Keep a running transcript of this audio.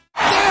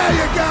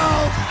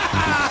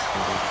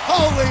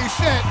Holy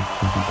shit.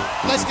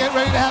 Let's get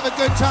ready to have a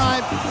good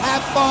time,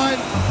 have fun,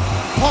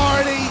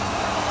 party,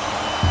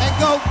 and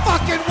go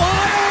fucking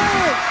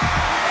wild!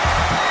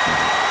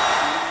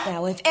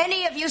 Now, if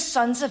any of you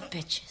sons of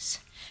bitches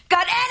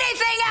got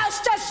anything else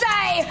to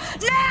say,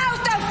 now's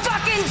the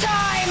fucking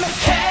time!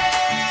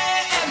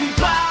 Hey,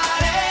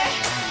 everybody,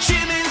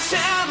 Jim and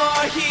Sam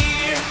are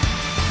here.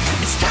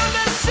 It's time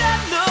to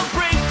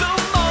celebrate the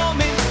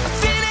moment. I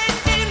feel it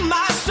in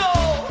my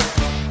soul.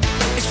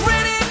 It's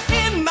written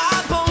in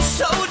my bones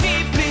so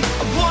deeply. I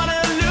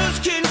wanna lose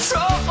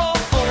control.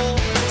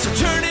 So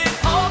turn it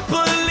up a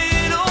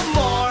little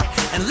more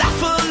and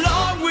laugh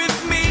along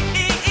with me.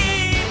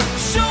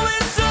 Show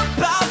is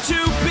about to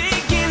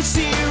begin.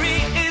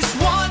 Series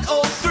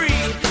 103.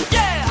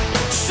 Yeah,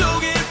 so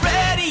get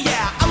ready.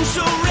 Yeah, I'm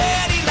so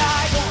ready.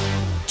 Like 1,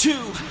 2, 3,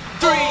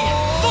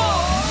 4.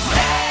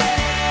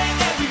 Hey,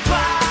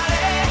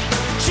 everybody,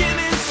 Jim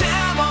and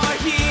Sam are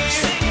here.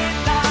 Sing it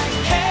like,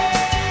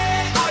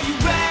 hey, are you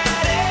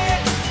ready?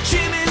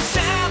 Jim and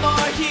Sam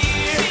are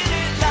here. Feel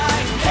it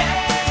like,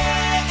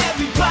 hey,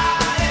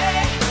 everybody,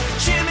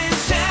 Jim and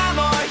Sam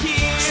are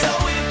here. So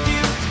if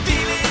you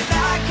feel it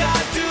like I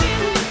do,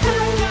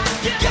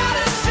 you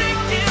gotta sing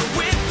it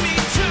with me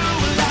too.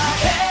 Like,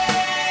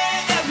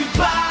 hey,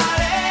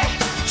 everybody,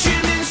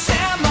 Jim and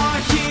Sam are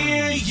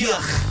here.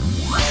 Yuck.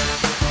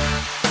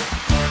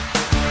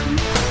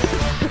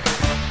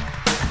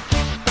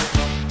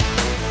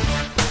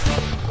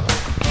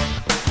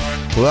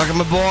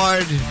 Welcome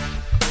aboard.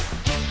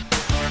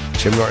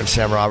 Jim Norton,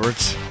 Sam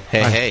Roberts.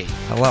 Hey, Hi. hey.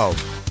 Hello.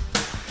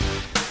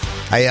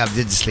 I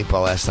didn't sleep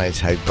well last night,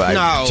 but I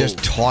No. just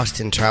tossed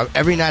and turned.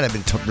 Every night I've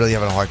been really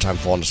having a hard time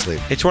falling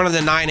asleep. It's one of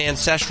the 9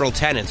 ancestral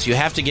tenets. You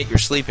have to get your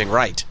sleeping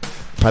right.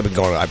 I've been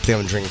going. I think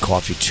I'm drinking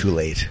coffee too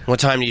late. What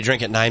time do you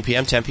drink at 9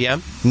 p.m., 10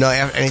 p.m.? No,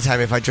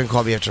 anytime if I drink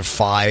coffee after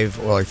 5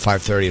 or like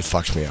 5:30, it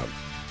fucks me up.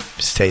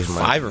 It stays in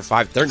my 5 or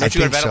 5:30? Don't you go to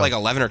think bed so. at like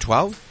 11 or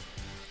 12?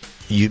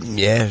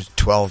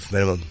 12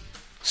 minimum.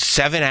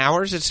 7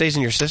 hours it stays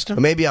in your system?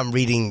 Or maybe I'm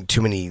reading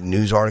too many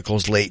news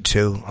articles late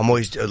too. I'm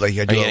always like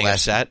I Are do you it getting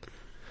last. upset?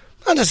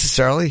 Not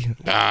necessarily.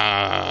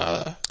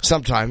 Ah.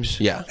 Sometimes.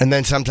 Yeah. And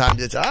then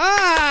sometimes it's Eric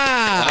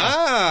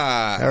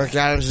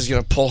Adams is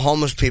going to pull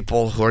homeless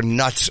people who are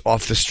nuts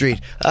off the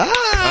street.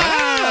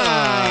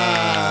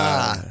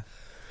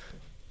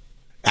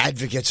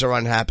 Advocates are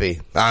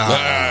unhappy.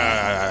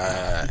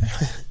 I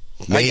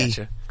Me,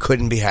 getcha.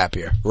 couldn't be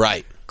happier.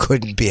 Right.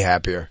 Couldn't be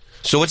happier.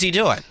 So what's he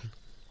doing?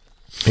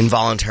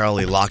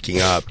 Involuntarily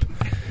locking up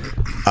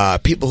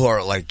people who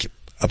are like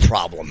a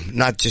problem.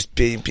 Not just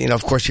being,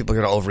 of course people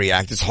are going to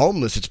overreact. It's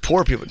homeless. It's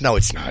poor people. No,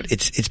 it's not.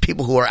 It's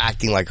people who are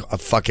acting like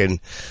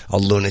a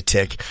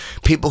lunatic.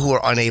 People who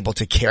are unable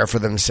to care for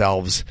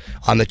themselves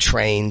on the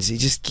trains.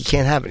 You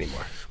can't have it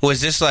anymore. Was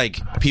this like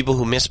people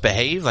who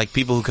misbehave, like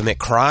people who commit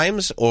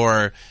crimes,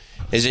 or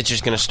is it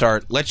just going to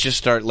start, let's just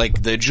start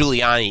like the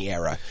Giuliani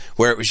era,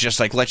 where it was just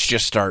like, let's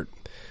just start?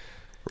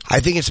 I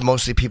think it's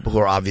mostly people who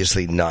are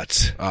obviously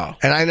nuts. Oh.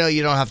 And I know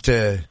you don't have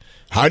to...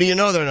 How do you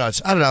know they're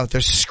nuts? I don't know.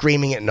 They're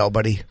screaming at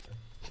nobody.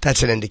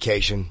 That's an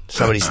indication.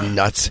 Somebody's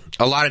nuts.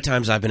 A lot of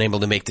times I've been able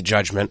to make the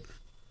judgment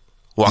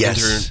walking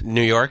Yes. through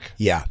New York.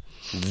 Yeah.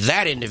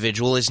 That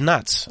individual is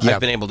nuts. Yeah.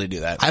 I've been able to do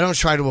that. I don't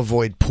try to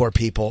avoid poor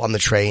people on the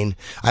train.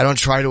 I don't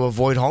try to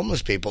avoid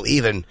homeless people,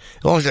 even.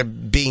 As long as they're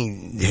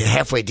being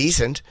halfway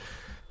decent.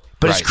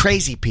 But it's Right.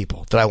 crazy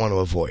people that I want to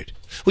avoid.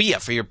 Well, yeah,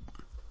 for your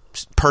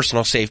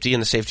personal safety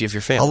and the safety of your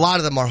A family. lot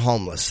of them are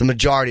homeless. The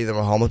majority of them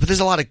are homeless. But there's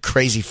a lot of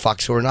crazy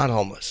fucks who are not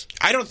homeless.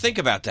 I don't think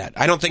about that.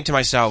 I don't think to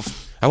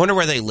myself, I wonder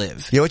where they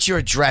live. What's your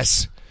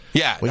address?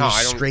 Yeah, When no, you're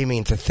I don't, screaming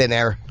into thin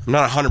air. I'm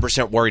not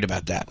 100% worried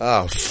about that.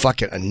 Oh,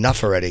 fuck it.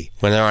 Enough already.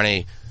 When they're on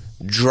a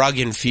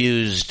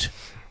drug-infused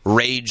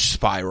rage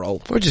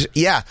spiral. Or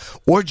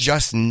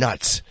just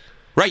nuts.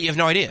 Right, you have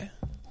no idea.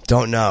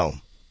 Don't know.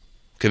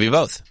 Could be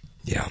both.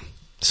 Yeah.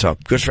 So,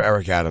 good for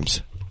Eric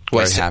Adams.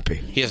 Well, Very happy.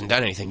 He hasn't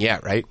done anything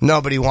yet, right?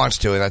 No, but he wants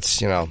to, and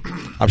that's,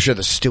 I'm sure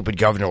the stupid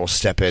governor will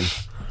step in.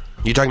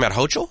 You talking about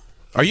Hochul?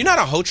 Are you not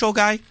a Hochul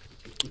guy?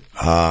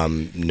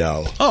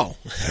 No. Oh.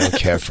 I don't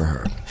care for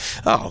her.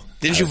 Oh.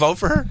 Didn't you vote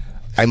for her?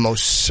 I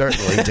most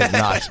certainly did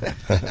not.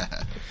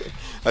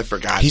 I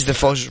forgot. He's the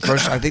first,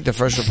 I think the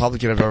first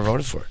Republican I've ever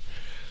voted for.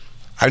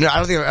 I don't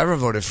think I've ever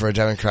voted for a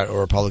Democrat or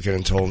Republican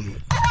until now.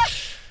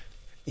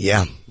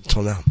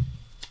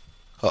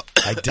 Oh.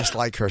 I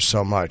dislike her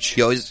so much.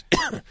 You always,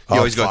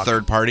 go fuck.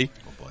 third party?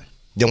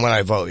 Then when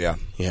I vote, yeah.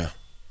 Yeah.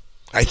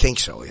 I think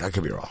so. I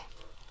could be wrong.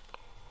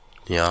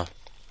 Yeah.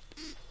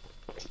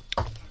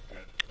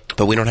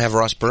 But we don't have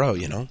Ross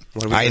Perot, you know?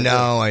 What are we I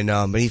gonna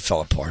know, but he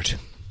fell apart. do?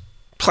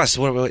 Plus,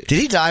 Did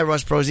he die,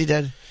 Ross Perot? Is he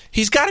dead?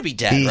 he's got to be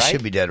dead, He right?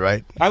 should be dead,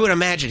 right? I would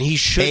imagine he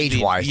should be.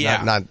 Age-wise,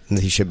 Yeah. not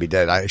he should be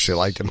dead. I actually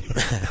liked him.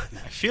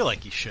 I feel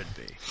like he should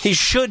be. He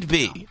should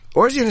be.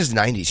 Or is he in his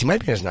 90s? He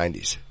might be in his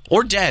 90s.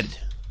 Or dead.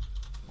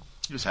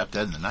 He was half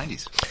dead in the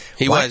 90s.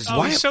 He What? was.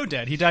 Oh, he's so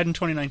dead. He died in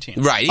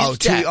 2019. Right, he's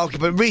dead. Okay,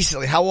 but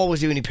recently, how old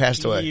was he when he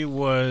passed away? He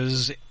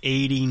was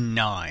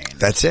 89.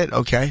 That's it.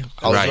 Okay,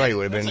 I was Right. right. He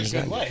would have been in That's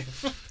his a good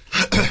 90s. life.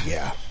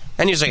 Yeah.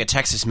 And he was like a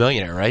Texas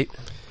millionaire, right?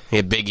 He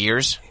had big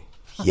ears.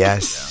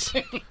 Yes.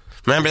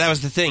 Remember, that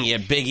was the thing. He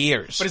had big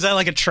ears. But is that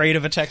like a trait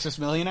of a Texas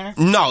millionaire?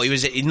 No, it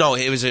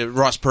was a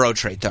Ross Perot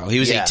trait, though. He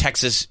was Yeah. a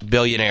Texas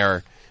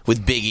billionaire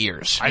with big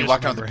ears. He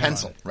walked out with a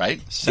pencil, right?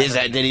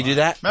 Did he do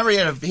that? Remember,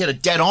 he had a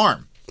dead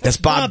arm. That's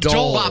Bob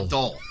Dole. Bob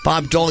Dole.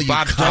 Bob Dole, you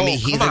Bob commie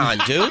Dole, heathen. come on,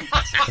 dude.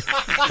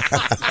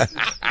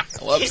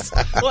 Whoops.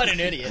 What an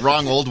idiot.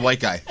 Wrong old white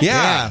guy.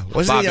 Yeah.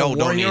 Wasn't Bob he a Dole war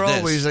don't need hero?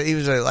 this. He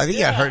was I think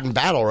he got hurt in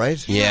battle,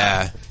 right?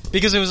 Yeah.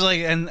 Because it was like,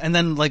 and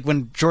then like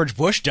when George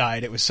Bush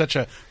died, it was such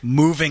a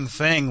moving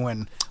thing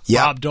when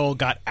Yep. Bob Dole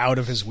got out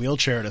of his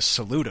wheelchair to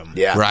salute him.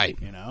 Yeah. Right.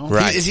 You know?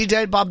 Right. Is he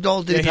dead, Bob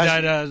Dole? Did Yeah, he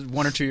pass? died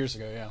 1 or 2 years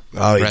ago, yeah.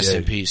 Oh, he Rest did.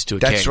 in peace to a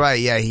That's king. right.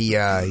 Yeah,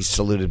 he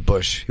saluted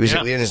Bush. He was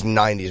Yeah. in his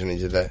 90s when he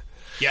did that.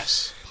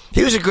 Yes.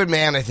 He was a good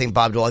man, I think,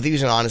 Bob Dole. I think he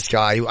was an honest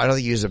guy. I don't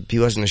think he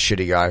wasn't a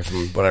shitty guy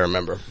from what I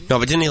remember. No,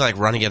 but didn't he like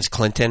run against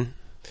Clinton?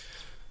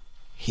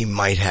 He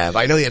might have.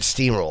 I know he had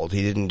steamrolled.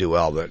 He didn't do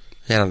well, but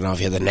I don't know if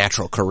he had the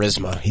natural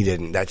charisma. he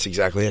didn't. That's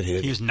exactly it. He He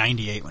didn't. was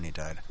 98 when he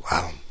died.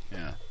 Wow.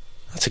 Yeah.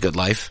 That's a good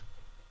life.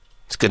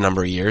 It's a good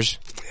number of years.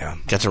 Yeah.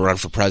 Got to run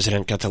for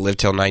president. Got to live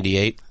till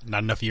 98.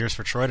 Not enough years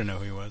for Troy to know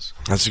who he was.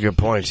 That's a good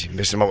point. You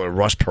missed him up with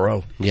Ross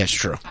Perot. Yeah, it's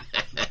true.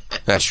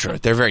 That's true.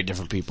 They're very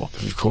different people.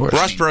 Of course.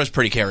 Ross Perot's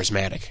pretty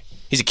charismatic.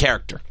 He's a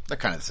character. They're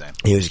kind of the same.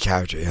 He was a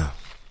character, yeah.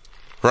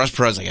 Ross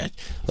Perot's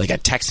like a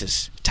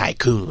Texas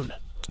tycoon.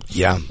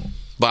 Yeah.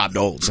 Bob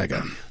Dole's like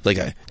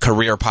a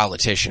career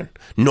politician.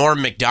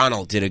 Norm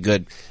Macdonald did a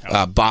good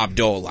Bob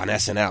Dole on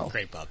SNL.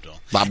 Great Bob Dole.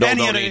 Bob Dole And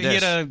he don't had, need he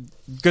this. had a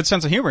good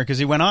sense of humor because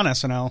he went on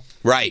SNL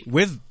Right,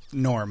 with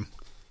Norm.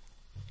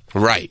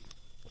 right.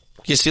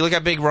 You see, look how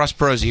big Ross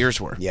Perot's ears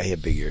were. Yeah, he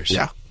had big ears.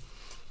 Yeah.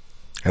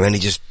 And then he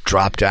just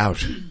dropped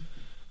out,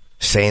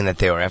 saying that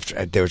they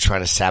were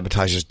trying to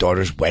sabotage his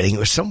daughter's wedding. It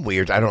was some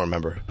weird. I don't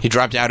remember He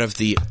dropped out of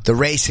the... the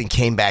race and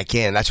came back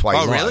in. That's why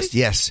he Oh, lost. really?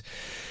 Yes.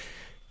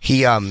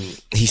 He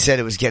said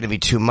it was getting to be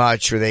too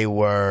much, or they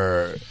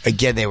were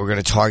going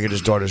to target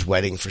his daughter's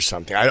wedding for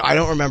something. I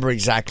don't remember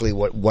exactly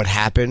what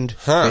happened.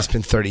 Huh. It's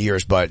been 30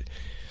 years, but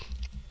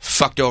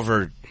Fucked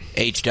over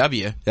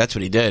HW. That's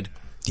what he did.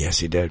 yes,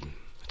 he did.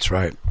 That's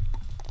right.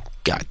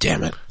 God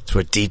damn it. That's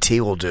what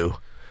DT will do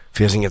if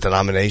he doesn't get the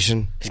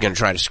nomination. He's going to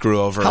try to screw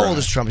over... How old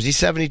is Trump? Is he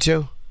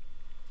 72?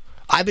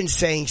 I've been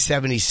saying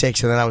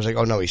 76, and then I was like,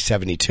 oh no, he's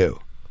 72.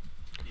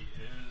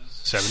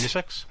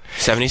 76?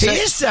 76? He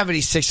is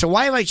 76, so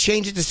why have I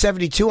changed it to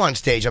 72 on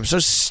stage? I'm so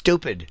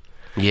stupid.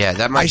 Yeah,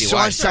 that might I be saw why.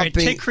 All right, something.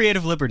 take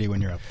creative liberty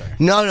when you're up there.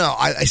 No,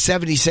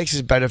 76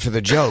 is better for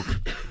the joke.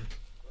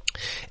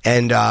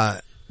 And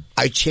I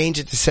changed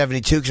it to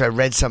 72 because I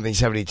read something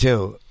 72.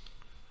 You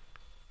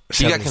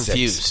got 76.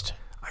 confused.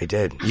 I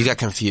did. You got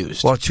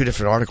confused. Well, 2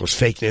 different articles.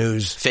 Fake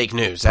news. Fake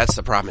news. That's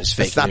the problem, is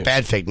fake It's not news.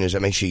 bad fake news.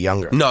 That makes you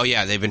younger. No,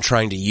 yeah, they've been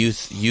trying to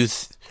youth.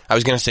 I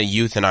was going to say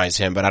euthanize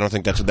him, but I don't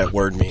think that's what that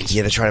word means.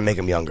 Yeah, they're trying to make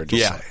him younger.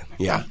 Just Yeah, say.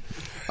 yeah.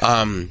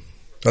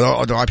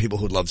 There are people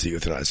who'd love to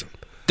euthanize him.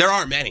 There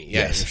are many.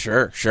 Yeah, Yes.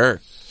 sure.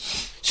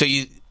 So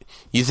you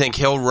think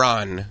he'll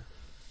run?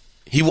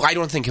 I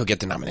don't think he'll get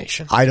the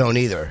nomination. I don't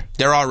either.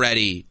 They're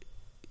already.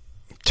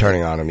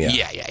 Turning on him, yeah.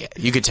 Yeah.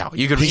 You could tell.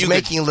 He's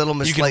making a little You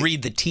mistake. can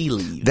read the tea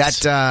leaves.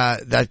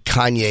 That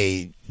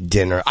Kanye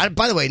dinner.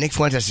 By the way, Nick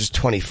Fuentes is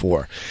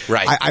 24.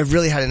 Right. I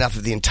really had enough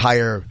of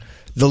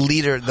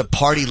the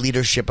party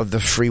leadership of the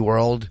free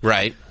world.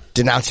 right.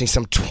 Denouncing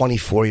some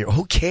 24-year-old.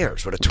 Who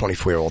cares what a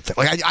 24-year-old thinks?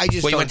 Like, I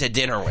just Well, you don't- went to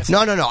dinner with No,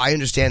 I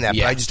understand that,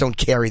 Yeah. but I just don't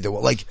care either.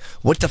 Like,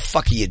 what the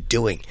fuck are you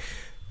doing?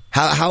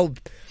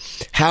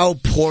 How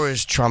poor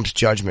is Trump's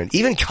judgment?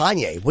 Even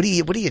Kanye, what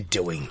are you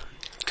doing?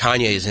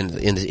 Kanye is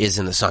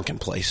in the sunken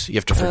place. You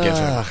have to forgive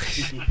him.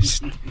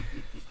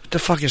 What the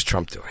fuck is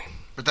Trump doing?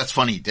 But that's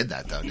funny he did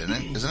that, though,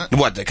 isn't it?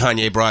 What? The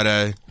Kanye brought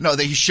a. No,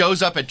 he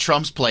shows up at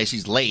Trump's place.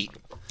 He's late.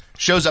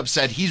 Shows up,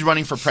 said he's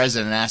running for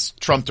president, and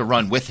asked Trump to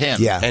run with him.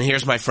 Yeah. And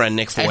here's my friend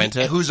Nick And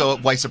Fuente. who's a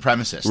white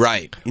supremacist.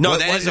 Right. No, What-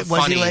 that is a was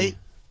funny. he late?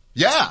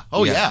 Yeah.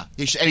 Oh, Yeah.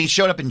 yeah. And he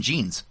showed up in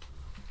jeans.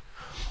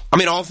 I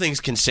mean, all things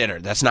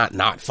considered, that's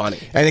not funny.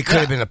 And it could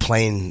have been a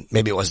plane.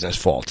 Maybe it wasn't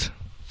his fault.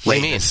 What do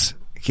you mean? Lateness.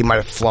 He might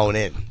have flown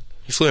in.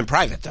 He flew in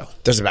private, though.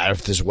 Doesn't matter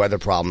if there's weather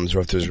problems or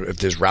if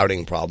there's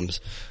routing problems.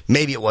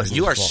 Maybe it wasn't.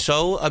 You are his fault.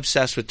 so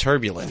obsessed with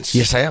turbulence.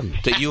 Yes, I am.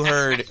 That you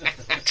heard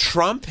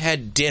Trump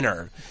had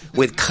dinner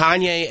with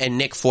Kanye and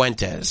Nick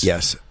Fuentes.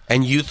 Yes.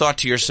 And you thought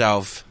to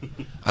yourself,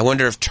 I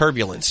wonder if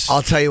turbulence.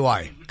 I'll tell you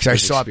why. Because I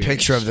His saw a experience.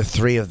 picture of the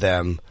three of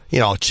them,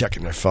 all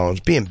checking their phones,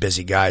 being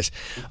busy guys,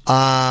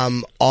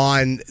 on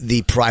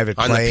the private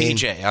On the plane.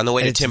 PJ, on the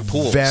way to And Tim it's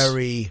Pool's.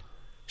 Very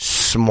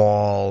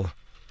small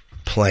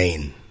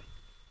plane.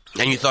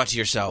 And you thought to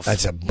yourself,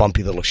 That's a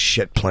bumpy little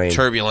shit plane.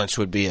 turbulence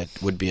would be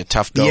a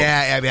tough go.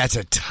 Yeah, I mean, that's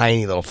a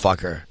tiny little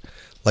fucker.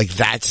 Like,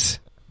 that's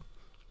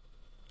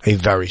a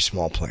very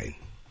small plane.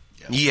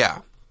 Yeah.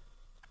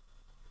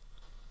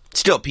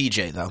 Still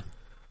PJ though.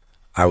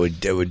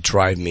 It would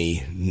drive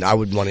me. I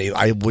wouldn't want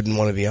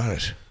to be on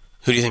it.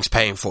 Who do you think's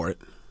paying for it?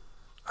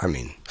 I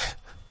mean,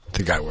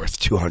 the guy worth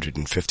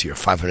 250 or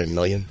 500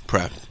 million.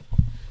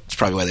 It's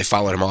probably why they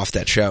followed him off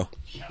that show.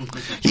 You mean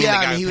the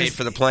guy who paid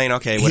for the plane?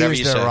 Okay, whatever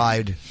you say. He was say. their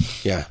ride.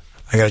 Yeah.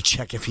 I got to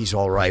check if he's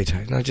all right.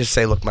 I just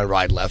say, look, my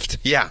ride left.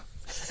 Yeah.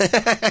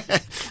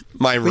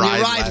 My When ride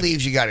your ride left.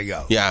 leaves, you got to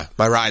go. Yeah,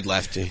 my ride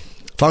left.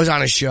 If I was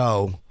on a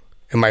show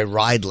and my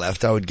ride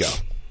left, I would go.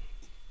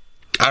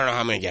 I don't know how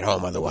I'm going to get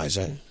home otherwise.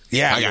 I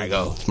gotta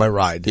go. It's my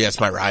ride. Yeah, it's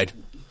my ride.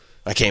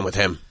 I came with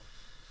him.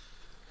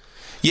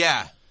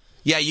 Yeah.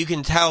 Yeah, you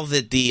can tell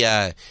that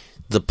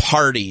the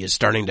party is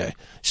starting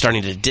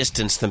to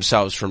distance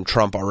themselves from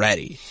Trump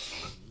already.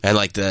 And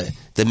like the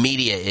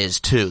media is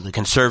too, the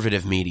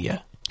conservative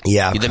media.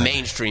 Yeah. The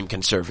mainstream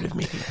conservative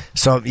media.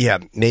 So, yeah,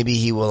 maybe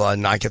he will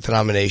not get the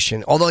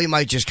nomination. Although he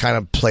might just kind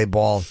of play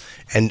ball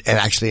and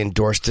actually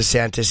endorse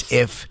DeSantis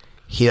if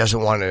he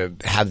doesn't want to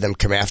have them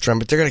come after him.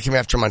 But they're going to come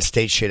after him on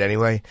state shit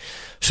anyway.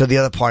 So the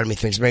other part of me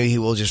thinks maybe he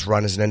will just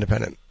run as an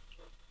independent.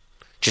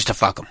 Just to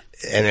fuck him.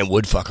 And it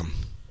would fuck him.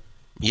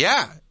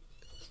 Yeah.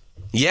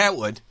 Yeah, it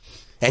would.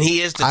 And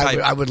he is the type...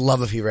 I would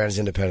love if he ran as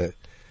independent.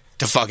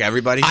 To fuck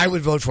everybody? I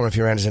would vote for him if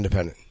he ran as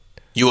independent.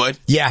 You would?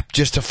 Yeah,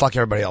 just to fuck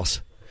everybody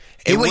else.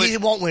 He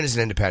won't win as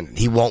an independent.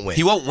 He won't win.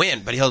 He won't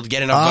win, but he'll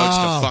get enough votes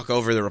to fuck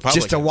over the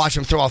Republicans. Just to watch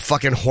him throw a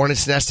fucking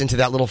hornet's nest into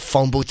that little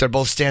phone booth they're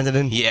both standing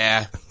in?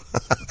 Yeah.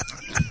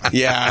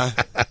 Yeah.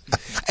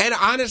 And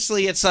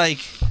honestly, it's like,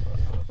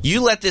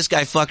 you let this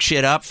guy fuck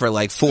shit up for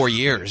like 4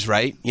 years,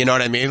 right? You know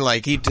what I mean?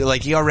 Like he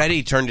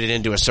already turned it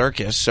into a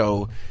circus,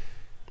 so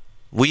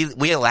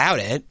we allowed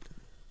it.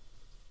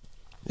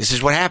 This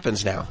is what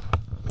happens now.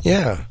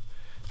 Yeah.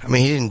 I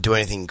mean, he didn't do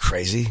anything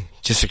crazy.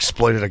 Just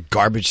exploited a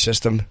garbage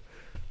system.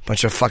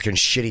 Bunch of fucking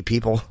shitty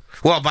people.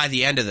 Well, by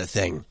the end of the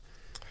thing,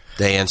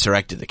 they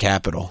insurrected the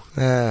Capitol.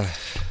 Even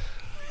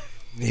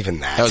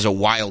that. That was a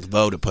wild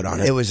bow to put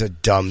on it. It was a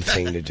dumb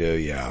thing to do,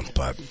 yeah,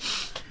 but...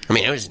 I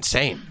mean, it was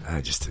insane.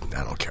 I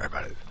don't care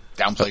about it.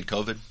 Downplayed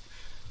COVID.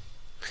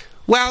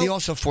 Well... He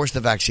also forced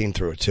the vaccine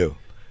through it, too.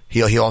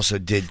 He also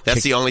did...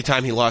 That's the only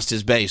time he lost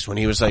his base, when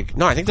he was like,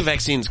 no, I think the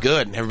vaccine's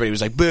good, and everybody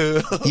was like,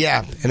 boo.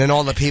 Yeah, and then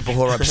all the people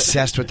who are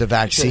obsessed with the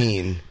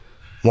vaccine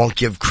won't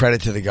give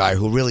credit to the guy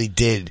who really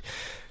did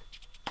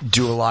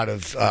do a lot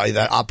of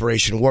that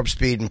Operation Warp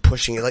Speed and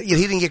pushing it. Like, he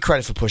didn't get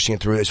credit for pushing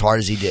it through as hard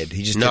as he did.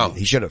 He just didn't.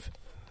 He should have.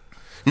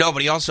 No,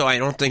 but he also, I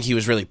don't think he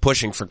was really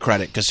pushing for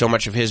credit, because so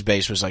much of his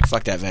base was like,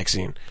 fuck that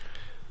vaccine.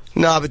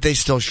 No, but they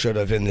still should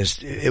have. In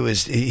this, it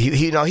was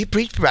he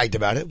bragged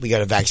about it. We got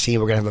a vaccine.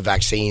 We're gonna have a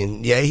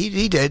vaccine. Yeah,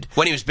 he did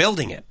when he was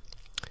building it,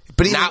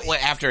 but not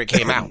after it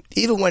came out.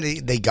 Even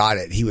when they got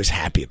it, he was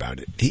happy about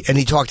it.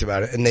 He talked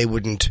about it, and they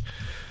wouldn't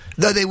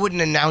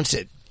announce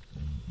it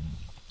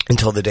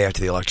until the day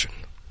after the election.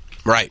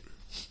 Right.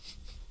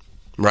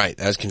 That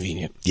was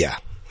convenient. Yeah,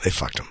 they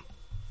fucked him.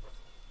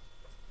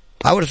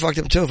 I would have fucked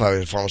him too if I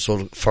was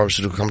a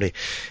pharmaceutical company,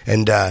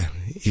 and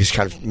he was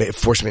kind of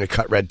forcing me to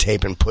cut red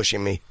tape and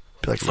pushing me.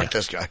 Be like, fuck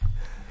this guy.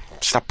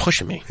 Stop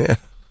pushing me. Yeah.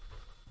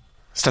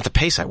 It's not the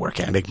pace I work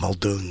at. Make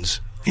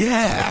Muldoons.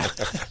 Yeah.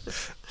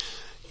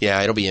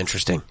 Yeah, it'll be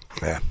interesting.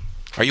 Yeah.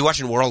 Are you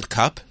watching World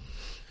Cup?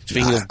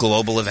 Speaking of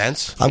global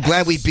events. I'm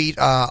glad we beat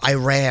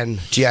Iran.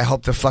 Gee, I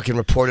hope the fucking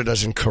reporter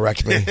doesn't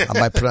correct me on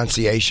my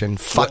pronunciation.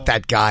 Fuck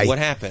that guy. What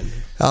happened?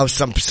 Oh,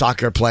 some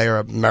soccer player,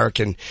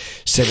 American,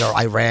 said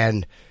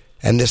Iran,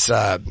 and this...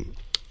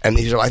 And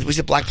he's was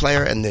a black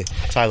player, and the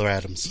Tyler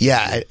Adams.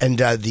 Yeah, and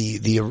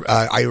the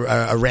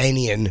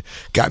Iranian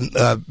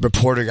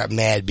reporter got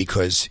mad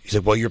because he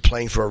said, "Well, you're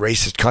playing for a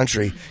racist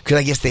country," because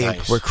I guess they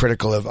were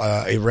critical of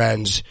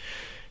Iran's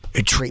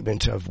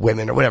treatment of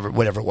women or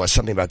whatever it was,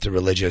 something about the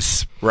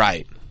religious.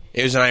 Right.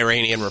 It was an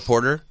Iranian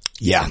reporter.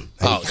 Yeah.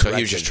 Oh, so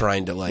he was just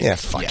trying to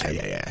fuck him.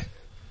 Yeah.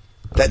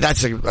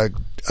 That's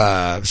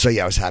so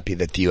yeah, I was happy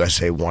that the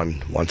USA won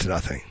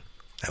 1-0.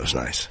 That was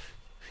nice.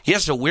 Yeah,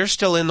 so we're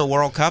still in the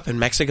World Cup and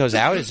Mexico's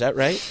out, is that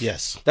right?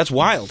 Yes. That's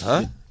wild,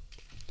 huh?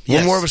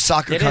 We're more of a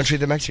soccer country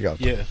than Mexico.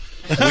 Yeah.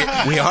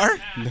 We are?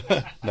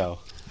 No.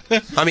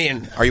 I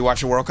mean, are you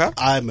watching World Cup?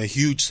 I'm a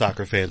huge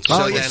soccer fan.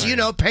 Oh, yes, you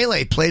know,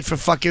 Pele played for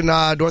fucking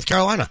North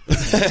Carolina.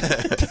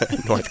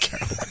 North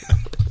Carolina.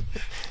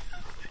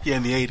 Yeah,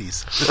 in the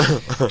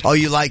 80s. Oh,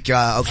 you like,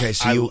 okay,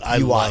 so I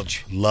you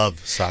watch. love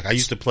soccer. I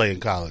used to play in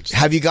college.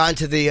 Have you gone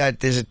to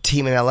there's a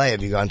team in LA,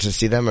 have you gone to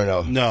see them or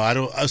no? No, I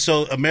don't.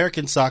 So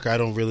American soccer I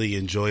don't really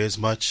enjoy as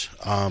much.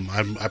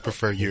 I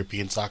prefer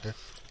European soccer.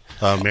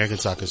 American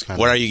soccer is kind of...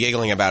 What are you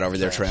giggling about over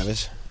there,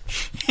 Travis?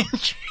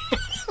 It's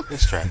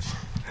trash.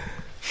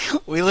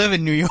 We live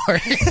in New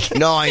York.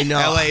 No, I know.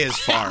 LA is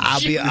far.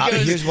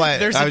 Here's why.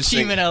 There's a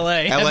team in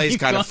LA. LA's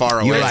kind of far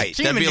away. You're right.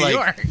 That'd be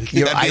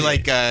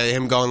like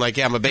him going like,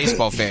 yeah, I'm a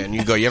baseball fan.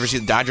 You go, you ever see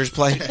the Dodgers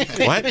play?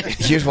 What?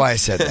 Here's why I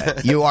said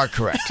that. You are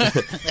correct.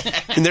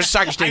 And there's a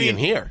soccer stadium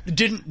here.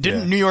 Didn't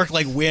New York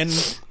win?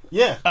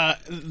 Yeah.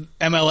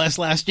 MLS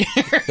last year.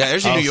 Yeah,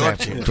 there's a New York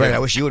team. Great. I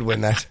wish you would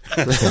win that.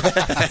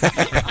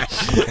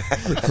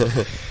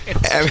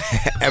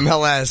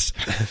 MLS.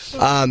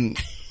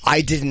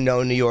 I didn't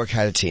know New York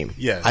had a team.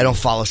 Yeah. I don't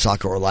follow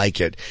soccer or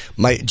like it.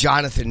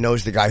 Jonathan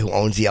knows the guy who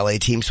owns the LA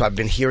team, so I've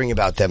been hearing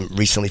about them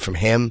recently from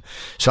him.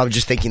 So I'm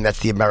just thinking that's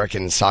the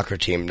American soccer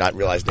team, not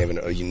realizing they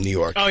have in New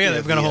York. Oh, yeah,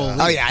 they've got a whole...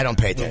 Oh, yeah, I don't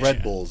pay The attention.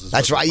 Red Bulls. Is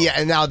That's what right. they Yeah,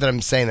 and now that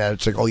I'm saying that,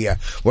 it's like, oh yeah,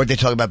 weren't they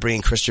talking about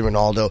bringing Cristiano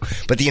Ronaldo?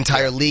 But the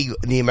entire league,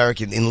 the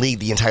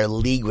entire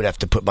league would have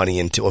to put money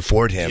in to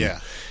afford him. Yeah.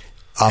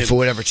 For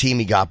whatever team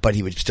he got, but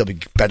he would still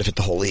benefit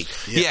the whole league.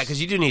 Yeah, because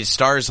you do need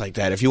stars like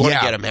that. If you want to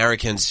Yeah. get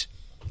Americans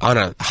on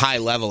a high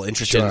level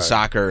interested in Sure.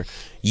 soccer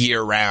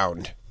year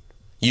round,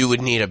 you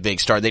would need a big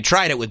star. They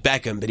tried it with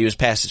Beckham, but he was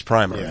past his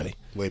prime already.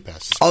 Way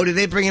past. Oh, did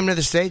they bring him to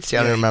the States? Yeah,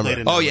 I don't he remember. played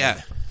in Oh, LA yeah. for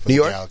New the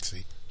York?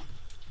 Galaxy.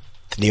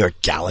 The New York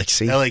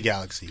Galaxy? LA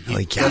Galaxy.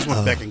 LA That's when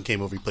oh. Beckham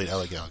came over. He played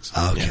LA Galaxy.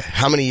 Okay.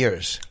 How many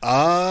years?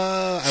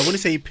 I want to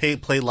say he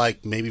played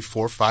like maybe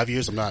 4 or 5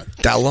 years. I'm not.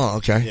 That long,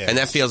 okay. Yeah. And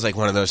that feels like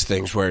one of those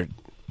things where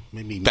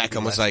Maybe Beckham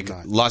less was like, than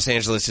that. Los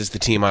Angeles is the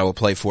team I will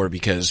play for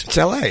because It's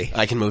LA.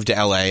 I can move to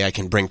LA. I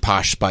can bring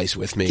Posh Spice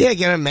with me. Yeah,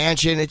 get a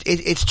mansion.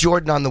 It's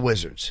Jordan on the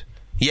Wizards.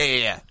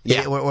 Yeah.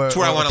 Or It's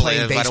where I want to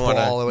playing live. I don't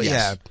baseball. want Or, to.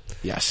 yeah.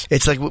 Yes.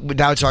 It's like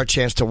now it's our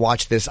chance to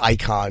watch this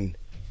icon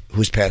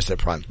who's past their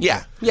prime.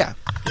 Yeah.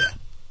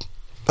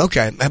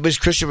 Okay. Was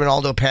Cristiano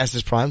Ronaldo past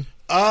his prime?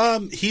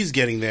 He's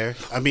getting there.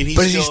 I mean, he's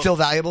But is he still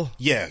valuable?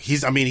 Yeah,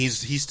 he's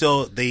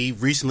still. They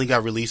recently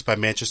got released by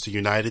Manchester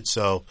United,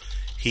 so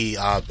he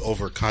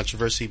over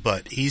controversy,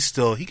 but he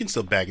can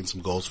still bag in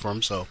some goals for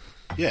him. So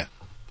yeah,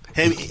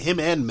 him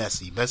and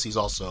Messi. Messi's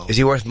also. Is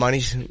he worth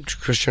money,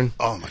 Christian?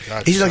 Oh my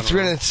God, He's like I don't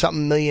know.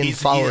 300-something million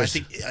followers. I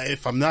think,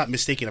 if I'm not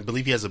mistaken, I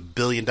believe he has $1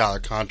 billion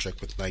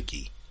contract with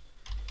Nike.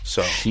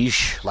 So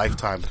Sheesh.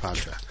 lifetime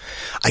contract.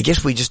 I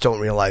guess we just don't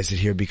realize it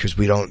here because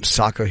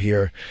soccer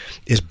here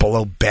is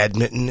below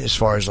badminton as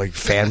far as like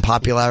fan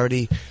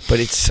popularity, but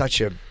it's such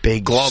a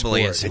big Globally, sport.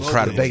 it's the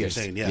incredible. biggest.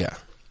 Insane, Yeah.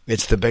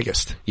 It's the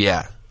biggest.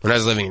 Yeah. When I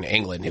was living in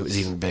England, it was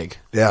even big.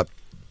 Yeah.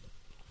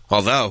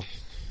 Although,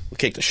 we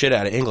kicked the shit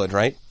out of England,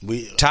 right?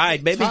 We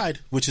Tied, baby. tied,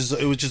 which is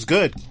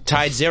good.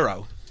 Tied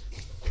 0.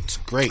 It's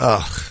great.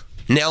 Ugh,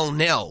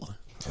 0-0.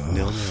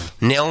 0-0.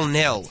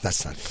 0-0.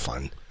 that's not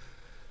fun.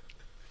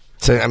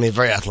 So I mean,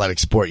 very athletic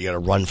sport. You got to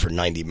run for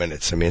 90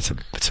 minutes. I mean,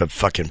 it's a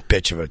fucking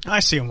bitch of a. I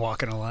see him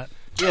walking a lot.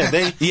 Yeah,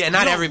 Yeah,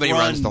 not you don't everybody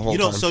runs the whole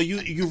time. So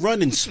you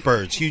run in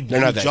spurts. You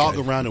not that jog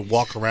good. around and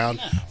walk around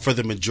for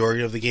the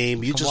majority of the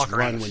game. You just walk around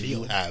run the when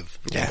field. you have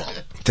the Yeah. ball.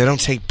 They don't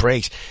take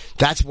breaks.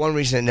 That's one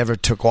reason it never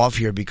took off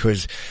here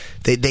because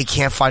they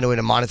can't find a way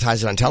to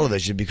monetize it on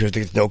television because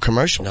there's no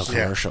commercials. No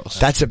commercials.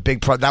 That's a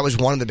big problem. That was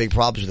one of the big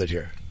problems with it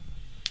here.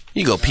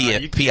 You go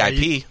PIP,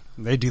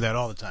 They do that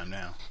all the time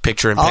now.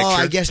 picture in picture. Oh,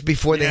 I guess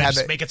before they Yeah, had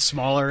just it. make it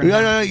smaller.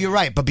 No, you're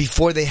right. But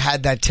before they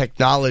had that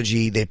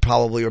technology, they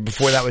probably, or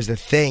before that was the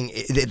thing,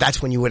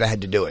 that's when you would have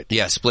had to do it.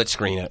 Yeah, split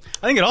screen it.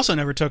 I think it also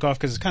never took off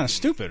because it's kind of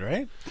stupid,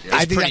 right?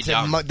 I think pretty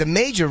that's dumb. the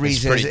major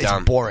reason is pretty it's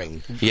dumb.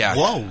 boring. Yeah.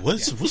 Whoa,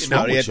 what's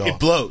wrong with y'all? It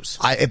blows.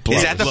 It blows.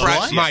 Is that the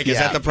problem, Mike? Is Yeah.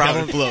 that the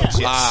problem? It blows.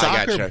 Yeah. Ah, I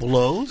Soccer gotcha.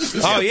 blows?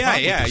 Oh,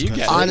 yeah, you get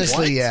it.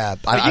 Honestly, yeah.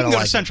 Like, I you can don't go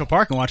like to Central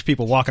Park and watch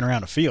people walking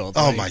around a field.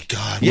 Oh Like, my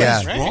God! Yeah.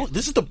 What is wrong?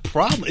 This is the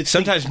problem. It's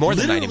Sometimes more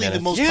than 90 literally the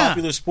minutes. most Yeah.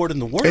 popular sport in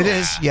the world. It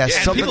is, yes.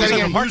 Yeah, So, people but then Central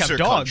again, Park have loser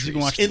dogs. You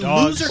can watch the In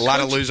dogs. loser A lot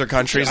of loser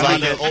countries I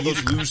like mean, it. all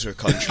those loser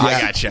countries.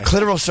 I gotcha.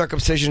 clitoral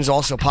circumcision is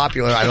also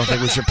popular. I don't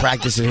think we should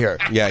practice it here.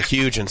 Yeah,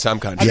 huge in some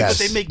I countries. mean, Yes.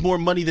 but they make more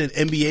money than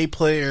NBA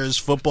players,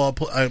 football.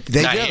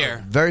 They Not do.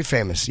 here. Very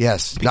famous,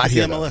 yes. Not the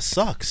here, though. MLS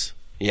sucks.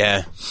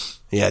 Yeah.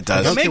 Yeah, it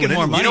does. They're making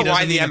more money. You know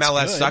why doesn't the mean it's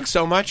MLS good. sucks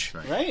so much?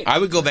 Right. I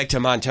would go back to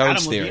Adam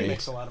Montone's Levine theory.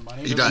 makes a lot of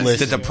money. He does.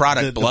 That the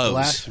product the blows.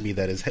 blasphemy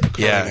that is occurring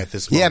Yeah. at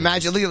this Yeah, moment.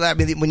 imagine, look at that.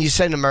 I mean, when you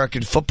send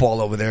American football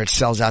over there, it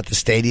sells out the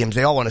stadiums.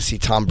 They all want to see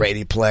Tom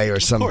Brady play or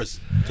Of some. course,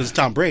 because it's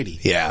Tom Brady.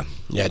 Yeah.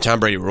 Yeah, Tom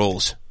Brady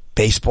rules.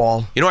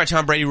 Baseball. You know why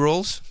Tom Brady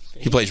rules?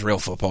 He plays real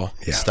football.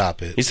 Yeah.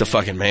 Stop it. He's the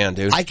fucking man,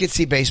 dude. I could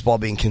see baseball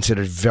being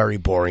considered very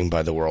boring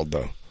by the world,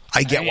 though.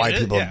 I get why It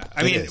is, people. yeah.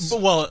 I mean, it is.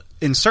 but, well,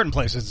 in certain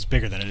places it's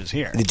bigger than it is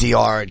here. The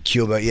DR and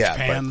Cuba, yeah.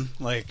 Japan,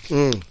 like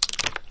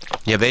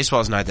Yeah,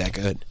 baseball's not that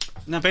good.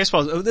 now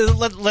baseball.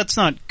 Let's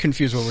not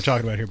confuse what we're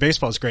talking about here.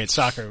 Baseball is great.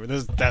 Soccer,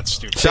 that's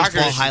stupid. Soccer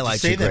Baseball is-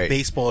 highlights Say are that great.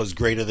 baseball is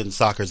greater than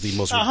soccer is the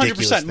most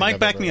ridiculous 100%. thing Mike, I've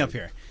back ever me heard. up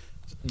here.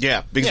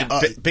 Yeah, because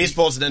Yeah.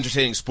 baseball is an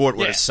entertaining sport,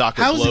 whereas Yeah.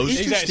 soccer How is blows.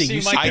 it interesting? See,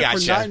 You Mike, sit I there for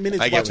gotcha. 9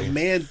 minutes, I get watch a you.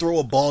 man throw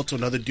a ball to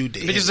another dude.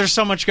 Because there's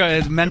so much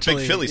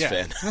mentally. Big Phillies yeah.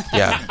 fan.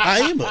 Yeah. I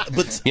am,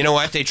 but You know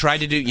what they tried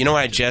to do? You know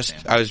what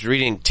I was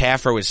reading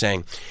Taffer was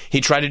saying.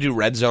 He tried to do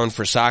red zone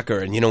for soccer,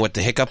 and you know what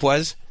the hiccup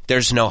was?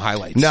 There's no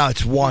highlights. No,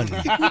 it's one.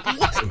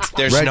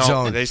 There's Red no.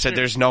 zone. They said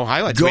there's no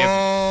highlights. Go. We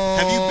have-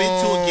 have you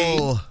been to a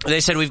game? They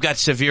said we've got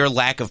severe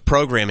lack of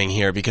programming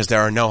here because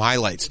there are no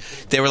highlights.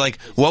 They were like,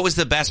 what was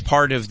the best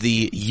part of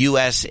the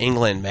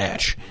U.S.-England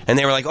match? And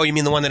they were like, oh, you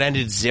mean the one that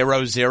ended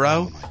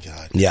 0-0? Oh my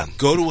God! Yeah.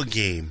 Go to a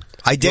game.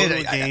 I did. Go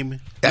to a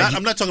game. I-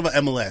 I'm not talking about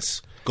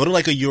MLS. Go to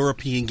like a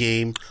European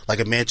game, like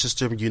a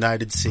Manchester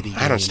United City game.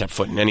 I don't step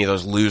foot in any of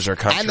those loser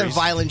countries. And they're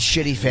violent,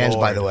 shitty fans,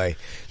 by the way.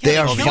 They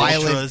Yeah, are the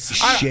violent, ultras.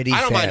 shitty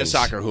I don't mind a fans.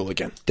 soccer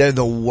hooligan. They're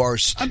the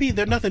worst. I mean,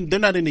 they're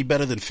not any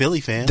better than Philly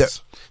fans. They're-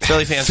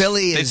 Philly fans,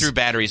 Philly they is- threw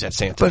batteries at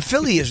Santa. But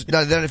Philly's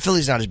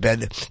not as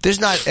bad. There's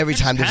not every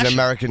time there's an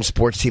American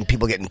sports team,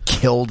 people getting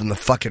killed in the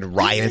fucking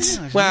riots.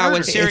 Well,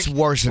 when it's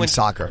worse than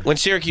soccer. When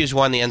Syracuse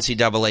won the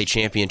NCAA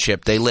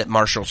championship, they lit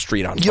Marshall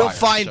Street on You'll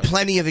fire. find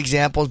plenty of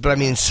examples, but I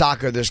mean, in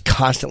soccer, there's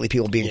constantly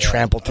people being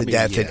trampled to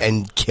death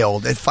and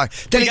killed. Then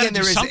Then again,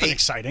 there is something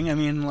exciting. I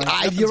mean,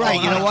 like, you're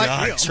right. You know what?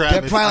 God, They're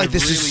Travis, probably I like,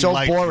 this is really so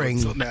like you boring.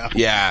 until now.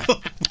 Yeah.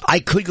 I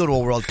could go to a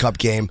World Cup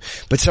game,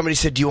 but somebody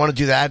said, "Do you want to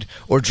do that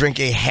or drink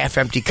a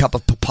half-empty cup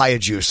of papaya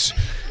juice?"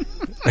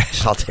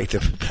 I'll take the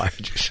papaya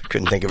juice. I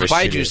couldn't think of a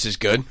Papaya shitty- juice is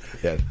good.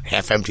 Yeah,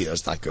 half-empty.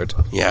 That's not good.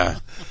 Yeah.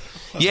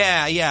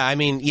 Yeah. I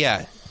mean,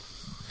 yeah.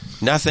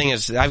 Nothing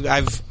is.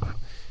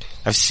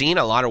 I've seen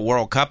a lot of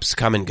World Cups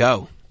come and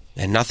go,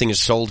 and nothing has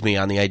sold me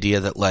on the idea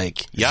that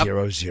like, yep.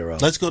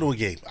 0-0. Let's go to a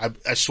game.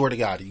 I swear to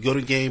God, you go to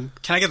a game.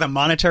 can I get the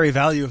monetary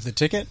value of the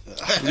ticket?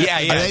 Yeah.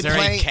 Are they Is there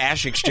playing- any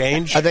cash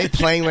exchange? Are they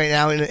playing right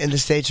now in the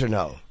States or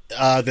no?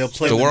 They'll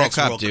play The the World next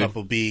Cup, World dude. Cup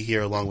will be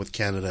here along with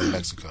Canada and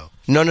Mexico.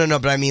 No,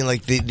 but I mean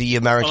like the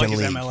American Like, is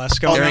League. MLS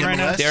going on right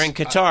now? They're in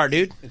Qatar,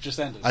 dude. It just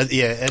ended.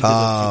 Yeah, it ended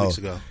a few weeks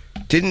ago.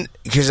 Didn't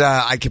because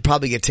I could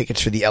probably get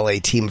tickets for the LA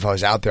team if I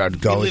was out there. I'd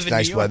go. live It's in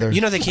nice New York. weather.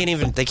 You know they can't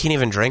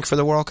even drink for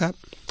the World Cup.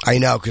 I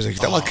know because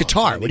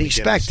Qatar. What do you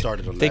expect?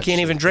 They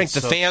can't even drink.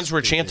 The fans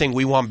were chanting,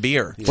 "We want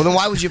beer." Well, then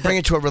why would you bring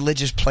it to a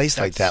religious place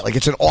like that? Like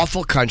it's an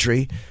awful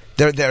country.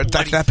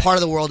 That part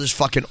of the world is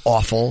fucking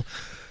awful.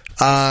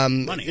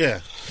 Money.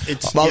 Yeah.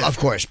 It's, Well, yeah, of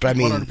course, but I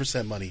mean,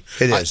 100% money.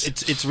 it is.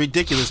 It's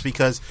ridiculous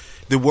because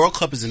the World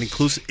Cup is an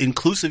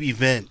inclusive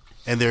event,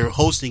 and they're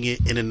hosting it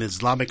in an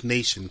Islamic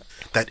nation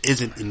that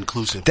isn't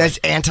inclusive. That's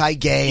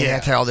anti-gay and Yeah.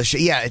 anti all this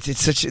shit. Yeah, it's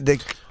such.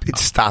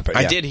 It's stop it.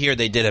 I yeah. did hear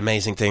they did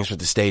amazing things with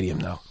the stadium,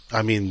 though.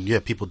 I mean, yeah,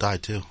 people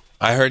died too.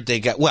 I heard they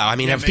got. Well, I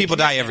mean, if people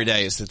die every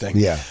day is the thing.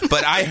 Yeah.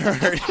 But I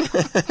heard.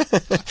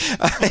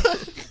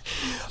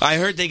 I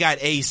heard they got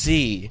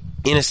AC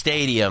in a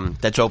stadium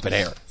that's open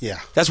air. Yeah.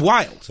 That's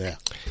wild. Yeah.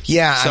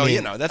 Yeah, So I mean,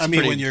 you know that's I mean,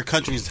 pretty. when your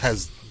country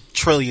has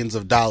trillions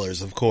of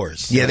dollars, of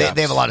course. yeah,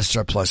 they have a lot of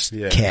surplus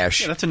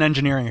cash. Yeah, that's an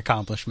engineering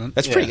accomplishment.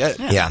 that's pretty good.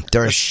 Yeah,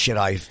 they're a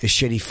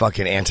shitty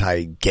fucking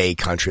anti-gay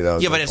country though.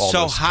 Yeah, but like it's all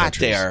so those hot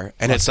countries. there,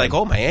 and it's like,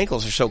 oh, my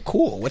ankles are so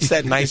cool. What's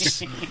that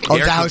nice? Oh,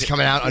 air that was condi-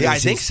 coming out under Yeah, the I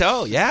think seats.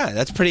 so. Yeah,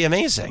 that's pretty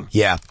amazing.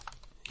 Yeah,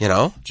 You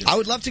know. I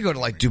would love to go to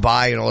like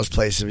Dubai and all those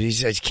places, but you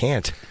just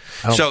can't.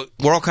 I don't- So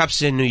World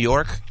Cup's in New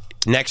York.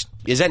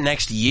 Is that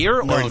next year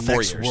or No, in 4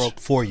 next years? World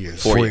 4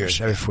 years. 4 4 years.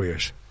 years, every 4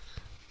 years.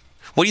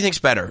 What do you think's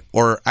better,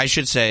 or I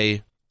should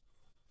say,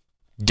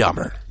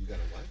 dumber?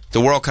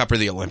 The World Cup or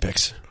the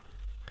Olympics?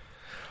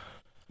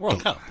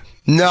 World Cup.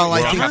 No, I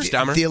World think Cup's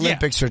dumber? the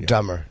Olympics are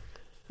dumber.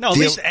 No, at The-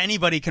 least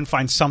anybody can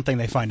find something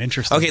they find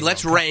interesting. Okay, in the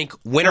let's World Cup. rank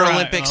Winter Right,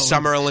 Olympics, Olympics.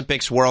 Summer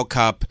Olympics, World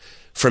Cup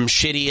from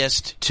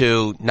shittiest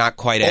to not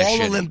quite as All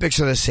shitty. Olympics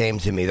are the same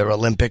to me. They're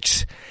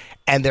Olympics,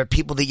 and they're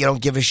people that you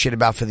don't give a shit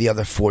about for the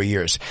other 4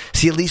 years.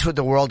 See, at least with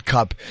the World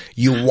Cup,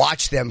 you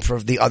watch them for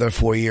the other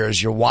 4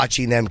 years. You're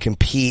watching them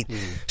compete.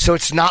 So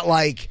it's not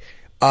like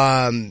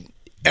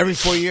every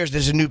 4 years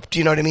there's a new. Do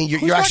you know what I mean?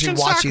 You're actually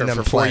watching soccer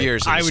them for 4 play.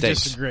 years. In I the would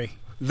States. disagree.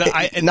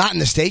 Not in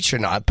the States, you're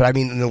not, but I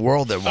mean in the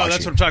world they're Oh, watching.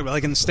 that's what I'm talking about.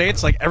 Like in the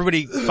States, like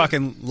everybody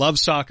fucking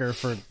loves soccer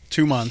for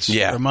 2 months,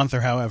 Yeah. or a month or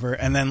however,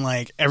 and then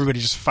like everybody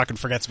just fucking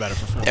forgets about it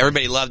for 4 months.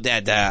 Everybody loved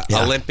that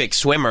Olympic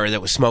swimmer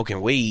that was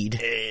smoking weed.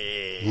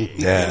 Yeah.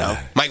 You know,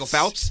 Michael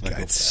Phelps.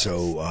 That's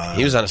so.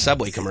 He was on a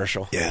Subway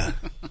commercial. Yeah.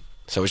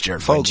 So was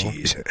Jared Fogle.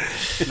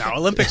 Jeez. No,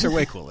 Olympics are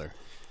way cooler.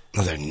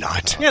 No, they're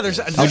not. Yeah,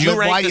 there's. Would you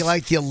rank Why do this- you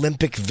like the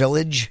Olympic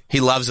Village? He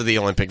loves the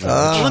Olympic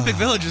Village. Olympic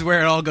Village is where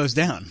it all goes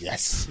down.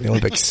 Yes. The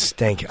Olympics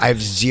stink. I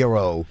have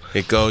zero.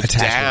 It goes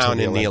attachment to down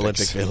in the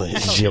Olympic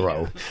Olympics. Village.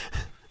 Zero.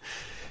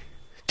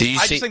 Did you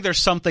I see? just think there's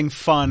something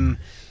fun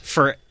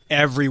for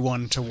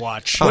everyone to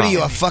watch. What are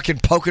you, a fucking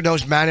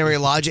Poconos Mountaineer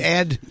Lodge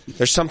ad?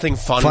 There's something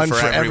fun, Fun for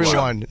for everyone.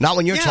 everyone. Not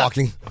when you're Yeah.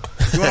 talking.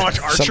 You want to watch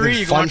archery? Something You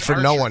can fun watch for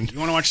no archery. one. You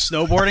want to watch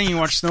snowboarding? You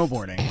watch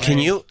snowboarding.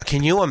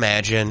 Can you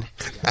imagine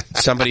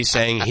somebody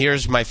saying,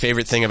 "Here's my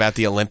favorite thing about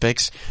the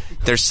Olympics.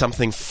 There's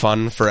something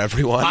fun for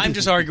everyone." I'm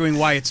just arguing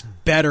why it's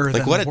better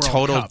than what the a World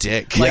total Cup.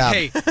 dick. Like, Yeah.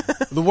 hey,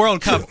 the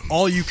World Cup,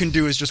 all you can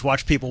do is just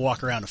watch people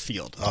walk around a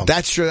field.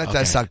 That's true. That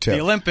does suck The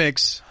too.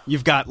 Olympics,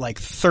 you've got like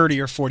 30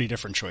 or 40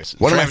 different choices.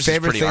 One of my Travis is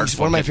favorite pretty things.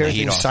 artful One of my getting the favorite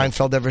heat things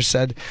off Seinfeld ever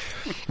said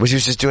was he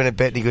was just doing a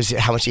bit, and he goes,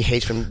 "How much he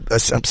hates when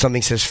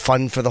something says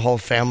fun for the whole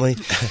family."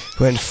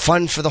 When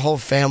fun for the whole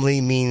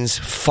family means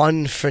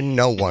fun for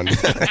no one.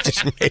 That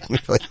just made me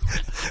like.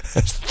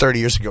 That's 30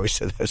 years ago he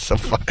said that's so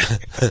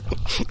funny.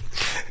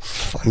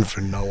 Fun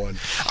for no one.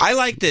 I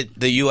like that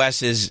the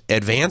U.S. is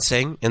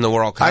advancing in the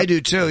World Cup. I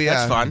do too. Yeah,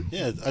 That's fun.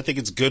 Yeah, I think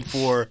it's good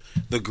for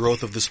the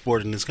growth of the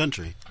sport in this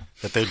country.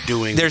 that they're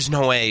doing. There's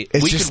no way.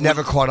 It's we just could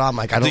never win- caught on.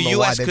 Like I don't the know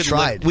why U.S. they could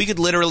tried. we could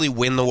literally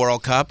win the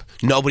World Cup.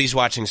 Nobody's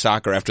watching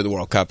soccer after the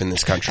World Cup in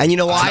this country. And you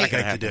know It's why? not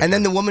gonna happen. And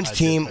then the women's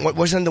team.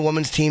 Wasn't the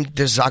women's team?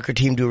 The soccer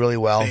team do really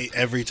well.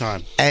 Every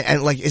time.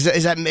 And like, is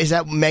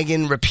that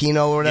Megan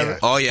Rapinoe or whatever? Yeah.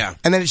 Oh yeah.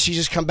 And then she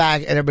just come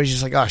back, and everybody's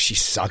just like, "Oh, she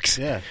sucks."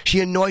 Yeah. She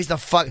annoys the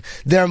fuck.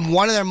 They're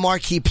one of their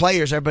marquee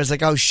players. Everybody's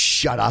like, "Oh,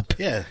 shut up."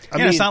 Yeah.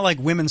 It's not like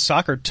women's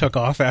soccer took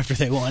off after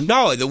they won.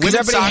 No, the women's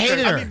everybody soccer.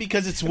 hated her. I mean,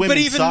 because it's But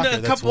women's even soccer. a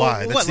That's couple, why.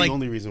 That's what, the like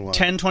only reason why.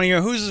 10, 20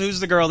 years. Who's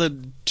the girl that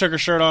took her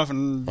shirt off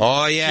and?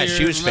 Oh yeah,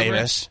 she was remember?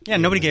 famous. Yeah,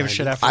 nobody gave a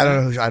shit after. I that.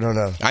 don't know. I don't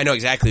know. I know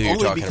exactly who you're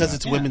Only talking because about.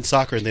 it's women's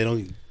soccer and they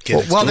don't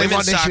get Well, they women's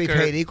want they should be soccer-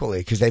 paid equally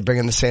because they bring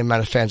in the same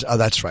amount of fans. Oh,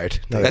 that's right.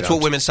 No, they That's what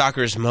don't. women's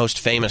soccer is most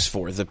famous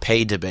for, the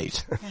pay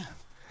debate.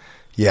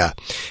 Yeah.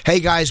 Hey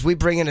guys, we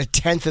bring in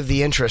 1/10 of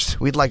the interest.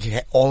 We'd like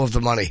all of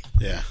the money.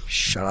 Yeah.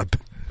 Shut up.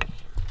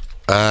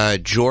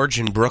 George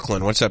in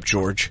Brooklyn. What's up,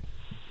 George?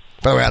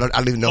 By the way, I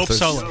don't even know Hope if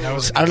those. Solo. That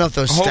was- I don't know if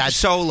those Hope stats.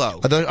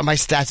 Solo. Are my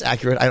stats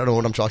accurate? I don't know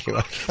what I'm talking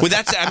about. Well,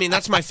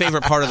 that's my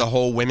favorite part of the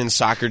whole women's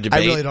soccer I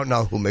debate. really don't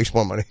know who makes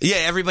more money. Yeah,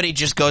 everybody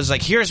just goes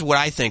like, here's what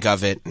I think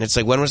of it. And it's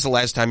like, when was the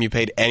last time you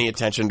paid any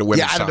attention to women's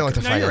Yeah, I soccer? don't know what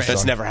the finance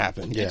That's are. never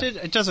happened. Yeah.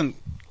 It doesn't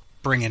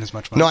bring in as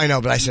much money. No, I know,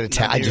 but I said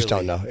 10. I just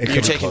don't know. It You're could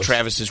be taking close.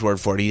 Travis's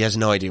word for it. He has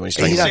no idea what he's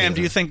talking He about. doesn't. Sam,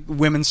 do you think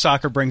women's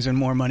soccer brings in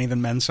more money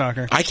than men's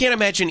soccer? I can't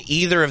imagine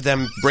either of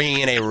them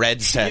bringing in a red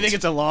Do cent. you think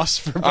it's a loss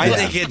for both?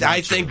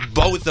 I think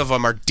both of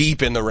them are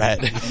deep in the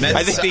red.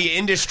 I think the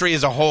industry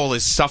as a whole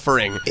is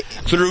suffering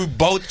through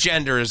both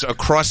genders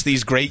across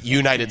these great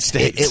United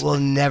States. It will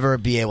never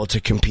be able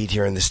to compete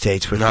here in the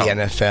States with No. the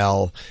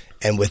NFL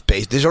and with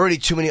base. There's already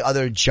too many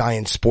other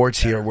giant sports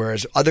here,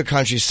 whereas other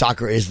countries,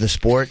 soccer is the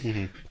sport.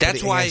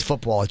 That's But why- against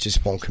football, it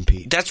just won't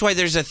compete. That's why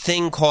there's a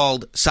thing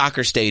called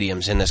soccer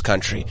stadiums in this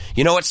country.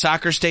 You know what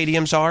soccer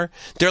stadiums are?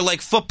 They're like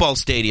football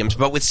stadiums,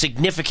 but with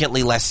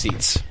significantly less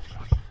seats.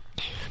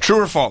 True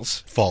or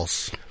false?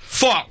 False.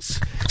 False.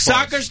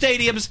 Soccer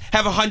stadiums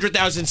have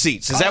 100,000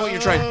 seats. Is that what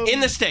you're trying? In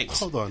the States.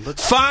 Hold on,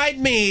 let's-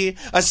 Find me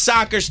a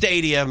soccer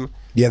stadium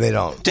Yeah, they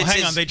don't. Well, that's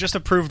hang on, they just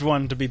approved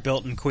one to be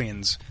built in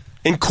Queens.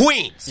 in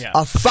Queens. Yeah.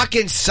 A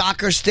fucking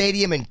soccer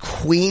stadium in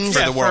Queens?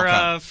 For the World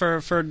Cup.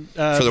 For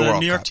the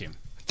World New York Cup. team.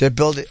 They're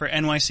building. For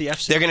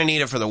NYCFC. They're going to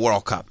need it for the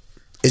World Cup.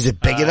 Is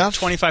it big enough?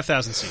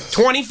 25,000 seats.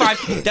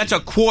 25. That's a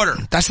quarter.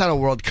 That's not a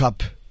World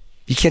Cup.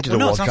 You can't do Well, the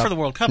no, World it's Cup. not for the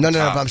World Cup. No, no,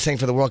 no. Oh. But I'm saying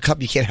for the World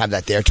Cup, you can't have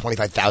that there.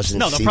 25,000.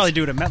 No, they'll seats. probably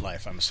do it at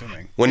MetLife, I'm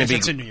assuming. Wouldn't If it be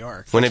it's in New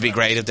York. Wouldn't it be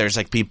great if there's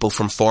like people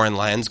from foreign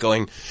lands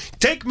going,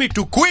 "Take me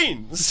to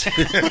Queens"? Like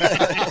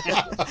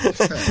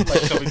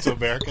coming to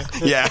America.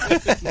 Yeah,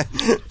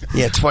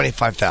 Yeah,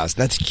 25,000.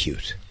 That's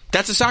cute.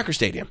 that's a soccer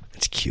stadium.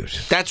 That's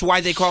cute. That's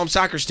why they call them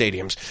soccer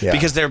stadiums, Yeah.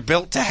 because they're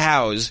built to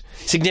house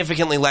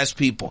significantly less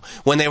people.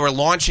 When they were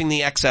launching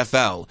the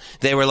XFL,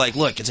 they were like,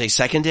 look, it's a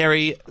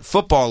secondary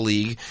football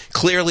league.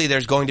 Clearly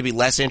there's going to be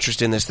less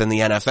interest in this than the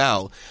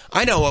NFL.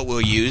 I know what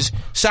we'll use,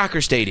 soccer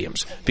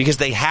stadiums, because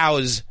they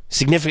house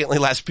significantly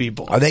less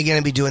people. Are they going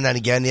to be doing that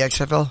again, the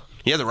XFL?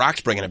 Yeah, The Rock's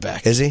bringing it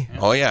back. Is he?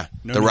 Oh, yeah.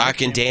 No The New Rock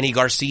York and team. Danny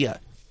Garcia.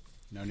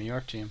 No New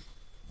York team.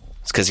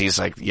 It's because he's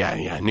like,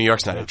 yeah, New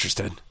York's not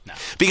interested.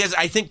 Because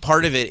I think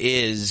part of it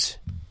is,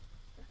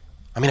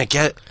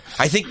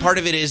 I think part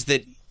of it is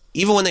that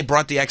even when they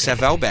brought the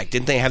XFL back,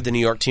 didn't they have the New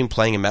York team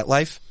playing in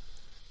MetLife?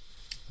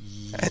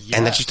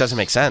 And that just doesn't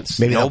make sense.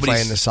 Maybe they'll Nobody's-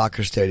 play in the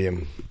soccer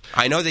stadium.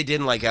 I know they did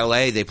in like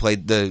LA. They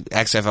played the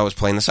XFL was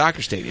playing the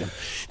soccer stadium.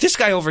 This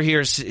guy over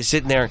here is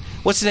sitting there.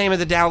 What's the name of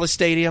the Dallas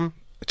stadium?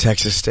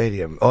 Texas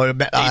Stadium. Oh,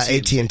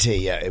 AT&T,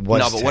 yeah. It was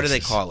No, but what do they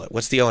Texas. call it?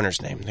 What's the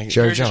owner's name?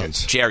 Jerry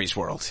Jones. Jerry's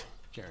World.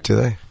 Do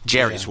they?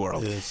 Jerry's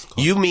World. it is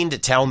called- You mean to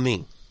tell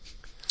me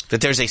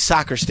that there's a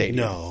soccer stadium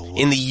No.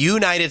 in the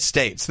United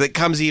States that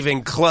comes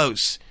even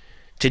close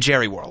to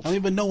Jerry World? I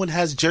mean, but no one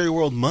has Jerry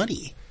World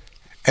money.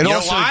 And You know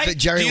also, why? the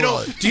Jerry do you know,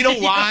 World. do you know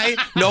why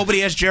nobody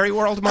has Jerry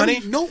World money? I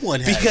mean, no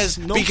one has. Because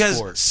No because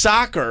sport.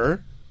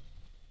 soccer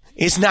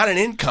is not an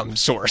income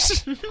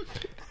source.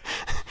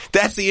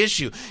 That's the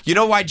issue. You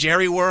know why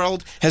Jerry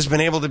World has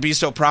been able to be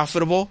so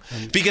profitable?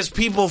 Because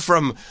people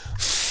from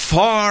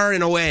far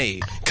and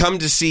away come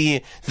to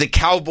see the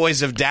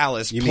Cowboys of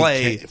Dallas You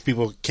play. mean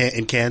people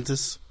in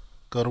Kansas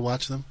go to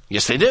watch them?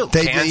 Yes, they do.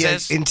 They,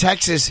 Kansas. in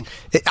Texas,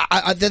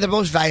 they're the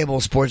most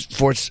valuable sports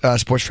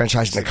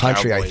franchise in the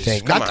country. Cowboys. I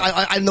think. Come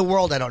Not, in the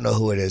world, I don't know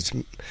who it is,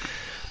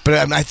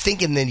 but I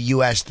think in the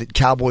U.S., the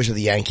Cowboys or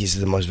the Yankees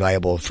are the most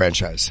valuable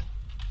franchise.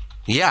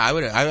 Yeah, I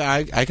would.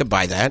 I could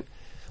buy that.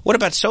 What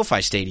about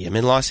SoFi Stadium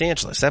in Los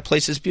Angeles? That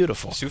place is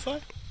beautiful.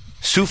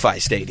 SoFi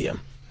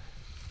Stadium.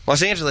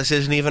 Los Angeles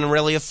isn't even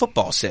really a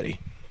football city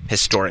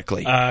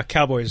historically.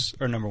 Cowboys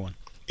are number one.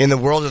 In the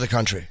world or the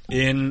country?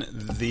 In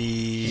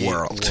the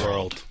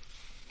World.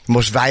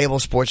 Most valuable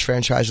sports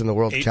franchise in the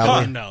world, $8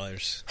 Cowboys. billion.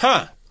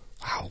 Huh.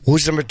 Wow.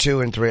 Who's number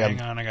 2 and 3?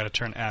 Hang on, I got to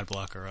turn ad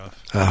blocker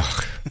off.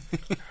 Ugh.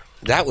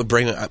 That would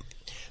bring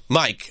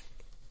Mike,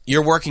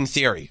 your working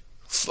theory.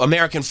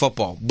 American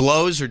football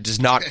blows or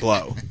does not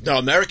blow? No,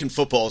 American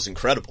football is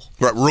incredible.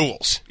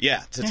 Rules.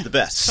 Yeah, it's the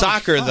best.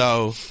 Soccer,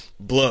 though,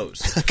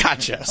 blows.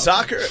 Gotcha.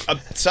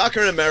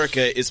 Soccer in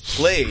America is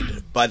played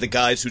by the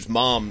guys whose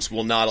moms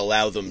will not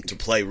allow them to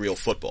play real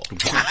football.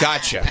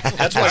 Gotcha.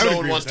 That's why no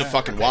one wants to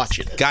fucking watch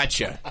it.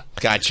 Gotcha.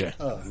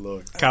 Oh,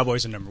 Lord.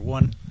 Cowboys are number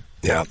 1.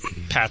 Yeah.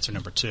 Pats are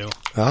number 2.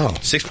 Oh.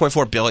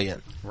 6.4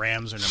 billion.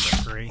 Rams are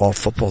number 3. All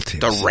football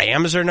teams. The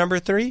Rams are number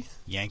 3?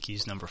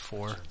 Yankees number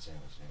 4.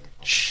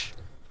 Shh.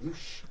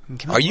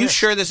 Are you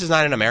sure this is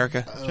not in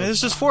America?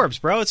 This is Forbes,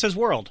 bro. It says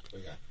world.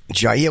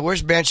 Yeah,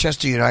 where's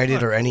Manchester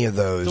United or any of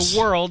those? The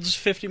world's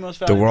 50 most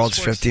The valuable. world's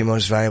sports 50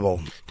 most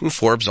valuable. Didn't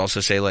Forbes also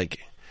say, like,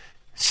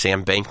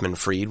 Sam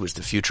Bankman-Fried was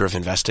the future of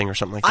investing or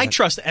something like that? I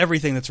trust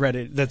everything that's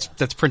read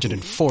that's printed in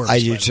Forbes. I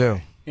do by the too.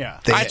 way.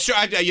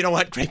 Yeah. you know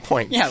what? Great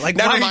point. Yeah, like,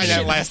 never why mind are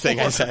that you last thing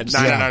I said. No.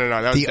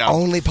 That was The dumb.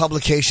 only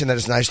publication that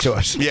is nice to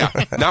us. Yeah.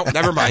 No,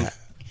 never mind.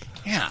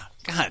 Yeah.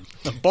 God.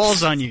 The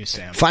ball's on you,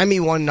 Sam. Find me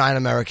one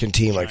non-American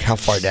team. Like, how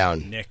far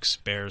down? Knicks,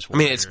 Bears, I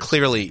mean, it's Warriors,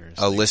 clearly Lakers,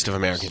 a list of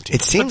American teams.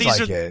 It seems But these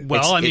like are- it.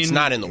 well, It's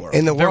not in the world.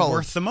 In the They're world.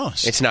 worth the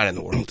most. It's not in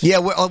the world. Yeah,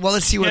 well,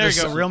 let's see where There this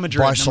you go. Real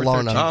Madrid,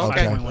 Barcelona. number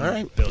 13, Oh, okay. 5.1 All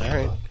right. billion.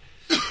 All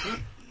right.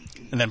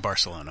 And then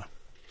Barcelona.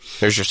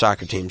 There's your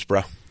soccer teams,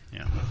 bro.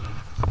 Yeah.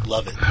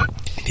 Love it.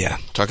 Yeah.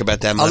 Talk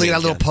about that Oh, money. look at that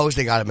little again. pose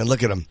they got him, and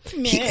look at him.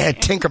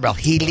 Tinkerbell.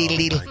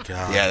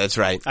 Yeah, that's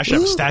right. I should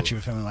have a statue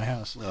of him in my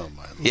house. Oh,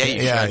 my. Yeah,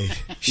 you Yeah, should.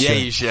 he Yeah,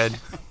 you should.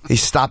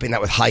 He's stopping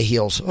that with high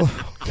heels.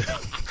 Oh,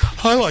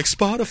 I like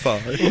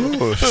Spotify.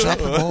 ooh, stop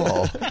the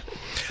ball.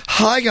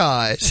 Hi,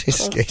 guys.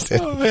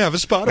 I have a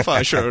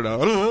Spotify shirt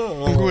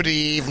on. Good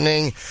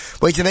evening.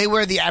 Wait, do they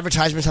wear the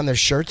advertisements on their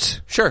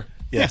shirts? Sure.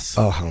 Yes.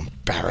 Oh, how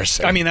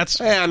embarrassing. I mean, that's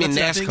Yeah, I mean,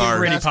 that's NASCAR.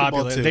 pretty Basketball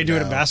popular. too They do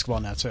it in now. basketball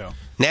now too.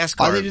 NASCAR.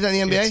 Oh, they do that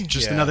in the NBA? It's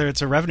just Yeah. another.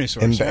 It's a revenue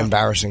source. yeah.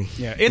 Embarrassing.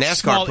 Yeah, it's NASCAR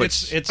small.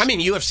 puts. It's. I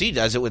mean, UFC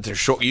does it with their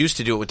short. Used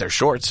to do it with their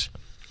shorts.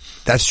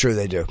 That's true,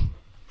 they do.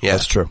 Yeah,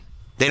 That's true.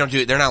 They don't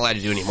do. They're not allowed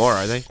to do anymore,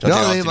 are they? Don't they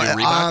all have to do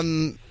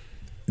Reebok?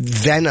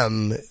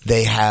 Venom,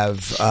 they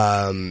have,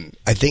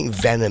 I think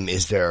Venom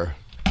is the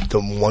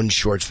one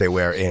shorts they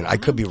wear in. I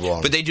could be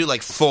wrong. But they do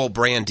like full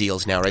brand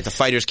deals now, right? The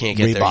fighters can't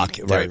get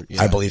Reebok, their, right.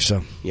 yeah. I believe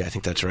so. Yeah, I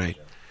think that's right.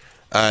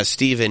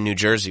 Steve in New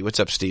Jersey. What's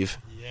up, Steve?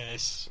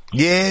 Yes.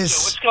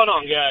 Yes. What's going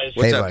on, guys?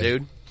 What's Hey, up, buddy.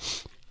 dude?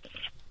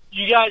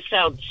 You guys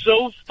sound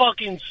so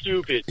fucking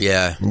stupid.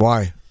 Yeah.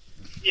 Why?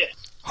 Yeah.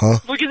 Huh?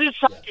 Look at this.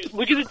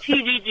 Look at the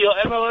TV deal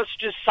MLS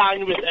just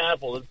signed with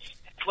Apple. It's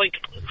like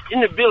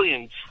in the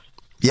billions.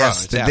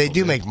 Yes, it's they Apple, do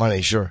dude. make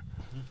money, sure.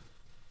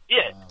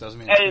 Yeah. Doesn't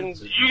mean And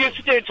you guys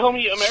sit there and tell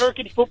me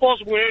American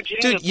football's more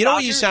entertaining Dude, than you know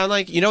what you soccer? sound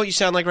like? You know what you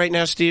sound like right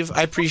now, Steve?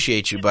 I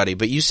appreciate you, buddy,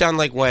 but you sound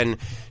like when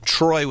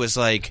Troy was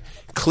like,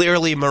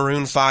 clearly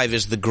Maroon 5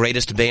 is the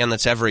greatest band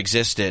that's ever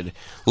existed.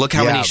 Look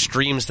how Yeah. many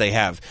streams they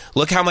have.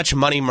 Look how much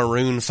money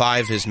Maroon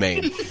 5 has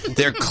made.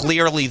 They're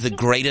clearly the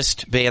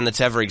greatest band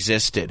that's ever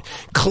existed.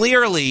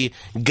 Clearly,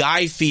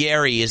 Guy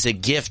Fieri is a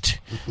gift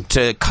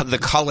to the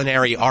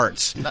culinary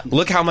arts.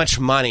 Look how much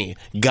money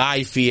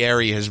Guy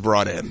Fieri has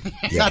brought in.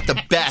 He's not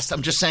the best.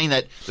 I'm just saying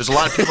that there's a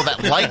lot of people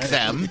that like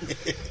them,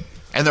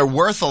 and they're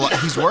worth a lot.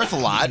 He's worth a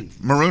lot.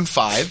 Maroon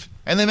 5,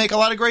 and they make a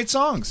lot of great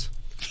songs.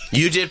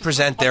 You did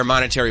present their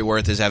monetary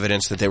worth as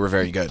evidence that they were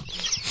very good.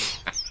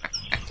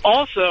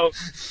 Also,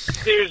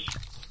 there's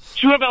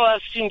two MLS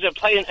teams that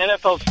play in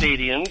NFL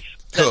stadiums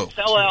that Who?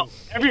 sell out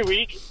every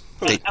week.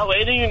 They-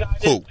 Atlanta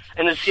United Who?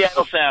 and the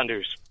Seattle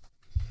Sounders.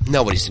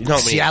 Nobody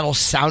Seattle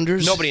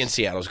Sounders? Nobody in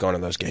Seattle's going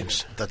to those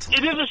games. That's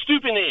It is a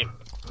stupid name.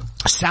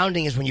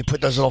 Sounding is when you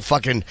put those little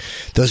fucking,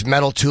 those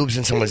metal tubes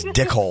in someone's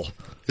dick hole.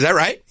 Is that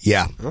right?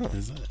 Yeah.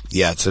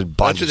 Yeah, it's a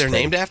bondage That's what they're thing.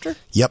 named after?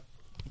 Yep.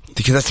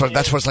 Because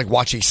that's what it's like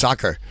watching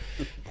soccer.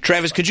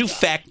 Travis, could you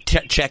fact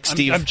check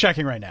Steve? I'm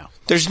checking right now.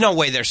 There's no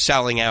way they're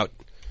selling out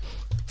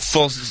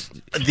full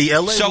the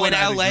LA So one. in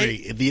I'd LA?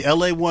 agree. The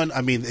LA one.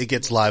 I mean, it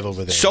gets live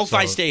over there.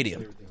 SoFi so,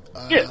 Stadium.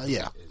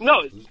 Yeah.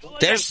 No,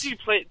 There's- LAFC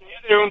play they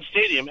have their own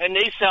stadium and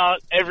they sell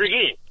out every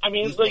game. I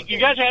mean, like you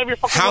guys have your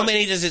fucking. How money.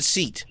 many does it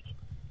seat?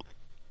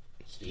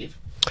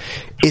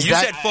 Is You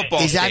that, said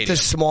football Is that the stadium.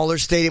 smaller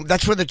stadium?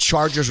 That's where the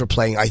Chargers were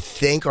playing, I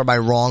think, or am I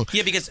wrong?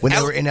 Yeah, because when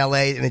they were in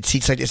LA and it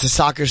seats like, it's a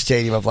soccer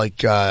stadium of like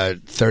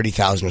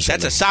 30,000 or something.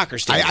 That's a soccer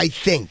stadium. I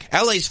think.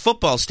 LA's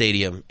football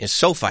stadium is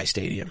SoFi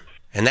Stadium,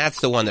 and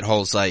that's the one that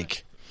holds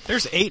like.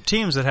 There's 8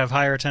 teams that have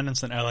higher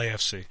attendance than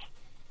LAFC.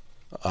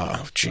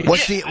 Oh, geez.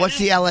 What's the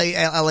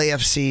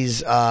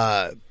LAFC's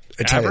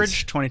attendance?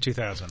 Average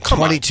 22,000.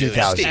 Come on,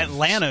 22,000. dude.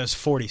 Atlanta's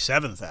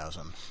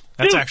 47,000.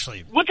 That's Dude,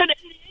 actually. what's an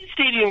NBA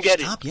stadium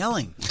getting? Stop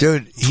yelling.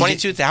 Dude,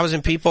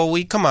 22,000 people a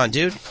week. Come on,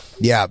 dude.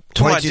 yeah,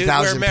 Come on, dude, we're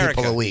 22,000 America.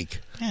 people a week.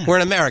 We're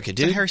in America, It's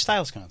a dude. Harry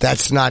Styles concert.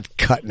 That's not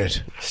cutting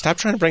it. Stop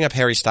trying to bring up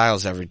Harry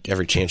Styles every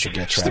chance you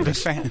get, Stupid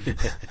Travis. fan.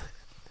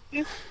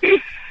 All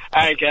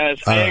right, guys,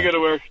 I ain't go to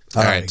work.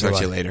 All right, good talk to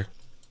luck. you later.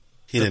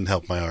 He didn't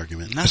help my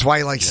argument. That's why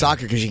you like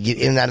soccer, because you get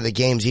in and out of the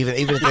games. Even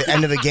at the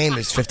end of the game,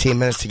 it's 15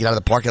 minutes to get out of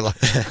the parking lot.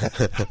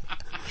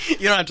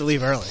 You don't have to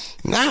leave early.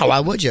 No, why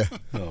would you?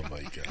 Oh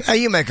my god. Hey,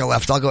 you make a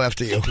left. I'll go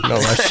after you. No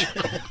rush.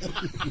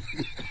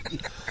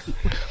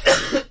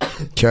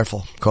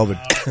 Careful.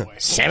 COVID.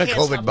 Santa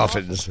COVID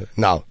muffins.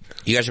 No.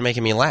 You guys are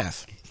making me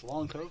laugh.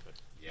 Long COVID.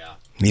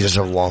 He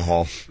deserves a long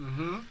haul.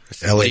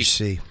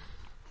 LHC.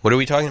 What are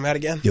we talking about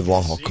again? You have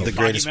long haul coach. The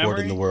greatest sport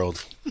in the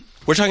world.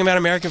 We're talking about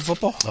American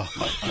football? Oh,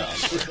 my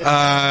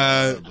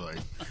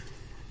God.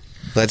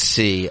 Let's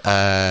see.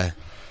 I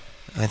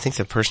think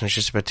the person I was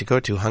just about to go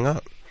to hung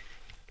up.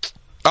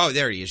 Oh,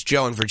 there he is.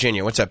 Joe in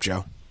Virginia. What's up,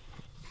 Joe?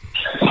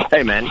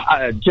 Hey, man.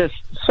 Just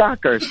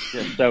soccer is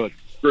just so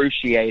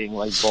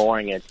excruciatingly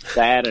boring. It's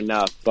sad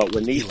enough. But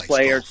when these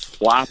players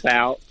flop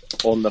out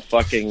on the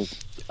fucking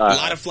a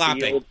lot of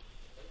flopping. field,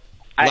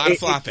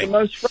 Flopping. It's the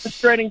most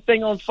frustrating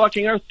thing on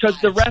fucking earth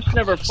because the refs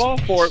never fall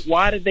for it.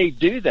 Why did they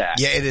do that?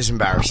 Yeah, it is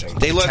embarrassing.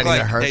 They look Pretending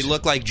like it hurts. they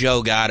look like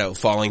Joe Gatto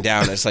falling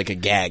down as like a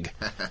gag.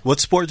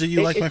 What sport do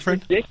you like, my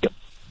friend? Ridiculous.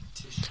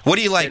 What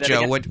do you like, Say that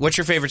Joe? again? What's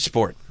your favorite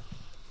sport?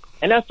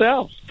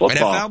 NFL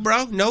football. NFL,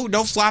 bro?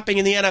 No flopping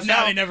in the NFL.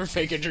 No, they never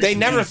fake injuries. They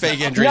never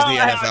fake injuries in the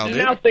NFL, dude.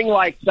 Nothing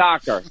like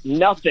soccer.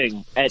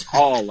 Nothing at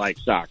all like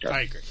soccer.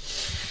 I agree.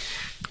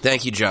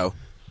 Thank you, Joe.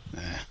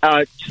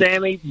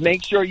 Sammy,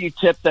 make sure you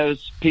tip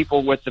those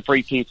people with the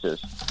free pizzas.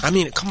 I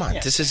mean, come on.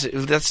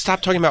 Let's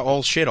stop talking about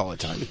all shit all the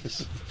time.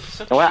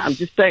 Well, I'm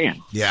just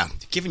saying. Yeah.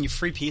 Giving you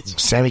free pizza.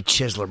 Sammy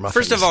Chisler muffins.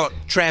 First of all,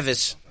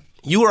 Travis,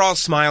 you were all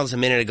smiles a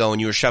minute ago and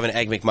you were shoving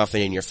Egg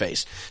McMuffin in your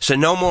face. So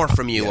no more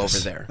from you over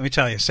there. Let me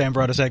tell you, Sam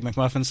brought us Egg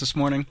McMuffins this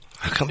morning.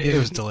 How come It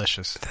was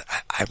delicious.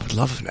 I would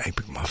love an Egg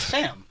McMuffin.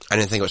 Sam. I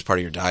didn't think it was part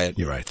of your diet.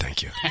 You're right,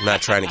 thank you. I'm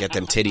not trying to get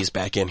them titties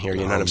back in here,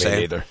 you know what I'm me saying?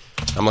 neither.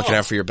 I'm looking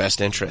out for your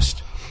best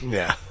interest.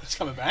 Yeah. It's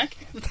coming back.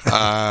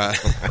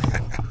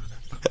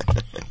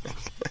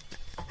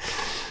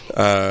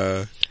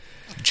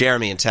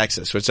 Jeremy in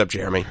Texas. What's up,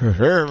 Jeremy?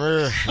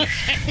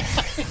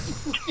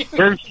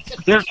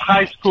 There's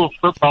high school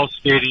football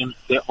stadiums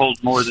that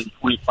hold more than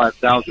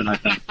 25,000, I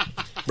think.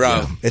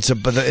 Bro, It's a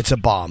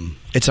bomb.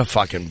 It's a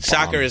fucking bomb.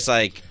 soccer is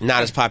like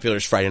not as popular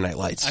as Friday Night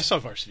Lights. I saw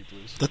Varsity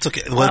Blues. That's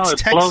okay. Well,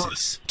 it's it blows-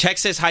 Texas.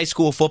 Texas high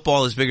school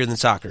football is bigger than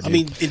soccer, dude. I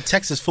mean, in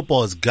Texas,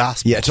 football is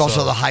gospel. Yeah, it's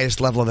also so- the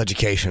highest level of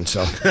education,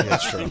 so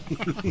that's true.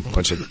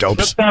 Bunch of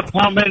dopes.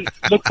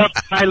 Look up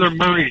Tyler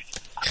Murray's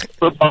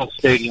football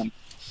stadium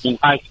in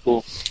high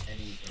school.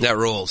 that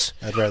rules.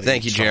 I'd rather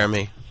Thank you, eat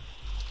Jeremy.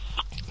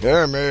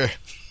 Jeremy.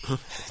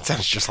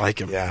 Sounds just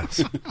like him. Yeah.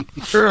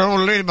 You're an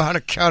old lady behind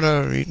a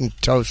counter eating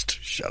toast.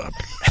 Shut up.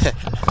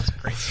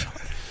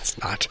 It's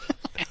not.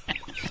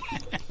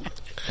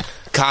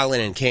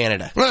 Colin in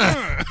Canada.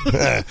 Yeah,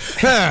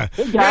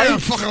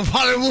 fucking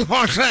Hollywood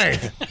Marseille.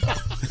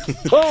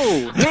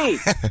 Oh, hey.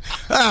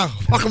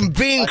 Fucking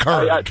bean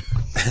curd.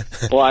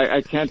 Well,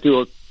 I can't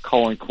do a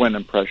Colin Quinn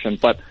impression,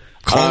 but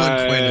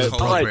Colin Quinn is all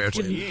right,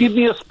 appropriate. give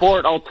me a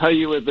sport. I'll tell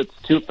you if it's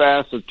too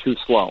fast or too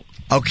slow.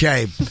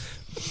 Okay.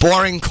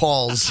 Boring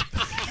calls.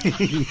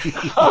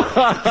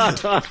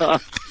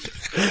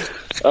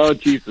 Oh,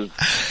 Jesus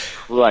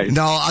Christ.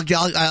 No,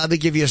 let me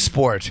give you a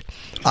sport.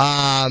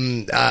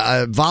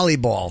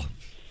 Volleyball.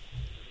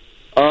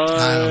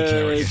 I don't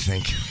care what you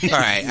think. All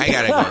right, I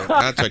gotta go.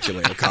 I'll talk to you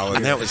later,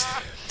 Colin. That was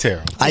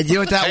terrible. You know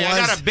what that Hey, was?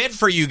 I got a bid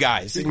for you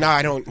guys. No,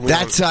 I don't.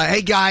 That's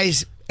hey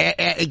guys.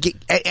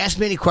 Ask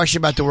me any question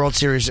about the World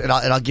Series, and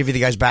I'll give you the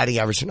guy's batting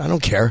average. I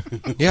don't care.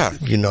 Yeah,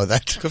 you know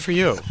that. Good for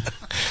you.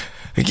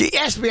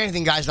 Ask me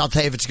anything, guys, and I'll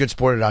tell you if it's a good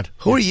sport or not.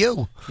 Who are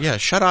you? Yeah,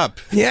 shut up.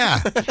 Yeah.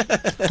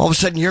 All of a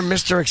sudden, you're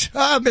Mr.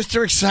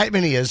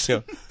 Excitement. He is.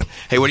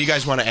 Hey, what do you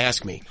guys want to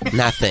ask me?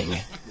 Nothing.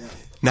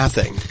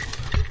 Nothing.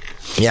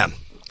 Yeah.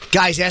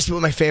 Guys, ask me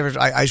what my favorite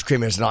ice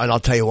cream is, and I'll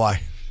tell you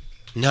why.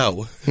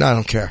 No. No, I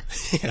don't care.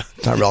 Yeah.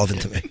 It's not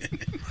relevant to me.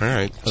 All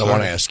right. I don't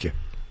want to ask you.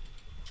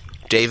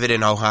 David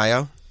in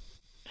Ohio.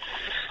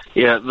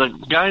 Yeah, the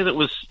guy that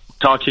was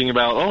talking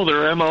about,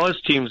 there are MLS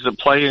teams that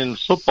play in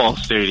football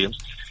stadiums,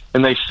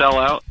 and they sell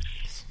out.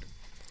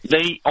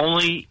 They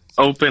only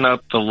open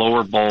up the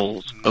lower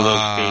bowls of those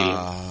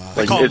stadiums.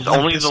 Like, it's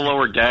only the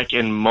lower deck,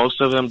 and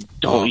most of them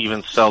don't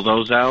even sell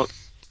those out.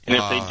 And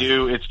if they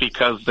do, it's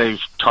because they've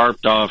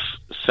tarped off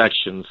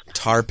sections.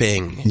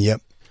 Tarping.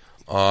 Yep.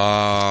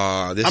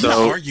 I'm not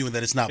arguing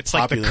that it's not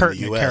popular in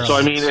the U.S. So,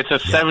 I mean, it's a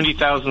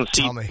 70,000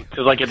 seat.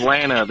 Because, like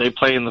Atlanta, they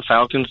play in the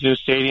Falcons' new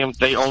stadium.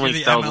 They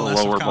only sell the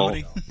lower bowl.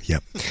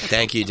 Yep.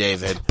 Thank you,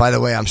 David. By the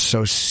way, I'm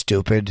so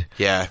stupid.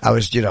 Yeah. I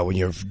was, when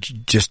you're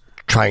just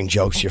trying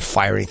jokes, you're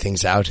firing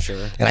things out.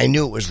 Sure. And I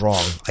knew it was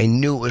wrong.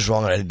 And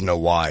I didn't know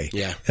why.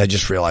 Yeah. And I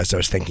just realized I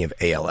was thinking of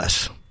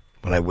ALS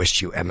when I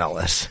wished you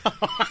MLS.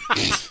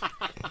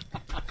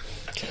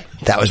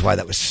 That was why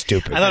that was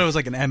stupid. I thought it was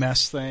like an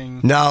MS thing.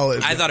 No.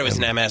 I thought it was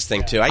an MS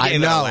thing, too. I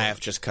gave it a laugh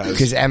just because.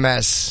 Because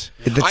MS,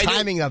 the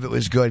timing of it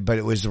was good, but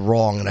it was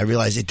wrong. And I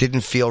realized it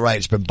didn't feel right.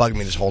 It's been bugging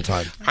me this whole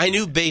time. I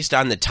knew based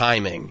on the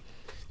timing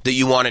that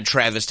you wanted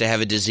Travis to have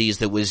a disease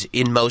that was,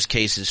 in most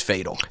cases,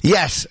 fatal.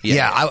 Yes.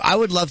 Yeah. I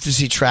would love to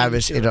see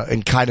Travis in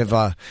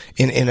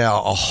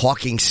a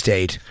hawking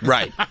state.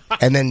 Right.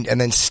 And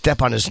then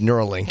step on his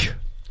Neuralink.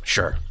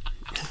 Sure,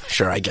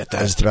 I get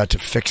that. I was about to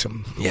fix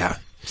him. Yeah.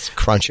 Just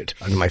crunch it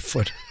under my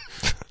foot.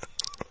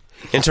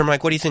 Intern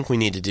Mike, what do you think we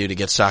need to do to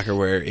get soccer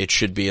where it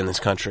should be in this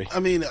country? I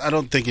mean, I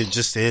don't think it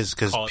just is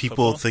because Call it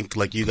people football? think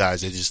like you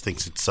guys. It just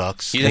thinks it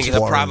sucks. You think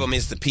the problem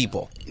is the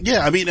people?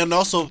 Yeah, I mean, and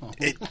also,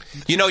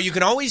 You know, you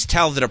can always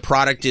tell that a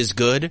product is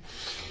good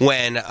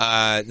when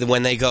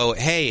they go,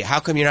 "Hey, how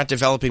come you're not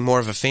developing more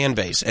of a fan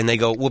base?" And they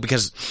go, "Well,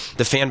 because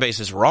the fan base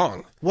is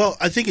wrong." well,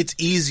 I think it's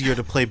easier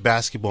to play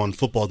basketball and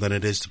football than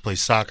it is to play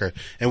soccer.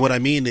 And what I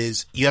mean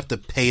is, you have to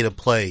pay to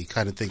play,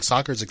 kind of thing.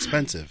 Soccer is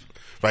expensive.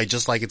 Right,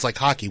 just like it's like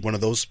hockey, one of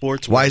those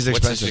sports. Why is it What's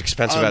expensive?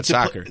 expensive about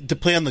soccer? To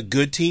play on the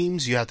good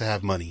teams, you have to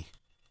have money.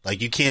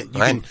 Like you can't,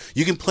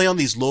 you can play on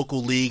these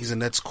local leagues,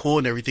 and that's cool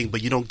and everything,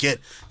 but you don't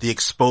get the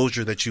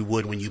exposure that you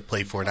would when you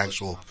play for an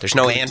actual. There's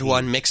no good and team.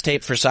 one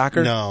mixtape for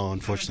soccer. No,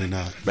 unfortunately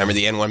not. Remember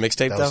the N1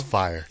 mixtape That though? was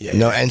fire. Yeah,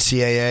 No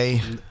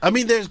NCAA. I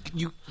mean, there's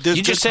You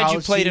just said you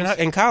played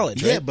in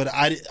college, right? Yeah, but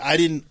I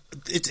didn't.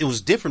 It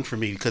was different for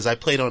me because I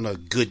played on a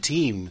good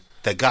team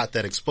that got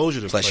that exposure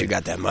to Plus, play. you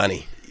got that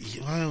money.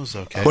 Well, it was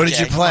okay. What did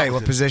you play?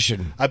 What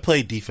position? I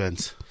played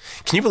defense.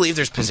 Can you believe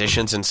there's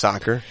positions in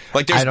soccer?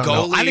 Like there's I don't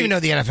know. goalie. I don't even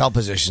know the NFL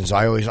positions.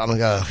 I'm like,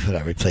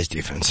 whatever. He plays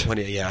defense. What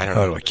do you, yeah, I don't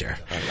What know. do I care?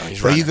 I don't know. He's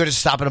Are you running. good at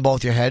stopping a ball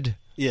with your head?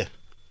 Yeah,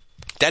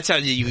 That's how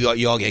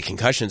you all get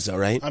concussions, though,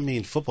 right? I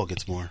mean, football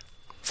gets more.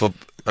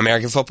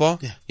 American football?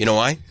 Yeah. You know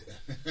why?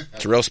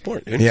 It's a real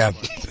sport, dude. Yeah.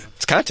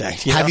 It's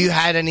contact. Have know? you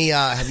had any?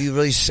 Have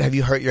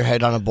you hurt your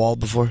head on a ball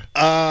before?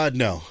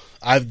 No.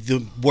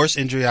 The worst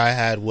injury I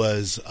had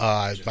was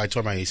I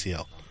tore my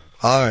ACL.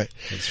 All right.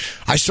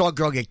 I saw a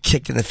girl get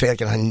kicked in the face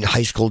like in a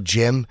high school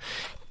gym.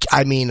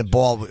 I mean, the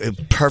ball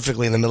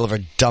perfectly in the middle of her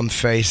dumb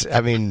face.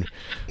 I mean,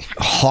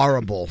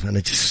 horrible, and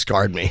it just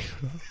scarred me.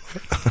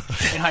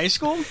 In high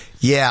school?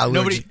 Yeah.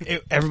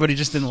 Everybody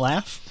just didn't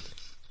laugh?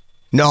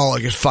 No,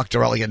 like it fucked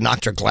her up, like it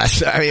knocked her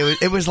glass. I mean,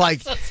 it was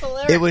like,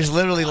 it was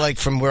literally like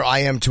from where I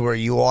am to where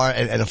you are,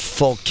 and a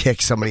full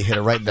kick. Somebody hit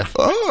her right in the.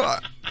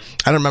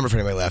 I don't remember if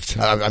anybody left.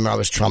 I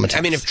was traumatized.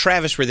 I mean, if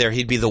Travis were there,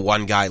 he'd be the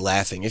one guy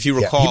laughing. If you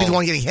recall, he'd be the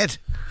one getting hit.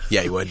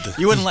 Yeah, he would.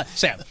 You wouldn't laugh.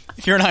 Sam,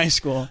 if you're in high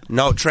school.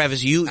 No,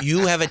 Travis, you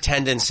have a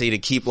tendency to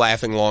keep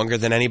laughing longer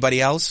than anybody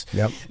else.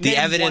 Yep. The Name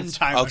evidence.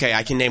 one time. Okay,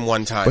 I can name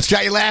one time. What's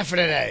got you laughing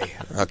today?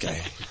 Okay.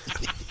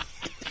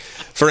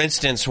 For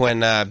instance,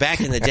 when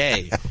back in the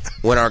day,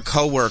 when our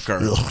coworker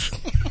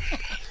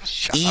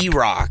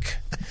E-Rock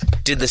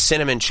did the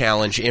cinnamon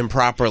challenge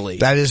improperly.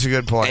 That is a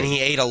good point. And he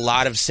ate a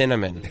lot of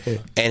cinnamon,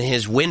 and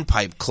his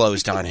windpipe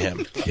closed on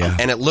him. Yeah.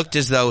 And it looked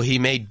as though he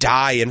may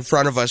die in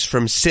front of us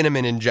from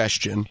cinnamon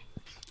ingestion.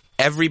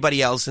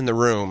 Everybody else in the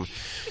room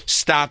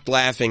stopped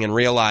laughing and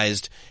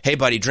realized, hey,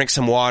 buddy, drink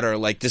some water,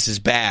 like this is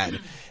bad.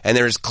 And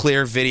there's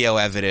clear video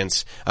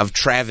evidence of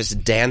Travis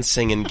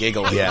dancing and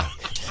giggling. Yeah.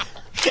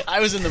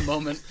 I was in the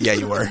moment. Yeah,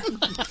 you were.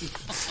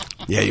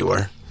 Yeah, you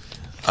were.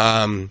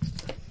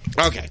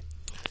 Okay.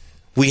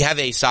 We have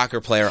a soccer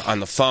player on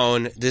the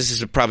phone. This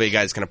is probably a guy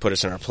that's going to put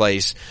us in our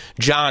place.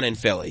 John in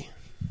Philly.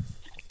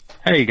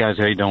 Hey guys,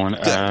 how you doing?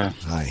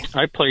 Hi.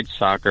 I played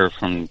soccer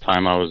from the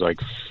time I was like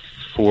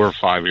 4 or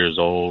 5 years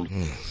old.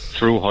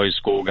 Through high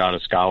school, got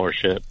a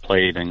scholarship,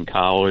 played in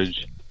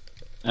college,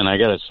 and I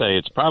gotta say,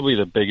 it's probably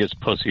the biggest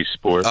pussy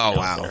sport. Oh,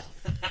 wow.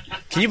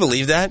 Can you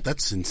believe that?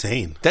 That's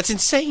insane. That's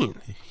insane.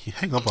 You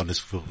hang up on this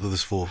fool.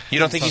 You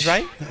don't think he's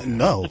right?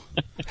 No.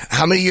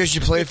 How many years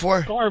you played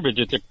for? Garbage.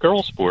 It's a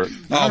girl sport.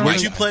 Oh,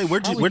 Where'd you play? Where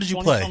did you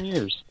play? 20-some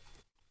years.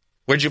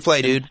 Where'd you play,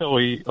 In dude?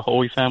 Philly,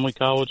 Holy Family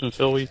College in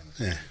Philly.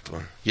 Yeah.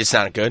 It's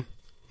not good.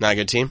 Not a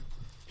good team.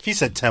 If he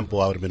said Temple,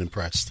 I would have been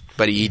impressed.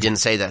 But he didn't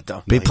say that,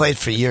 though. We played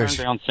for years.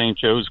 Turned down St.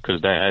 Joe's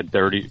because they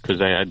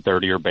had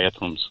dirtier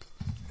bathrooms.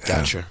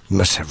 Gotcha. You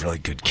must have really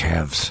good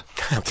calves.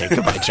 Okay,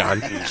 goodbye,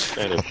 John.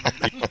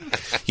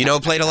 You know who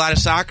played a lot of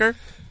soccer?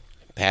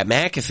 Pat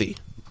McAfee.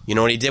 You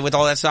know what he did with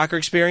all that soccer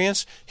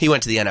experience? He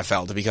went to the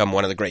NFL to become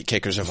one of the great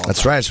kickers of all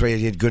That's time. right. That's why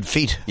he had good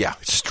feet. Yeah.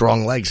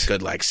 Strong legs.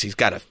 Good legs. He's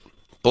got a...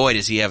 Boy,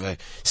 does he have a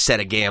set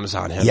of gams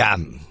on him. Yeah.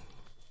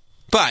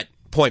 But,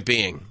 point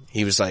being,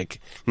 he was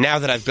like, now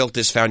that I've built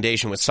this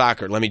foundation with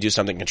soccer, let me do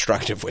something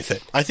constructive with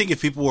it. I think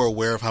if people were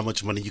aware of how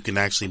much money you can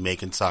actually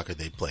make in soccer,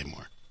 they'd play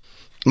more.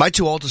 Am I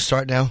too old to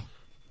start now?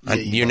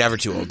 You're never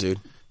too old, dude.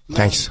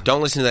 Thanks.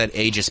 Don't listen to that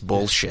ageist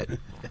bullshit.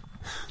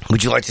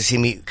 Would you like to see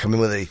me come in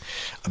with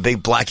a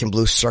big black and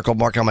blue circle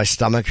mark on my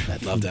stomach?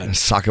 I'd love that. A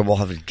soccer ball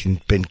having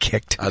been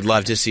kicked. I'd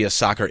love to see a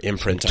soccer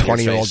imprint on your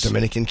 20-year-old face.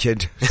 Dominican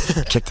kid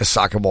kicked the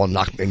soccer ball and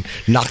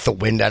knocked the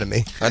wind out of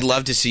me. I'd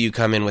love to see you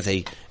come in with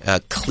a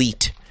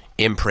cleat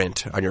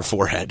imprint on your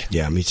forehead.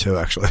 Yeah, me too,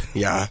 actually.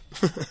 Yeah.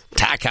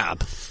 Tack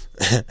up.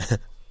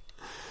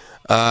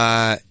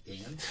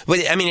 But,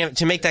 I mean,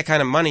 to make that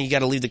kind of money, you got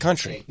to leave the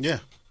country. Yeah.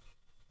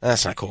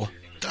 That's not cool.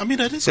 I mean,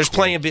 that is There's cool.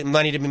 plenty of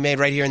money to be made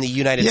right here in the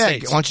United Yeah,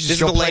 States. why don't you This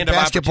just is go the play land of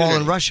basketball in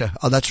opportunity. Russia?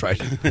 Oh, that's right.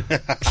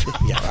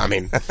 Yeah, I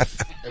mean,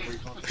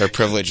 they're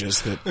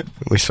privileges.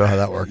 We saw how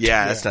that worked.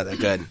 Yeah, that's not that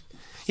good.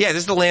 Yeah,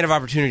 this is the land of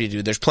opportunity,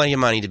 dude. There's plenty of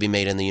money to be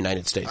made in the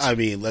United States. I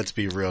mean, let's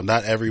be real.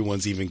 Not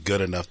everyone's even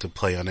good enough to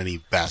play on any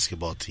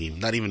basketball team.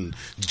 Not even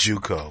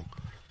JUCO.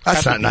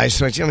 That's not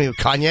nice. I mean,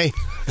 Kanye.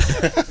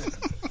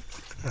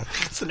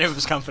 That's the name of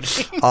his company.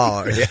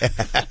 Oh, yeah.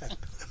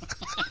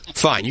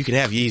 Fine, you can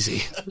have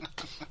Yeezy.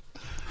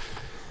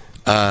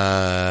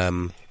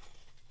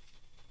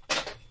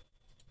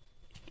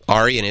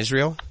 Ari in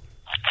Israel?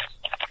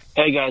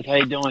 Hey guys, how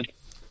you doing?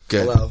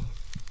 Good. Hello.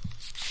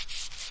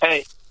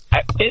 Hey,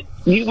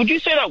 would you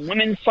say that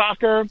women's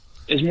soccer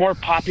is more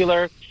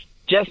popular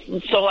just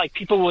so like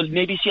people would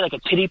maybe see like a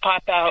titty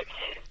pop out?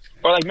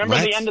 Or like remember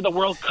the end of the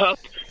World Cup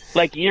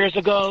like years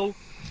ago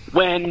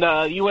when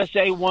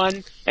USA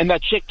won and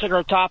that chick took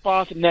her top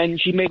off and then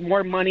she made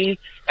more money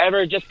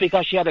ever just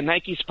because she had a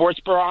Nike sports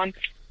bra on?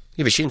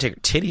 Yeah, but she didn't take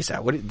her titties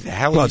out. What the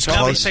hell Well, are you it's talking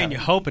close. about? Saying you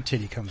hope a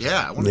titty comes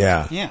out.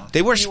 Yeah.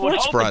 They wear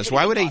sports bras.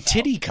 Why would a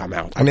titty come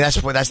out? I mean,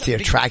 that's the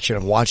attraction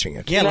of watching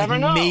it. Yeah, like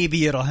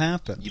maybe it'll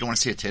happen. You don't want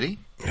to see a titty?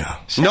 Yeah.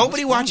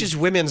 Nobody watches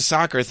women's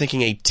soccer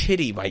thinking a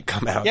titty might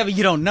come out. Yeah, but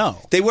you don't know.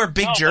 They wear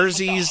big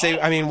jerseys.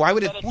 I mean, why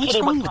would it? What's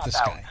wrong with this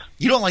guy?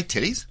 You don't like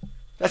titties?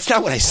 That's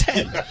not what I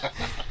said.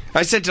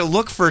 I said to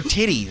look for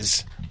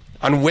titties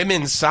on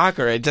women's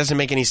soccer. It doesn't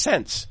make any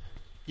sense.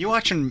 You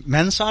watching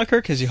men's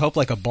soccer because you hope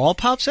like a ball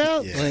pops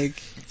out? Yeah.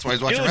 Like That's why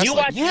he's watching Dude, wrestling. you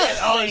watch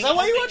is that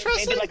why you watch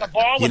wrestling? Maybe like a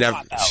ball would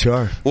pop out.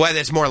 Sure. Well,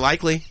 that's more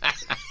likely.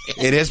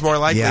 It is more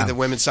likely Yeah. than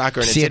women's soccer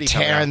and See a a titty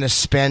coming tear out. in the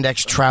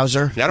spandex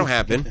trouser? That'll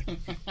happen.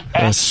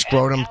 And a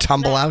scrotum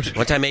tumble out?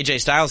 One time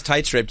AJ Styles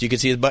tight stripped, you could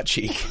see his butt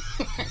cheek.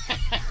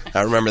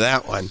 I remember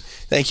that one.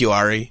 Thank you,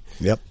 Ari.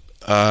 Yep.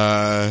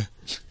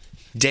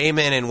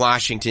 Damon in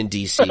Washington,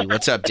 D.C.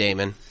 What's up,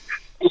 Damon?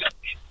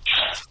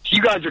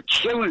 You guys are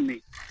killing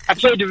me. I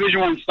played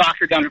Division I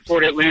soccer down at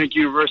Florida Atlantic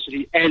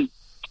University, and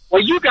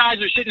while you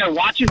guys are sitting there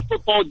watching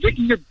football,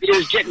 drinking your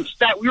beers, getting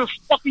fat, we were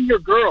fucking your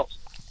girls.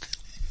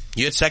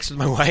 You had sex with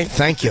my wife?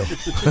 Thank you.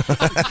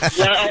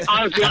 Yeah,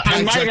 honestly,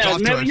 I might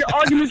have. Man, your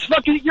argument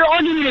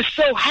is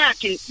so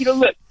hacky. You know,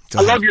 look,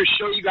 I love your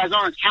show. You guys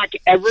aren't hack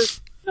ever.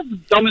 That's the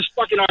dumbest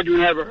fucking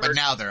argument I ever heard. But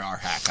now there are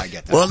hack. I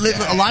get that. Well,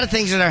 a lot of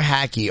things that are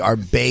hacky are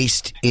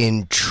based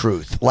in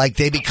truth. Like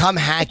they become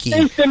hacky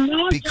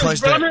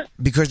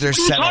because they're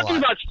said a What are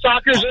you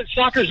talking lot. about?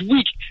 Soccer's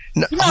weak.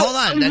 No, You know, hold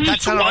on,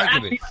 that's not our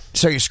argument.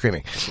 So you're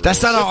screaming.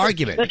 That's not our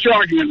argument. That's your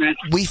argument, man.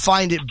 We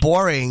find it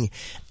boring,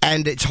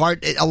 and it's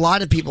hard. A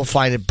lot of people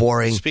find it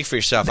boring. Speak for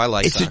yourself. I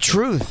like It's the soccer.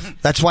 truth.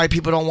 That's why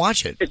people don't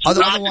watch it. It's not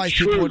the Otherwise,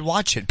 people truth. would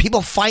watch it.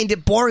 People find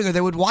it boring, or they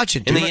would watch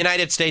it. In the dude.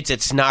 United States,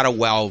 it's not a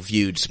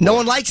well-viewed sport. No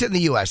one likes it in the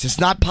U.S. It's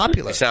not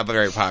popular. It's not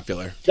very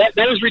popular. That's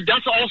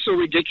also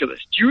ridiculous.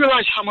 Do you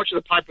realize how much of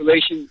the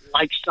population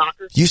likes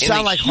soccer? You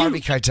sound like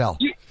Harvey Keitel.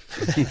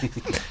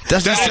 Doesn't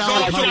That sound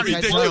like is Harvey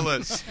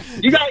ridiculous.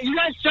 You guys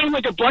sound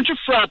like a bunch of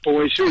frat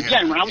boys who,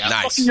 again, when I was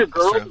Nice. fucking your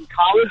girls in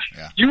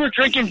college, you were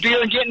drinking beer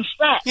and getting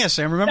fat. Yeah,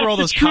 Sam, remember all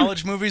those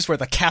college movies where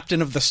the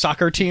captain of the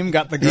soccer team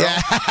got the girl?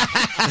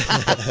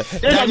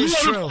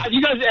 Have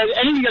you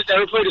guys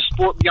ever played a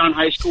sport beyond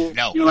high school?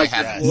 No, you know, like I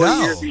haven't. before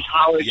No. you're in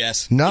college.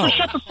 Yes. No.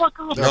 Shut the fuck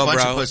up. There are a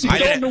bunch bro. of pussies. You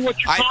don't know what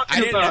you're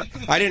talking about.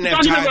 I didn't You're have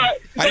talking time. about-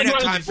 I didn't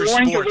have you're time for talking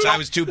about sports. boring I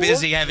was too sport.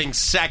 busy having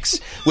sex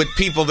with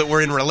people that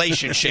were in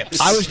relationships.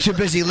 I was too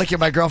busy licking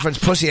my girlfriend's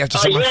pussy after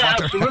someone yeah, fucked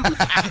her. absolutely.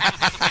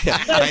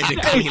 I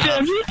had to Hey, clean up.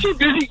 Sam,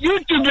 you're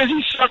too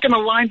busy sucking a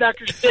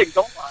linebacker's dick.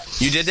 Don't lie.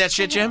 You did that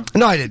shit, Jim?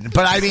 No, I didn't.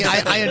 But I mean,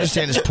 I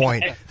understand his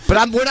point.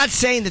 But we're not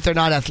saying that they're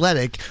not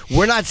athletic.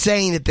 We're not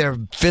saying that they're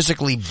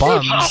physically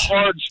bums. It's a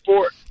hard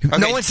sport.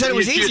 No one said it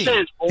was You easy. say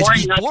it's boring.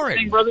 It's That's the boring.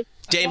 thing, brother.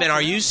 Damon,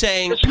 are you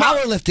saying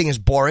Powerlifting is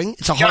boring.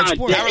 It's a hard God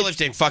sport. damn it.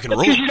 powerlifting fucking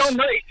Because rules? you don't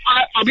know.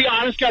 I'll be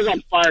honest, guys.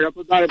 I'm fired up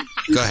about it.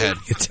 Go ahead.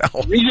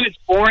 The reason it's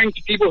boring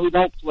to people who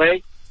don't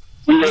play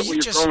when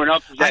you're growing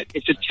up is that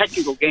it's a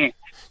technical game.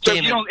 So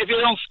if you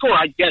don't score,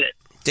 I get it.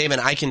 Damon,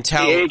 I can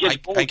tell. Yeah, it gets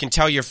I can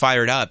tell you're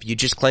fired up. You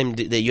just claimed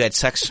that you had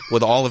sex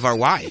with all of our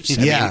wives.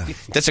 I Yeah. mean,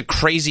 that's a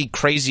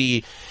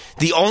crazy.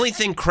 The only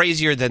thing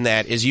crazier than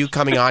that is you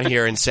coming on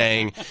here and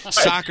saying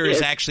soccer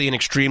is actually an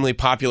extremely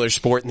popular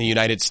sport in the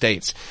United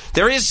States.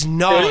 There is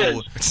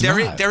no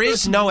there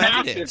is no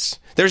evidence.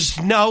 There's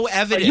no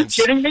evidence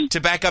kidding me? to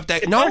back up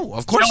that. No,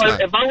 of course not.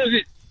 If I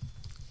was,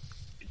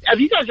 have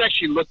you guys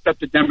actually looked up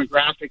the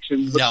demographics?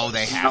 And No,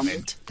 they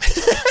haven't.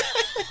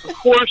 Of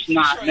course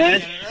not,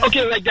 man.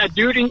 Okay, like that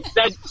dude,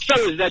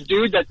 that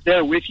dude that's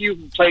there with you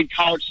who played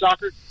college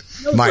soccer.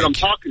 You know Mike. what I'm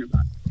talking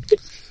about.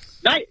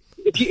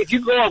 If you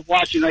grow up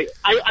watching, like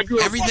I grew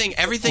up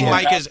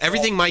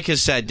Everything Mike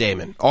has said,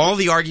 Damon. All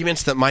the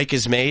arguments that Mike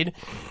has made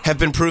have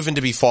been proven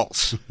to be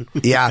false.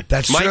 Yeah,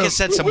 that's Mike true. has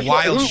said some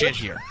wild shit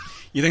here.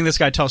 You think this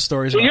guy tells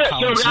stories about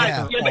college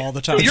soccer all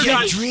the time? If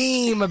you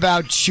dream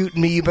about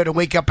shooting me, you better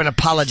wake up and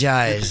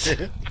apologize.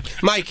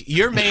 Mike,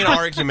 your main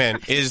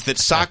argument is that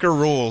soccer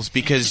rules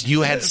because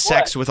you had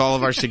sex with all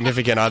of our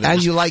significant others.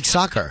 And you like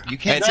soccer. You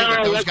can't say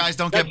that those guys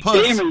don't get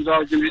puss. Damon's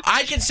argument.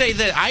 I can say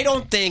that I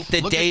don't think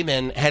that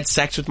Damon had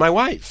sex with my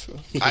wife.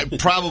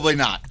 Probably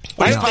not.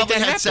 I He's don't think probably that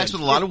had happened. sex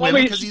with a lot of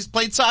women because he's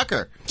played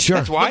soccer. Sure.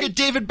 That's why. Look at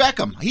David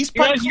Beckham. He's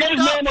You guys probably know cleaned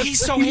how up. much He's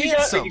so pussy he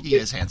handsome. has? He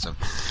is handsome.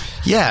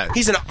 Yeah.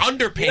 He's an You guys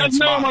underpants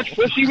know how model. much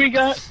pussy we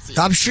got?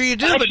 I'm sure you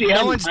do, but Actually,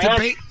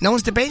 no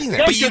one's debating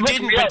that. But you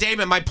didn't. But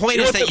Damon, my point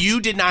is that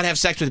you did not have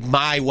sex with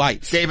my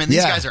wife. Damon,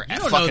 these guys are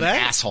fucking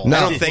assholes. No. I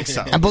don't think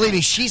so. And believe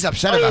me, she's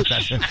upset about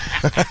that.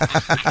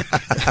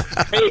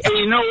 Hey,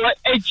 you know what?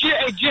 Hey,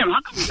 Jim,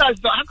 how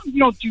come you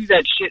don't do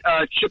that shit,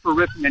 chipper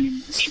riffing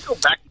anymore? You should go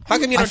back. How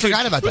come you I don't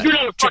forgot about We're that. doing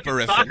a fucking Chipper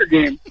riffing? soccer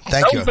game.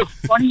 Thank that you. was the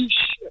funniest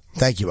shit.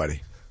 Thank you,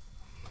 buddy.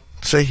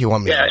 See, you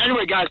want me. Yeah,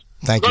 anyway, guys.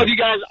 Thank love you. you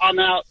guys. I'm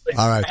out.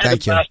 All right, I had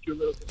thank to you. blast a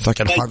little bit.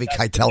 Fucking Thank Harvey you.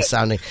 Keitel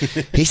sounding.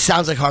 He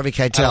sounds like Harvey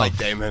Keitel. I like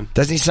Damon.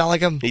 Doesn't he sound like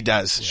him? He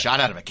does.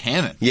 Shot out of a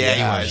cannon. Yeah,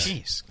 Yeah. he was.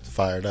 Jeez.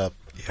 Fired up.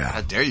 Yeah.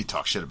 How dare you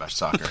talk shit about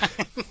soccer?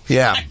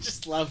 Yeah. I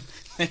just love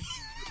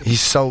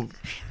He's so.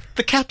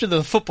 the captain of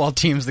the football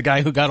team is the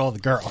guy who got all the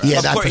girls. Yeah,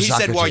 Of not course, the he said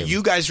soccer while team.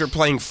 you guys were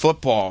playing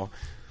football,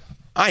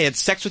 I had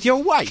sex with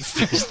your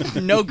wife.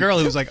 No girl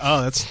who's like,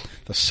 oh, that's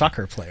the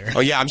soccer player. Oh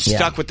yeah, I'm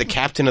stuck with the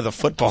captain of the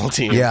football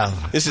team. Yeah.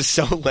 This is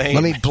so lame.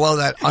 Let me blow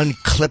that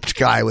unclipped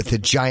guy with the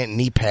giant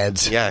knee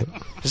pads. Yeah.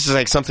 This is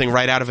like something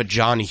right out of a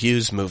John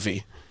Hughes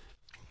movie.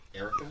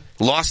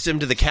 Lost him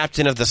to the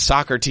captain of the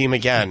soccer team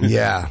again.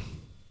 Yeah.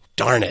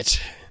 Darn it.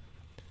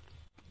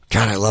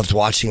 God, I loved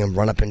watching him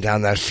run up and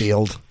down that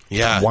field.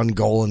 Yeah. 1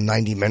 goal in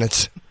 90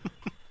 minutes.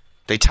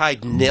 They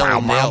tied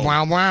 0-0. Wow,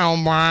 wow,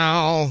 wow,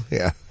 wow.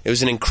 Yeah. It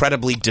was an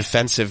incredibly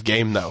defensive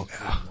game, though.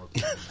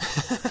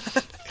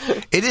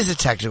 It is a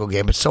technical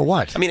game, but so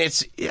what? I mean,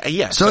 it's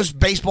yes. So is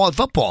baseball and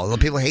football. The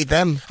people hate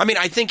them. I mean,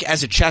 I think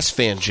as a chess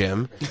fan,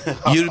 Jim,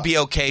 you'd be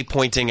okay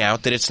pointing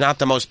out that it's not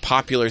the most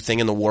popular thing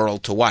in the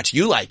world to watch.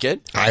 You like it.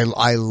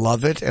 I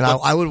love it, and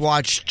I would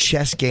watch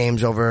chess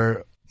games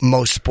over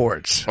most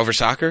sports. Over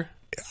soccer?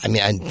 I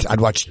mean, I'd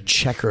watch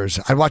checkers.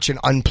 I'd watch an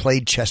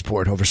unplayed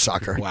chessboard over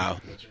soccer. Wow.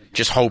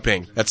 Just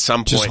hoping at some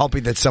point. Just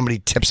hoping that somebody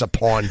tips a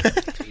pawn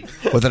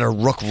within a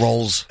rook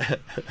rolls.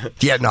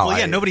 Yeah, no. Well,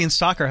 yeah, nobody in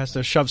soccer has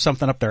to shove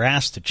something up their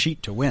ass to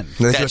cheat to win.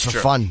 They do it for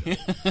fun.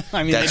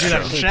 I mean, they do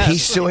that for chess.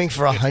 He's suing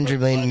for $100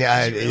 million.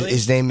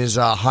 His name is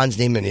Hans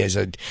Niemann. He's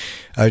a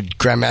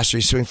grandmaster.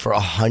 He's suing for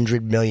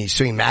 $100 million. He's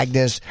suing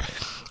Magnus,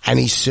 and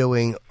he's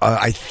suing.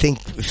 I think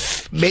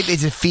maybe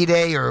it's a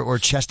FIDE or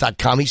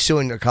Chess.com. He's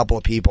suing a couple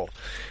of people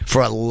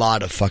for a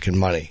lot of fucking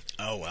money.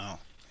 Oh wow,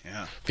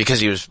 yeah.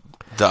 Because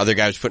the other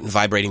guy was putting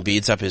vibrating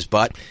beads up his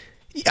butt.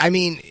 I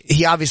mean,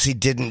 he obviously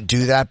didn't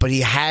do that, but he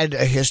had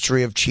a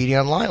history of cheating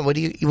online. What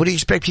do you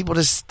expect people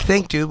to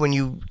think, dude, when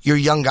you're a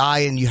young guy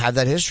and you have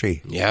that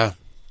history? Yeah.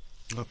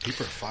 Well,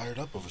 people are fired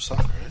up over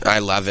soccer. Right? I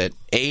love it.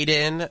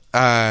 Aiden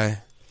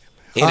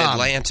in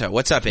Atlanta.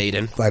 What's up,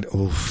 Aiden?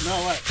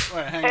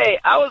 Hey,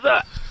 I was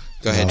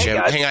Go ahead, Jim.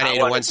 guys, Hang on, I Aiden,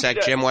 wanted one sec.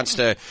 to-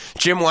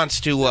 Jim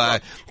wants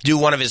to do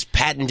one of his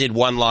patented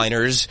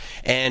one-liners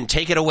and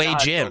take it away,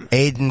 Jim.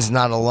 Aiden's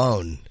not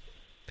alone.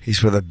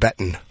 He's with a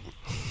betting.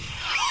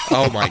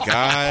 Oh my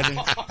God.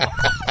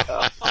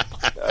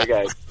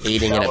 Okay.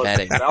 Eating and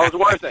abetting. That was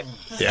worth it.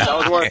 Yeah. That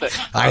was worth it.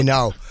 I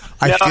know.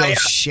 I No, feel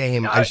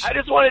shame. I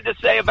just wanted to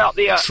say about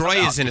the Troy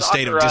about is in a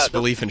state of soccer,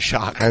 disbelief and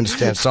shock. I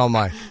understand. So am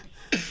I.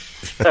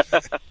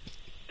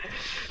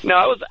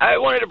 No, I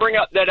wanted to bring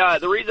up that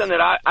the reason that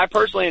I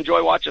personally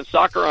enjoy watching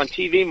soccer on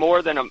TV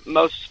more than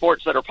most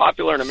sports that are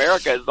popular in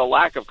America is the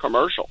lack of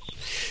commercials.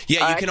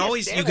 Yeah, I can't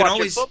stand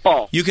watching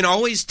football. you can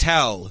always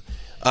tell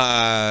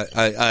an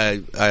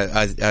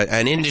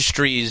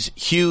industry's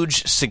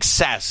huge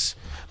success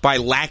by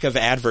lack of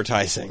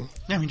advertising.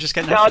 Yeah, I mean, just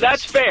get No,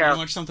 that's fair.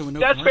 Watch something with no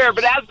That's fair,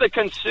 but as the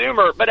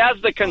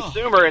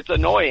consumer, it's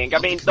annoying. I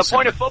mean, the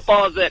point of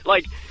football is that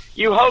like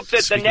you hope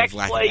that Speaking the next of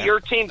lack play of your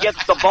team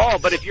gets the ball,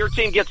 but if your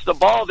team gets the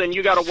ball, then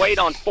you got to wait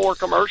on 4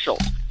 commercials.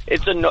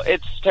 It's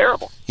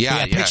terrible.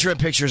 Yeah. Picture in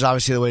picture is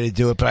obviously the way to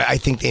do it, but I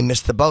think they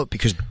missed the boat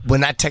because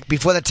when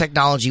before that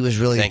technology was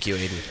really Thank you,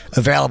 Aiden.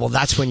 available,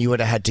 that's when you would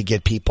have had to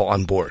get people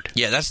on board.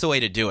 Yeah, that's the way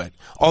to do it.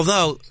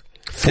 Although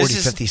 40,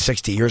 50,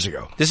 60 years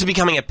ago. This is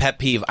becoming a pet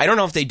peeve. I don't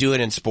know if they do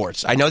it in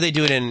sports. I know they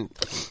do it in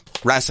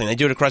wrestling. They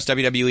do it across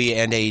WWE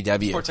and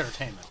AEW. Sports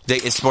entertainment.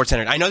 It's sports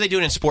entertainment. I know they do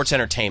it in sports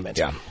entertainment.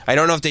 Yeah. I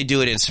don't know if they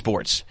do it in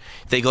sports.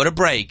 They go to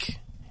break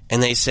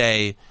and they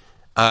say,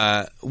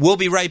 we'll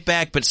be right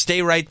back, but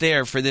stay right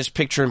there for this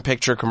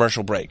picture-in-picture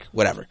commercial break,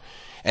 whatever.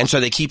 And so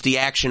they keep the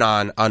action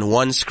on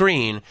one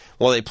screen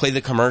while they play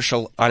the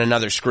commercial on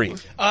another screen.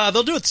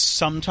 They'll do it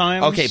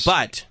sometimes. Okay,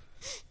 but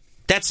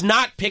that's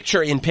not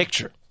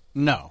picture-in-picture.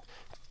 No.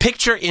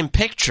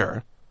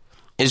 Picture-in-picture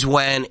is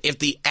when if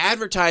the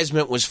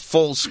advertisement was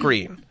full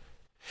screen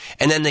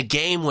and then the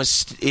game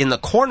was in the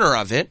corner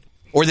of it,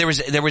 or there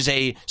was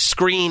a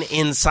screen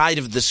inside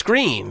of the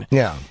screen,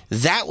 Yeah.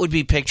 that would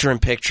be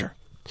picture-in-picture.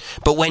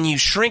 But when you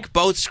shrink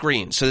both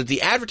screens so that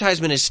the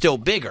advertisement is still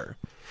bigger,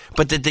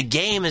 but that the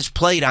game is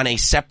played on a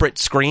separate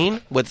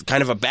screen with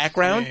kind of a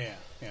background,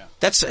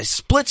 that's a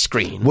split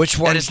screen. Which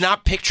one? That is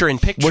not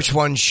picture-in-picture. Which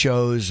one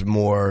shows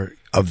more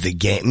of the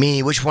game?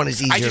 Meaning, which one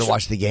is easier to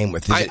watch the game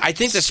with? I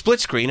think the split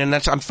screen, and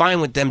I'm fine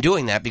with them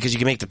doing that because you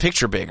can make the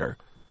picture bigger.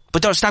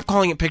 But don't stop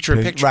calling it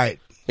picture-in-picture. Right.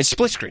 It's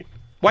split screen.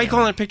 Why are you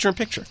calling it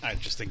picture-in-picture? I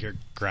just think you're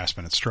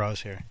grasping at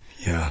straws here.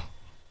 Yeah.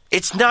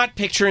 It's not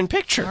picture in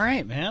picture. All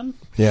right, man.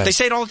 Yeah. They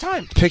say it all the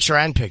time. Picture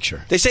and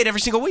picture. They say it every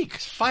single week.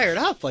 Fired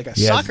up like a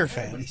Yeah. soccer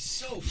fan. He's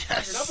so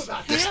fired up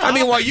about this. I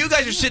mean, while you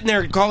guys are sitting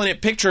there calling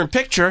it picture in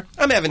picture,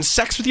 I'm having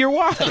sex with your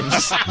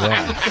wives.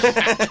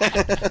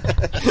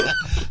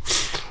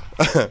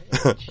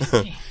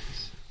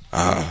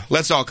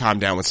 Let's all calm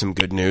down with some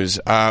good news.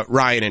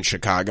 Ryan in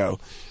Chicago.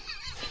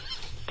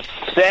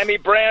 Sammy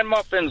Brand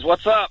Muffins,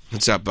 what's up?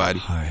 What's up, bud?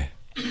 Hi.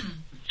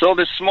 So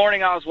this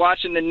morning I was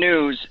watching the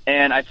news,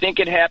 and I think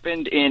it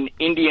happened in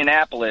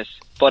Indianapolis,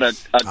 but a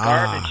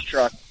garbage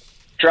truck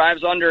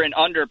drives under an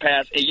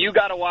underpass, and you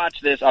got to watch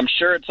this. I'm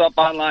sure it's up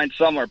online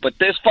somewhere, but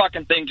this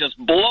fucking thing just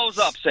blows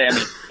up,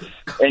 Sammy.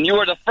 And you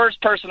were the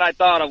first person I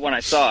thought of when I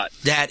saw it.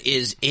 That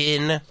is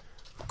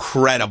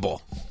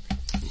incredible.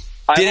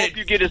 I hope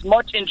you get as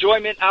much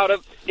enjoyment out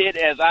of it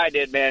as I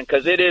did, man,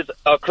 because it is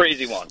a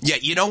crazy one. Yeah,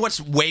 you know what's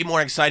way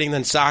more exciting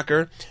than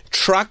soccer?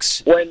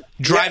 Trucks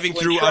driving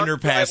through trucks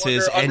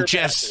underpasses drive under and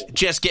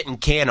just getting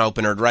can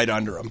openered right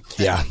under them.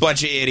 Yeah.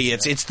 Bunch of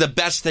idiots. It's the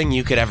best thing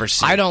you could ever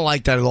see. I don't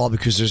like that at all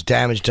because there's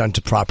damage done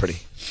to property.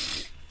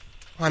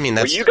 I mean,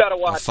 that's you gotta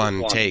watch a fun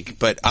this one. take,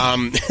 but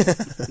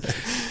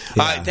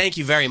thank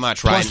you very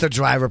much, Ryan. Plus, the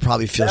driver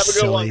probably feels Have a good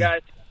silly. one,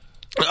 guys.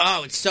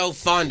 Oh, it's so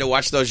fun to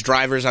watch those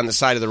drivers on the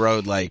side of the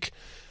road like,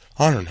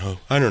 I don't know.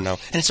 And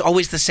it's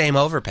always the same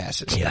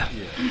overpasses. Yeah.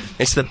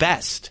 It's the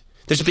best.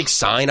 There's a big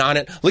sign on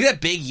it. Look at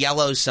that big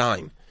yellow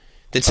sign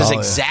that says Oh, yeah.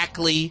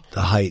 exactly The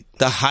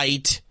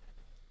height.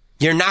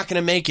 You're not going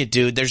to make it,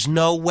 dude. There's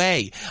no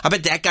way. I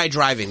bet that guy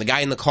driving, the guy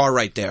in the car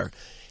right there,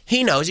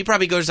 he knows. He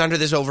probably goes under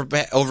this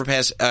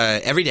overpass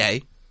every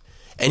day,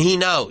 and he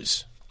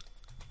knows.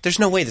 There's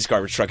no way this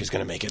garbage truck is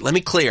going to make it. Let me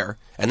clear,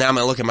 and then I'm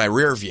going to look at my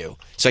rear view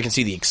so I can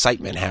see the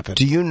excitement happen.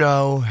 Do you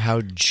know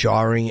how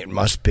jarring it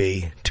must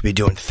be to be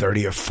doing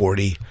 30 or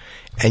 40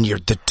 and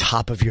the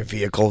top of your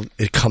vehicle,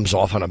 it comes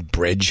off on a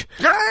bridge?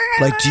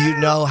 Like, do you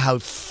know how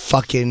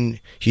fucking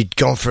you're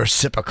going for a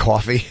sip of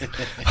coffee?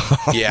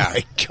 Oh, Yeah.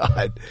 my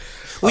God.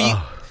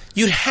 Well,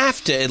 you'd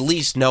have to at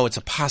least know it's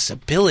a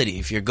possibility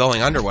if you're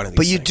going under one of these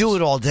But you things. do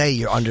it all day,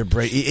 you're under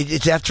bridge.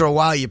 It's after a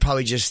while, you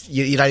probably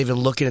you're not even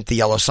looking at the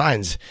yellow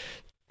signs.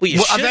 Well, you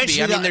should be.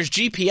 eventually I mean, there's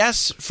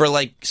GPS for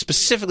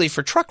specifically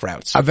for truck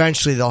routes.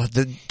 Eventually,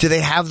 do they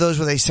have those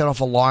where they set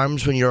off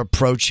alarms when you're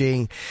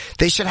approaching?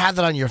 They should have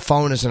that on your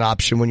phone as an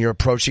option when you're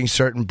approaching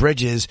certain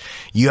bridges.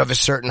 You have a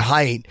certain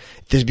height.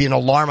 There'd be an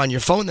alarm on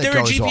your phone that There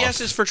are goes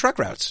GPSs off. for truck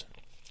routes.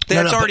 No,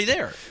 That's no, already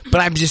there. But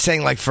I'm just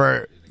saying, like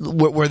for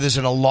where there's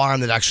an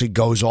alarm that actually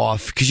goes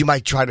off because you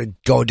might try to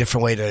go a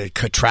different way to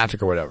cut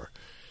traffic or whatever.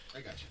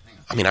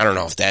 I mean, I don't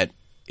know if that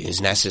is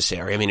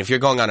necessary. I mean, if you're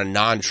going on a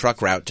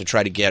non-truck route to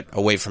try to get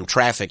away from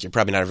traffic, you're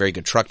probably not a very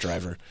good truck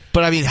driver.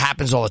 But I mean, it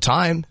happens all the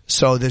time.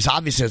 So there's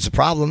obviously it's a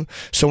problem.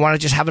 So why not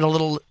just have it a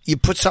little? You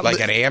put something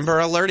Like an Amber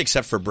Alert,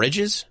 except for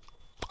bridges?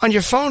 on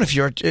your phone if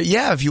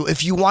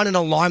you want an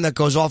alarm that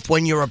goes off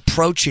when you're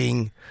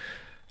approaching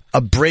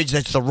a bridge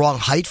that's the wrong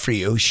height for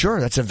you. Sure,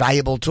 that's a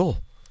valuable tool.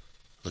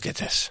 Look at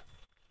this.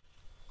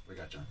 We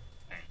got John.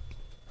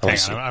 wanna Hang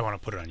see. on, I want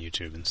to put it on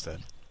YouTube instead.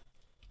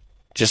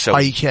 Just so. Oh,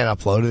 you can't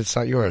upload it. It's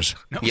not yours.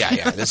 No.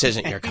 Yeah. This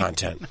isn't your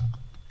content.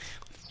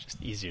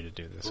 Just easier to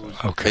do this way.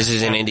 Okay. This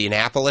is in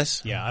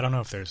Indianapolis? Yeah, I don't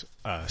know if there's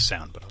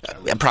sound, but I'll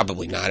try.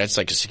 Probably not. It's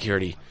like a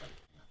security.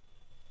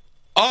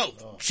 Oh,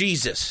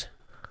 Jesus.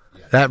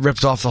 That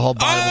ripped off the whole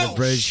bottom of the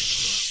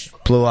bridge.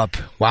 Blew up.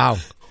 Wow.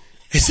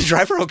 Is the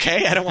driver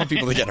okay? I don't want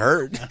people to get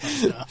hurt.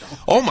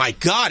 Oh my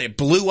God, it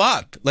blew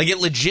up. Like it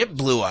legit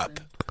blew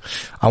up.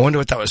 I wonder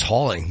what that was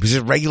hauling. Was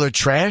it regular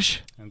trash?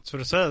 That's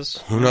what it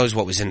says. Who knows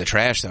what was in the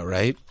trash though,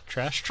 right?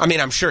 Trash. I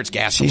mean, I'm sure it's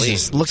gasoline.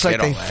 Jesus. Looks like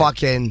Get they all that.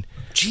 fucking...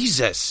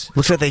 Jesus.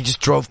 Looks like they just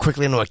drove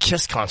quickly into a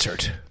Kiss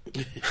concert.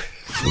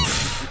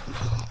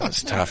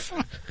 That's tough.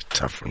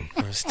 Tough one.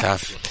 That's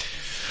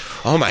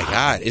tough. Oh my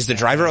God. Is the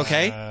driver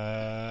okay?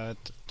 I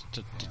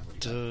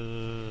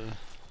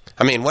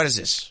mean, what is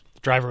this?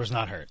 Driver was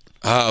not hurt.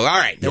 Oh, all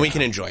right. Then we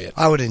can enjoy it.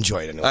 I would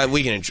enjoy it anyway.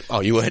 We can enjoy. Oh,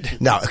 you would?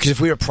 No, because if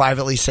we were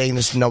privately saying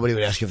this, nobody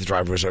would ask you if the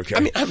driver was okay.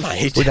 I mean, I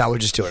might. We're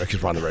just doing it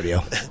because we're on the radio.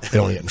 They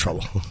don't get in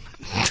trouble.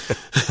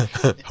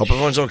 Hope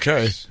everyone's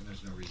okay.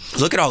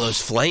 Look at all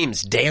those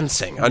flames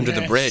dancing under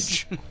the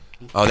bridge.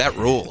 Oh, that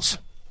rules.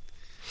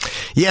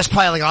 Yes,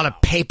 piling on a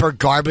paper,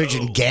 garbage,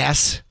 and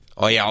gas.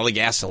 Oh, yeah, all the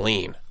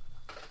gasoline.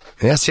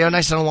 Yeah, see how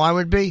nice an alarm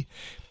would be?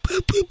 Boop,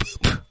 boop,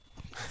 boop.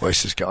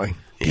 Voice is going.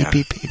 Beep, Yeah.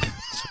 beep, beep.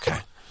 It's okay.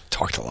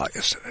 Talked a lot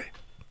yesterday.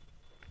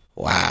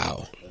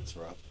 Wow. That's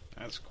rough.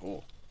 That's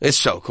cool. It's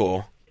so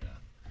cool.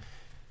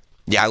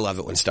 Yeah, I love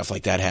it when stuff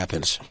like that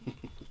happens.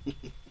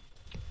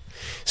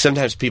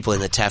 Sometimes people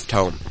in the Teft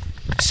home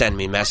send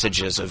me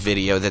messages of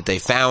video that they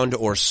found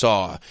or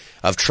saw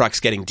of trucks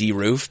getting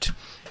de-roofed,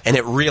 and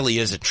it really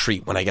is a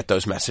treat when I get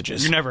those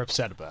messages. You're never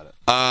upset about it.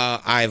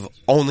 I've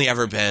only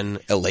ever been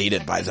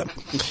elated by them.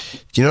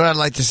 Do you know what I'd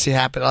like to see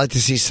happen? I'd like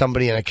to see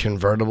somebody in a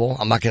convertible.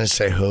 I'm not going to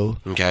say who.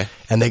 Okay.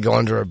 And they go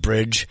under a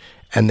bridge,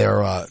 and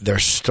their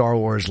Star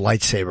Wars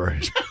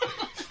lightsaber is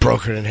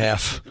broken in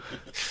half.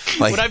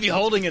 Like, Would I be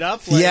holding it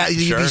up? yeah,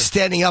 you'd be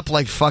standing up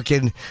like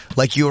fucking,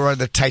 like you were on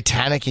the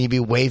Titanic and you'd be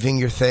waving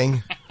your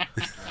thing.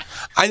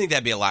 I think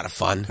that'd be a lot of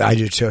fun. I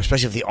do too,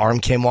 especially if the arm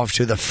came off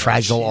too, the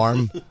fragile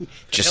arm.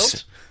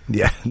 Just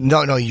yeah,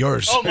 no,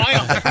 yours. Oh, my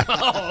arm.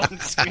 Oh,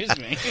 excuse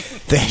me.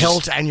 The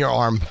hilt and your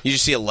arm. You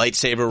just see a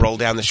lightsaber roll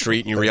down the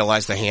street and you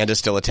realize the hand is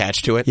still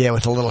attached to it. Yeah,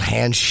 with a little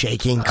hand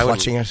shaking,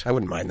 clutching it. I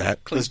wouldn't mind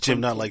that. Does Jim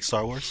not like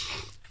Star Wars?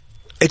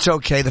 It's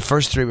okay. The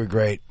first 3 were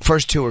great.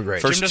 First 2 were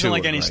great. Jim doesn't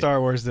like any Star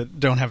Wars that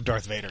don't have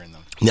Darth Vader in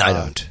them. No, I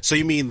don't. So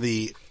you mean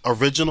the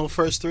original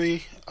first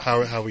 3? How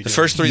we doing? The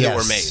first 3 that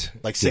were Yes.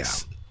 made. Like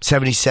 6?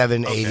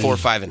 77, 80. 4,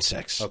 5, and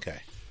 6. Okay.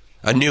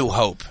 A New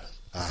Hope.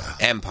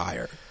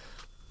 Empire.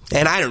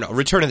 And I don't know.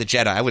 Return of the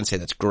Jedi, I wouldn't say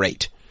that's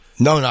great.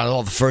 No, not at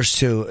all. The first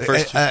 2. Return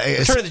of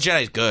the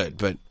Jedi is good,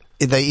 but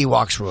the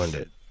Ewoks ruined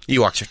it.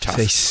 Ewoks are tough.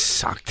 They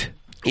sucked.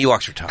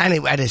 Ewoks are tough. And he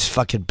had his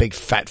fucking big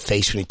fat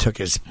face when he took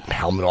his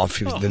helmet off.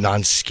 He was the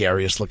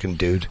non-scariest looking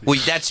dude. Well,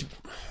 that's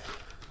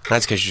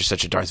because you're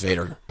such a Darth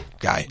Vader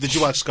guy. Did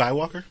you watch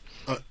Skywalker?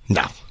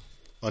 No.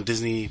 On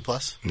Disney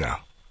Plus? No.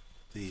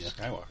 The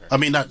Skywalker. I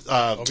mean, not.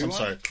 I'm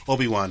sorry,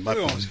 Obi-Wan. My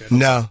phone.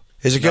 No.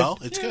 Is it good? No,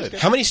 it's good.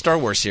 How many Star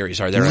Wars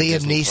series are there? Liam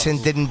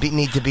Neeson didn't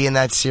need to be in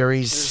that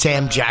series.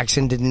 Sam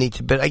Jackson didn't need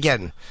to. But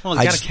again, Well,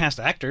 you got to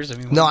cast actors. I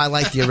mean, no, I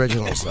like the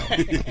originals though.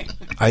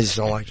 I just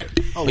don't like it.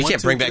 We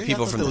can't bring back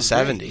people from the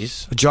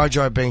 70s. Jar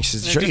Jar Binks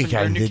is sure you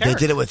can. They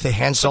did it with the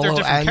Han Solo,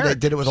 and they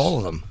did it with all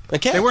of them.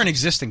 They weren't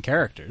existing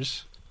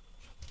characters.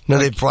 No,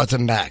 they brought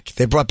them back.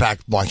 They brought back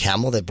Mark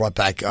Hamill. They brought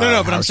back. No, but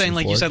I'm Harrison saying,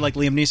 like you Ford. said, like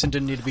Liam Neeson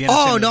didn't need to be in it.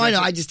 Oh no, I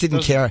know. I just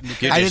didn't care.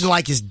 I didn't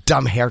like his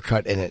dumb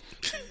haircut in it.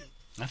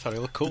 I thought he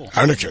looked cool.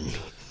 Anakin.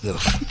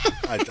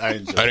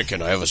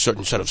 Anakin, I have a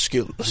certain set of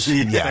skills.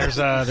 Yeah.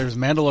 There's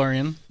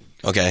Mandalorian.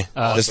 Okay.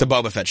 It's the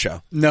Boba Fett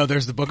show. No,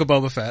 there's the Book of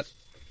Boba Fett,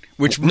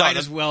 which might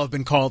as well have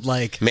been called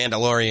like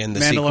Mandalorian,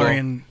 the sequel.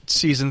 Mandalorian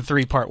Season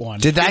 3, Part 1.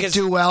 Did that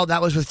do well?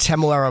 That was with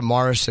Temuera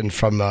Morrison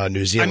from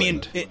New Zealand.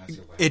 I mean,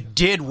 it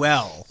did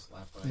well.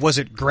 Was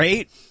it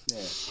great?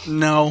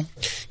 No.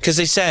 Because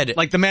they said...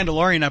 Like, the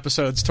Mandalorian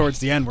episodes towards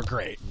the end were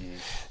great.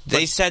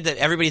 They said that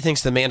everybody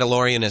thinks The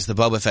Mandalorian is the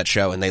Boba Fett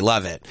show, and they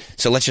love it.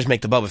 So let's just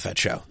make the Boba Fett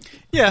show.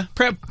 Yeah.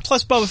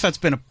 Plus, Boba Fett's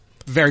been a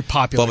very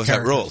popular Boba Fett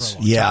character rules. for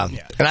a long time.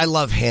 Yeah, and I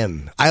love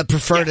him. I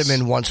preferred him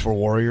in Once Were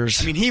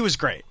Warriors. I mean, he was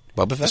great.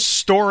 Boba The Fett?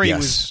 story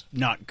was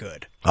not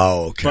good.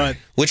 Oh, okay. But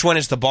which one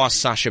is the boss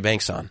Sasha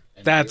Banks on?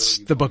 That's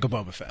the Book of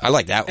Boba Fett. I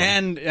like that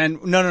one.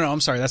 And no,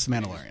 I'm sorry. That's the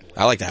Mandalorian.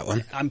 I like that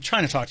one. I'm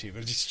trying to talk to you,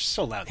 but it's just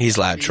so loud. He's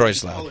loud.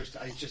 Troy's loud.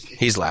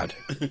 He's loud.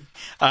 Then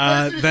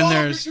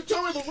there's... You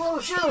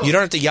don't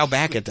have to yell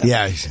back at them.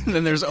 Yeah.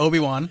 Then there's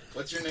Obi-Wan.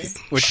 What's your name?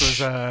 Which was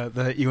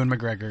the Ewan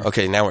McGregor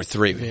Okay, now we're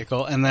 3.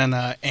 vehicle. And then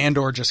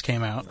Andor just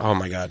came out. Oh,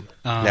 my God.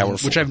 Now we're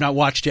 4. Which I've not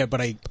watched yet,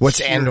 but I...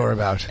 What's Andor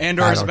about?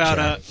 Andor I is don't about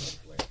care.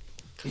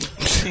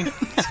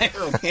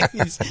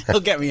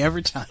 He'll get me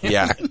every time.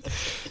 Yeah.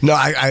 No,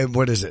 I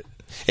what is it?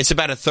 It's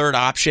about a third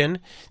option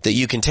that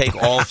you can take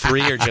all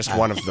 3 or just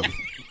one of them.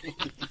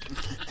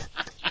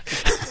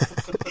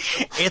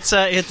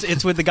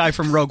 It's with the guy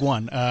from Rogue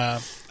One. I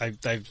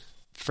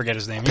forget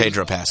his name.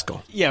 Pedro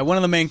Pascal. Yeah, one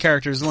of the main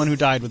characters, the one who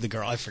died with the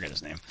girl. I forget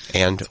his name.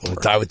 And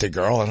Die with the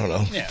girl? I don't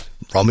know. Yeah.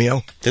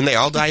 Romeo? Didn't they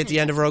all die at the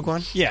end of Rogue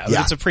One? Yeah, but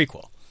it's a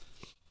prequel.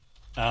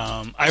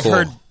 I've Cool.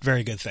 heard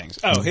very good things.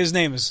 Oh, his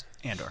name is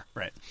Andor,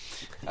 right?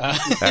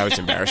 That was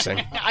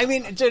embarrassing. I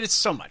mean, dude, it's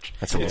so much.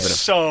 That's a little bit of...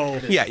 So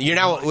Yeah, you're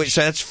now...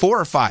 So that's 4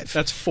 or 5?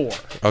 that's 4.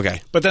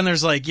 Okay. But then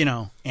there's like,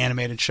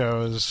 animated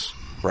shows.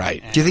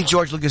 Right. Do you think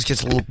George Lucas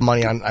gets a little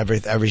money on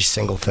every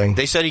single thing?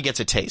 They said he gets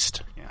a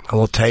taste. A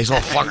little taste, a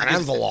little fucking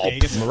envelope. Yeah, he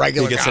gets- I'm a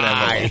regular He gets an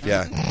guy. envelope,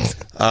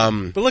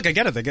 yeah. But look, I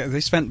get it. They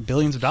spent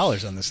billions of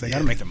dollars on this. They got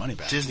to make their money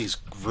back. Disney's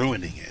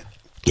ruining it.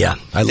 Yeah,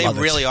 I They love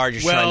it. really are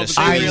just Well, trying to...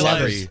 but they I squeeze love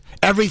realize- it.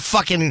 Every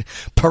fucking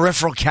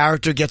peripheral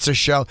character gets a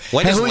show.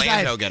 When does who's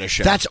Lando that? get a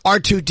show? That's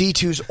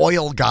R2-D2's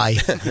oil guy.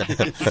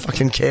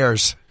 Fucking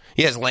cares.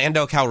 Yeah, is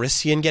Lando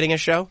Calrissian getting a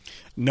show?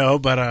 No,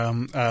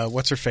 but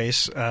what's her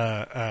face?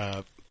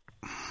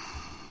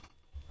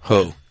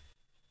 Who?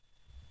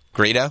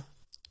 Greedo?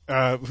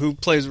 Who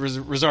plays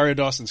Rosario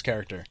Dawson's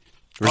character?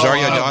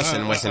 Rosario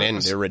Dawson wasn't in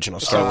the original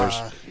Star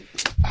Wars.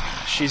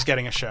 She's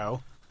getting a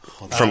show.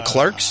 From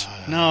Clerks?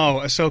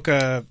 No,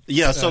 Ahsoka.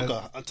 Yeah,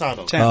 Ahsoka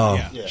Tano. Tano,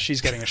 Oh. yeah.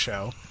 She's getting a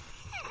show.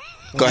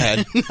 Go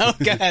ahead. No,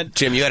 go ahead.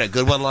 Jim, you had a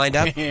good one lined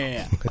up?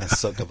 Yeah.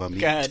 Ahsoka by me.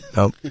 Go ahead.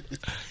 Nope.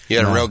 You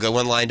had a real good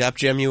one lined up,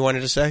 Jim, you wanted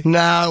to say?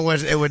 No,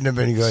 it wouldn't have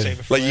been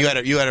good. Like you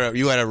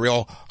had a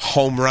real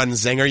home run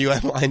zinger you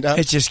had lined up?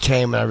 It just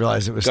came and I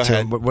realized it was Go too.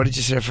 ahead. What did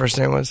you say her first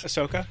name was?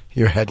 Ahsoka?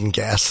 Your head and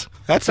gas.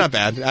 That's not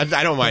bad.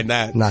 I don't mind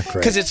that. Not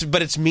great. Because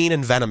it's mean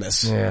and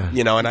venomous. Yeah.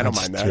 And I don't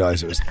just mind that.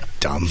 realized it was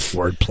dumb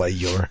wordplay.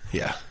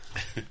 Yeah.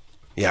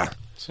 Yeah.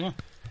 So,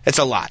 It's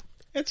a lot.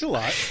 it's a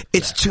lot.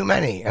 It's too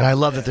many, and I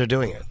love that they're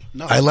doing it.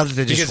 I love that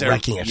they're just Because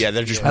wrecking it. Yeah,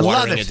 they're just I love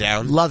watering it. it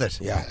down. Love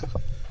it. Yeah.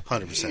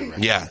 100% right.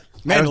 Yeah.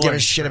 I don't give a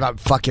Mandalorian's shit about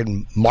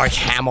fucking Mark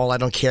Hamill. I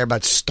don't care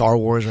about Star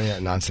Wars or any of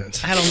that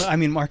nonsense. I don't know. I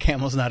mean, Mark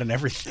Hamill's not in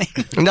everything.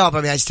 No, but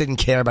I mean, I just didn't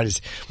care about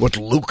what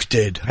Luke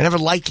did. I never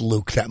liked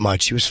Luke that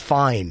much. He was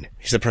fine.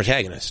 He's the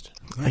protagonist.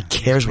 Who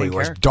cares what he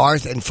was?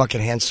 Darth and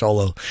fucking Han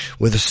Solo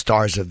were the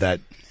stars of that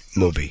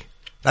movie.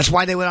 That's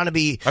why they went on to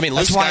be. I mean,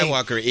 Luke that's why-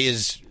 Skywalker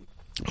is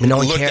No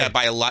one looked cared. at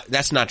by a lot.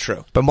 That's not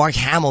true. But Mark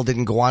Hamill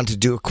didn't go on to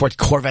do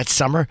Corvette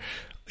Summer.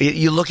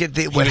 You look at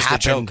what was the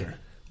happened Joker.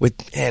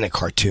 in a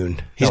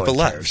cartoon. He's No one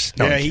beloved. cares.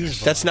 No one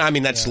cares. That's not. I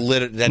mean, that's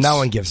that's no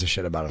one gives a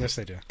shit about him. Yes,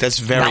 they do. That's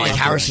very Not like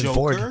incorrect. Harrison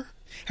Ford.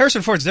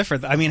 Harrison Ford's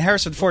different. I mean,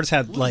 Harrison Ford's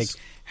had like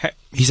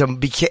He's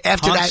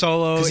after Han that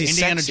Solo, 'cause he's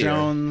Indiana sexier.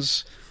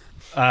 Jones.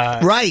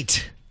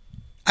 Right.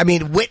 I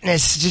mean,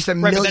 Witness, just a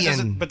Right,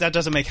 million. but that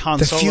doesn't make Han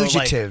The Solo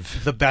Fugitive.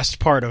 like the best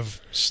part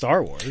of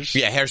Star Wars.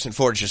 Yeah, Harrison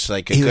Ford's just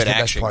like a He was good the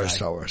best action part guy. of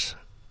Star Wars.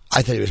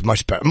 I thought he was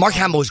much better. Mark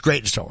Hamill was great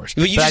in Star Wars.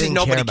 But you I just said didn't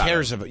nobody care about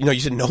cares him. about. You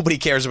said nobody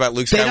cares about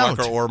Luke They Skywalker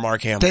don't. or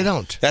Mark Hamill. They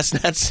don't. That's a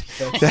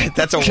wild Compared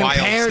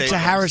to statement.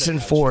 Harrison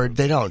Ford,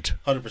 they don't.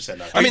 100%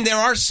 not. I mean, there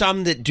are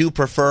some that do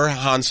prefer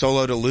Han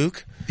Solo to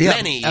Luke. Yeah,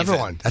 Many,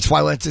 everyone. That's why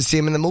I went to see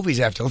him in the movies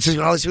after. Let's see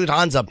what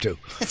Han's up to.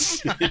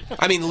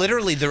 I mean,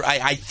 literally,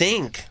 I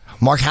think.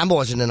 Mark Hamill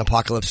wasn't in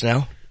Apocalypse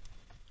Now.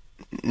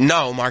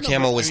 No, Mark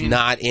Hamill was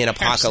not in Harrison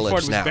Apocalypse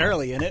Ford was Now.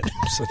 barely in it.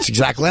 So that's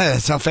exactly it.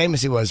 That's how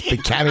famous he was.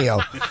 Big cameo.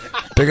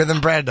 Bigger than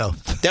Brando.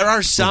 There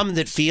are some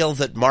that feel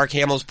that Mark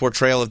Hamill's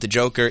portrayal of the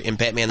Joker in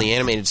Batman the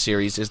Animated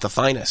Series is the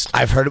finest.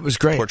 I've heard it was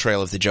great.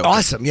 Portrayal of the Joker.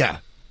 Awesome, yeah.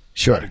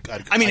 Sure.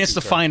 I mean, it's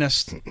the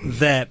finest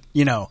that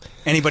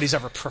anybody's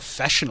ever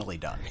professionally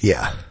done.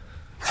 Yeah.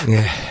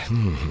 Yeah.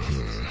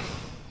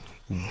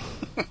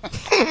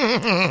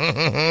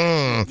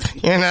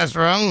 You're not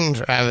wrong,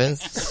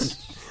 Travis.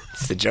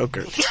 It's the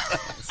Joker.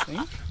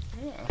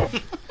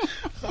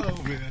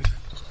 Oh, man.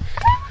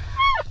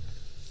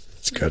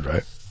 It's good,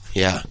 right?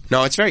 Yeah.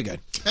 No, it's very good.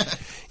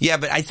 Yeah,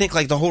 but I think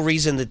like the whole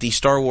reason that the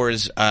Star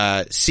Wars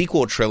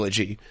sequel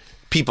trilogy,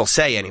 people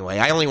say anyway,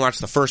 I only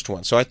watched the first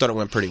one, so I thought it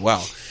went pretty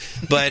well.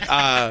 But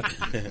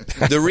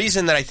the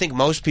reason that I think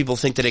most people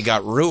think that it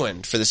got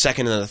ruined for the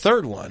second and the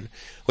third one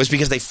was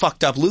because they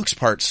fucked up Luke's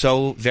part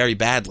so very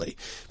badly.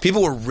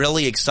 People were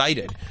really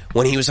excited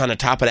when he was on the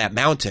top of that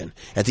mountain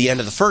at the end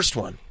of the first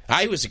one.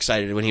 I was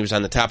excited when he was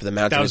on the top of the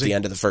mountain That at was the a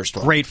end of the first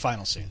one. Great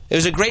final scene. It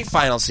was a great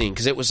final scene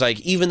because it was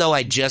like, even though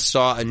I just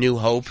saw A New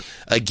Hope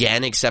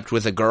again, except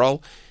with a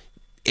girl,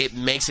 it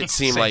makes it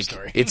seem Same like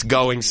story. it's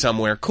going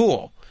somewhere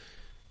cool.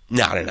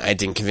 No, I don't know. It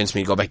didn't convince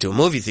me to go back to a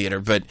movie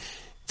theater, but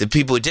the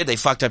people who did, they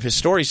fucked up his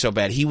story so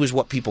bad. He was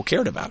what people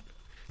cared about.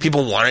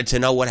 People wanted to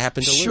know what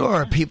happened to Luke.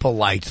 Sure, people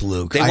liked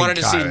Luke. They I wanted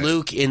to got see it.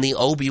 Luke in the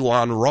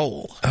Obi-Wan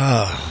role.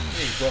 Oh,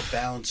 He brought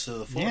balance to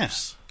the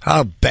force.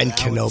 oh Ben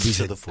Kenobi's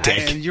a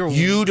dick. And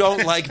You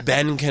don't like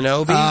Ben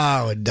Kenobi?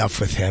 Oh,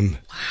 enough with him.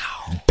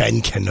 Wow.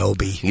 Ben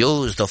Kenobi.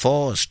 Use the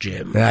Force,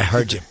 Jim. I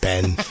heard you,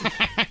 Ben.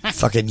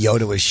 Fucking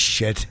Yoda was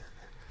shit.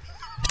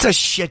 It's a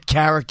shit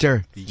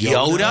character.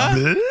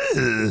 Yoda?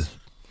 Ugh.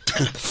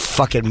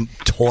 Fucking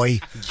toy.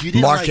 You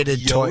didn't Marketed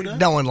like toy. Yoda?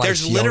 No one likes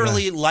There's Yoda.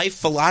 literally life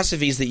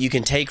philosophies that you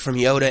can take from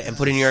Yoda and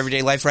put in your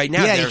everyday life right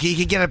now. Yeah, They're-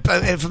 you can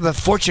get from a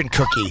fortune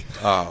cookie.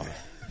 Oh.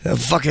 A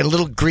fucking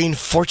little green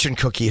fortune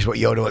cookie is what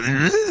Yoda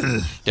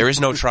was. There is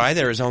no try,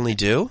 there is only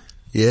do.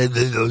 Yeah,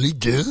 there's only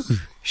do.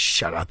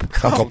 Shut up.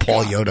 Uncle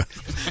Paul Yoda.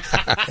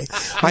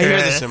 I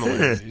hear the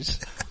similarities.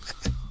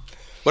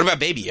 What about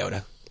Baby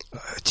Yoda?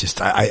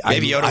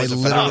 Baby Yoda I was a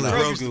literally,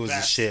 phenomenon. Grogu was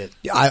a shit.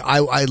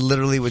 I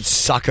literally would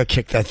soccer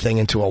kick that thing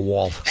into a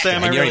wall.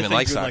 Sam, I And you don't really even think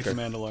like you would like soccer.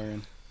 The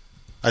Mandalorian.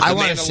 I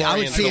want to see. I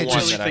would Mandalorian's see the it one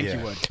just that I think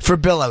you would. for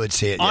Bill. I would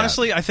see it. yeah.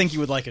 Honestly, I think you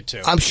would like it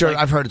too. I'm sure.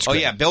 I've heard it's Oh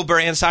great. yeah, Bill Burr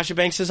and Sasha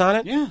Banks is on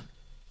it? Yeah.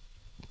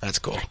 That's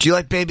cool. Do you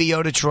like Baby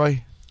Yoda,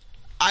 Troy?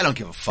 I don't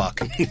give a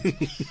fuck.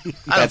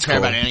 I don't care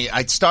about any.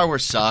 Star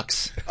Wars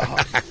sucks.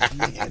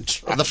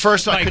 The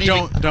first one, I Mike,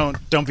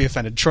 couldn't don't be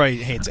offended. Troy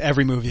hates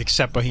every movie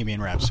except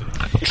Bohemian Rhapsody.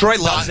 Troy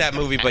loves that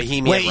movie,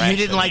 Bohemian Wait, Rhapsody. you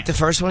didn't like the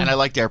first one? and I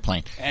liked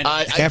Airplane. And the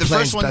Airplane's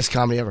first one, best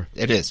comedy ever.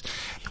 it is.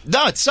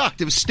 No, it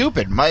sucked. It was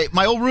stupid. My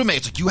old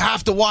roommate's like, "You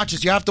have to watch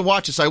this. You have to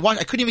watch this." So I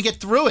couldn't even get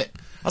through it. I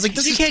was like,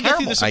 "This You is can't get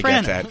through terrible." The I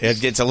get Sopranos. that. It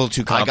gets a little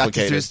too I got through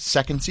complicated. the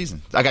second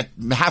season. I got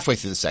halfway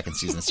through the second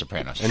season of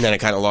Sopranos. And then it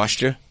kind of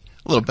lost you?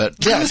 A little bit.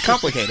 Yeah, it's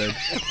complicated.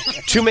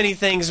 Too many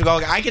things.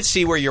 I could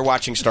see where you're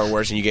watching Star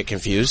Wars and you get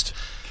confused.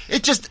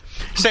 It just.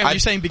 Sam, are you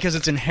saying because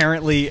it's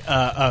inherently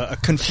a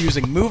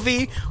confusing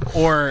movie,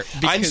 or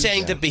because, I'm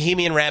saying that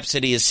Bohemian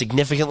Rhapsody is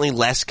significantly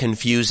less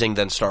confusing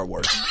than Star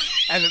Wars.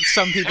 and that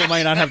some people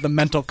might not have the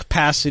mental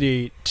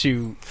capacity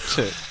to.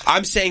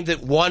 I'm saying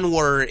that one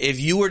word, if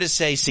you were to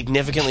say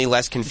significantly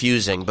less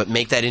confusing, but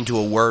make that into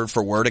a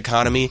word-for-word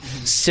economy,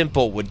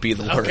 simple would be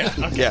the word.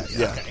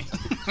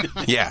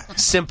 Yeah,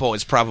 simple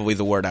is probably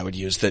the word I would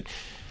use. That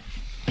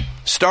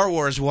Star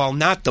Wars, while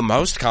not the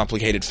most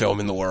complicated film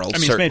in the world, I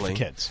mean, certainly. it's made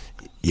for kids.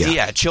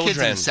 Yeah, children.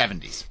 Kids in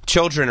the 70s.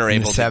 Children are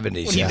In able the to.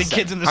 70s, When yeah. the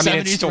kids in the I mean,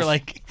 it's 70s still- were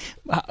like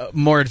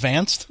more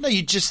advanced. No,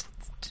 you just.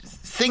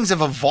 Things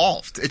have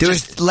evolved. It There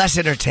just, was less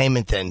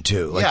entertainment then,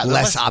 too. Like, yeah,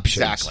 less options.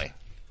 Exactly.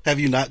 Have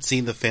you not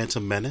seen The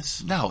Phantom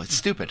Menace? No, it's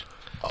stupid.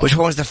 Which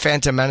one was the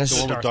Phantom Menace?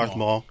 The one with Darth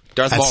Maul.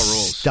 Darth That Maul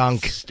rules.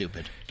 Stunk.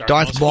 Stupid.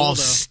 Darth Maul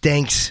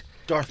stinks.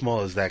 Darth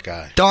Maul is that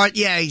guy. Darth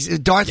Yes,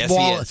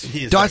 Maul. he is.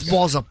 He is Darth that guy.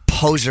 Maul's a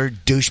poser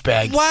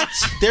douchebag. What?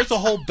 There's a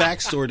whole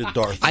backstory to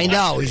Darth Maul. I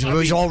know.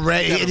 He's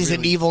already. It is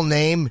an evil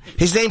name.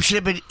 His name should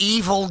have been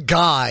Evil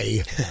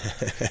Guy.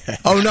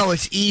 Oh no,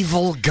 it's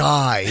Evil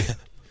Guy.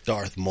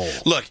 Darth Maul.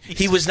 Look,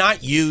 he was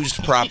not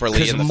used properly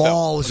Because in the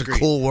Maul film. is a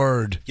cool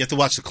word. You have to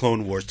watch the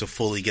Clone Wars to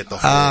fully get the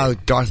whole. Oh,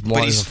 Darth Maul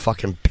But is he's- a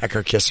fucking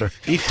pecker kisser.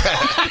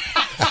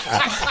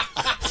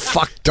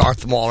 Fuck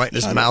Darth Maul right in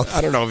his mouth.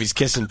 I don't know if he's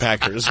kissing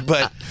Packers,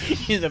 but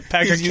He's a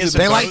Packer kiss.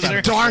 They like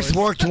Darth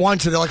worked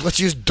once, and they're like, let's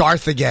use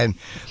Darth again.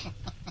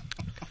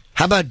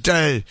 How about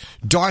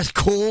Darth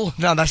Cool?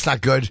 No, that's not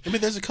good. I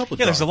mean, there's a couple.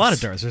 Yeah, there's a Darths. lot of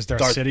Darths. There's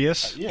Darth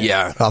Sidious.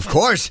 yeah, Of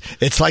course,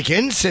 it's like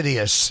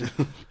Insidious.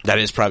 that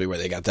is probably where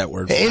they got that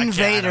word from.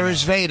 Invader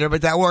is Vader,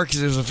 but that works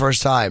because it was the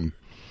first time.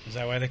 Is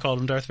that why they called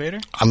him Darth Vader?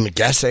 I'm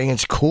guessing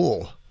it's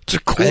cool. It's a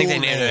cool I think they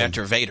named it name.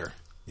 after Vader.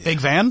 Big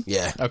Van?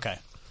 Yeah. Okay.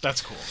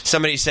 That's cool.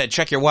 Somebody said,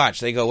 check your watch.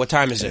 They go, what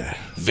time is it?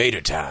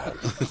 Vader time.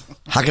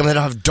 How come they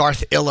don't have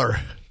Darth Iller?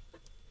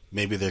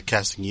 Maybe they're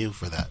casting you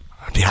for that.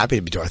 I'd be happy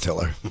to be Darth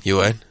Iller. You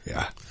would?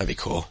 Yeah. That'd be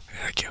cool.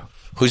 Thank you.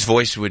 Whose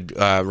voice would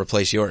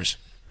replace yours?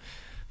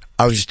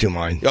 I would just do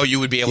mine. Oh, you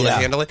would be able to Yeah.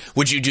 handle it?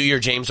 Would you do your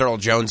James Earl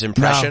Jones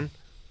impression?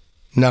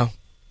 No.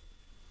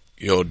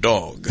 Your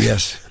dog.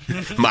 Yes.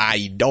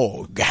 My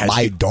dog has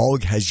My you.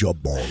 dog has your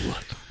ball.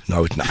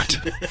 No, it's not.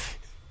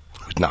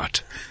 It's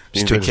not.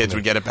 You Just think do the it kids for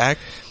would me. get it back?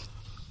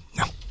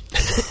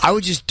 I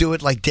would just do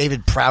it like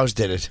David Prowse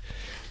did it.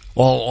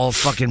 All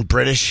fucking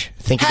British.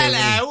 Thinking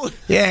Hello.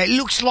 Yeah, it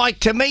looks like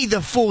to me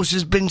the force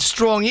has been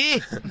strong here.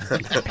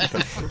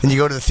 And you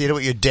go to the theater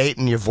with your date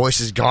and your voice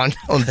is gone.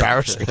 How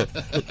embarrassing.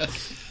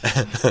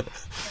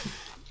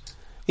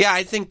 Yeah,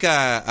 I think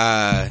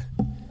I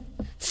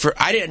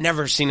had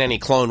never seen any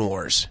Clone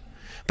Wars,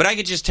 but I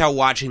could just tell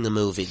watching the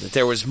movie that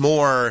there was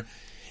more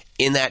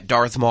in that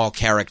Darth Maul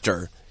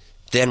character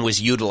than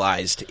was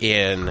utilized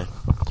in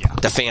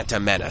the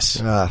Phantom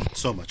Menace.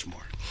 So much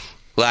more.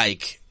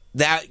 Like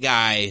that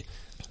guy.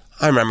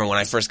 I remember when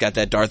I first got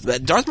that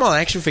Darth Maul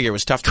action figure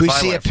was tough to Can we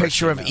find. see when a it first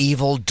picture came of out.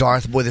 evil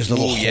Darth with his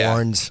little Ooh, yeah.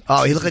 horns?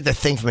 Oh, he looked like the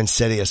thing from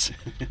Insidious.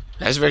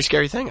 That's a very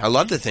scary thing. I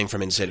love the thing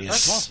from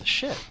Insidious. Darth Maul's the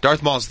shit.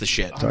 Darth Maul's the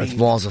shit. Darth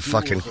Maul's a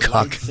fucking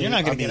cuck. You're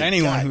not going to get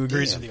anyone who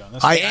agrees with you on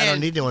this. I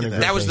don't need anyone to agree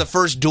That was with the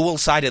me. first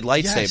dual-sided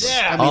lightsaber.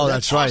 Yeah. Oh,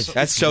 that's right.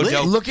 That's so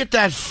dope. Look at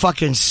that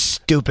fucking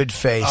stupid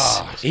face.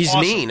 He's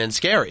mean and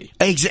scary.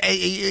 He's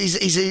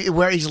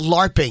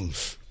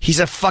LARPing. He's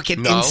a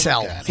fucking No.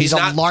 incel. He's a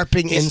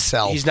LARPing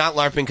incel. He's not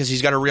LARPing because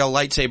he's got a real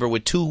lightsaber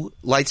with two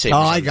lightsabers. Oh,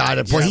 on I it. got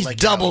it. Boy, he's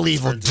double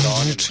evil.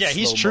 Yeah,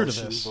 he's true to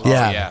this.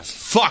 Yeah. Yeah.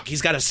 Fuck,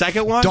 he's got a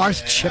second one?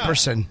 Darth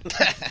Chipperson.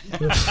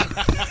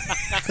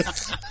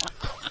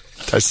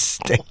 That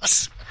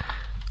stinks.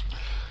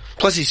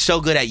 Plus, he's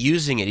so good at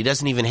using it, he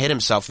doesn't even hit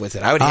himself with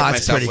it. I would hit that's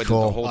myself pretty with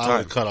cool. it the whole I time.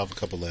 would cut off a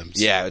couple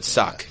limbs. Yeah, it would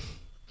suck.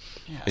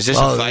 Is this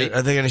a Oh, fight?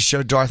 are they going to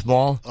show Darth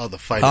Maul? Oh, the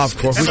fight. Oh, is of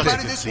course.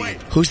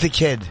 fantastic. Who's the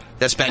kid?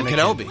 That's Ben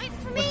Kenobi.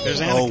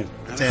 There's Oh,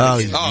 Anakin. it's Oh,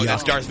 Anakin. Oh, yeah.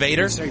 that's Darth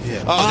Vader?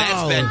 Oh, Oh.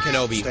 that's Ben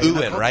Kenobi.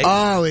 Ewan, right?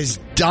 Oh, his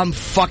dumb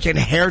fucking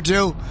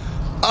hairdo.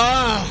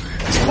 Oh,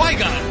 It's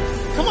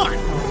Qui-Gon. Come on.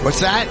 what's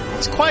that?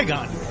 It's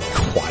Qui-Gon.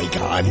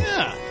 Qui-Gon.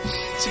 Yeah.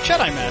 It's a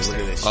Jedi Master.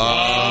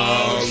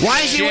 Oh,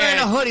 Why is he shit. wearing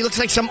a hood? He looks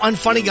like some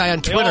unfunny guy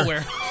on They all Twitter.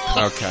 wear.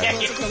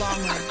 Okay.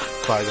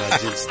 Qui-Gon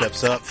Jinn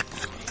steps up.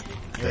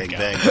 Bang,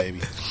 bang,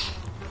 baby.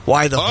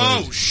 Why the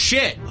Oh, hood?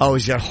 shit. Oh,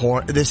 he's got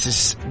horn. This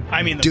is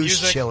I mean, the douche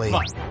music. chili.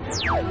 Fuck.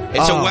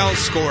 It's Oh. a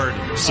well-scored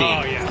scene.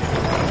 Oh, yeah.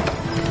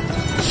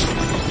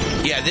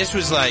 Yeah, this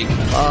was like...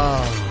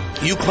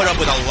 You put up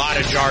with a lot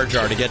of Jar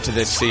Jar to get to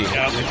this scene.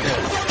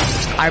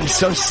 I'm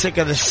so sick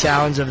of the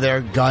sounds of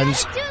their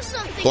guns.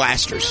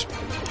 Blasters.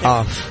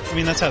 Oh, I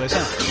mean, that's how they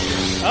sound.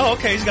 Oh,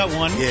 okay, he's got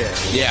one.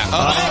 Yeah.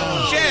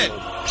 Oh, shit.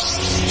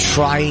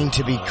 trying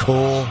to be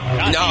cool.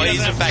 No,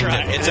 he's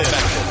effective. It's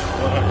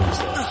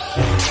effective.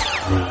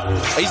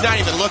 He's not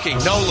even looking.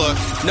 No look.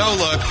 No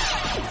look.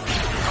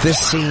 This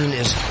scene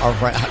is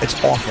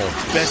it's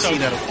awful. Best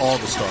scene out of all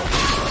the Star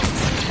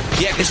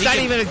Wars. Yeah, It's not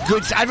even a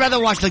good. I'd rather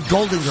watch the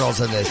Golden Girls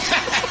than this.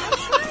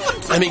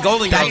 I mean,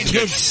 Golden That Girls.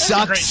 kid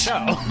sucks.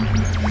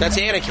 That's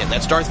Anakin.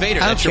 That's Darth Vader.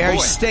 I don't That's your care. boy.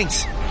 He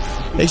stinks.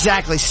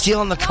 Exactly.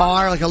 Stealing the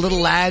car like a little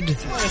lad.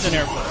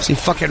 See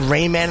fucking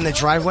Rain Man in the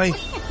driveway.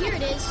 Here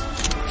it is.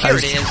 Here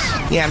it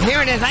is. Yeah,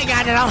 here it is. I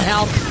got it. I'll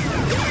help.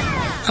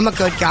 I'm a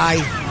good guy.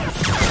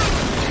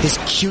 His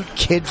cute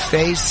kid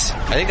face.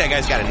 I think that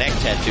guy's got a neck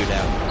tattoo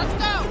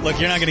now. Look,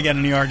 you're not going to get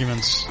any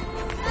arguments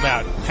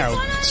about how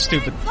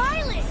stupid.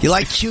 You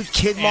like cute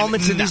kid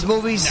moments in these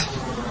movies?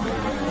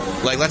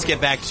 Like, let's get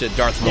back to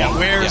Darth Maul. Yeah,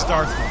 where's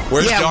Darth Maul?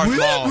 Where's Yeah, Darth whoop,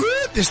 Maul?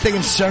 whoop, this thing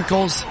in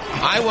circles.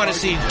 I want to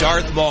see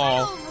Darth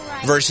Maul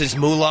versus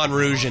Moulin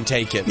Rouge and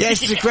take it. Yeah,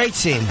 it's a great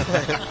scene.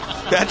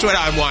 That's what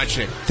I'm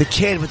watching. The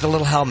kid with the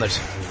little helmet.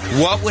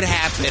 What would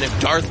happen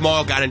if Darth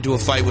Maul got into a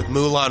fight with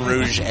Moulin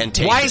Rouge and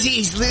Taker? Why is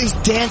he's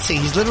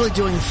dancing? He's literally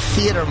doing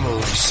theater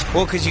moves.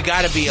 Well, because you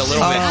got to be a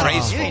little bit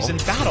graceful. Yeah, he's in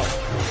battle.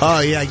 Oh,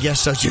 yeah, I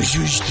guess so.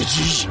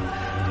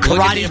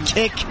 Karate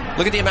kick.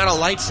 Look at the amount of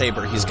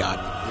lightsaber he's got.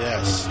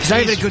 Yes. He's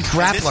not even a good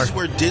grappler. This is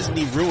where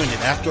Disney ruined it.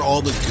 After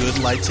all the good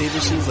lightsaber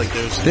scenes, like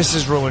this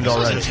is ruined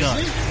already. No.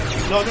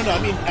 I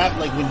mean,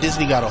 like when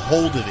Disney got a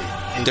hold of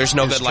it. There's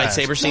no good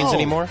lightsaber scenes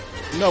anymore?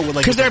 No, like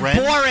because they're Ren.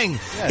 boring.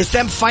 Yes. It's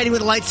them fighting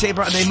with a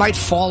lightsaber, and they might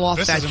fall off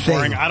This that isn't thing.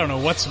 boring. I don't know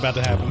what's about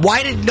to happen.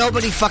 Why did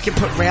nobody fucking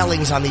put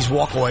railings on these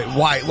walkways?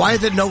 Why are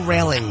there no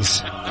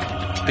railings?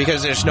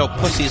 Because there's no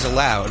pussies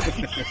allowed.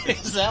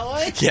 Is that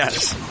why?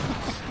 Yes.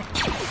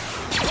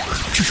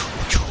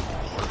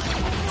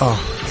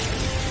 Oh.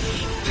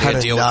 You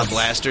gotta deal with the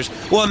blasters.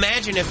 Well,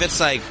 imagine if it's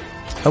like,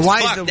 and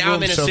why fuck, is the now I'm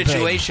room in a so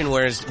situation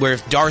where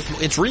if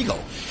Darth, it's Regal.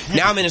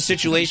 Now I'm in a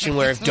situation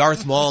where if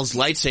Darth Maul's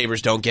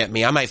lightsabers don't get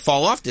me, I might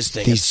fall off this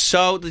thing. The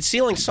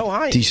ceiling's so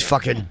high. These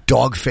fucking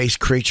dog-faced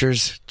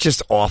creatures,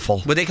 just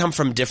awful. But they come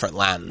from different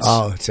lands.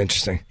 Oh, it's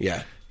interesting.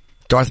 Yeah.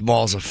 Darth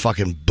Maul's a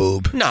fucking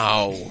boob.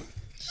 No.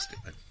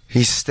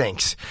 He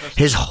stinks.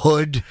 His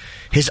hood,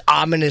 his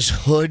ominous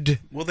hood.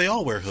 Well, they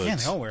all wear hoods. Yeah,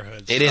 they all wear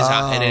hoods. It is,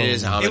 and it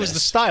is ominous. It was the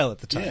style at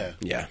the time.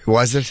 Yeah.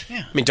 Was it?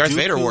 Yeah. I mean, Darth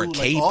Vader wore a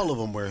cape. Like all of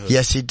them wear hoods.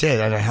 Yes, he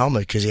did, and a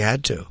helmet because he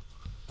had to.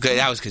 Okay,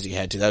 that was because he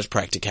had to. That was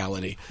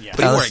practicality. Yeah.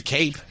 But he wore a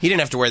cape. He didn't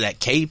have to wear that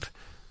cape.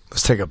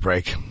 Let's take a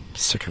break. I'm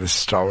sick of this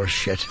Star Wars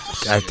shit.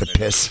 I have to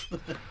piss.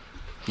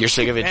 You're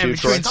sick of it Man, too,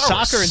 Troy? between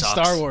soccer and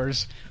Star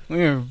Wars.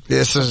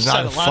 This is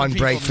not a fun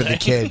break for the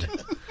kid.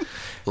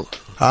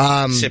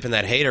 Sipping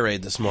that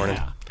haterade this morning.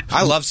 Yeah.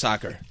 I love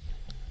soccer.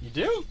 You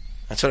do?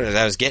 That's what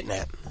I was getting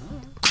at.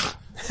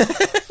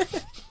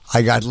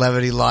 I got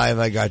Levity Live,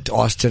 I got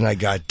Austin, I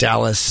got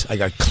Dallas, I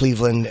got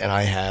Cleveland, and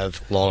I have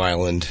Long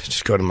Island.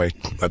 Just go to my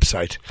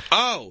website.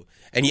 Oh,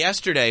 and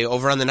yesterday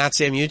over on the Not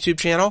Sam YouTube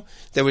channel,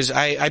 there was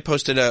I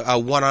posted a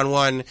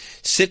one-on-one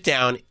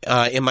sit-down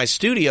in my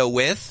studio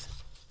with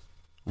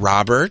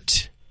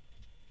Robert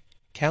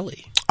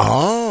Kelly.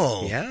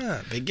 Oh.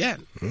 Yeah, big get.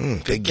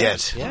 Big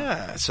get.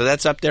 Yeah, so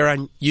that's up there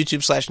on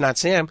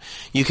YouTube/NotSam.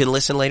 You can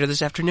listen later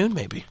this afternoon,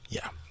 maybe.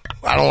 Yeah.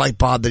 I don't like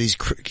Bob that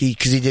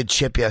because he did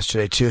Chip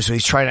yesterday too, so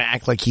he's trying to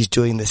act like he's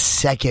doing the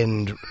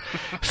second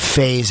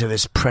phase of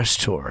his press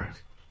tour.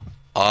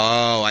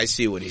 Oh, I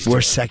see what he's doing.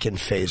 We're second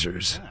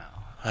phasers.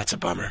 That's a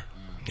bummer.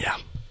 Yeah.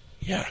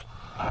 Yeah.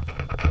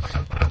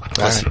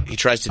 Plus, he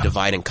tries to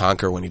divide and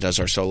conquer when he does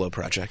our solo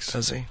projects.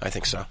 Does he? I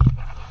think so.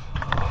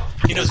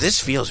 You know, this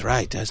feels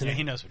right, doesn't it? Yeah,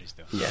 he knows what he's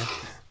doing. Yeah.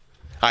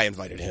 I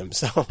invited him,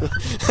 so. All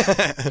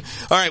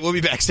right, we'll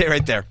be back. Stay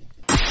right there.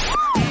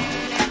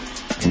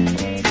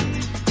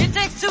 It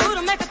takes two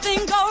to make a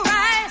thing go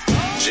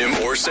right.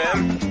 Jim or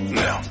Sam?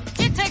 No.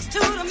 It takes two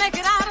to make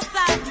it out of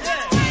sight.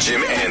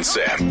 Jim and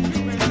Sam.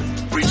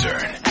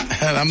 Return.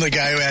 And I'm the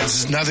guy who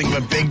has nothing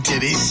but big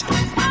titties.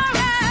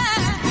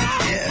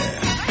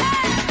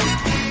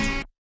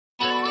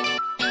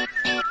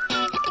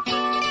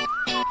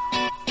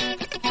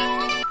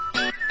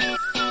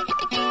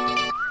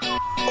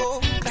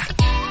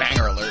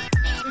 Banger alert.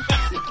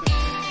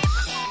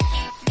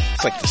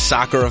 It's like the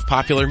soccer of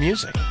popular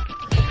music.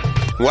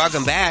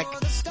 Welcome back.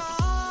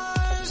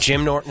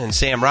 Jim Norton and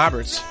Sam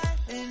Roberts.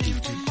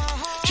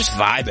 Just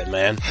vibing,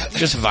 man.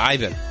 Just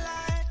vibing.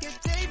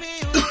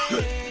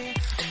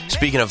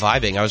 Speaking of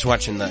vibing, I was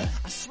watching the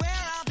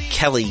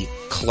Kelly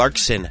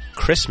Clarkson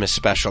Christmas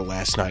special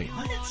last night.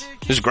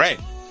 It was great.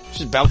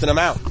 Just belting them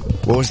out.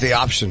 What was the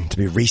option? To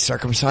be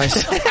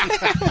recircumcised?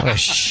 What a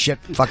shit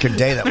fucking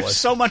day that There's was.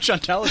 so much on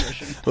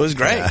television. It was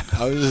great. Yeah.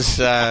 I was,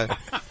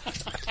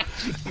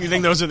 You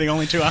think those are the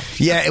only two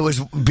options? Yeah, it was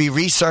be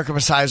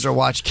recircumcised or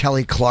watch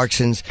Kelly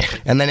Clarkson's,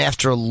 and then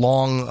after a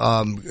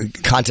long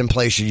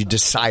contemplation, you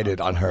decided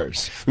on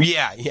hers.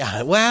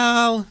 yeah.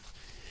 Well,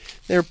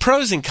 there are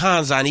pros and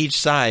cons on each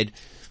side.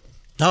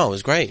 No, it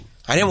was great.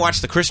 I didn't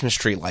watch the Christmas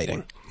tree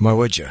lighting. Why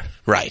would you?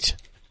 Right.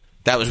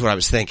 That was what I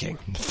was thinking.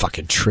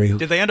 Fucking tree.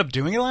 Did they end up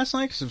doing it last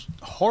night? Because it was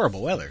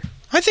horrible weather.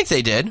 I think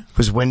they did. It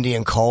was windy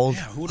and cold.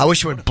 I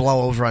wish it would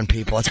blow over on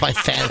people. That's my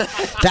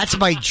That's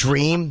my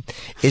dream,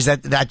 is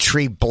that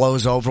tree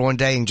blows over one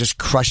day and just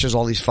crushes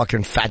all these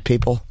fucking fat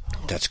people.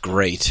 That's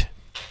great.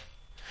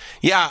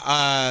 Yeah,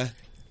 I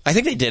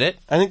think they did it.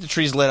 I think the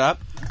tree's lit up.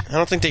 I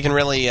don't think they can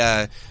really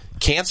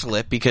cancel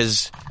it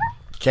because...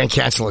 Can't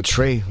cancel a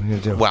tree. What are you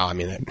gonna do? Well, I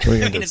mean... What are you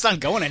gonna do? It's not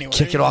going anywhere.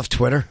 Kick it off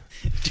Twitter?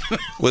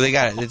 Well, they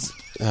got it.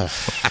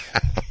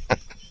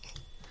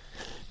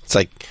 It's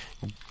like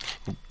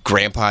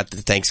Grandpa at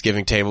the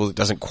Thanksgiving table that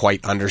doesn't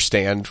quite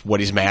understand what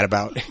he's mad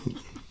about.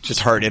 Just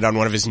heard it on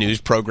one of his news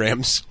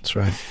programs. That's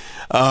right.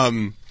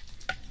 No,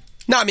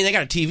 I mean, they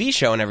got a TV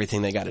show and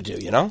everything they got to do,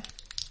 you know?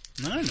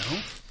 I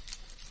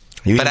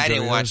know. But I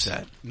didn't watch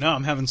that. No,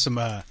 I'm having some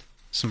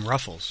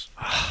Ruffles.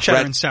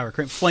 Cheddar and sour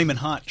cream. Flamin'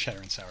 hot cheddar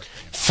and sour cream.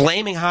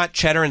 Flaming hot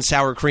cheddar and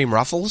sour cream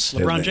Ruffles?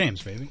 LeBron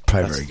James, baby.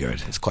 Probably very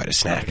good. It's quite a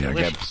snack.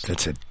 Yeah,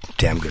 that's a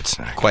damn good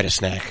snack. Quite a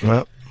snack.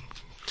 Well,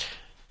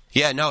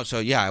 Yeah, no, so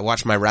yeah, I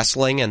watched my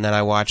wrestling, and then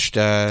I watched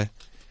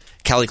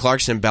Kelly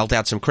Clarkson belt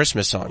out some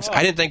Christmas songs.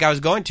 I didn't think I was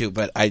going to,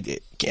 but I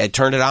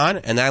turned it on,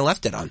 and then I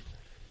left it on.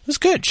 It was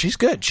good. She's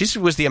good. She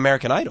was the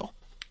American Idol.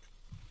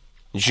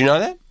 Did you know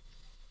that?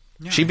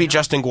 Yeah, she beat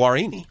Justin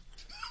Guarini.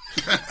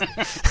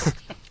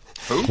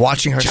 Who?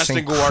 Watching her Justin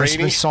sing Guarini?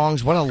 Christmas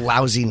songs, what a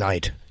lousy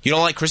night. You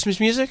don't like Christmas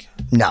music?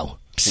 No.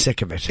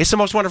 Sick of it. It's the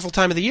most wonderful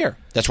time of the year.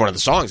 That's one of the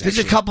songs, There's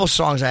actually. a couple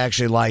songs I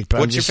actually like.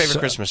 But What's your favorite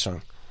Christmas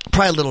song?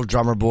 Probably Little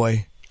Drummer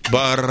Boy.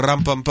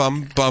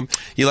 Ba-rum-bum-bum-bum.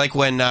 You like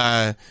when,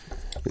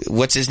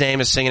 what's his name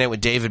is singing it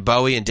with David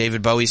Bowie, and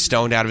David Bowie's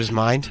stoned out of his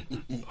mind?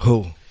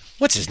 Who?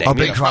 What's his name? Oh,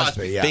 Bing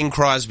Crosby, yeah. Bing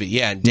Crosby,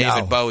 yeah. And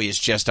David Bowie is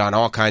just on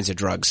all kinds of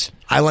drugs.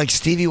 I like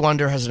Stevie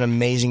Wonder has an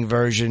amazing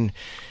version.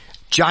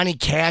 Johnny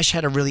Cash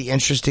had a really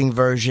interesting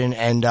version,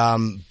 and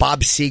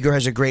Bob Seger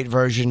has a great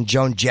version.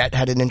 Joan Jett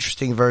had an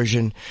interesting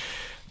version,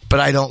 but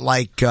I don't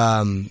like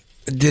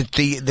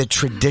the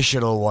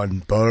traditional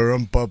one.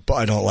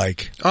 I don't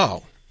like.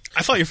 Oh,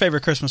 I thought your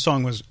favorite Christmas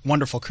song was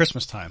 "Wonderful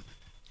Christmas Time"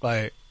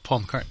 by Paul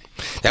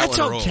McCartney. That's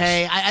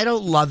okay. I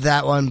don't love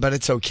that one, but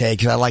it's okay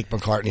because I like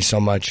McCartney so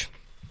much.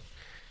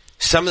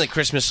 Some of the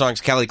Christmas songs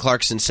Kelly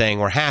Clarkson sang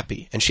were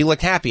happy, and she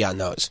looked happy on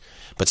those.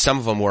 But some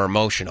of them were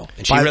emotional,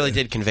 and she really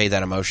did convey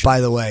that emotion.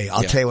 By the way,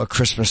 I'll tell you what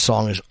Christmas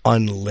song is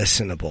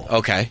unlistenable.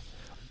 Okay.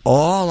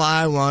 All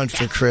I want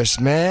for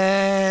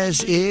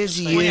Christmas is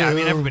you. Well, yeah, I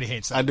mean, everybody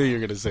hates that. I knew you were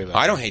going to say that.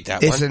 I don't hate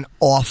that It's one. an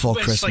awful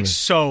It's Christmas. like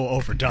so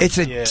overdone. It's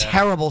a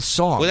terrible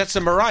song. Well, that's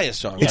the Mariah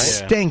song, It right?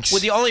 stinks.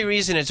 Well, the only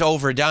reason it's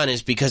overdone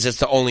is because it's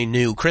the only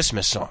new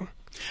Christmas song.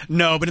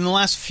 No, but in the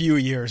last few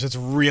years, it's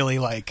really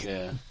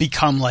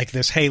become like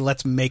this. Hey,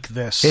 let's make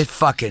this. It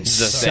fucking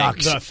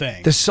sucks. The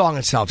thing. The song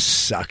itself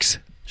sucks.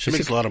 She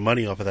makes a lot of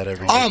money off of that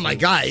every year. Oh my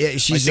god, yeah,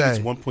 she's I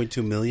think it's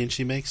 1.2 million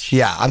she makes.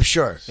 yeah, I'm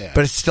sure, Yeah.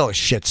 but it's still a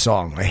shit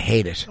song. I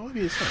hate it. All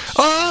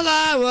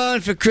I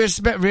want for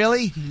Christmas,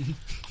 really?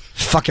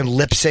 Fucking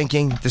lip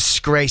syncing,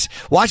 disgrace.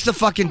 Watch the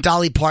fucking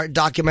Dolly Parton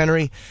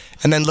documentary,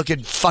 and then look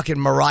at fucking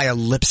Mariah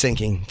lip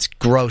syncing. It's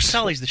gross.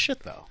 Dolly's the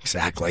shit, though.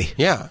 Exactly.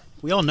 Yeah.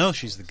 We all know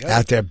she's the guy.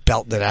 Out there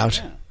belting it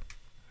out.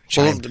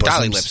 Well, Giant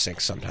Dolly lip bosoms.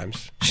 syncs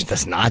sometimes. She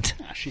does not.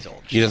 She's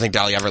old. You don't think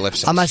Dolly ever lip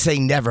syncs? I'm not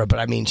saying never, but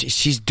I mean,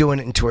 she's doing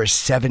it into her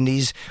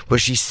 70s where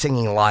she's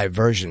singing live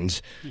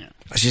versions. Yeah.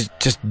 She's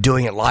just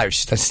doing it live.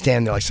 She's not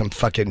standing there like some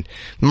fucking...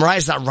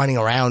 Mariah's not running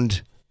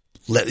around.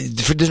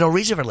 There's no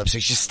reason for lip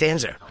sync. She just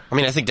stands there. I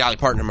mean, I think Dolly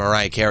Parton and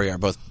Mariah Carey are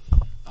both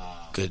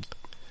good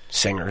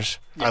singers.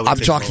 I'm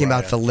talking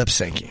about the lip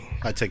syncing.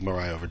 I'd take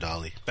Mariah over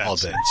Dolly all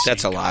day.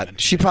 That's a lot.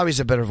 She probably has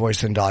a better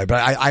voice than Dolly,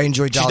 but I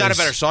enjoy Dolly. She's not a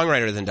better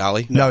songwriter than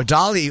Dolly. No,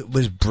 Dolly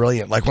was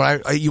brilliant. Like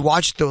when you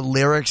watch the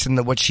lyrics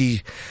and what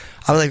she...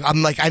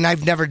 I'm like, and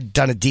I've never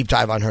done a deep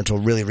dive on her until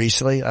really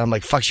recently. I'm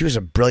like, fuck, she was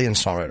a brilliant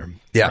songwriter.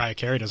 Yeah. Mariah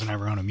Carey doesn't have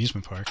her own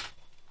amusement park.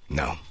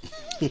 No.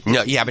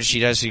 No, yeah, but she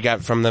does. She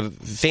got from the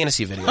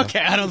fantasy video. Okay,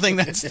 I don't think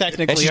that's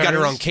technically. And she's got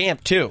her hers. own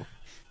camp too.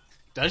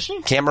 Does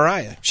she? Camp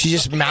Mariah. She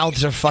just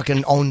mouths her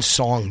fucking own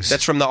songs.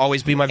 That's from the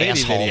 "Always Be My Baby"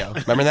 Asshole. video.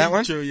 Remember that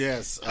one? True,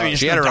 yes. I mean,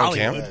 she had her own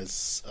camp.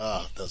 Yes.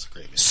 Oh, that was a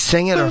great.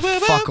 Sing it or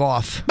fuck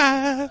off.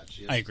 I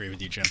agree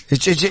with you, Jim.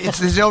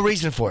 There's no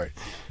reason for it.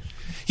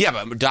 Yeah,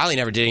 but Dolly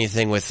never did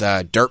anything with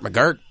Dirt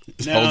McGirt,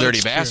 No, old dirty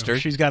that's true.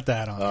 bastard. She's got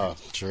that on. Oh,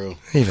 true.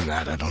 Even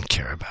that I don't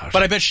care about.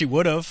 But I bet she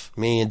would have.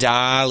 Me and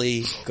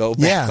Dolly go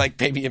back Yeah. like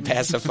Baby and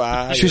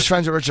Pacifier. She was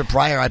friends with Richard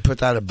Pryor. I put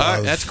that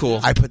above. That's cool.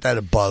 I put that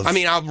above. I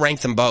mean, I'll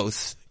rank them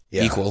both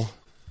equal.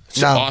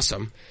 It's No.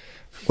 awesome.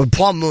 When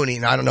Paul Mooney,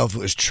 and I don't know if it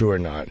was true or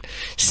not,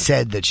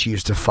 said that she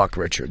used to fuck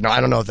Richard. No,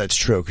 I don't know if that's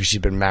true because she's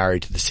been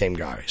married to the same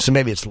guy. So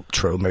maybe it's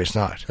true, maybe it's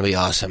not. It'll be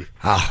awesome.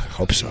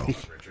 Hope so.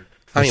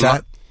 I mean,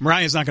 that?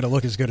 Mariah's not going to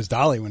look as good as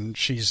Dolly when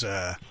she's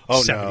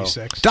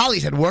 76.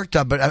 Dolly's had work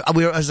done, but I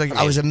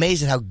was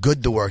amazed at how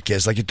good the work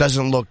is. Like, it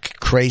doesn't look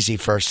crazy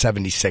for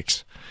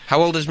 76.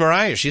 How old is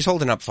Mariah? She's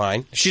holding up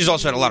fine. She's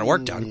also had a lot of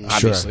work done,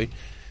 obviously.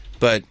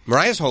 But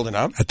Mariah's holding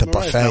up. At the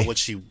Mariah's buffet. not what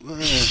she...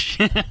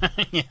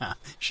 Yeah,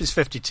 she's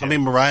 52. I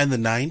mean, Mariah in the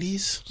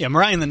 90s? Yeah,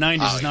 Mariah in the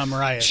 90s is not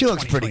Mariah. She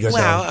looks pretty good,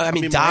 Well, though. I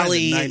mean, Mariah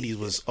Dolly. in the 90s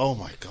was... Oh,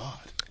 my God.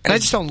 And I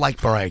just don't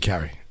like Mariah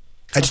Carey.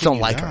 I just don't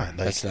like her.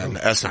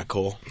 That's not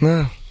cool.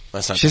 No.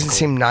 That's not She doesn't cool.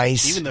 seem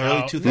nice. Even the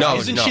early 2000s. No,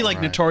 Isn't she like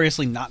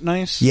notoriously not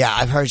nice? Yeah,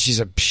 I've heard she's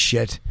a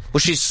shit. Well,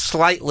 she's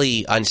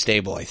slightly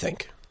unstable, I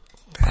think.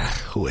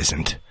 Who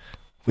isn't?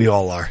 We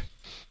all are.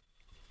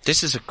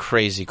 This is a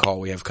crazy call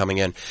we have coming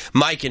in.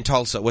 Mike in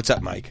Tulsa. What's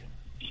up, Mike?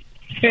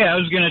 Hey, I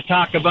was going to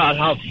talk about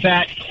how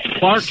fat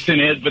Clarkson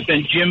is, but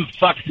then Jim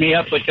fucked me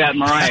up with that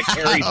Mariah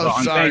Carey Oh,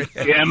 song. sorry.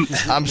 Thanks,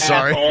 Jim. I'm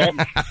sorry.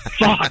 Asshole.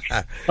 Fuck.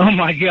 Oh,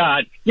 my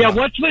God. Yeah,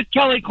 what's with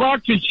Kelly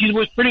Clarkson? She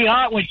was pretty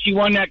hot when she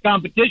won that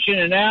competition,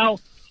 and now,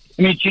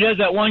 I mean, she does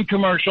that one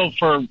commercial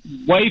for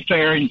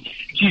Wayfair, and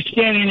she's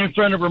standing in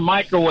front of her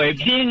microwave.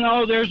 Ding,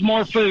 oh, there's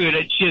more food.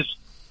 It's just,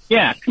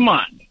 yeah, come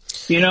on.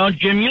 You know,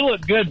 Jim, you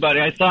look good, buddy.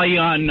 I saw you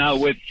on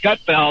with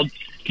Gutfeld.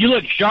 You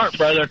look sharp,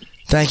 brother.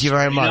 Thank you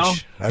very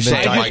much. I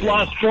just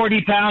lost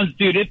 40 pounds,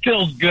 dude. It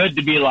feels good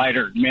to be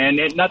lighter, man.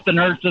 Nothing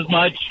hurts as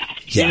much,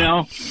 you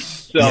know.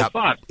 So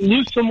fuck,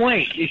 lose some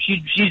weight.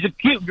 She's a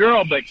cute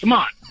girl, but come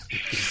on.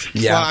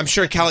 Yeah. Well, I'm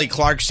sure Kelly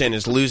Clarkson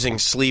is losing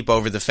sleep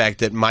over the fact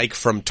that Mike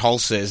from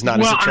Tulsa is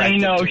not as Well, I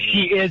attractive. know to her.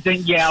 she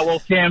isn't. Yeah, well,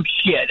 Sam,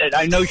 shit.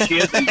 I know she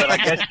isn't, but I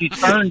guess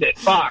she's earned it.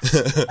 Fuck.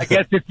 I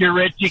guess if you're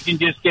rich, you can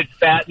just get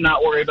fat and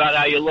not worry about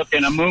how you look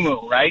in a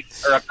muumuu, right?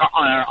 Or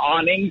on an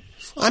awning.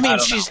 I mean,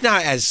 don't she's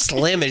not as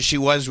slim as she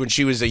was when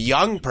she was a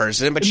young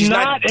person, but she's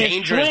not Not as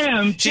dangerous.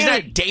 slim, She's dude.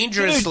 not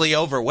dangerously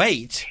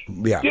overweight.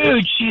 Yeah.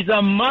 Dude, she's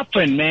a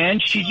muffin, man.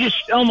 She just,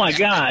 oh my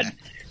God.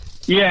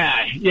 Yeah,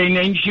 and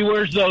then she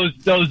wears those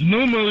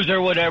muumuus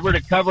or whatever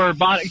to cover her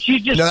body. She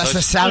just No, that's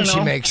the sound I she don't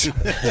know. makes.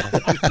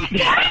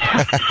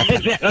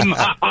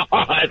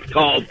 It's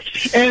called.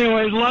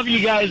 Anyways, love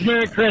you guys.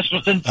 Merry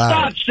Christmas, and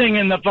stop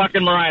singing the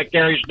fucking Mariah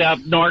Carey stuff,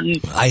 Norton.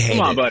 I hate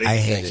Come on, it. buddy. I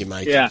hate Thank it. you,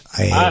 Mike. Yeah,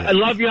 I hate I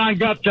love you on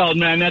Gutfeld,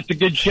 man. That's a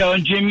good show.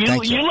 And Jim,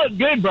 Thank you you. look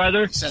good,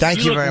 brother. Thank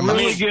you look very much.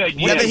 Really good.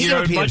 Yeah, but he you're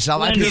don't repeat much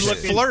himself. I slender appreciate it.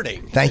 looking.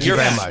 Flirting. Thank you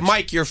You're- very much.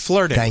 Mike, you're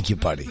flirting. Thank you,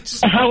 buddy.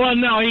 Well,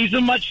 no, he's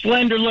a much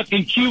slender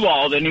looking cue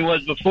ball than he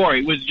was before.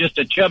 He was just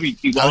a chubby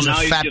cue I ball. was Now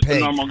a he's fat just pig.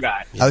 a normal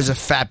guy. I was a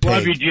fat pig.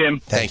 Love you, Jim.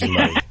 Thank you,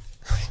 buddy.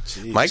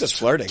 Mike is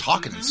flirting.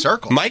 Talking in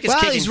circles. Mike is Well,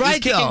 kicking, he's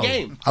right, kicking though.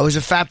 game. I was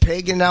a fat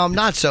pig, and now I'm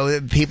not.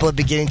 So people are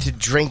beginning to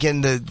drink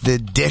in the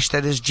dish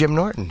that is Jim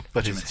Norton.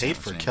 But his hate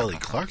for Kelly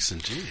Clarkson,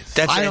 jeez.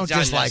 That's I don't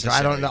dislike her.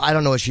 I don't know. I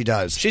don't know what she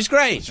does. She's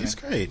great. She's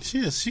great. She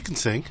is. She can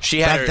sing.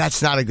 She had her,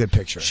 That's not a good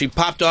picture. she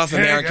popped off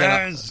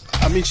American.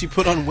 I mean, she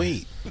put on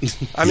weight.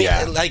 I mean,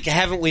 Yeah. like,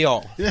 haven't we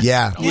all? Yeah.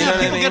 Yeah, You know what I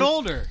people mean? get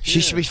older.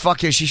 She should be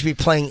fucking. She should be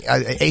playing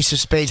Ace of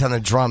Spades on the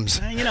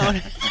drums. You know,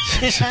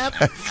 it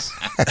happens.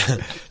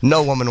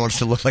 No woman wants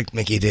to look like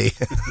Mickey D.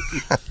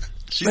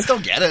 She still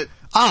get it.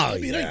 Oh,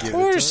 mean, I yeah. give Of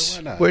course.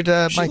 Why not? Where'd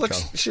She Mike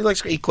looks, go? she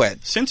looks, he quit.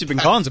 Since You've Been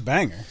Gone's a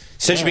banger.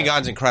 Since You've Been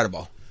Gone's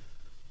incredible.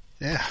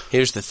 Yeah.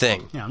 Here's the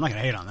thing. Yeah, I'm not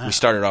gonna hate on We that.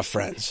 started off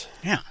friends.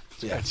 Yeah,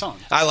 it's a great song.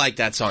 I like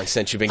that song,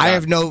 Since You've Been I Gone.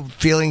 have no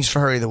feelings for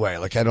her either way.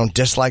 Like I don't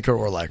dislike her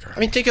or like her. I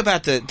mean, think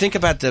about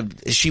the.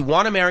 She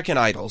won American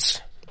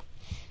Idols.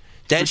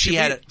 Then she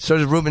had, So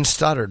did Ruben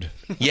Studdard.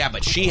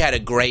 but she had a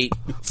great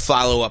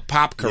follow-up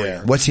pop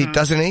career. What's he?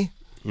 Doesn't he?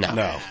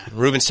 No,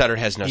 Ruben Studdard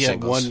has no He had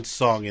singles. one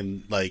song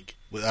in like.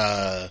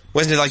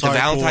 Wasn't it like the Sorry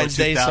Valentine's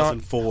for Day song?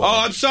 2004.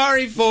 Oh, I'm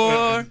sorry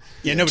for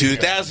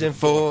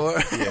 2004.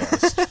 Yeah,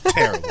 it's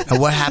terrible. And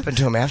what happened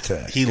to him after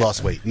that? He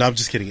lost weight. No, I'm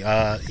just kidding.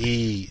 I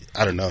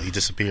don't know. He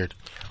disappeared.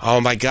 Oh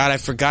my God, I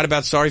forgot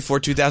about Sorry for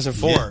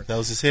 2004. Yeah, that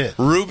was his hit.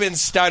 Ruben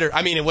Studdard.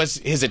 I mean, it was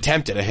his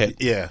attempt at a hit.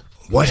 Yeah.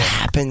 What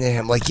happened to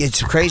him? Like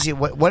it's crazy.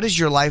 What is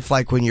your life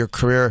like when your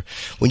career,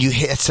 when you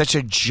hit such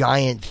a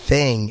giant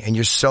thing and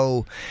you're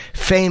so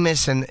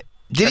famous? And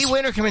did he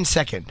win or come in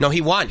second? No,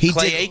 he won. He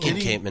Clay did- Aiken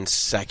did he? came in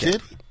second.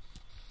 Did?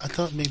 I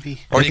thought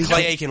maybe. Or did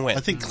Clay Aiken win?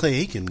 I think Clay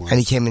Aiken won. And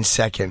he came in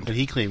second. But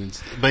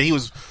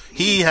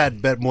he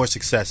had more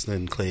success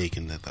than Clay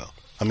Aiken did, though.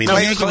 I mean, No,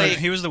 He he was the Clay- winner.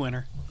 He was the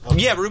winner.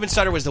 Yeah, Ruben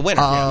Studdard was the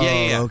winner. Oh,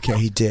 yeah. okay,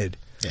 he did.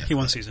 He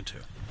won season 2.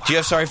 Do you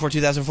have Sorry for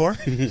 2004?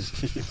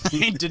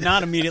 He did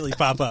not immediately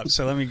pop up,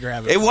 so let me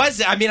grab it. It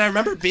was. I mean, I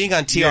remember being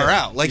on TRL.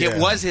 Yeah. Like it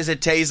was his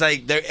he's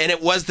like there, and it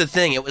was the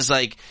thing. It was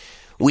like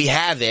we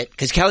have it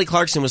because Kelly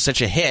Clarkson was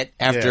such a hit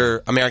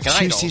after American She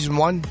Idol. was season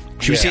 1.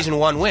 She was season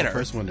 1 winner.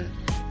 First winner.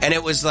 And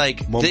it was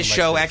like Moment this like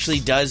show this. actually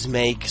does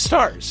make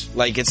stars.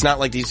 Like it's not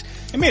like these.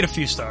 It made a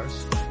few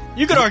stars.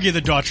 You could argue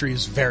that Daughtry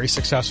is very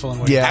successful in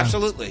what he Yeah. does.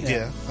 Absolutely.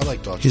 Yeah, I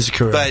like Daughtry. His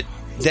career. But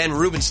then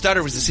Ruben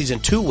Studdard was the season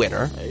 2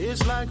 winner,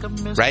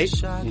 right?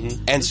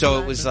 Mm-hmm. And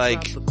so it was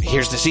like,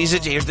 here's the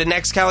season, here's the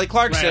next Kelly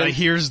Clarkson. Right,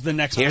 here's the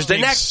next Here's the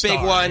big next star,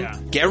 big one. yeah.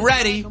 Get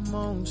ready.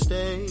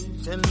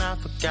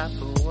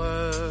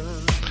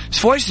 His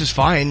voice is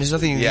fine. There's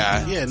nothing.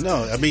 Yeah. Yeah,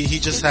 no. I mean, he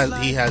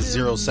has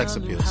zero sex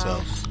appeal.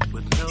 So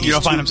You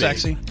don't find him too big.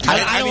 sexy?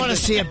 I don't want to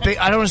see a big.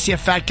 I don't want to see a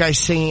fat guy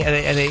singing at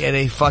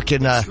a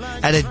fucking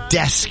at a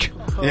desk.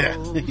 Yeah,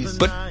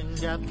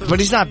 But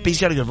he's not. He's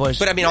got a good voice.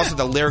 But I mean, also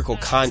the lyrical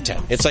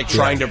content. It's like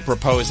trying to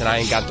propose and I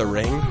ain't got the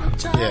ring.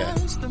 Yeah.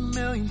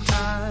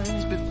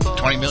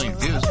 20 million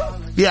views.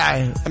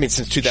 Yeah. I mean,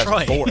 since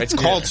 2004. Troy. It's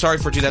called Sorry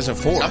for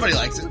 2004. Somebody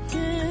likes it.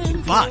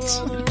 Fox.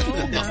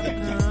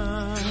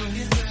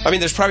 I mean,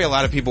 there's probably a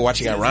lot of people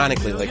watching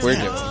ironically like we're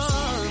doing.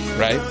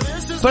 Right?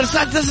 But it's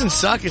not. It doesn't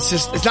suck. It's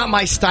just. It's not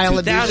my style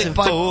of music.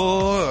 But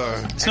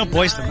 2004. It's no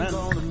Boyz II Men.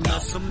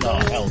 No,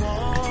 hell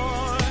no.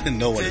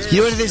 No one is. you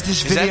know what it is?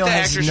 This Is that video the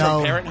has actress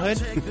no. from Parenthood?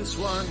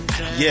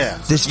 Yeah.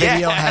 This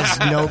video Yeah. has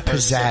no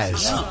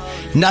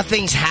pizzazz.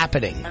 Nothing's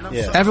happening.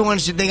 Yeah.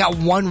 They got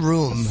one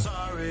room.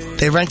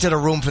 They rented a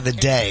room for the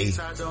day.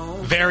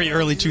 Very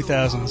early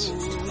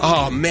 2000s.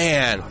 Oh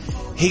man,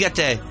 he got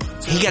to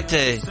be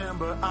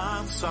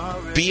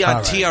on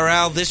All right.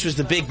 TRL. This was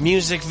the big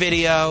music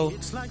video.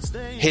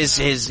 He's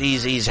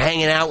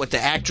hanging out with the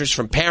actress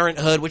from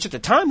Parenthood, which at the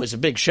time was a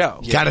big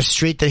show. Got a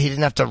street that he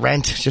didn't have to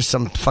rent. Just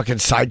some fucking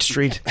side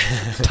street.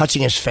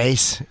 Touching his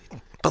face.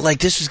 But like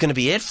this was going to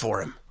be it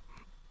for him.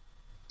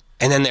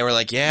 And then they were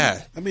like,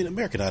 yeah, I mean,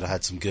 American Idol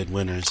had some good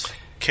winners.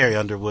 Carrie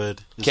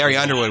Underwood. Carrie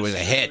Underwood was a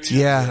hit.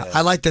 Yeah.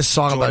 I like this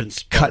song Jordan about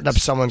Sparks. cutting up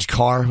someone's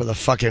car with a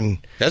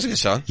fucking. That's a good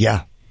song.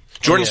 Yeah.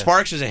 Jordan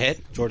Sparks is a hit.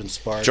 Jordan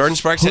Sparks. Jordan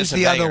Sparks has Who's some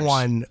the other bangers.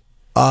 one?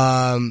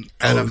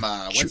 Adam,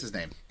 what's his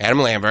name? Adam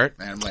Lambert.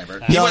 Adam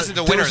Lambert. He wasn't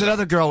the There winner. was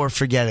another girl we're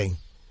forgetting.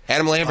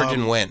 Adam Lambert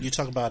didn't win. You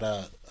talk about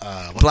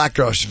Black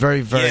girl. She's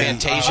very, very.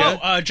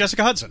 Fantasia.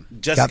 Jessica Hudson.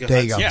 Yep,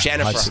 there you go. Yeah.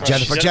 Jennifer Hudson.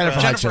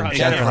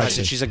 Jennifer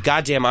Hudson. She's a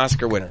goddamn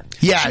Oscar winner.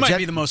 Yeah, She might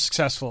be the most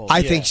successful.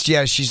 I think,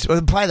 she's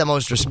probably the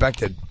most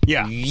respected.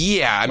 Yeah.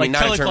 Yeah, I mean, not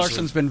Kelly in terms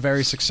Clarkson's of, been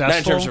very successful. not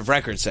in terms of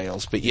record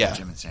sales, but yeah.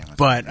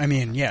 But, I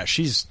mean, yeah,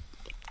 she's...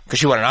 Because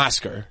she won an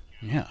Oscar.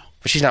 Yeah.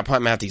 But she's not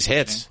pumping out these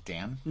hits.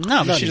 Dan?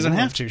 No, but she doesn't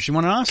have to. She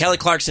won an Oscar. Kelly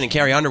Clarkson and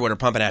Carrie Underwood are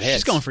pumping out hits.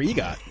 She's going for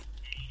EGOT.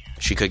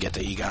 She could get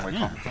the EGOT.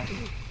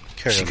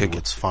 Carrie She could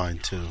Underwood's fine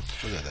too.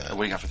 Look at that. What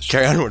do you got for the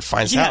Carrie Underwood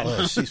finds out.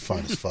 Yeah, she's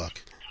fine as fuck.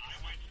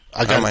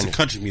 I got into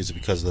country music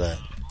because of that.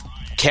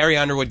 Carrie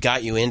Underwood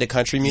got you into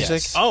country music?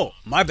 Yes. Oh,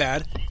 my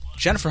bad.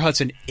 Jennifer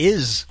Hudson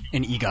is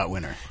an EGOT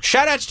winner.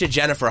 Shout outs to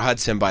Jennifer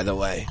Hudson, by the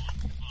way.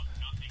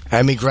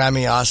 Emmy,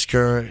 Grammy,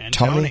 Oscar, And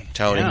Tony.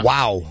 Tony.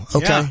 Wow.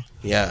 Okay.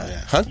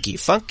 Yeah. Hunky,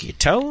 funky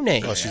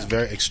Tony. Oh, she's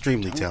very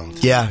extremely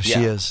talented. Yeah, she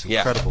is. Yeah.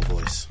 Incredible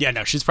voice. Yeah,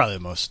 no, she's probably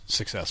the most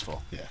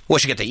successful. Yeah. Well,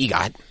 she got the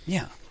EGOT.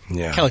 Yeah.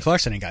 Yeah. Kelly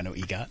Clarkson ain't got no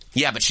EGOT.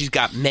 Yeah, but she's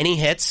got many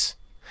hits,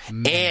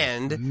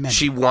 and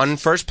she won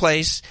first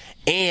place,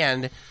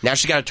 and now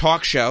she got a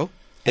talk show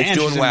that's And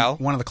doing she's in well,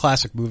 one of the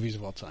classic movies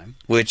of all time.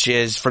 which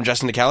is from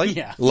Justin to Kelly.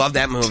 Yeah. Love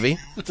that movie.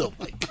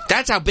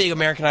 That's how big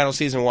American Idol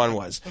Season 1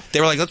 was. They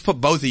were like, let's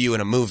put both of you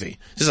in a movie.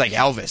 This is like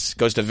Elvis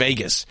goes to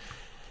Vegas.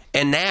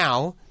 And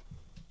now,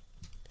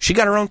 she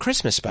got her own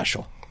Christmas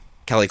special,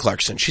 Kelly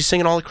Clarkson. She's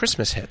singing all the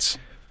Christmas hits.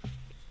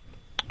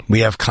 We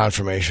have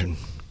confirmation.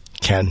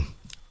 Ken.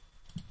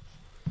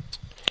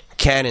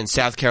 Ken in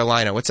South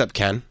Carolina. What's up,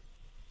 Ken?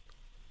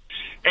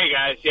 Hey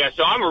guys, yeah.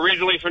 So I'm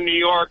originally from New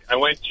York. I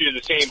went to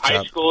the same high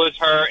up? school as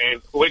her,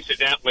 and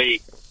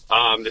coincidentally,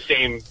 the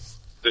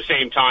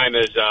same time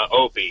as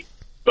Opie.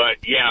 But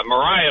yeah,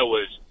 Mariah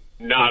was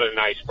not a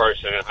nice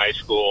person in high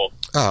school,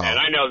 Oh. and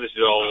I know this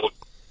is old,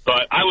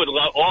 but I would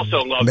also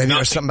love Maybe nothing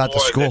there's something about the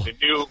more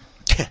school.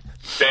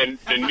 than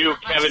the new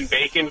Kevin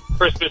Bacon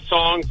Christmas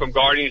song from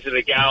Guardians of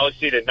the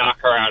Galaxy to knock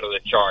her out of the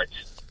charts.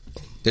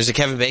 There's a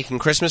Kevin Bacon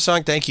Christmas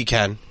song? Thank you,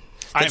 Ken.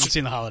 I haven't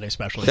seen the holiday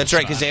special. That's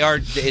right, because they are...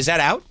 Is that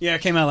out? Yeah,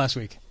 it came out last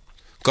week.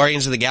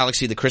 Guardians of the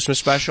Galaxy, the Christmas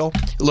special.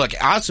 Look,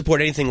 I'll support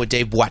anything with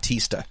Dave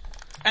Bautista.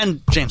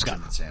 And James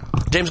Gunn.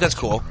 James Gunn's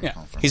cool. Yeah.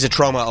 He's a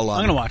Trauma alum. I'm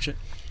going to watch it.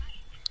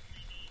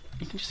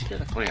 You can just hear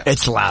the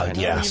It's loud, I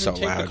know, yeah. it's so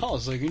take the loud.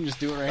 calls. Like, you can just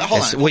do it right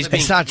It's- well, he's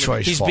being- It's not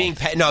Troy's He's fault. being...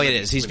 no, it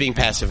is. He's being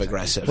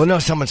passive-aggressive. Well, no,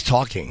 someone's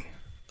talking.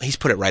 He's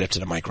put it right up to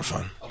the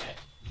microphone.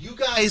 You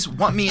guys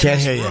want me in Can't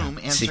this hear you. room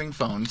answering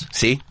phones.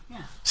 See?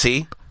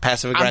 See?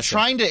 Passive-aggressive. I'm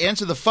trying to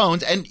answer the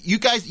phones, and you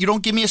guys, you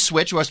don't give me a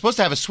switch. We're supposed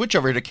to have a switch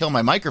over here to kill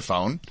my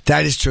microphone.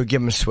 That is true.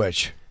 Give him a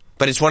switch.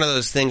 But it's one of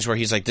those things where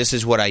he's like, this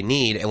is what I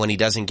need, and when he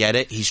doesn't get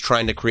it, he's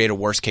trying to create a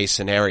worst-case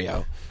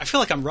scenario. I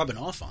feel like I'm rubbing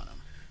off on him.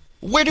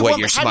 Where do you What, want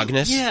your how do you-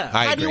 smugness? Yeah.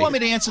 I How do you agree. want me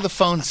to answer the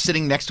phone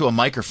sitting next to a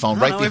microphone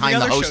No, right no, every behind the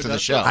other host show of the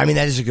does show? that. I mean,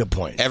 that is a good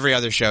point. Every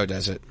other show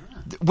does it.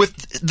 With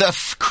the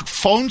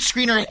phone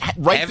screener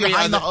right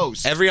behind the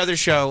host. Every other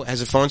show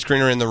has a phone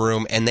screener in the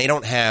room, and they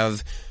don't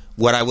have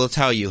what I will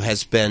tell you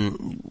has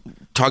been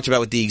talked about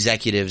with the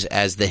executives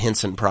as the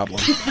Henson problem.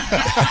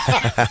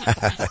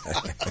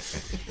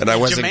 And I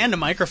wasn't. Demand a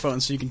microphone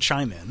so you can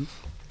chime in.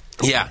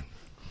 Yeah.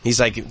 He's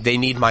like, they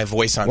need my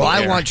voice on Well, the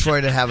I air. want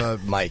Troy to have a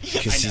mic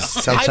because he's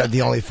sometimes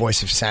the only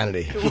voice of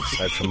sanity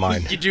aside from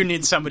mine. You do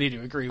need somebody to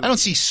agree with. I don't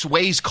see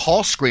Sway's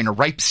call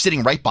screener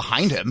sitting right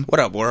behind him.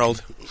 What up,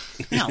 world?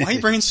 Yeah, why are you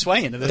bringing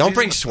Sway into this? Don't He's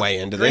bring a Sway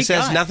into great this. It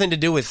has guy. nothing to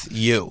do with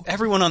you.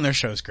 Everyone on their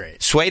show is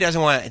great. Sway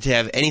doesn't want to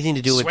have anything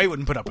to do with Sway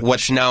wouldn't put up with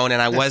what's known,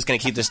 and I was going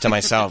to keep this to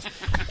myself,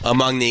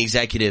 among the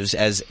executives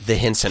as the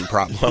Henson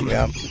problem.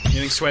 Yeah. You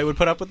think Sway would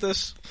put up with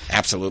this?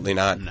 Absolutely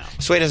not. No.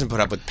 Sway doesn't put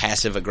up with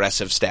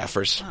passive-aggressive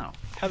staffers. No.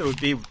 Heather would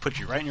put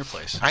you right in your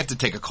place. I have to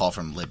take a call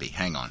from Libby.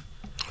 Hang on.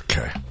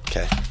 Okay.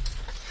 Okay.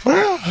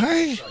 Well,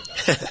 hey.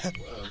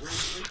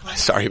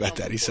 Sorry about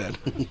that, he said.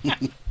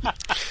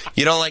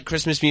 You don't like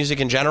Christmas music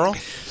in general?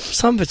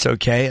 Some of it's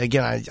okay.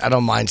 Again, I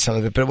don't mind some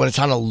of it, but when it's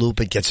on a loop,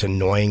 it gets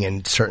annoying,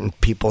 and certain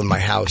people in my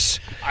house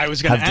I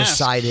was gonna have ask.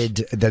 decided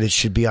that it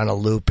should be on a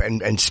loop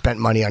and spent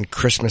money on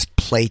Christmas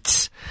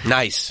plates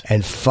Nice.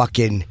 and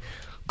fucking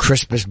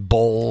Christmas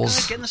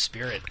bowls. Get in the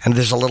spirit. And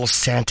there's a little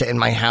Santa in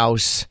my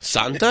house.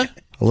 Santa?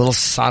 A little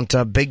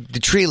Santa. The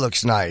tree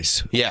looks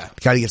nice. Yeah.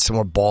 Got to get some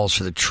more balls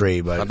for the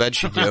tree, but I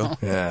bet you do.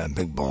 yeah,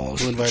 big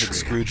balls. Who for the invited tree.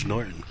 Scrooge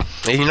Norton?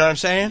 You know what I'm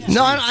saying?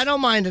 No, I don't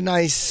mind a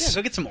nice. Yeah,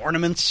 go get some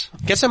ornaments.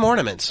 Get some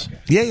ornaments.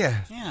 Yeah. Yeah.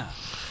 We have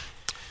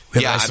Yeah,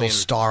 a nice I little mean-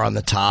 star on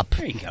the top.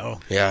 There you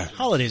go. Yeah.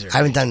 Holidays are. I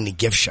haven't done any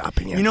gift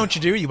shopping yet. You know what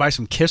you do? You buy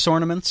some Kiss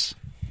ornaments.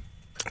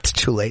 It's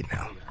too late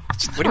now.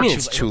 What do you mean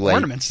it's too late?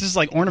 Ornaments. This is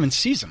like ornament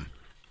season.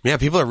 Yeah,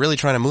 people are really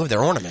trying to move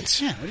their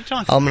ornaments. Yeah, what are you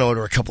talking I'm going to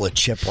order a couple of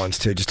chip ones,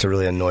 too, just to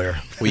really annoy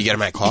her. Will you get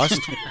them at cost?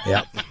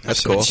 Yep.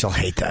 That's cool. She'll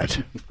hate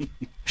that.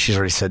 She's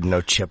already said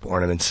no chip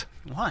ornaments.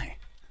 Why?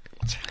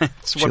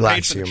 It's She what paid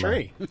likes for the humor.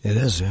 tree. It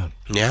is, yeah.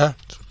 Yeah.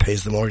 It's what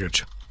pays the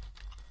mortgage.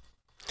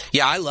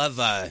 Yeah, I love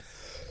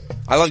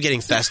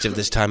getting festive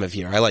this time of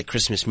year. I like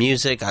Christmas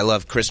music. I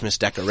love Christmas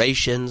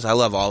decorations. I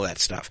love all that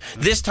stuff.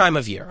 This time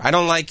of year. I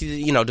don't like,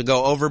 to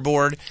go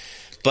overboard,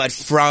 but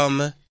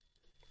from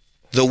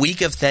the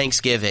week of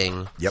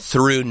Thanksgiving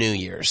through New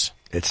Year's.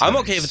 I'm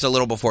okay if it's a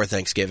little before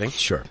Thanksgiving.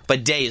 Sure.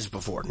 But days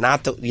before.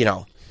 Not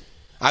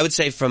I would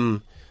say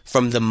from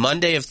the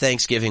Monday of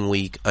Thanksgiving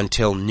week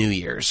until New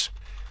Year's.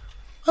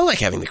 I like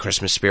having the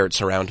Christmas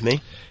spirits around me.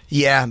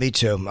 Yeah, me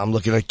too. I'm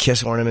looking at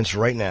Kiss ornaments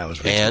right now.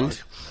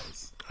 And?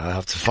 I'll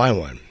have to find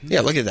one.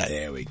 Yeah, look at that.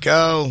 There we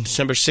go.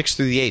 December 6th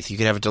through the 8th. You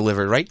can have it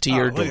delivered right to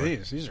your door. Look at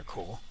these. These are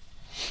cool.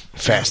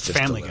 Fastest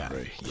Family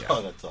delivery. Guy. Yeah.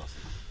 Oh, that's awesome.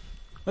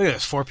 Look at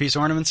this 4-piece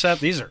ornament set.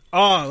 These are...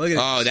 look at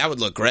Oh, that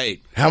would look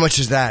great. How much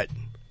is that?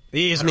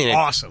 These are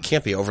awesome. It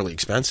can't be overly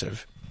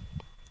expensive.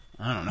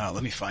 I don't know.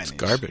 Let me find these.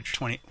 Garbage.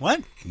 20...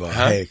 What? Well,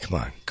 hey, come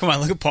on. Come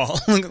on, look at Paul.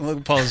 look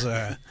at Paul's...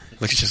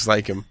 Looks just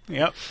like him.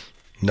 Yep.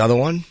 Another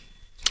one?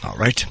 All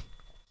right.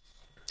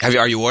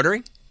 Are you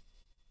ordering?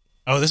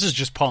 Oh, this is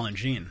just Paul and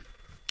Gene.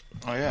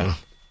 Oh, yeah.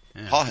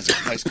 Paul has a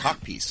nice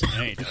cock piece.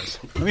 Yeah, he does.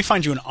 Let me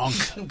find you an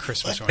Ankh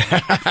Christmas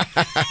ornament.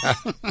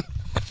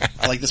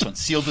 I like this one.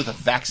 Sealed with a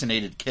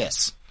vaccinated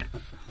kiss.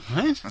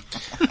 What?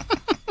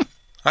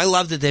 I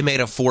love that they made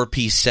a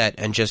 4-piece set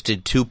and just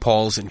did 2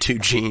 Pauls and 2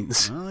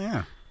 Genes. Oh,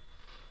 yeah.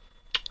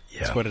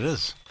 That's what it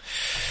is.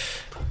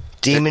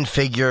 Demon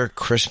figure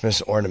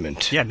Christmas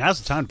ornament. Yeah, now's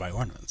the time to buy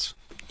ornaments.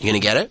 You gonna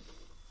get it?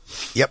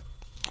 Yep.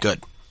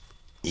 Good.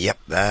 Yep,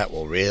 that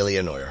will really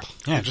annoy her.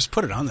 Yeah, just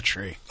put it on the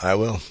tree. I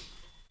will.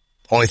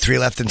 Only 3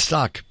 left in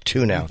stock.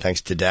 2 now,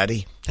 thanks to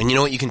Daddy. And you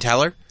know what you can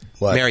tell her?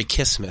 What? Merry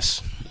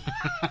Kissmas.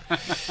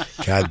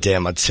 God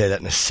damn, I'd say that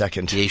in a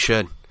second. Yeah, you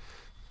should.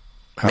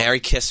 Merry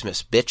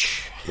Kissmas,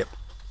 bitch. Yep.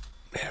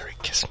 Merry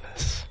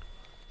Kissmas.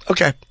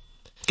 Okay.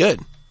 Good.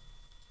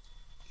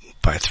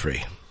 By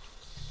 3.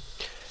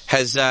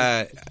 Has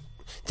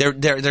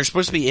they're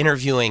supposed to be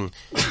interviewing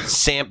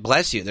Sam?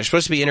 Bless you. They're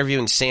supposed to be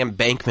interviewing Sam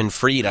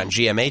Bankman-Fried on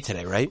GMA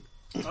today, right?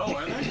 Oh,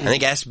 are they? I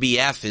think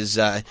SBF is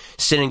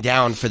sitting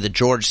down for the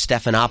George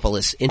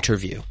Stephanopoulos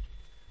interview.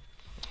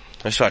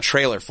 I saw a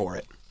trailer for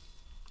it.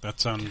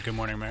 That's on Good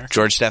Morning America.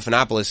 George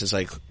Stephanopoulos is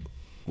like,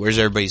 "Where's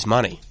everybody's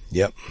money?"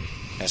 Yep.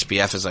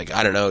 SBF is like,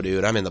 "I don't know,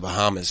 dude. I'm in the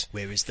Bahamas.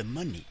 Where is the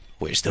money?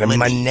 Where's the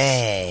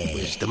money?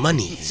 Where's the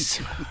monies?"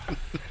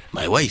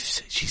 My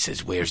wife, she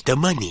says, "Where's the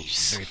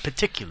monies?" Very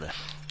particular.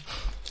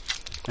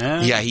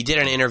 Yeah, he did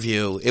an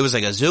interview. It was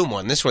like a Zoom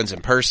one. This one's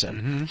in person.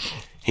 Mm-hmm.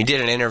 He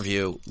did an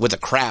interview with a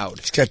crowd.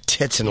 He's got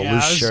tits and a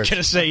loose shirt. I was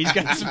going to say, he's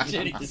got some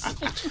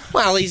titties.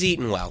 Well, he's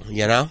eating well,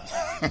 Yeah,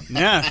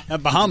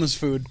 that Bahamas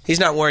food. He's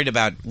not worried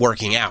about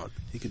working out.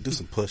 He could do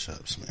some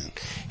push-ups, man.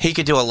 He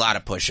could do a lot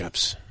of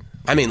push-ups.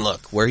 I mean,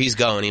 look, where he's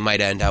going, he might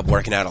end up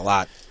working out a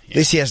lot. At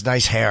least he has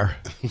nice hair.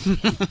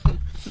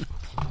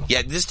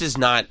 Yeah, this does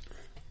not...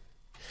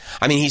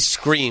 I mean, he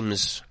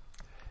screams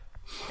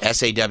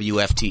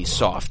SAWFT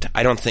soft.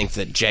 I don't think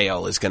that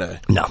JL is going to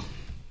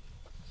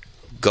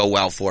go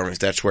well for him if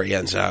that's where he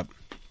ends up.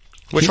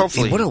 Which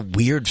hopefully... What a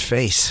weird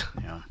face.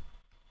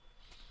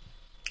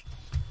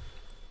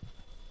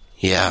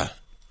 Yeah.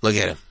 Look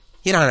at him.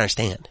 You don't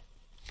understand.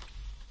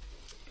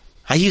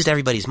 I used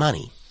everybody's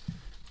money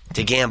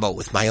to gamble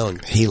with my own...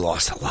 He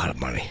lost a lot of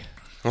money.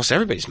 Almost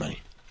everybody's money.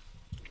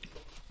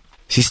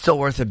 Is he still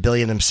worth $1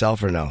 billion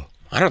himself or no?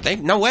 I don't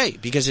think. No way,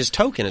 because his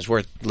token is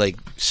worth, like,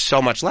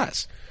 so much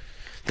less.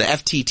 The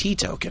FTT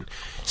token.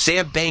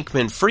 Sam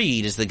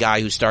Bankman-Fried is the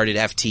guy who started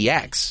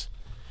FTX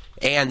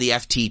and the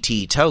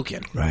FTT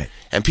token. Right.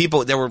 And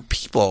there were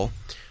people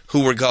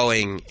who were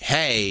going,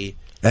 hey...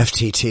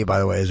 FTT, by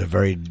the way, is a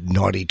very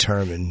naughty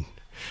term in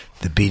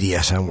the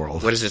BDSM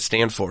world. What does it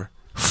stand for?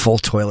 Full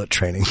toilet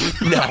training.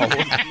 No.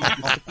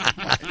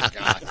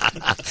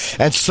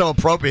 That's so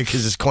appropriate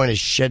because this coin is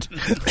shit.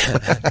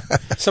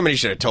 Somebody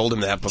should have told him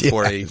that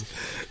before he...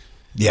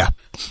 Yeah.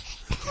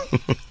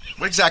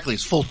 What exactly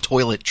is full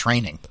toilet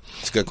training?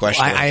 It's a good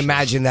question. I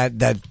imagine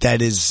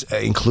that is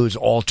includes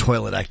all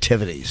toilet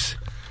activities.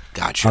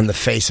 Gotcha. On the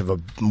face of a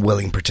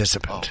willing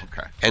participant. Oh,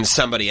 okay. And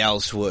somebody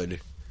else would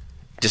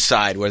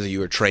decide whether you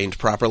were trained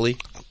properly?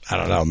 I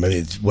don't know. Maybe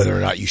it's whether or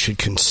not you should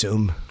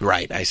consume.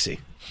 Right, I see.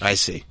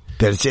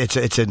 But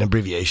it's an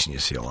abbreviation you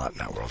see a lot in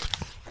that world.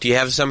 Do you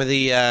have some of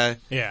the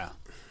SBF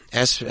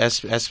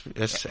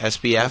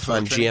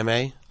on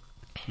GMA?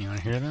 You want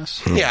to hear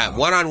this? Yeah,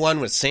 one-on-one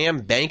with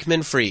Sam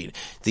Bankman-Fried,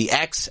 the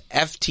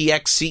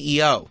ex-FTX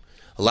CEO.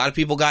 A lot of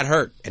people got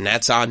hurt, and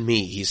that's on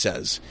me, he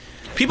says.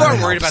 People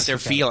aren't worried about their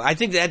feelings. I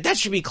think that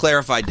should be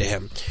clarified to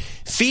him.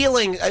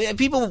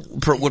 People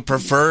would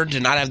prefer to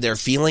not have their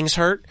feelings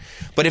hurt,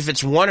 but if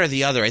it's one or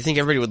the other, I think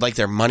everybody would like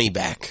their money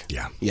back.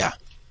 Yeah.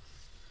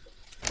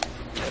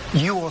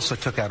 You also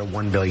took out a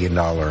 $1 billion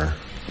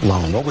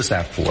loan. What was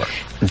that for?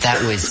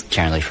 That was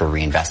generally for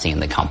reinvesting in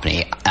the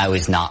company. I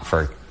was not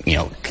for,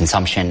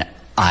 consumption.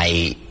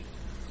 To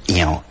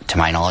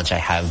my knowledge, I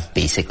have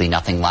basically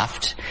nothing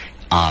left.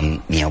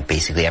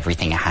 Basically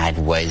everything I had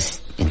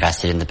was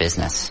invested in the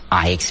business.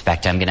 I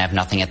expect I'm going to have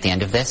nothing at the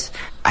end of this,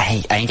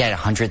 I think I had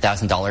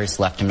 $100,000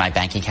 left in my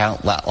bank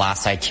account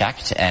last I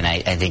checked, and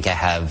I think I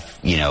have,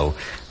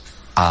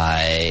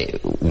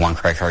 one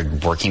credit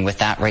card working with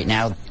that right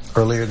now.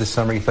 Earlier this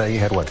summer, you thought you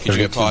had what? Could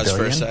you 32 pause for a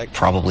billion? sec?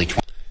 Probably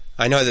 20.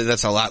 I know that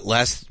that's a lot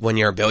less when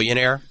you're a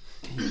billionaire,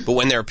 but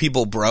when there are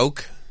people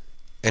broke,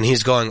 and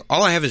he's going,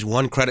 all I have is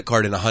one credit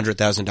card and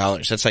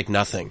 $100,000. That's like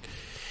nothing.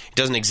 It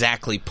doesn't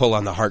exactly pull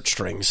on the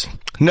heartstrings.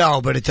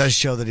 No, but it does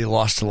show that he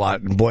lost a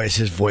lot, and boy, is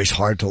his voice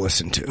hard to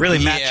listen to.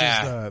 Really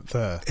matches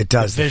the It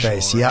does, the visual,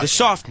 face, right? yeah. The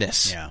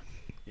softness. Yeah.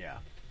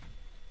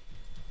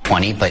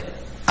 20, but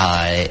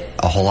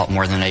a whole lot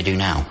more than I do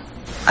now.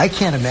 I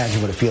can't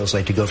imagine what it feels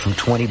like to go from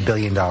 $20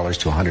 billion to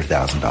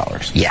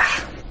 $100,000. Yeah.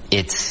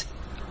 It's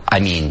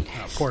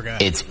poor guy.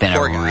 it's been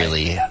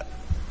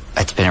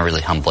a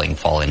really humbling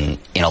fall in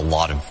a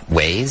lot of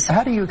ways.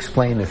 How do you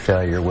explain the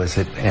failure? Was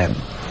it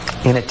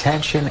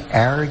inattention,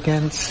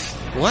 arrogance?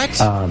 What?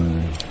 It's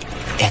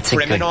a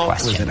good Criminal?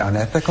 question. Was it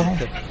unethical?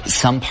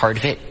 Some part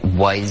of it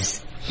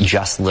was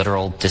just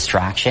literal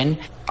distraction.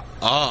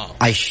 Oh.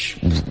 I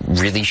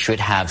really should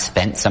have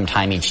spent some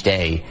time each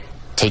day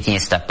taking a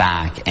step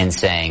back and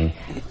saying,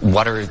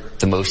 what are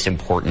the most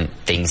important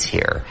things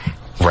here,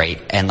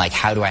 right? And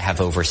how do I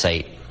have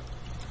oversight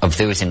of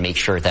those and make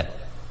sure that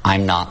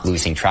I'm not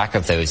losing track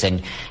of those?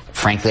 And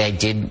frankly, I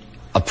did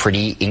a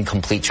pretty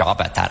incomplete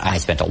job at that. I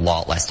spent a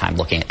lot less time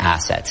looking at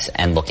assets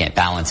and looking at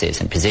balances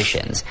and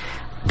positions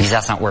because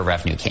that's not where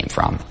revenue came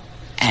from.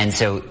 And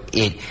so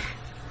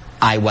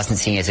I wasn't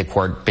seeing it as a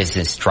core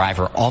business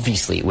driver.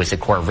 Obviously, it was a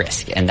core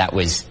risk, and that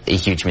was a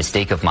huge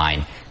mistake of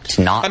mine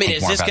to not think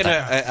is more this about going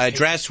that. to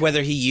address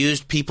whether he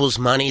used people's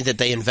money that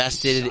they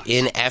invested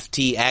in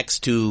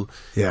FTX to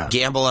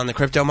gamble on the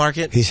crypto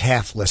market? He's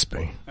half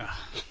lisping.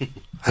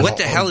 What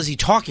the hell is he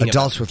talking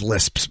Adults with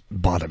lisps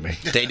bother me.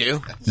 They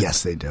do?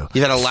 Yes, they do.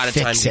 You've had a lot of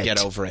time Fix to it. get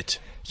over it.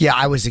 Yeah,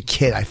 I was a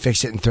kid. I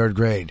fixed it in third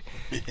grade.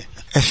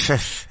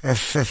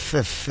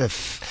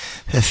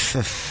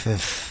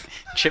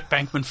 Chip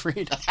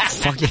Bankman-Fried.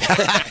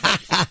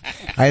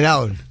 I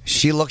know.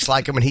 She looks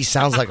like him and he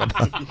sounds like him.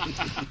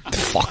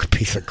 Fuck,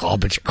 piece of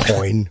garbage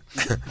coin.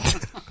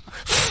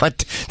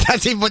 Foot.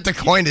 That's even what the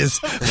coin is.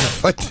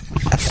 Foot.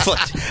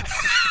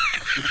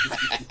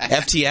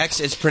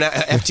 FTX, it's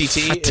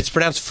FTT, it's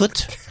pronounced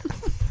foot.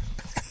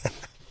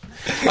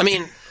 I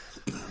mean,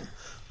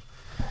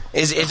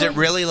 is it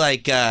really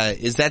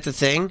is that the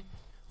thing?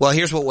 Well,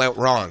 here's what went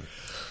wrong.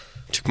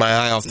 Took my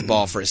eye off the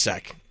ball for a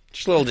sec.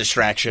 Just a little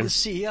distraction. The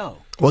CEO.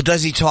 Well,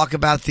 does he talk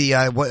about the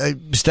what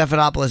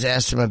Stephanopoulos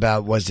asked him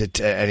about? Was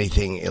it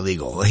anything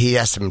illegal? He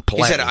asked him.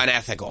 He said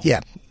unethical.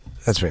 Yeah,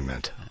 that's what he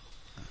meant.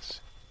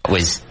 It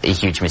was a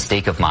huge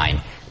mistake of mine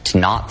to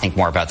not think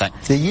more about that.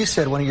 You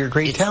said one of your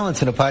great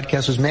talents in a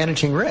podcast was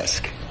managing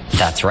risk.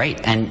 That's right,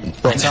 and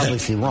that's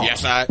obviously wrong.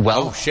 Yes,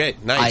 well,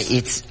 shit,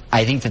 nice.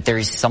 I think that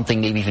there's something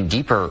maybe even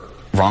deeper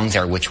wrong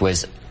there, which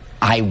was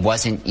I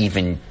wasn't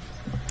even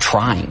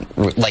trying.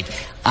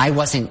 I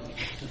wasn't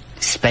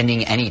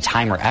spending any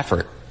time or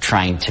effort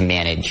trying to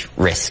manage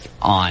risk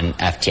on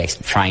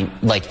FTX.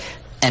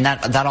 And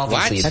that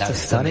obviously that's a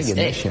stunning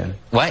admission.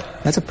 What?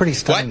 That's a pretty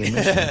stunning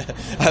admission.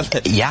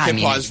 Yeah, I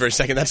mean, pause for a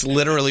second. That's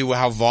literally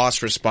how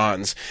Voss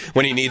responds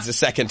when he needs a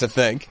second to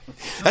think.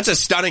 That's a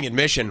stunning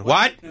admission.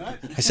 What?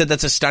 I said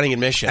that's a stunning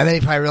admission. And then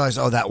he probably realized,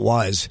 that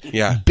was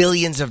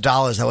billions of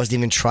dollars. I wasn't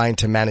even trying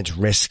to manage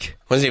risk.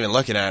 Wasn't even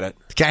looking at it.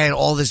 The guy had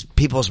all this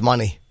people's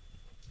money.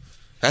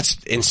 That's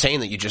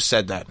insane that you just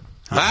said that.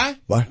 Huh?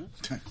 What?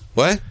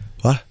 What?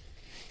 What?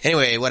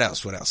 Anyway, what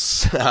else?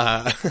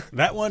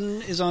 That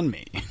one is on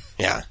me.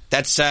 Yeah,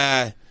 that's.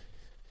 Can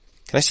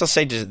I still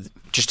say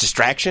just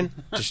distraction?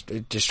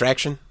 Just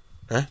distraction?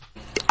 Huh?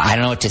 I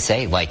don't know what to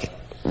say.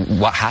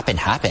 What happened,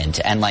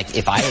 and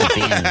if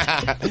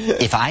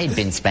I had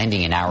been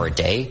spending an hour a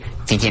day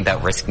thinking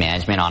about risk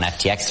management on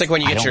FTX, it's like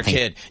when you get your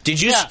kid.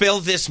 Did you spill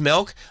this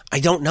milk? I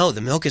don't know.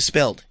 The milk is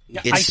spilled.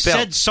 I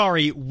said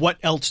sorry. What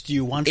else do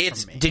you want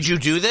from me? Did you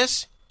do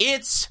this?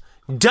 It's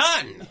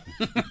done.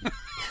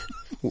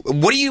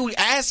 What are you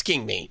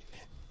asking me?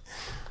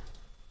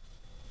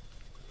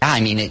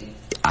 I mean,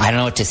 I don't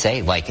know what to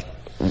say.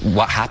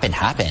 What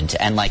happened,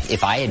 and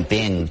if I had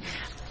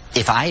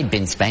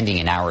been spending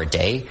an hour a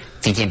day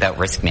thinking about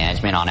risk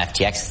management on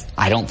FTX,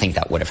 I don't think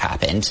that would have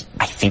happened.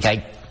 I think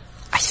I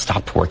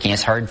stopped working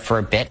as hard for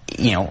a bit.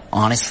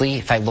 Honestly,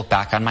 if I look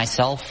back on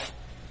myself,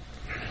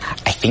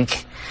 I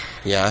think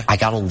I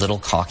got a little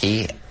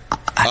cocky,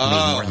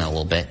 maybe more than a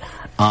little bit.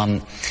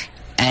 And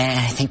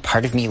I think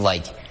part of me,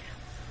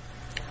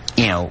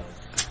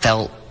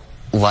 felt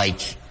like,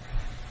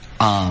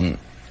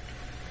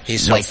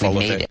 he's so full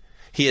of it.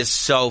 He is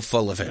so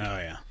full of it. Oh,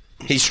 yeah.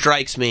 He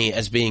strikes me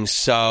as being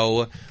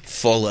so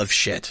full of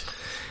shit.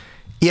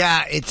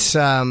 Yeah, it's,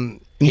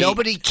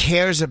 nobody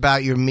cares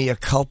about your mea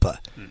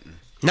culpa.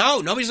 No,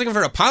 nobody's looking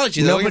for an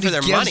apology. They're looking for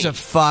their money. Nobody gives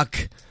a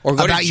fuck or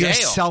go about to jail. your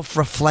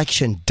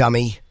self-reflection,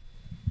 dummy.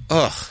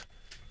 Ugh.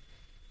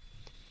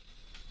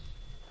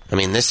 I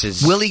mean, this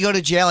is... Will he go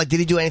to jail? Did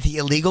he do anything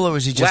illegal, or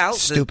was he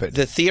just stupid?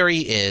 The theory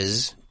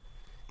is...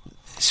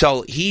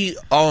 So he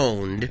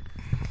owned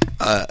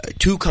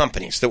two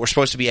companies that were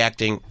supposed to be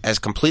acting as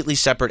completely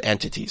separate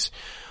entities.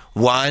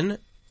 One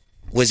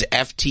was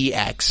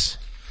FTX,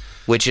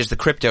 which is the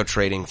crypto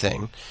trading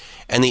thing,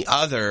 and the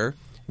other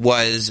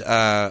was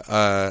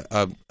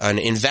an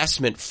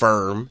investment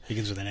firm.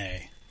 Begins with an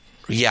A.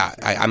 Yeah,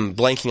 I'm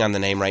blanking on the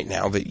name right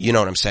now, but you know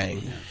what I'm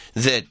saying.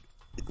 That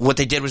what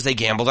they did was they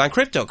gambled on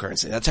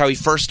cryptocurrency. That's how he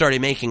first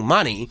started making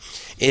money,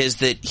 is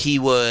that he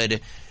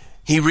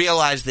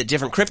realized that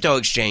different crypto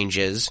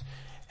exchanges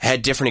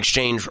had different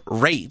exchange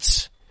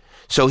rates.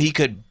 So he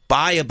could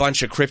buy a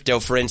bunch of crypto,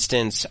 for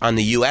instance, on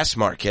the U.S.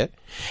 market,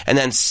 and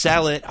then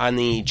sell it on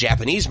the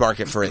Japanese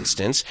market, for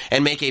instance,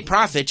 and make a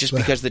profit just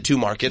because the two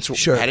markets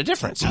had a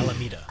difference.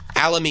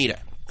 Alameda.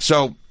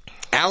 So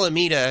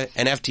Alameda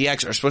and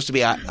FTX are supposed to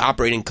be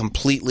operating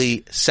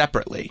completely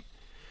separately.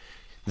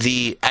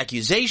 The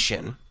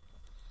accusation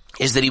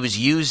is that he was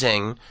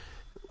using...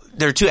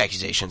 There are two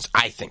accusations,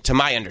 I think, to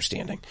my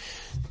understanding,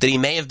 that he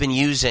may have been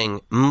using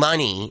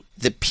money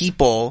that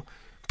people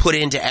put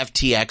into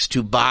FTX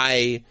to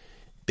buy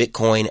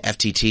Bitcoin,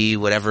 FTT,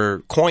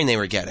 whatever coin they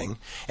were getting,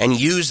 and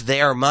use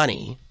their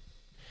money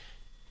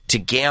to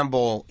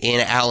gamble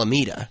in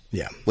Alameda,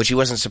 which he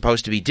wasn't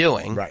supposed to be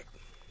doing. Right.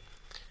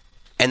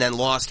 And then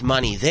lost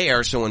money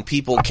there, so when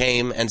people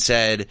came and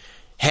said,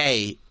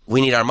 hey, we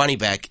need our money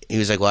back, he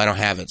was like, well, I don't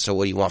have it, so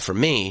what do you want from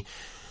me?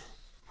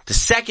 The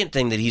second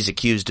thing that he's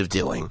accused of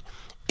doing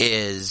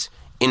is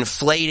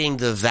inflating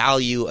the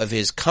value of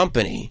his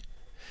company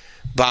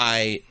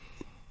by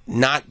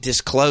not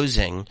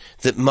disclosing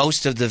that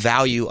most of the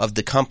value of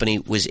the company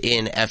was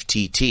in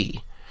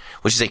FTT,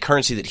 which is a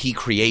currency that he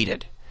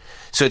created.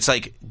 So it's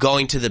like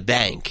going to the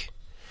bank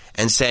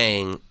and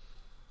saying,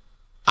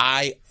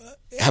 I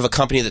have a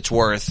company that's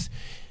worth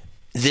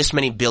this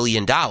many $1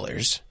 billion,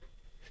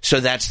 so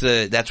that's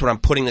what I'm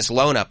putting this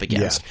loan up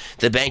against. Yeah.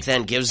 The bank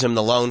then gives him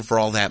the loan for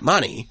all that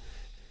money.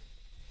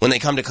 When they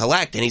come to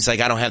collect, and he's like,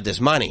 I don't have this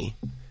money.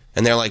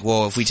 And they're like,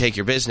 well, if we take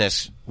your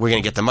business, we're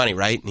going to get the money,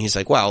 right? And he's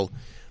like, well,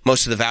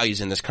 most of the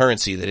value's in this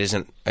currency that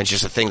isn't, it's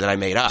just a thing that I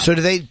made up. So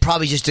they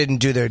probably just didn't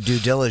do their due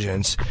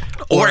diligence.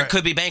 Or it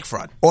could be bank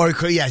fraud. Or it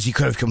could, yes, he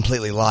could have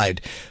completely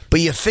lied. But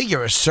you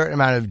figure a certain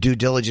amount of due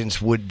diligence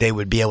they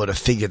would be able to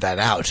figure that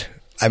out.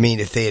 I mean,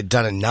 if they had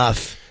done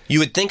enough. You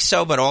would think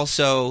so, but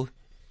also...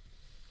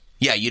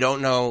 Yeah, you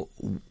don't know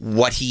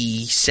what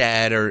he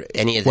said or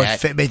any of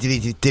that.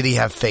 Did he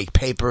have fake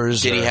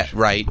papers?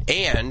 Right.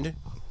 And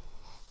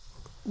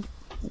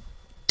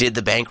did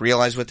the bank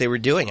realize what they were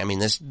doing? I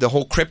mean, the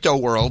whole crypto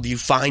world, you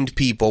find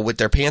people with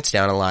their pants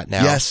down a lot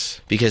now. Yes.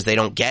 Because they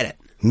don't get it.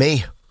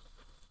 Me.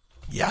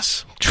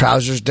 Yes.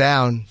 Trousers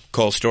down.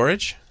 Cold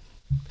storage?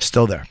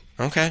 Still there.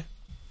 Okay.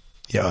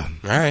 Yeah.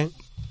 All right.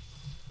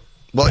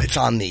 Well, it's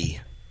on the...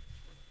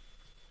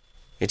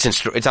 It's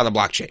on the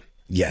blockchain.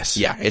 Yes.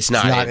 Yeah, it's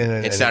not in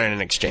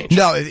an exchange.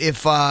 No,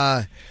 if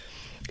whatever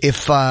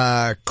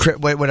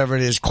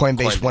it is,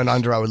 Coinbase went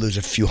under, I would lose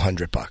a few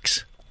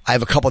 $100. I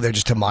have a couple there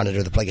just to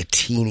monitor like a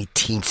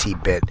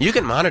teensy bit. You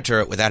can monitor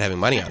it without having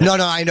money on it. No,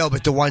 I know,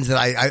 but the ones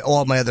that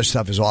all my other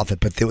stuff is off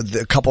it, but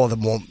a couple of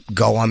them won't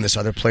go on this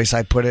other place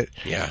I put it.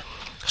 Yeah.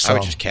 So I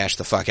would just cash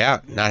the fuck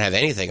out, not have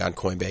anything on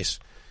Coinbase.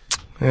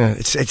 Yeah,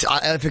 it's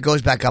if it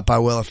goes back up, I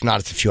will. If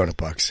not, it's a few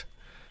 $100.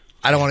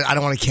 I don't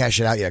want to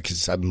cash it out yet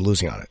because I'm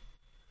losing on it.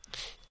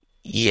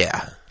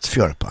 Yeah. It's a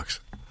few $100.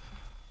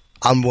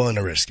 I'm willing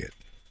to risk it.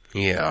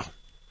 Yeah.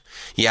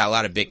 Yeah, a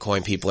lot of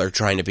Bitcoin people are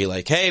trying to be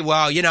like, hey,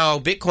 well,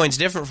 Bitcoin's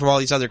different from all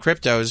these other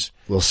cryptos.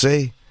 We'll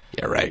see.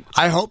 Yeah, right.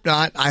 I hope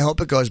not. I hope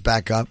it goes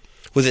back up.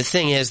 Well, the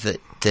thing is that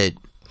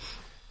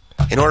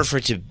in order for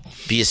it to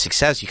be a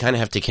success, you kind of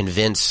have to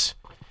convince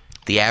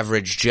the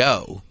average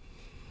Joe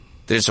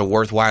that it's a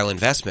worthwhile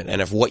investment.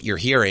 And if what you're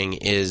hearing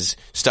is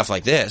stuff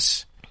like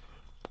this,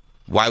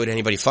 why would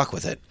anybody fuck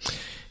with it?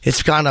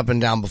 It's gone up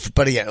and down before.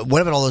 But again,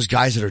 what about all those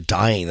guys that are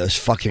dying? Those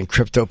fucking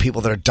crypto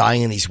people that are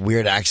dying in these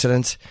weird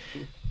accidents?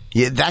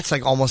 Yeah, that's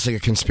like almost like a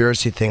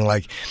conspiracy thing.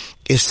 Like,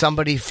 is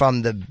somebody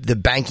from the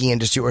banking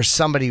industry or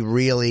somebody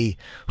really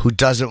who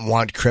doesn't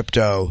want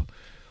crypto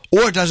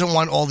or doesn't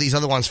want all these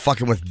other ones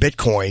fucking with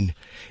Bitcoin,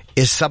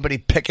 is somebody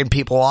picking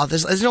people off?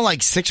 Isn't there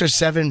like 6 or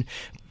 7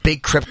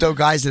 big crypto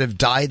guys that have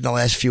died in the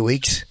last few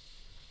weeks?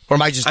 Or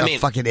am I just a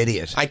fucking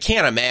idiot? I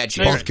can't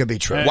imagine. Both could be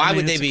true. Why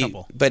would they be?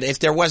 But if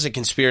there was a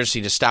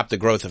conspiracy to stop the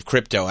growth of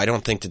crypto, I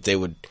don't think that they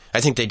would.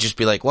 I think they'd just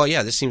be like, well,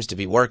 yeah, this seems to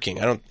be working.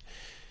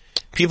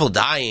 People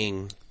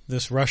dying.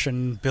 This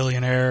Russian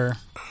billionaire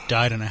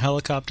died in a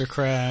helicopter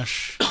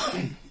crash.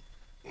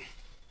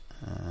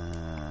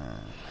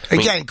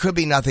 Again, could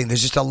be nothing.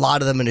 There's just a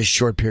lot of them in a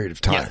short period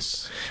of time.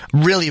 Yes.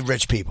 Really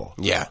rich people.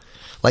 Yeah.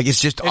 Like,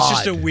 it's just odd. It's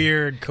just a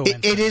weird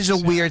coincidence. It is a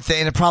weird thing,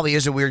 and it probably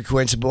is a weird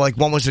coincidence. But like,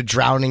 one was a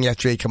drowning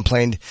after he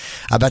complained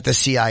about the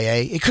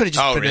CIA. It could have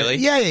just been really?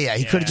 Yeah.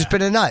 He could have just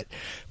been a nut.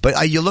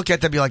 But you look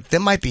at them, you're like, there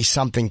might be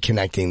something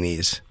connecting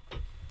these.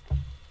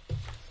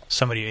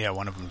 Somebody,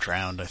 one of them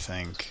drowned, I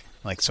think.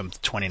 Like some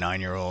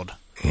 29-year-old.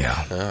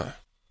 Yeah.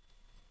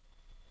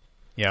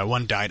 Yeah,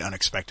 one died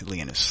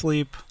unexpectedly in his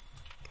sleep.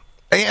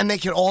 And they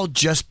can all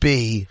just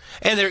be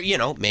and they're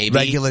maybe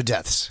regular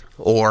deaths,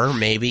 or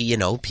maybe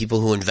people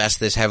who invest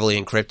this heavily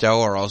in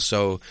crypto are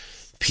also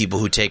people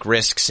who take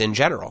risks in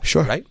general.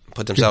 Sure, right?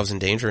 Put themselves in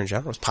danger in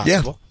general. It's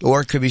possible. Yeah,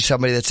 or it could be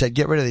somebody that said,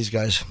 "Get rid of these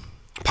guys."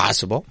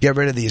 Possible. Get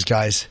rid of these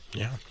guys.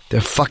 Yeah,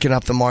 they're fucking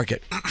up the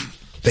market.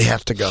 They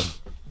have to go.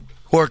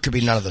 Or it could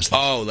be none of those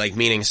things. Oh, like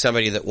meaning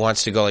somebody that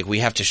wants to go, like, we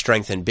have to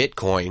strengthen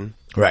Bitcoin.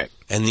 Right.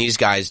 And these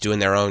guys doing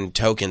their own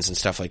tokens and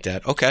stuff like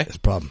that. Okay. That's a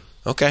problem.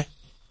 Okay.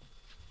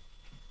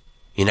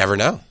 You never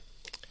know.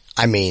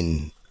 I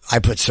mean, I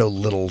put so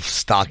little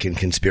stock in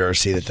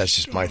conspiracy that's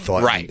just my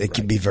thought. Right. It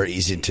can be very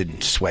easy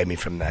to sway me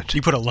from that.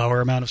 You put a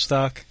lower amount of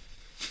stock?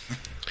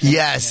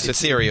 Yes. It's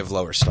a theory of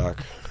lower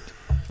stock.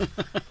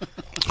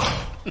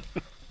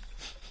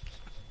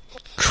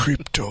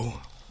 Crypto.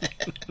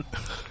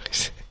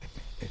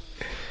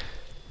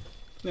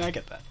 Yeah, I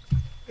get that.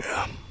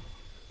 Yeah.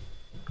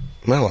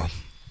 Well.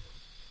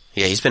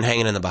 Yeah, he's been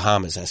hanging in the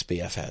Bahamas,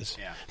 SBF has.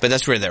 Yeah. But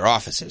that's where their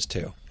office is,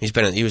 too.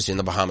 He was in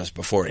the Bahamas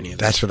before any of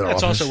that. That's where their office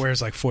is? That's also where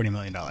his, $40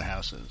 million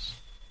houses.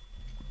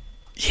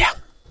 Yeah.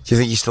 Do you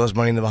think he still has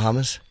money in the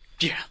Bahamas?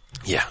 Yeah.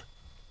 Yeah.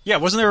 Yeah,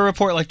 wasn't there a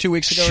report 2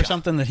 weeks ago or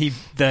something that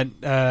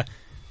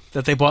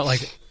they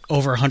bought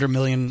over $100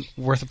 million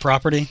worth of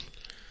property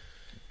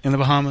in the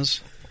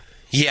Bahamas?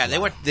 Yeah,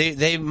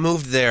 they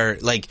moved their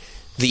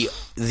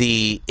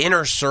the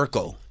inner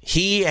circle.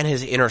 He and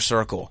his inner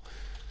circle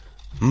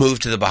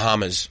moved to the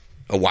Bahamas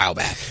a while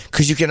back.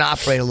 Because you can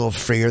operate a little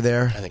freer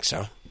there. I think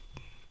so.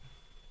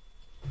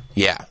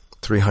 Yeah.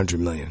 $300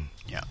 million.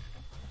 Yeah.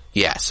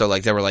 Yeah, so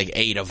there were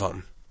 8 of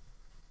them.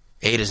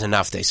 8 is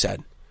enough, they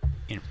said.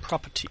 In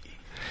property.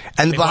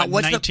 And they bought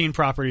 19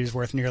 properties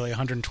worth nearly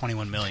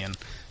 $121 million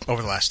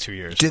over the last 2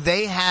 years. Do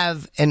they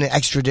have an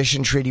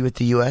extradition treaty with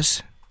the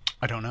U.S.?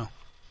 I don't know.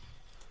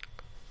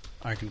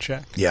 I can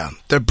check. Yeah.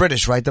 They're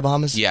British, right, the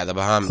Bahamas? Yeah, the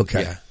Bahamas.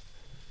 Okay. Yeah.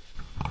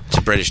 It's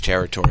a British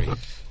territory.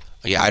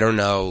 Yeah, I don't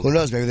know. Who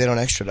knows? Maybe they don't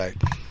extradite.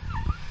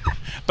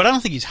 But I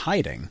don't think he's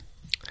hiding.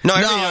 No,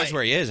 everybody knows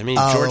where he is. I mean,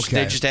 George,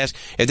 they just asked,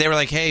 if they were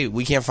like, hey,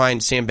 we can't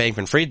find Sam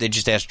Bankman-Fried, they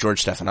just asked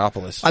George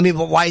Stephanopoulos. I mean,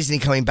 but why isn't he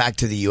coming back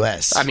to the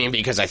U.S.? I mean,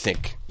 because I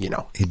think,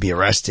 he'd be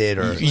arrested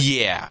or...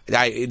 Yeah.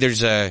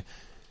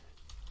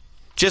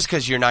 Just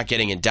because you're not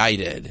getting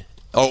indicted,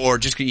 or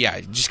just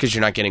because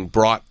you're not getting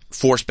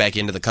forced back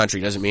into the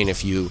country doesn't mean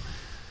if you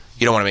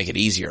don't want to make it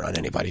easier on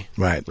anybody.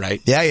 Right. Right?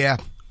 Yeah.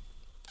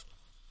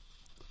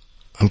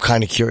 I'm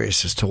kind of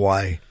curious as to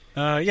why.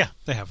 Yeah,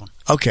 they have one.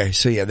 Okay,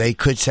 so they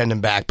could send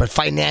him back, but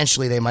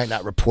financially they might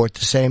not report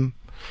the same.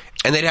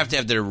 And they'd have to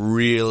have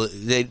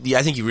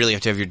I think you really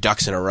have to have your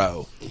ducks in a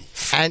row.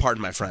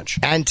 Pardon my French.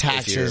 And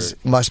taxes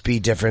must be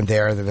different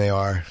there than they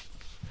are.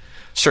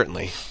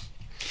 Certainly.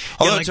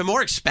 Although it's a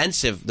more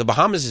expensive, the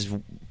Bahamas is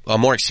a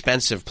more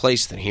expensive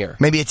place than here.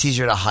 Maybe it's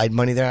easier to hide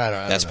money there. I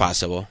don't know. That's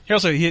possible. He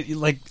also,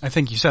 I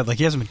think you said,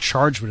 he hasn't been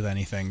charged with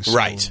anything. So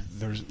right.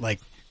 There's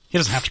he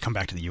doesn't have to come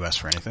back to the U.S.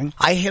 for anything.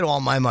 I hid all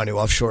my money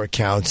offshore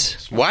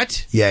accounts.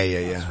 What?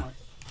 Yeah.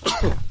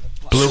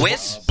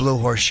 Swiss? Blue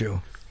Horseshoe.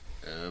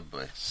 Oh,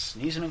 boy.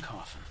 Sneezing and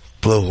coughing.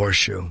 Blue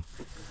Horseshoe.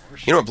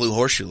 You know what Blue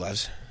Horseshoe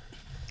loves?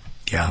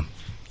 Yeah.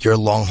 You're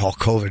long-haul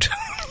COVID.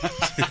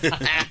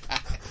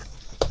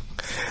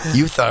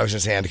 You thought I was going to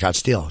say Endicott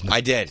Steel. I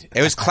did.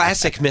 It was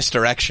classic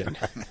misdirection.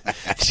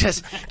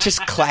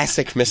 just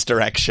classic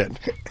misdirection.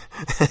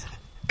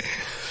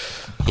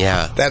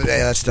 Yeah.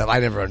 That stuff, I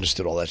never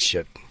understood all that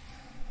shit.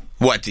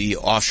 What, the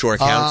offshore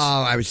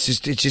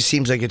accounts? It just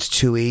seems like it's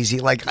too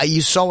easy.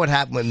 You saw what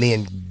happened with me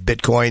in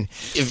Bitcoin.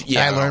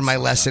 I learned my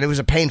lesson. It was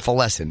a painful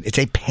lesson. It's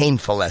a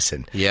painful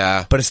lesson.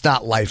 Yeah. But it's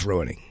not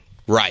life-ruining.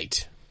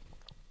 Right.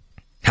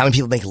 How many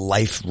people make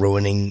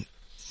life-ruining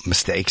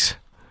mistakes?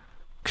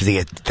 Because they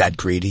get that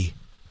greedy.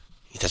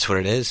 That's what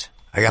it is.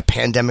 I got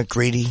pandemic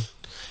greedy.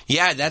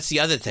 Yeah, that's the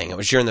other thing. It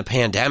was during the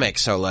pandemic,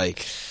 so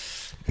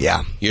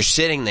yeah, you're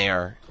sitting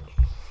there,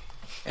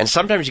 and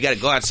sometimes you got to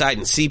go outside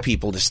and see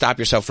people to stop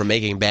yourself from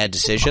making bad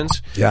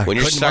decisions. Yeah, when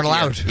you're stuck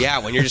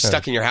when you're just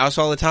stuck in your house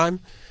all the time,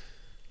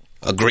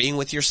 agreeing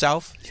with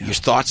yourself, your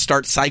thoughts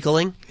start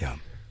cycling. Yeah,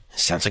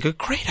 sounds like a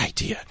great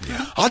idea.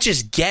 Yeah. I'll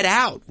just get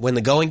out when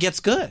the going gets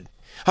good.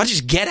 I'll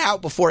just get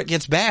out before it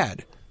gets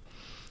bad.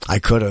 I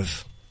could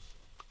have.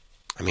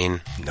 I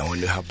mean, no one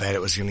knew how bad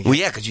it was going to get. Well,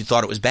 yeah, because you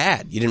thought it was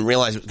bad. You didn't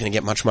realize it was going to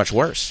get much, much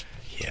worse.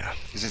 Yeah.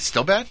 Is it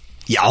still bad?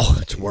 Yeah,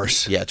 it's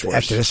worse. Yeah, it's worse.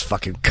 After this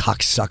fucking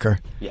cocksucker.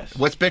 Yes.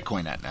 What's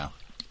Bitcoin at now?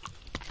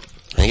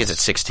 I think it's at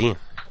 16.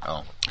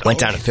 Oh. Went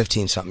down to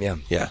 15 something, yeah.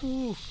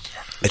 Yeah.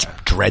 It's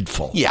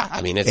dreadful. Yeah,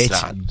 I mean, it's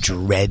not.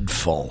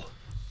 Dreadful.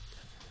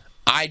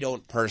 I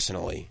don't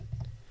personally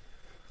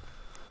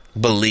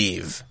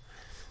believe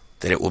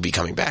that it will be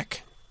coming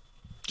back.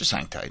 Just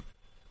hang tight.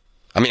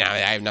 I mean, I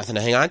have nothing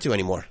to hang on to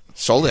anymore.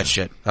 Sold that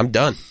shit. I'm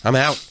done. I'm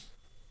out.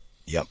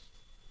 Yep.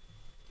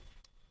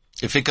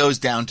 If it goes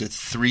down to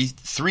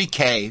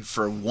 $3K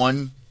for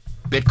one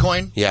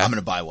Bitcoin, I'm going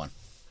to buy one.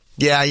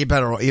 Yeah, you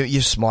better.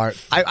 You're smart.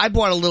 I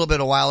bought a little bit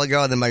a while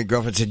ago, and then my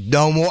girlfriend said,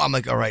 no more. I'm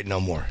like, all right,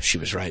 no more. She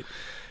was right.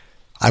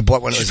 I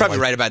bought one. She's probably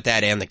right about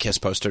that and the Kiss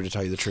poster, to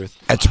tell you the truth.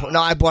 No,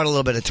 I bought a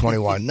little bit at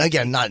 21.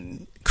 Again, not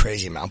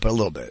crazy amount, but a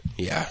little bit.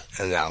 Yeah.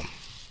 And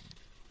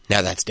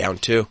now that's down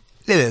too.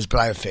 It is, but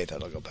I have faith that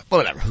it'll go back. Well,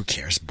 whatever. Who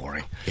cares?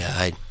 Boring. Yeah,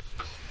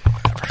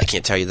 I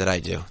can't tell you that I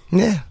do.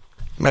 Yeah,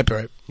 might be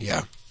right.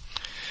 Yeah.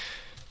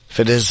 If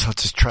it is, I'll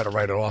just try to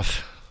write it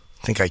off.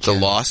 I think I can. The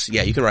loss?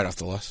 Yeah, you can write off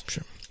the loss.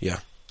 Sure. Yeah.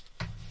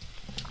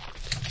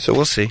 So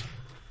we'll see.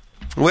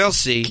 We'll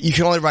see. You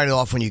can only write it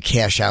off when you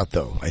cash out,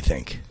 though, I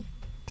think.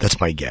 That's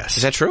my guess.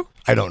 Is that true?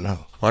 I don't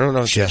know. I don't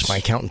know. She asked my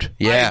accountant.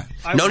 Yeah.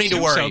 I no would need to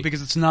assume worry. so,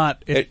 because it's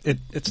not.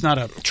 It's not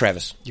a.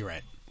 Travis. You're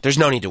right. There's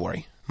no need to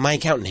worry. My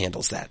accountant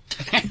handles that.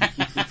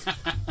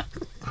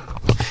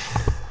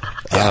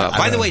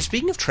 By the way,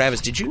 speaking of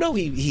Travis, did you know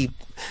he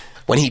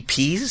when he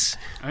pees?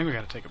 I think we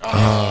got to take a.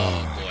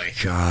 Oh boy,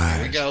 God!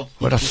 Here we go.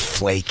 What a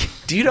flake!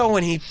 Do you know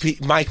when he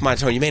Mike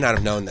Montone? You may not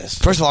have known this.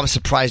 First of all, I'm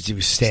surprised he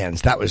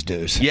stands. That was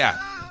news. Yeah.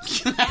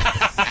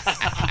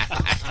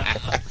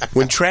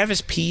 When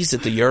Travis pees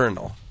at the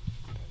urinal,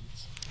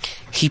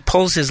 he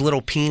pulls his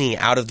little peenie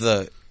out of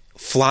the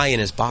fly in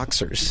his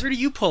boxers. Where do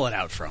you pull it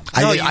out from?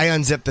 I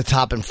unzip the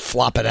top and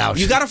flop it out.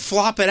 You got to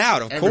flop it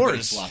out, of Everybody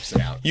course. flops it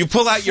out. You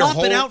pull out your Flop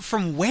whole. it out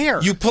from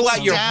where? You pull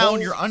out your Down whole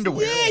your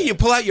underwear. Yeah, you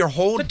pull out your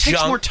whole That takes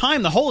junk. more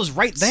time. The hole is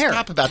right there.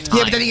 Stop about time.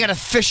 Yeah, but then you got to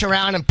fish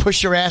around and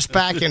push your ass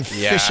back and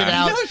fish it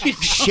out,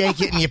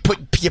 shake it, and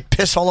you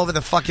piss all over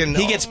the fucking.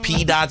 He gets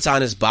pee dots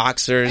on his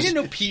boxers. I didn't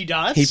know pee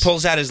dots. He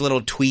pulls out his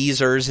little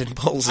tweezers and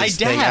pulls his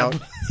thing dab.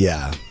 out.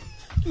 Yeah.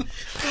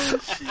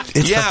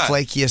 It's the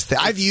flakiest thing.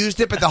 I've used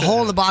it, but the hole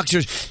in the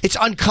boxers, it's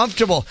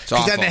uncomfortable.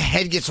 Because then awful. the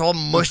head gets all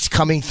mushed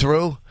coming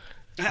through.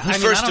 Who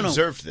first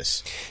observed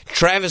this?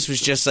 Travis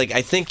was just like,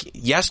 I think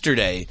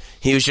yesterday,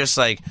 he was just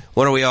like,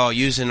 what are we all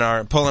using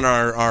pulling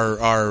our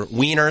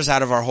wieners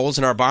out of our holes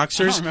in our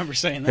boxers? I don't remember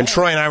saying that. And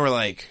Troy and I were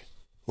like,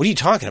 what are you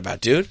talking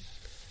about, dude?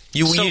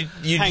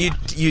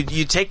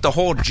 You take the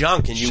whole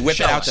junk and you whip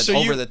it out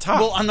over the top.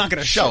 Well, I'm not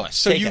going to show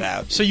us. Take it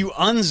out. So you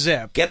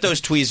unzip. Get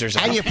those tweezers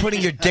out. And you're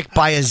putting your dick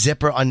by a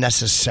zipper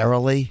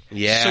unnecessarily.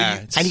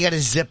 Yeah. And you got to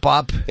zip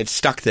up. It's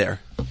stuck there.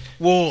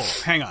 Whoa,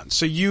 hang on.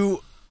 So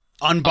you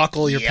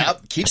unbuckle your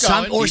pants. Keep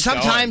going.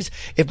 Sometimes,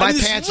 if my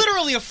there's pants...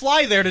 literally a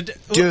fly there to...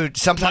 Dude,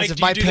 sometimes Mike, if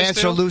do you my do this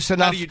pants too? are loose How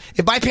enough... do you-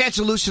 If my pants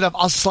are loose enough,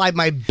 I'll slide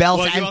my belt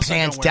Well, you and also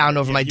pants don't wear- down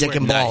over my you dick wear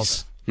and nice.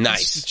 balls.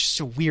 Nice. It's just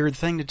a weird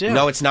thing to do.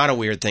 No, it's not a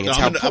weird thing. It's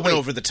I'm how an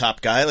over the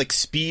top guy. I like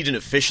speed and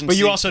efficiency. But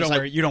you also don't 'cause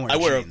wear- you don't wear I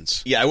wear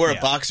jeans. I wear Yeah.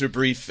 a boxer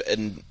brief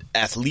and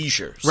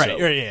athleisure. Right,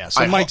 So yeah.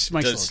 So Mike's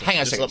does, Hang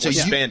on a there's second. lot So more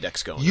you-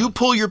 spandex going. You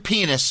pull your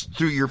penis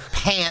through your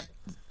pant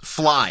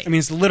fly. I mean,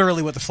 it's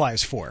literally what the fly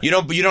is for. You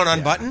don't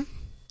unbutton?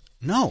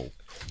 No.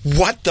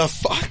 What the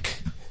fuck?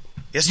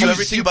 Yes, do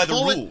everything by the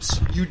pull it- rules.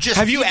 You just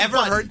Have you keep ever it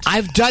buttoned. heard?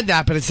 I've done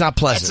that, but it's not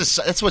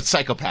pleasant. That's what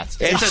psychopaths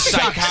do. It's a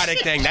psychotic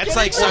thing. That's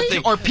like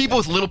something. Or people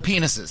with little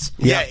penises.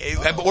 Yeah,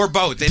 or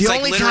both. It's the like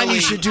only literally. time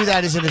you should do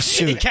that is in a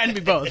suit. It can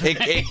be both. When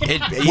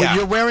Yeah.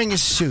 you're wearing a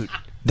suit,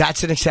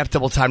 that's an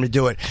acceptable time to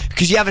do it.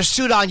 Because you have a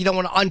suit on, you don't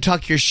want to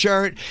untuck your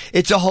shirt.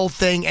 It's a whole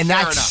thing, and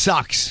that enough.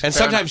 sucks. And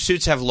sometimes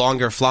suits have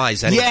longer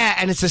flies. Anyway. Yeah,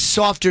 and it's a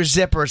softer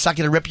zipper. It's not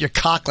going to rip your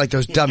cock like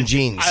those dumb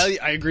jeans.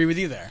 I agree with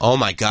you there. Oh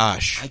my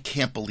gosh, I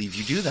can't believe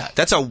you do that.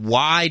 that's a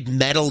wide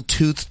metal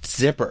toothed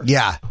zipper.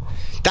 Yeah.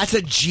 That's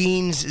a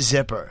jeans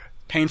zipper.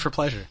 Pain for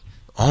pleasure.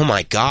 Oh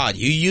my god,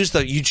 you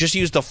just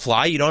use the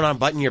fly. You don't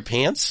unbutton your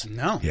pants.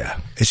 No. Yeah.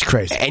 It's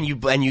crazy. And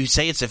you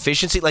say it's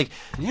efficiency. Like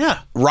Yeah.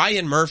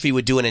 Ryan Murphy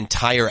would do an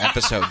entire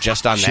episode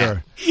just on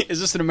Sure. Is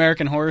this an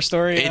American Horror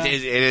Story? that.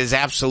 It is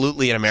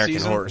absolutely an American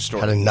Season? Horror Had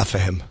Story. enough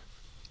of him.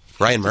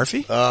 Ryan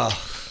Murphy? I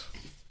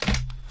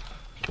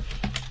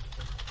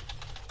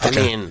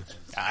mean,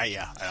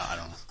 Yeah. I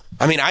don't know.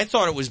 I mean, I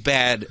thought it was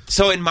bad.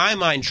 So in my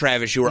mind,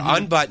 Travis, you were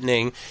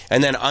unbuttoning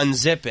and then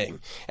unzipping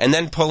and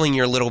then pulling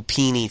your little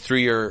peenie through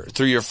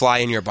your fly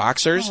in your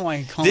boxers. Oh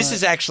my God. This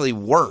is actually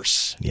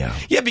worse. Yeah.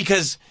 Yeah,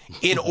 because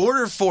in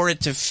order for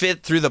it to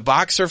fit through the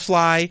boxer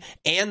fly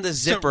and the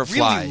zipper It's a really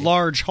fly,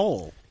 large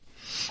hole.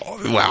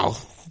 well,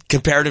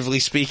 comparatively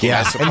speaking, I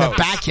Yeah. suppose. In the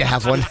back, you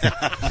have one.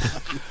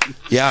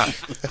 Yeah.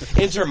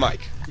 Enter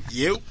Mike.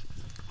 You.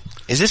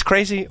 Is this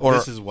crazy or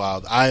This is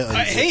wild. I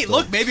Hey,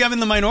 look, maybe I'm in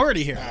the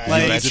minority here.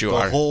 Like- Like, you the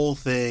are. whole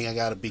thing. I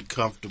gotta be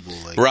comfortable.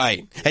 Like,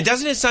 right? And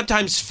doesn't it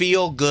sometimes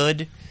feel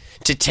good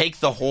to take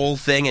the whole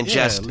thing and Yeah,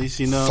 just at least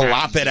you know.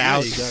 flop it Yeah,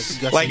 out you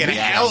got like some an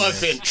meat on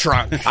elephant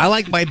trunk? I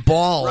like my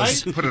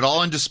balls. Put it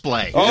all on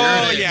display. Oh,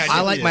 There it is. yeah. I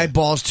like my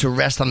balls to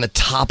rest on the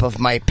top of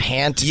my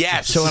pant.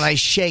 Yes. So when I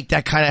shake,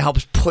 that kind of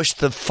helps push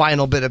the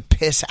final bit of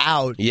piss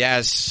out.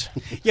 Yes.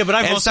 Yeah, but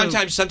I've And also...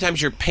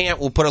 sometimes your pant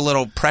will put a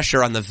little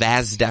pressure on the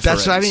vas deferens.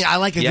 That's what I mean. I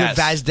like a Yes.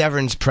 good Vas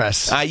Deferens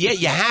press. Yeah,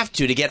 you have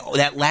to get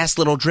that last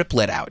little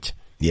driplet out.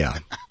 Yeah.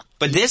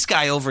 But this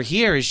guy over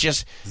here is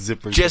just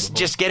Zipper to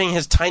just getting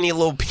his tiny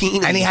little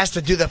penis. And he has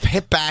to do the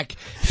hip back,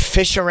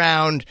 fish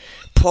around,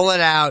 pull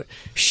it out,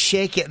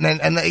 shake it,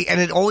 and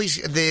it always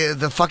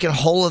the fucking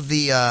hole of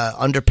the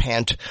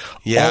underpant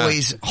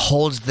always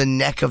holds the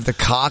neck of the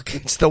cock.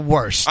 It's the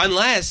worst.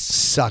 Unless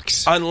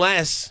Sucks.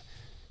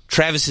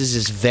 Travis's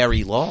is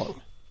very long.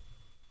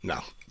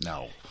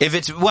 No. If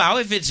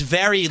it's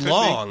very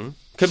long,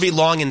 could be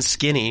long and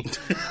skinny.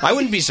 I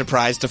wouldn't be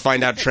surprised to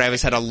find out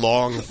Travis had a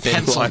long, thin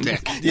Pencil one.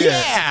 dick.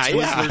 Yeah.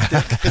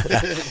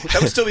 That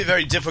would still be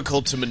very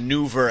difficult to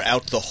maneuver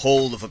out the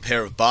hole of a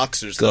pair of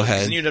boxers. Go though, ahead.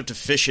 'cause then you'd have to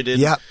fish it in.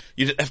 Yep.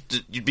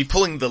 You'd be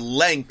pulling the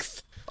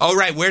length. Oh,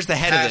 right. Where's the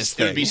head of this It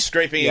thing? would be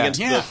scraping against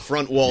the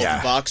front wall of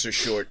the boxer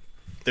short.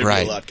 There'd be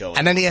a lot going.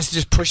 And then he has to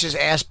just push his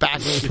ass back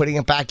and he's putting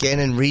it back in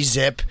and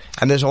re-zip.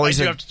 And there's always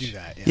I do have to do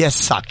that. Yeah, it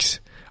sucks.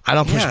 I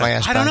don't push my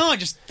ass back. I don't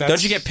know.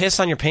 Don't you get pissed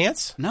on your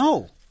pants?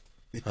 No.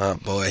 Oh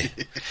boy,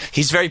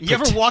 he's very. You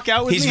ever walk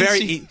out with he's me and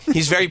very.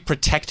 He's very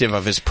protective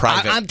of his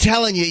private. I'm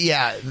telling you,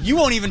 yeah. You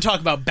won't even talk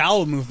about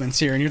bowel movements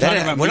here, and you're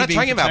talking about. We're me not being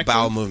talking about protective?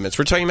 bowel movements.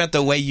 We're talking about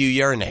the way you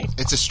urinate.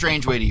 It's a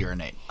strange way to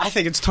urinate. I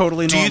think it's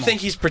totally Do normal. you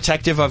think he's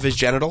protective of his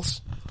genitals?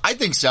 I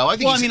think so. I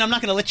think. Well, I mean, I'm not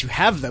going to let you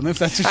have them if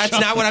that's. That's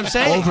not what I'm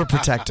saying.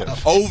 Overprotective.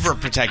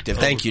 Overprotective.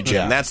 Thank you, Jim.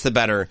 Yeah. That's the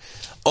better.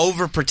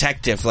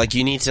 Overprotective. Like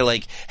you need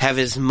to have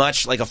as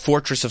much like a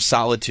fortress of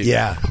solitude.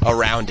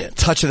 Around it.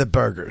 Touch of the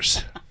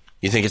burgers.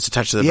 You think it's a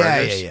touch of the Yeah,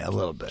 burgers? yeah, a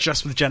little bit.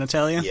 Just with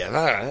genitalia?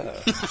 Yeah.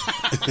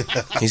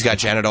 He's got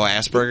genital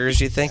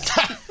Asperger's. You think?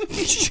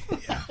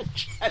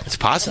 It's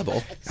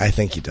possible. I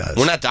think he does.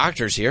 We're not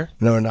doctors here.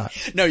 No, we're not.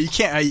 No, you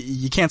can't.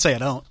 You can't say I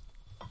don't.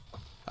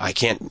 I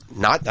can't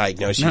not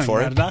diagnose you No, for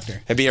you're it. not a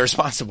doctor. I'd be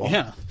irresponsible.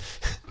 Yeah.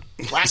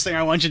 Last thing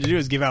I want you to do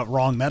is give out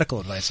wrong medical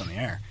advice on the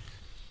air.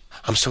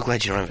 I'm so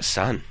glad you don't have a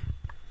son.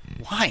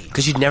 Why?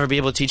 Because you'd never be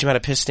able to teach him how to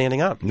piss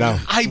standing up. No.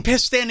 I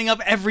piss standing up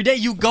every day.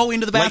 You go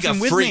into the Like a bathroom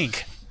with freak.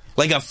 me.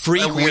 Like a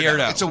freak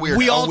weirdo. It's a weirdo.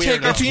 We all A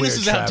take our weirdo.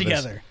 penises out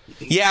together.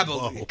 Yeah,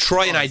 but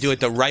Troy and I do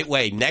it the right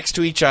way, next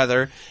to each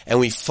other,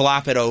 and we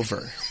flop it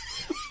over.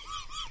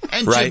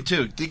 And Right.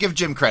 Jim, too. To give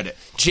Jim credit.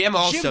 Jim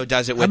also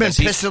does it with I've been us.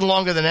 He's- pissing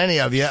longer than any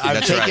of you. I've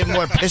That's taken right.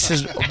 more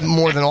pisses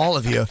more than all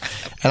of you,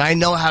 and I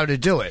know how to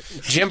do it.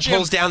 Jim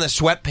pulls down the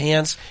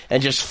sweatpants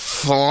and just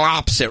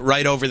flops it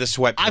right over the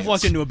sweatpants. I've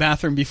walked into a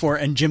bathroom before,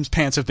 and Jim's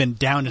pants have been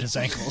down at his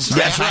ankles.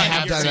 That's I right.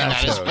 have done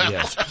that too.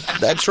 Yes.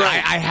 That's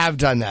right. I have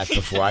done that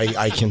before.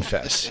 I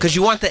confess. Because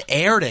you want the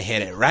air to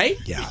hit it, right?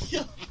 Yeah.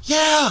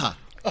 Yeah.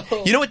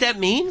 You know what that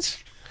means?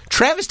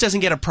 Travis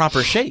doesn't get a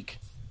proper shake.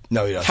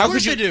 No, he doesn't. How Of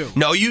course could you they do.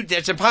 No,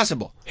 that's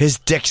impossible. His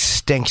dick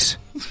stinks.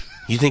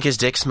 You think his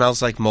dick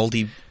smells like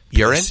moldy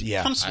urine?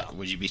 Yeah.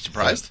 Would you be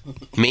surprised?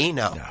 Me?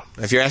 No.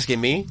 If you're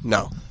asking me,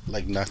 no.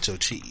 Like nacho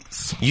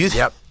cheese. You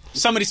Yep.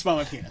 Somebody smell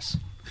my penis.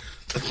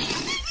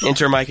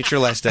 enter Mike. It's your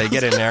last day.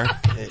 Get in there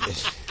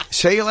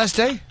Say your last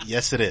day?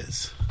 Yes, it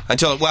is.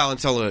 until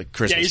the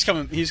Christmas. Yeah, he's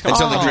coming. He's coming.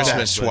 Until the Oh.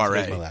 Christmas But today's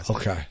my soiree. last day.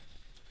 Okay.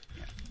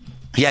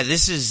 Yeah,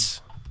 this is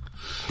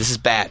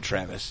bad,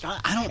 Travis.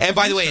 I don't. And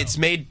by the think way, so. it's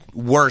made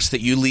worse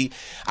that you leave.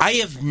 I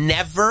have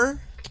never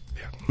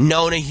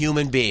known a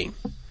human being.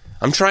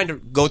 I'm trying to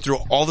go through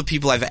all the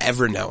people I've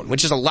ever known,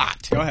 which is a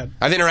lot. Go ahead.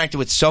 I've interacted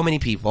with so many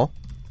people.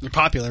 You're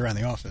popular around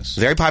the office.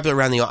 Very popular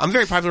around I'm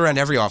very popular around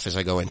every office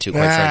I go into,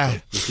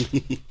 quite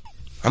frankly.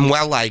 I'm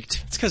well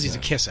liked. It's because he's a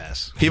kiss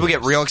ass. People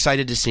get real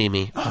excited to see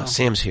me. Oh,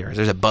 Sam's here.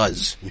 There's a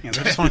buzz. Yeah,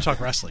 they just want to talk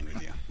wrestling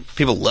with you.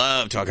 People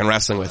love talking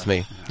wrestling with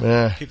me.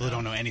 People who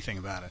don't know anything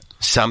about it.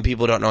 Some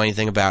people don't know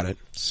anything about it.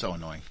 So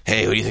annoying.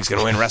 Hey, who do you think's going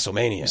to win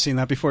WrestleMania? You seen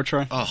that before,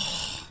 Troy?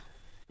 Oh.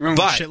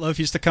 Remember when But- Shitloaf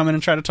used to come in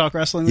and try to talk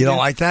wrestling with You don't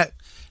like that?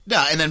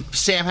 No, and then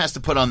Sam has to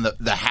put on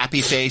the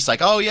happy face,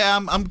 like, oh yeah,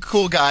 I'm a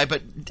cool guy,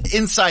 but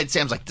inside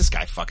Sam's like, this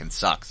guy fucking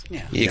sucks.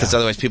 Yeah. Yeah, because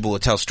otherwise people will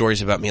tell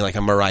stories about me like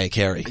I'm Mariah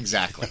Carey.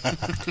 Exactly.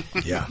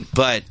 Yeah.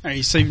 But, All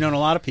right, so you've known a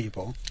lot of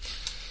people.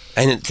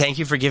 and thank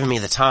you for giving me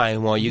the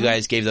time while you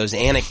guys gave those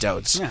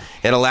anecdotes. Yeah.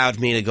 It allowed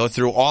me to go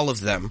through all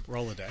of them.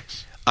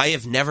 Rolodex. I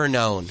have never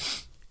known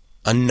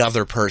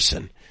another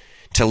person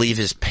to leave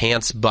his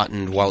pants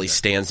buttoned while he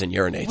stands and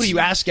urinates. What do you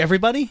ask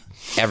everybody?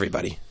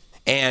 Everybody.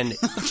 And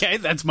Okay,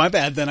 that's my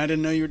bad. Then I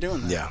didn't know you were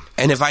doing that. Yeah.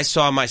 and if I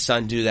saw my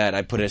son do that,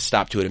 I'd put a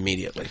stop to it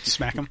immediately.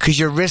 Smack him. Because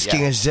you're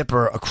risking Yeah. a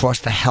zipper across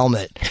the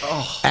helmet.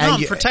 No, And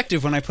I'm you-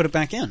 protective when I put it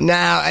back in.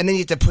 Now, and then you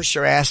have to push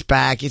your ass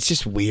back. It's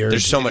just weird.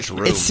 There's so much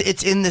room. It's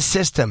in the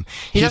system.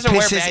 He doesn't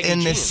wear pisses baggy in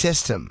the jeans.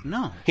 system.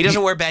 No. He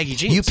doesn't wear baggy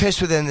jeans. You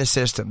piss within the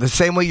system. The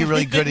same way you're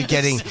really good at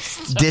getting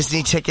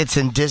Disney tickets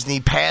and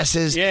Disney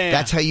passes. Yeah, yeah.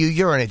 That's how you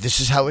urinate. This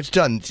is how it's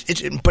done.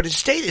 But it's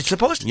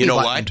supposed to be You know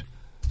buttoned. what?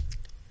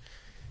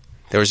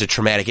 There was a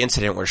traumatic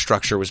incident where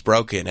structure was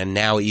broken, and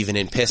now even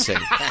in pissing,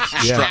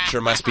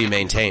 structure must be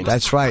maintained.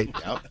 That's right.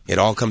 It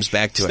all comes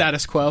back to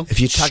Status quo.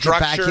 If you tuck it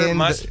back Structure in,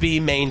 must be if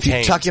you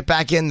maintained. tuck it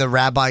back in, the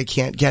rabbi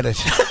can't get it.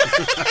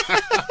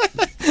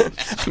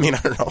 I mean, I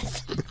don't know.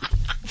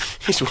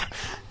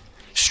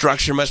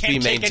 Structure must Can't be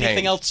take maintained.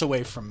 anything else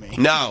away from me.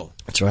 No,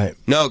 That's right.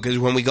 no, because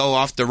when we go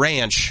off the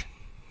ranch,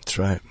 That's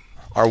right.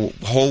 our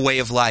whole way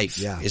of life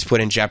Yeah. is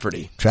put in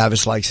jeopardy.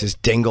 Travis likes his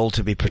dingle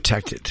to be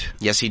protected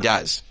Yes, he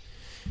does.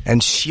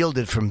 and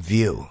shielded from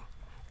view.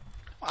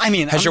 I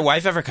mean, Has your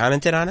wife ever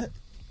commented on it?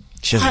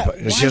 She doesn't, Why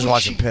she doesn't would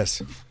watch she- him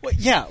piss.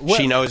 Yeah. What,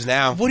 She knows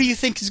now. What do you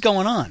think is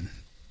going on?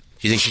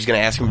 Do you think she's going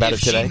to ask him about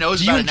If it today? she knows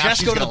Do you about and it now, Jess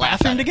she's go to the gonna laugh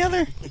bathroom at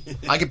it.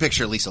 together? I can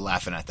picture Lisa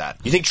laughing at that.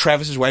 You think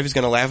Travis's wife is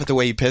going to laugh at the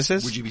way he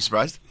pisses? Would you be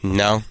surprised?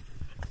 No.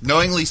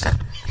 Knowing Lisa.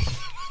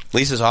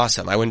 Lisa's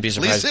awesome. I wouldn't be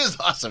surprised. Lisa is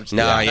awesome.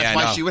 No, That's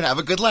why she would have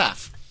a good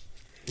laugh.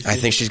 I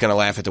think she's going to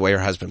laugh at the way her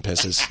husband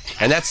pisses.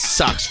 And that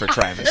sucks for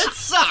Travis. It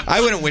sucks.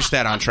 I wouldn't wish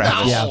that on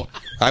Travis. No.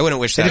 I wouldn't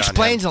wish that It on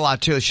explains a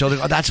lot too. She'll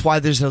do, that's why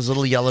there's those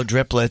little yellow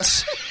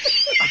driplets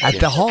at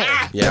the hole.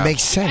 Yeah. That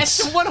makes sense.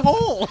 That's the one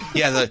hole. him.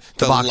 Yeah,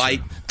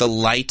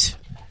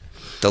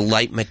 the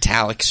light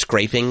metallic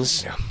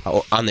scrapings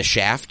on the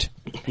shaft.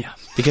 Yeah.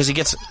 Because he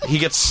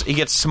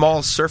gets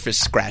small surface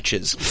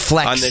scratches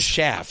on the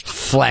shaft.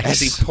 Flex. As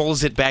he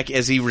pulls it back,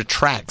 as he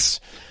retracts.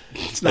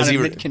 It's not as in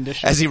he,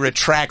 mid-condition. As he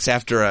retracts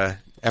after a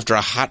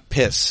hot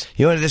piss.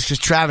 You know what it is? Because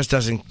Travis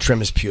doesn't trim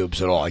his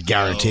pubes at all. I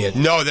guarantee it.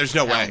 No, there's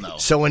no way.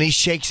 So when he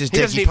shakes his He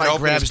dick, doesn't he even probably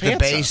open grabs his the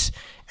pants base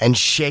and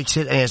shakes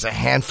it, and he has a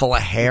handful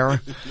of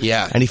hair.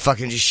 Yeah. And he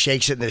fucking just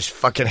shakes it, and there's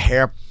fucking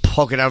hair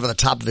poking out of the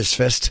top of his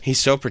fist. He's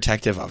so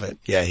protective of it.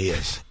 Yeah, he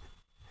is.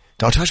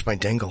 Don't touch my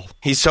dingle.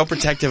 He's so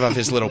protective of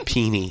his little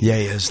peenie. Yeah,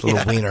 he is.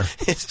 Little wiener.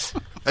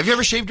 Have you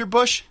ever shaved your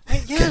bush?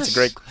 Yes. It's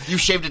great. You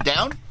shaved it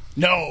down?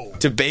 No.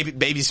 To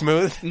baby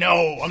smooth?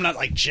 No, I'm not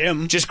like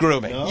Jim. Just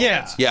grooming. No?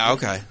 Yeah. Yeah,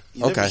 okay.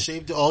 You never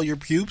shaved all your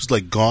pubes,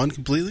 like gone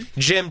completely?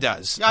 Jim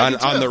does Yeah, I do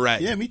on too. the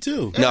reg. Yeah, me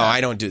too. No,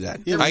 I don't do that.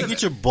 Yeah, when you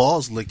get your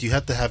balls licked, you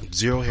have to have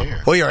zero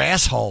hair. Or your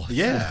asshole.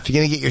 Yeah. If you're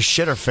going to get your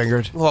shitter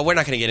fingered. Well, we're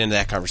not going to get into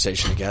that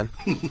conversation again.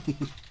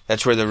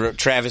 That's where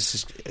Travis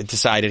has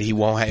decided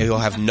he'll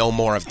have no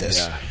more of this.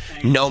 Yeah.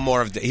 No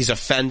more of this. He's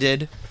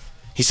offended.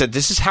 He said,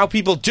 "This is how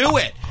people do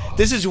it.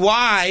 This is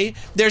why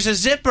there's a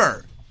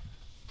zipper."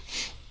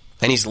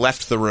 And he's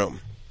left the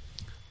room.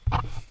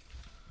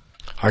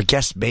 Our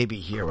guest may be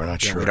here. We're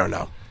not sure. We don't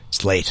know.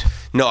 It's late.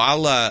 No,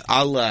 I'll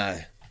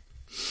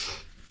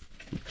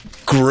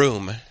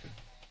groom,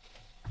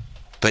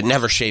 but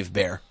never shave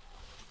bare.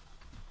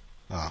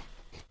 Oh.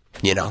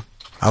 You know.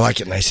 I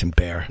like it nice and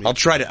bare. I'll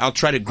try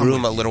to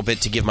groom a little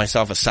bit to give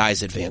myself a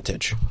size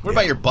advantage. What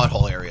about your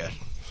butthole area?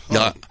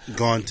 No,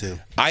 Gone too.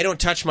 I don't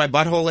touch my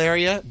butthole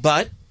area,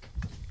 but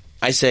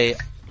I say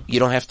you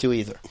don't have to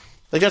either.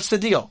 Like that's the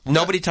deal.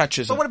 Nobody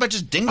touches But it. what about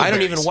just dingleberries? I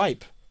don't even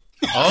wipe.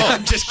 Oh,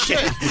 I'm just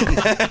kidding.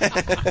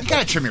 You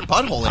gotta trim your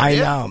butthole I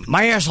area. know.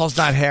 My asshole's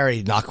not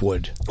hairy, knock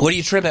wood. What do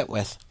you trim it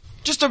with?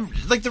 Just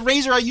like the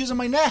razor I use on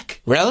my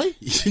neck. Really?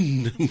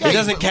 It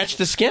doesn't catch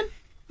the skin?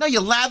 No, you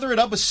lather it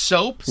up with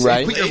soap. So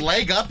Right. You put your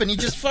leg up and you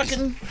just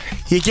fucking.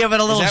 You give it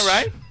a Is little... that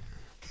right?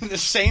 The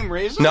same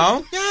razor?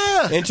 No?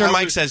 Yeah. Intern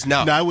Mike says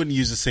no. No, I wouldn't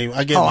use the same.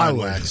 I get Oh, mine I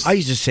would. waxed. I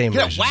use the same You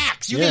get razor.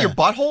 wax. You Yeah. get your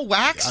butthole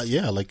waxed.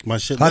 Yeah, like my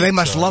shit. Oh, they licks,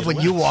 must so I love get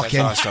when you waxed.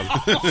 walk That's in.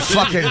 awesome.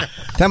 Fucking,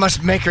 that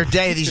must make her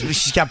day.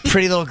 She's got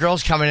pretty little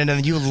girls coming in,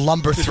 and you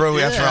lumber through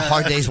after a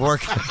hard day's work.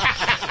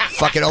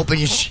 Fucking open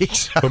your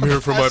cheeks. I'm here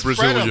for my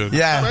Brazilian.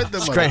 Yeah, Spread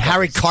them it's great. motherfuckers.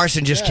 Harry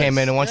Carson just came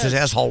in and wants his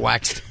asshole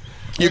waxed.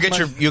 You get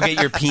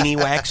your peenie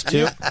waxed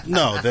too?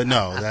 No.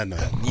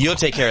 You'll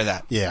take care of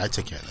that. Yeah, I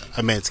take care of that.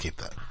 I manscape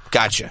that.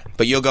 Gotcha.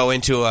 But you'll go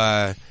into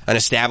an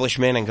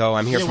establishment and go,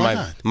 I'm here Yeah, for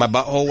why my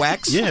not? butthole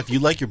wax? Yeah, if you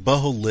like your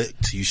butthole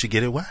licked, you should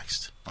get it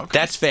waxed.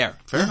 That's fair.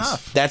 Fair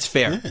enough. That's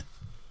fair. Yeah.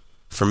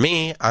 For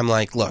me, I'm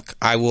like, look,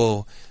 I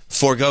will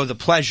forego the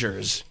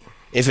pleasures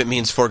if it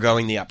means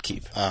foregoing the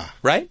upkeep.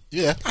 Right?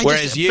 Yeah.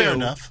 Whereas you, fair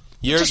enough.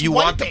 Just you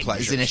want the wiping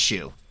pleasure. is an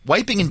issue.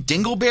 Wiping and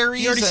dingleberries.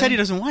 He already said he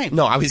doesn't wipe.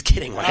 No, I was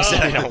kidding when I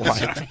said I don't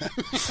wipe.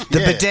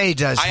 The bidet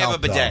does I have help, a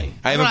bidet.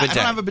 though. I have a I bidet.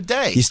 don't have a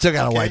bidet. You still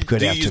got to wipe good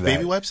Do you after use that.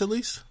 baby wipes at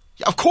least?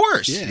 Of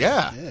course.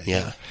 Yeah.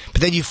 Yeah.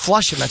 But then you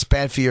flush them. That's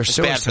bad for your It's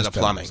sewer bad for the system.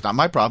 plumbing. It's not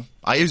my problem.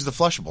 I use the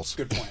flushables.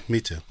 Good point. Me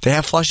too. They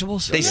have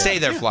flushables? They say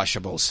they're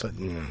flushables.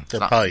 They're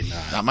probably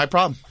not. Not my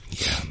problem.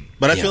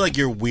 But I Yeah. feel like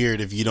you're weird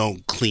if you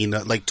don't clean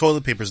up. Like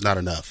toilet paper's not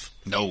enough.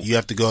 No. You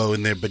have to go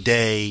in their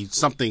bidet,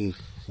 something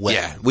wet.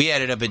 Yeah, we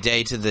added a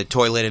bidet to the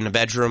toilet in the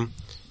bedroom.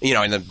 You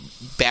know, in the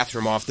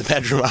bathroom off the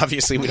bedroom.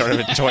 Obviously, we don't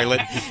have a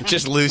toilet.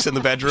 Just loose in the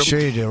bedroom. Sure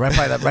you do. Right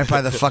by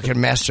the fucking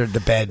master of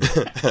the bed.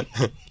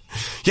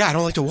 Yeah, I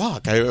don't like to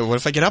walk. What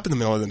if I get up in the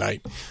middle of the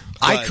night?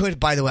 I could,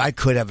 by the way, I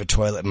could have a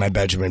toilet in my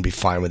bedroom and be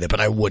fine with it, but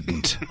I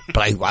wouldn't. But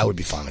I would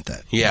be fine with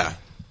that. Yeah.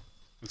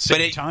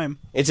 Same time.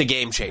 It's a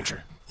game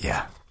changer.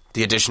 Yeah.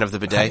 The addition of the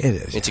bidet. It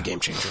is, It's a game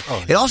changer.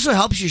 It also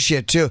helps you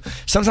shit too.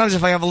 Sometimes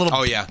if I have a little,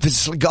 Oh, yeah. if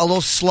it's a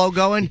little slow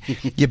going,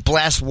 you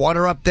blast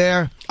water up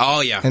there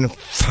Oh, yeah. and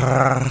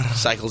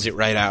Cycles it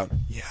right out.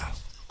 yeah.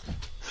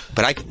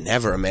 But I could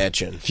never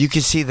imagine. If you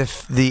could see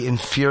the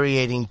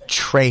infuriating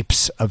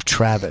trapes of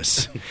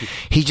Travis,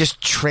 he just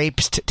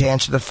traipsed to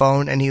answer the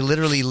phone, and he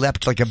literally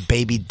leapt like a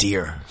baby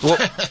deer. Well,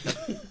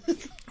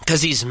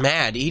 because he's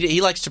mad.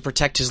 He likes to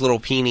protect his little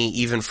peenie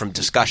even from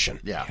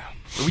discussion. Yeah.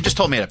 We just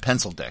told me he had a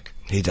pencil dick.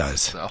 He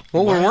does. So.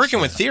 Well, we're working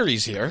with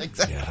theories here.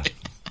 Exactly. Yeah.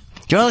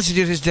 You know what to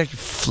do to his dick?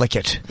 Flick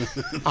it.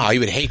 Oh, he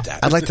would hate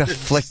that. I'd like to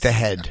flick the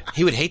head.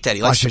 He would hate that.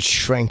 He Watch likes it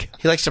shrink.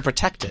 He likes to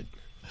protect it.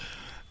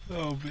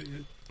 Oh,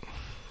 man.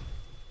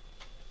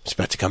 It's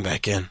about to come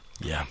back in.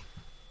 Yeah. Have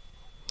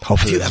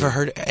Hopefully. you ever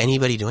heard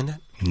anybody doing that?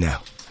 No.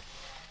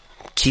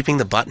 Keeping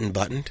the button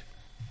buttoned?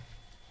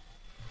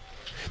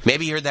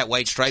 Maybe you heard that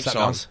White Stripe Something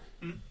song. else?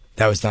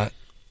 That was not.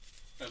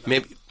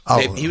 Maybe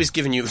Oh. He was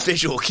giving you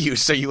visual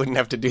cues so you wouldn't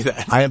have to do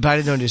that. But I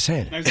didn't know what he was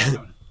saying.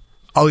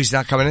 Oh, he's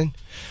not coming in?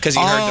 Because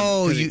he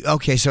heard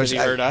okay, so he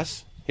heard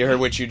us. He heard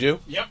what you do?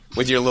 Yep.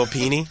 With your little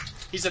peenie?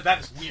 He said that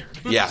is weird.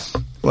 Yeah.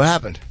 What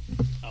happened?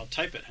 I'll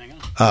type it. Hang on.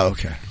 Oh,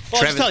 okay.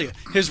 Well, I'll just tell you,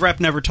 his rep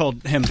never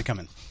told him to come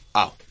in.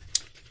 Oh.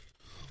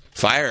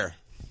 Fire.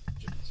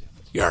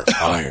 You're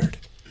fired.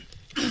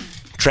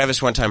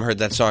 Travis one time heard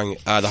that song,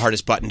 The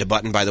Hardest Button to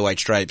Button by the White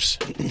Stripes.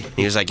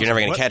 He was like, you're never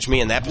going to catch me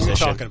in that What are you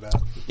position. talking about?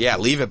 Yeah,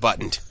 leave it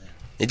buttoned.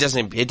 It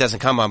doesn't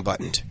come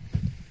unbuttoned.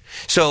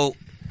 So,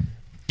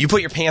 you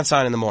put your pants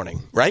on in the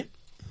morning, right?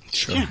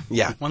 Sure.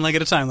 Yeah. One leg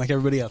at a time, like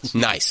everybody else.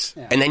 Nice.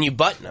 Yeah. And then you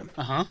button them.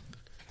 Uh-huh.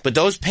 But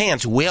those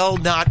pants will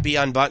not be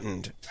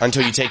unbuttoned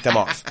until you take them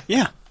off.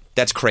 Yeah.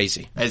 That's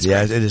crazy. It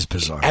is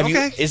bizarre.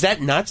 Is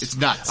that nuts? It's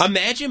nuts.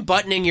 Imagine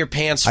buttoning your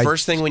pants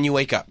first thing when you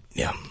wake up.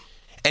 Yeah.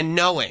 And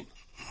knowing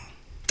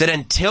that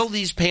until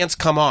these pants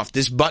come off,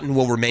 this button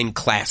will remain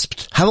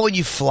clasped. How about when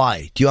you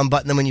fly? Do you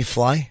unbutton them when you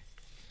fly?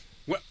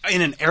 What,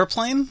 in an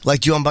airplane?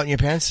 Like, do you unbutton your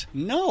pants?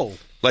 No.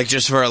 Like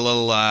just for a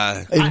little...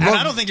 I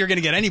don't think you're going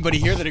to get anybody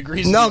here that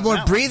agrees with No, you on more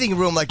that breathing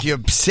room. Like, you're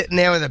sitting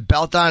there with a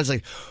belt on. It's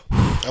like...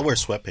 I wear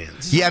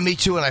sweatpants. Yeah, me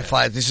too when I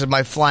fly. This is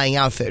my flying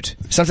outfit.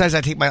 Sometimes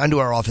I take my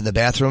underwear off in the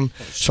bathroom,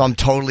 so I'm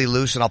totally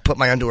loose, and I'll put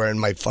my underwear in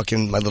my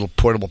little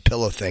portable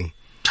pillow thing.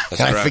 That's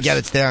and I gross. forget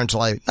it's there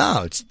until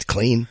it's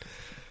clean.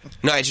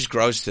 No, it's just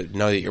gross to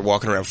know that you're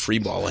walking around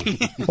freeballing.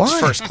 Why? It's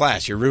first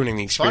class. You're ruining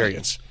the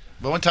experience.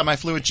 But one time I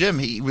flew with Jim,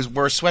 he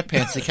wore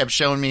sweatpants. He kept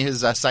showing me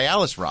his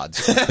Cialis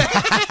rods.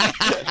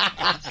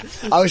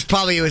 It was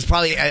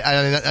probably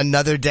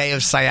another day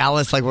of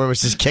Cialis, like where it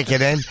was just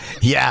kicking in.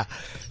 Yeah,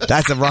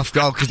 that's a rough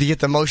go because you get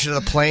the motion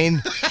of the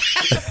plane.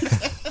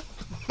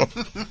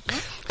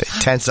 They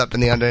tense up in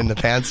the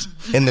pants,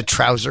 in the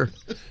trouser.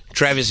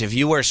 Travis, if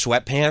you wear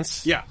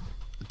sweatpants, yeah,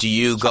 do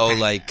you go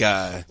like?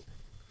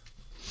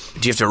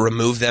 Do you have to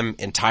remove them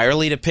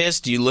entirely to piss?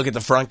 Do you look at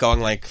the front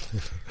going like,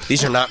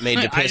 these are not made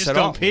to piss I just at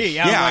don't all? pee.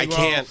 Yeah, Yeah, I'm like,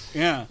 I well, can't.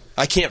 Yeah.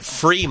 I can't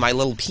free my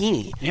little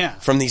peenie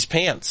from these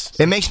pants.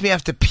 It makes me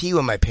have to pee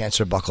when my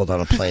pants are buckled on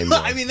a plane.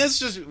 I mean, that's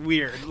just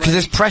weird. Because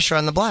there's pressure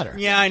on the bladder.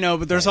 Yeah, I know,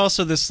 but there's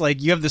also this,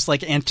 like, you have this,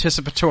 like,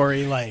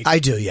 anticipatory, like... I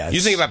do, yeah.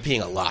 You think about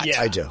peeing a lot. Yeah.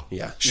 I do.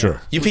 Yeah.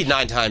 Sure. You peed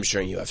 9 times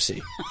during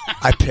UFC.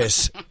 I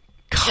piss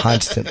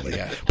constantly.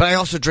 But I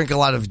also drink a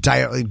lot of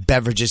diet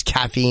beverages.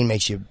 Caffeine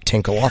makes you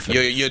tinkle off.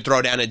 You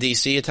throw down a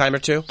DC a time or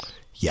two?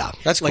 Yeah.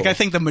 That's cool. Like, I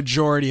think the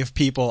majority of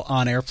people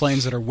on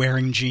airplanes that are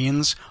wearing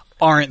jeans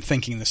aren't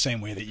thinking the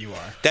same way that you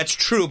are. That's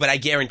true, but I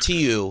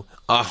guarantee you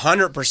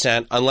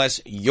 100%, unless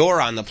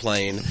you're on the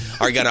plane,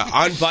 are going to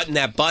unbutton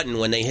that button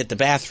when they hit the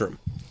bathroom.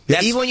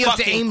 That's even when you have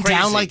to fucking aim crazy.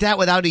 down like that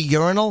without a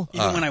urinal?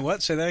 Even when I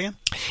what? Say that again?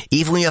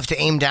 Even when you have to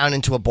aim down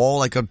into a bowl,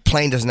 like a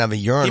plane doesn't have a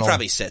urinal. He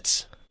probably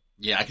sits.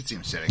 Yeah, I could see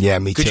him sitting. Yeah,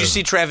 me too. Could you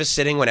see Travis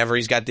sitting whenever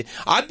he's got the...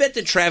 I bet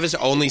that Travis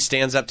only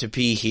stands up to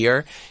pee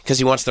here because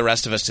he wants the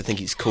rest of us to think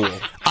he's cool.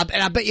 And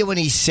I bet you when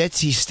he sits,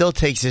 he still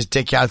takes his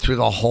dick out through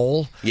the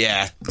hole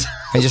Yeah.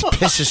 and just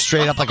pisses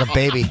straight up like a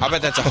baby. I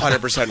bet that's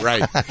 100%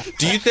 right.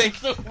 Do you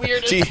think...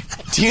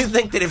 Do you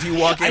think that if you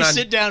walk in I on...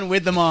 sit down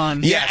with them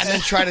on. Yeah, and then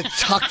try to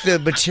tuck the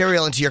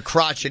material into your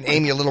crotch and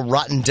aim your little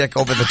rotten dick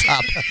over the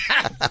top.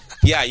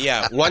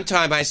 Yeah. One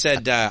time I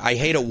said, I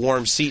hate a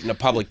warm seat in a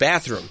public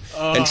bathroom.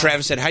 And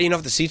Travis said, how do you know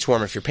if the seat's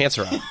warm if your pants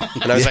are out?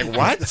 And I was like,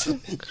 what?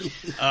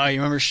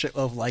 You remember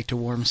Shitlove liked a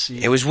warm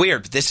seat? It was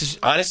weird. But this is,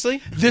 honestly...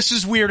 This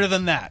is weirder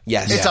than that.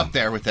 Yes. It's up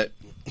there with it.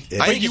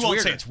 I think you it's won't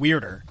weirder. say it's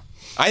weirder.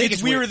 I think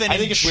It's weirder than I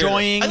think it's weirder.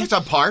 enjoying... I think it's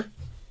on par.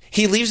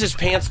 He leaves his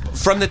pants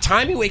from the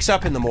time he wakes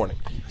up in the morning.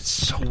 It's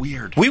so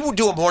weird. We will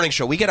do a morning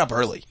show. We get up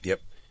early.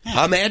 Yep.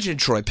 Imagine,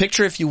 Troy.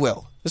 Picture, if you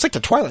will. It's like the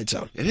Twilight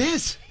Zone. It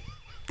is.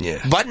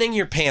 Yeah. Buttoning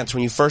your pants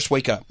when you first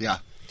wake up. Yeah.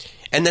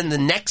 And then the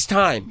next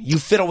time you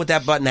fiddle with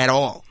that button at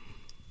all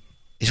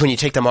is when you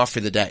take them off for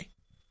the day.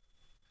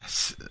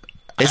 Is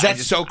that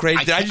so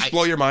crazy? Did I just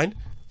blow your mind?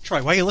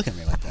 Troy, why are you looking at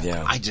me like that?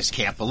 Yeah. I just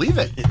can't believe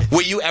it.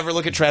 Will you ever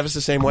look at Travis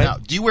the same way? No.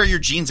 Do you wear your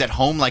jeans at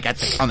home, like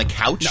on the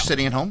couch,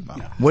 sitting at home?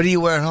 No. What do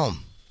you wear at home?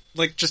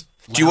 Like, just...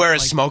 Do you wear a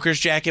smoker's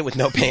jacket with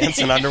no pants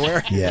and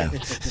underwear? Yeah.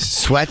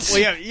 Sweats?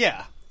 Well,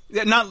 yeah.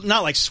 Not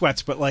like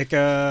sweats, but like...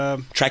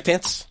 Track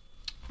pants?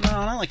 No,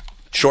 not like...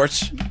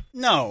 Shorts?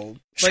 No.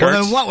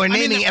 Well, then what? We're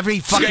naming every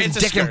fucking it's a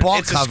dick and skirt. ball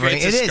It's a covering.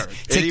 skirt. It's a It is. skirt.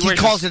 It's He he wears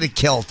calls it a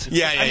kilt.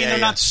 Yeah, I mean, they're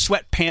not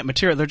sweatpant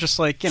material. They're just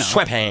like,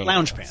 Sweatpants.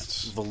 lounge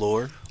pants.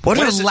 Velour. What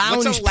What are is it?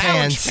 lounge What's a lounge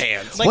pants?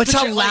 pants? Like What's a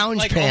paja- lounge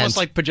like pants? Almost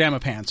like pajama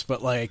pants,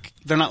 but like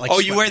they're not like. Oh,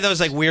 you wear those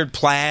like weird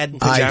plaid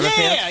pajama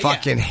pants?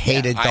 Fucking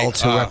hate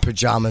adults who wear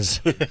pajamas.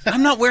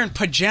 I'm not wearing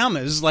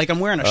pajamas. Like I'm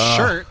wearing a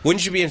shirt.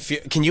 Wouldn't you be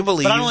Can you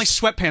believe? But I don't like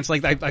sweatpants.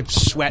 Like I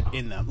sweat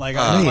in them. Like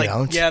No, I'm you like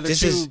don't. yeah, they're This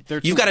too. is. They're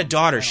You've too got a long.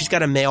 daughter. She's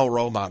got a male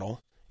role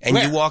model, and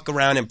Where? you walk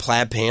around in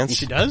plaid pants.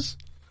 She does?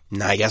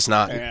 No, I guess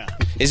not. Yeah.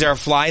 Is there a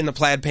fly in the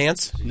plaid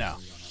pants? No.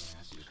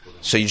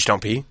 So you just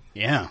don't pee?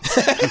 Yeah.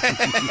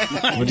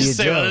 What do you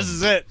Say, well, do? this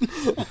is it.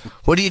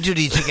 What do?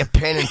 Do you take a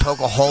pin and poke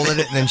a hole in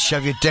it and then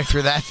shove your dick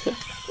through that?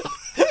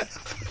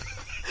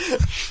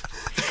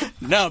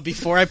 No,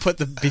 before I put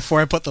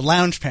the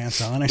lounge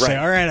pants on, I say, Right.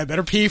 all right, I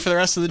better pee for the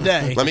rest of the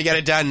day. Let me get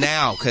it done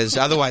now, because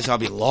otherwise I'll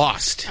be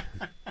lost.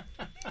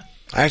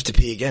 I have to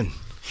pee again.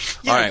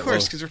 Yeah, All right, of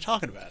course, well, because we're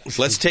talking about it.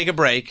 Let's take a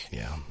break.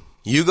 Yeah.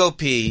 You go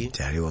pee.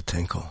 Daddy will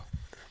tinkle.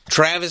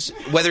 Travis,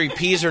 whether he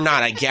pees or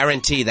not, I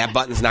guarantee that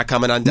button's not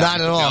coming undone.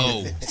 Not at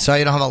all. So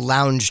you don't have a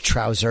lounge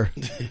trouser.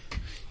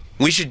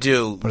 We should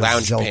do What is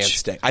lounge zilch?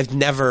 pants day. I've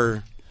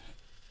never...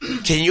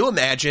 Can you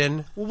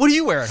imagine? What do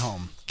you wear at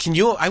home?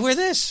 I wear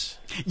this.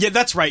 Yeah,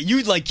 that's right.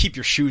 You like keep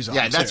your shoes on.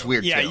 Yeah, that's too.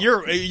 weird, Yeah, too.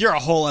 you're a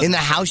whole other In the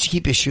house, you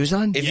keep your shoes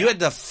on? If you had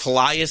the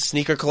flyest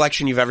sneaker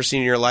collection you've ever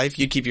seen in your life,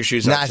 you'd keep your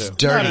shoes on, That's too.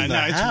 dirty.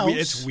 No,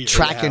 it's weird.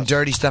 Tracking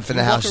dirty stuff in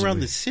the house. Walk is around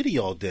the weird. city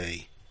all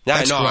day. Yeah, I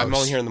That's know. I'm gross.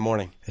 only here in the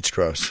morning. It's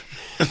gross.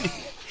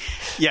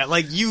 Yeah,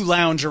 like you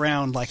lounge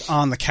around like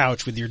on the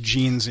couch with your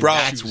jeans and Bro,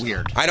 your That's shoes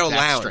weird. I don't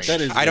That's lounge.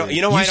 strange. I don't.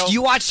 You know why I don't?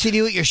 You watch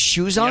TV with your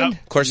shoes on?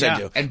 Of course I Yeah.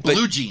 do. And But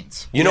blue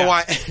jeans. you know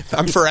why?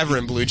 I'm forever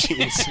in blue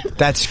jeans.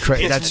 That's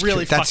crazy. It's That's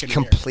really that's fucking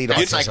complete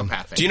That's autism.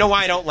 psychopathic. Do you know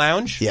why I don't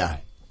lounge? Yeah.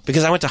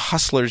 Because I went to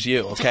Hustlers U,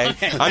 okay?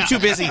 I'm too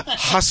busy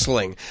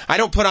hustling. I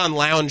don't put on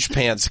lounge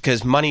pants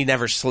because money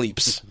never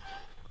sleeps.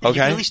 You Okay?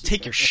 can at least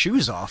take your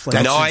shoes off. Like,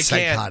 That's No, I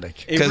psychotic.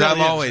 can't. It Because really I'm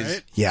is, always...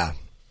 right? Yeah.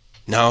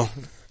 No.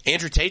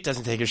 Andrew Tate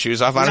doesn't take his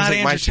shoes off. I don't Not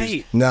take my Andrew shoes.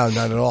 Tate. No,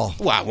 not at all.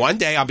 Well, one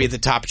day I'll be the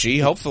top G,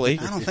 hopefully.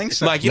 I don't think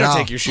so. Mike, you No. don't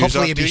take your shoes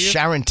Hopefully off, you'd do be you?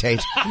 Sharon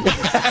Tate.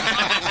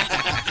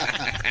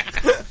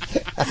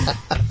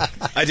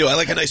 I do. I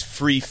like a nice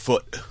free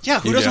foot. Yeah,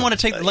 who You doesn't do. want to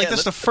take? Like yeah,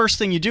 that's let- the first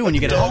thing you do when you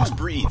get Dogs home.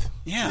 breathe.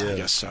 Yeah. I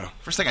guess so.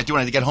 First thing I do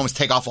when I get home is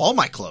take off all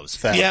my clothes.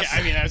 Yeah,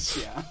 I mean that's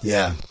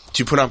Yeah.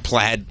 Do you put on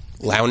plaid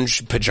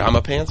lounge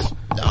pajama pants?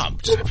 No, I'm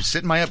just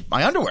sitting in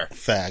my underwear.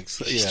 Facts.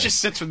 He Yeah. just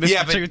sits with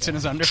Mr. Toots in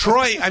his underwear.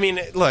 Troy, I mean,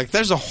 look,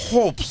 there's a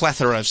whole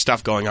plethora of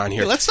stuff going on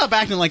here. Hey, let's stop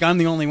acting like I'm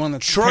the only one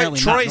that's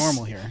apparently not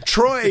normal here.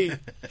 Troy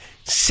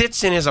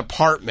sits in his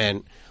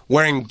apartment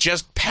wearing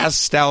just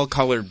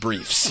pastel-colored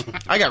briefs.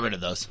 I got rid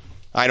of those.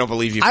 I don't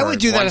believe you. I for would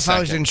do that one if I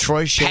was second. in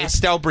Troy shape.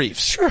 Pastel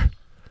briefs. Sure.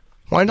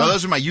 Why No, not?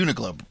 those are my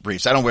Uniqlo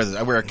briefs. I don't wear those.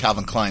 I wear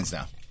Calvin Klein's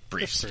now.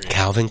 Briefs.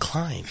 Calvin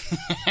Klein.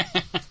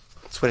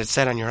 That's what it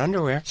said on your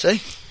underwear. See?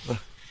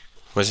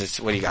 Was it?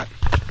 What do you got?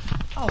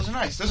 Oh, those are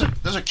nice.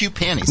 Those are cute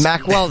panties.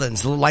 Mac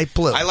Weldon's, the light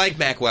blue. I like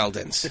Mac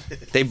Weldon's.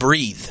 They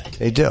breathe.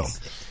 They do.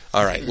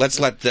 All right, let's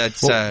let that.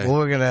 Well,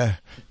 we're gonna.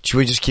 Should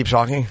we just keep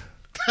talking?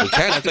 We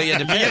can. I thought you had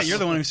to piss. Yeah, you're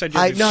the one who said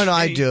you. No,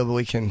 I do, but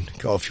we can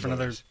go if you For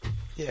want. another.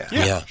 Yeah.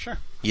 Yeah. Sure.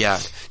 Yeah.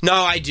 No,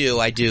 I do.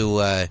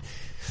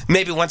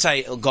 Maybe once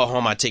I go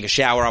home, I'll take a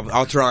shower.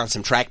 I'll throw on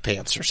some track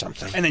pants or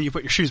something. And then you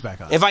put your shoes back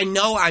on. If I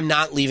know I'm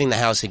not leaving the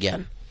house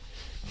again,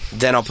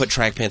 then I'll put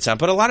track pants on.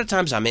 But a lot of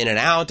times I'm in and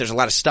out. There's a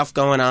lot of stuff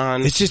going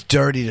on. It's just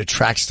dirty to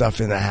track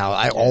stuff in the house.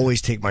 I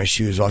always take my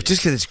shoes off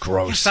just because it's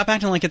gross. Stop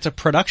acting like it's a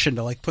production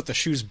to like put the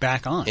shoes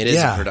back on. It is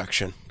Yeah. a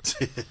production.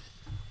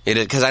 It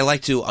is because I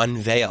like to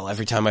unveil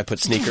every time I put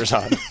sneakers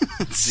on. Do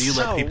you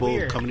let So people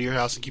weird. come to your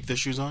house and keep their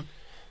shoes on?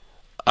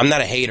 I'm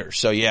not a hater,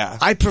 so yeah.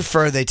 I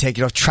prefer they take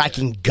it off.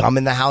 Tracking gum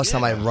in the house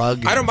on my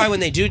rug. I don't mind when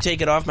they do take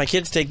it off. My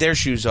kids take their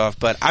shoes off,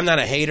 but I'm not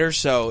a hater,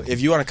 so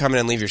if you want to come in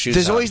and leave your shoes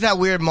There's on. always that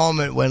weird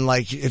moment when,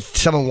 like, if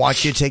someone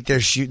wants you to take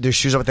their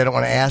shoes off, but they don't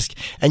want to ask,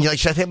 and you're like,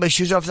 "Should I take my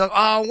shoes off?" It's like,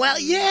 "Oh, well,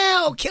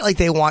 yeah, okay." Like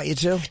they want you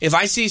to. If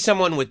I see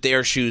someone with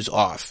their shoes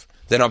off,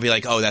 then I'll be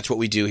like, oh, that's what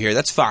we do here.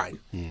 That's fine.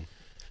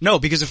 No,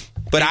 because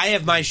But I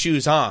have my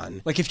shoes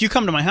on. like if you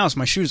come to my house,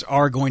 my shoes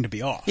are going to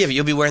be off. Yeah, but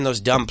you'll be wearing those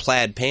dumb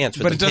plaid pants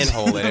with But it the doesn't.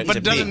 pinhole in it. But it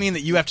to doesn't pee. mean that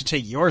you have to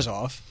take yours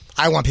off.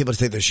 I want people to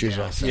take their shoes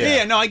off.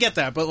 Yeah, no, I get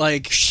that, but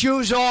like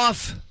shoes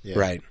off. Yeah.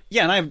 Right.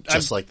 Yeah, and I've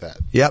Just like that.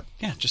 Yep.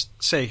 yeah, just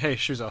say, hey,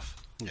 shoes off.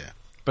 Yeah.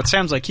 But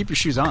Sam's like, keep your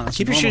shoes on. That's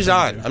Keep a your normal shoes thing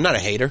on. to do. I'm not a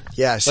hater.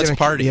 Yeah, Let's Sam-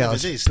 party. yeah.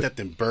 They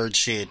stepped in bird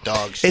shit,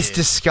 dog shit. It's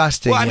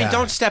disgusting. Well, I mean, yeah.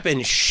 don't step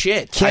in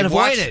shit. Can't I've avoid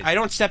watched- it. I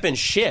don't step in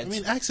shit. I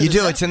mean, You accidents do.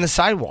 happen. It's in the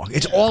sidewalk.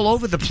 It's all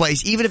over the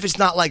place. Even if it's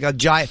not like a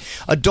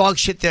dog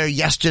shit there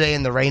yesterday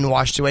and the rain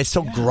washed away. It's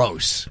still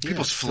gross.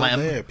 People's Still phlegm.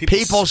 there.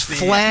 People's spit.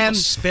 phlegm,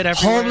 spit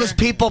everywhere. homeless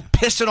people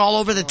pissing all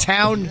over the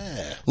town,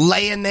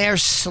 laying there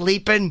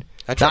sleeping.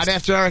 I trust- Not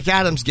after Eric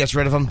Adams gets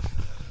rid of them.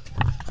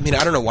 I mean,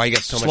 I don't know why you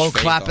got so Slow much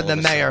faith clapping all the of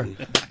a mayor.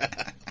 sudden.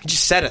 He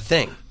just said a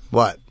thing.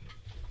 What?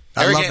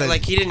 I Eric, love that.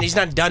 like he's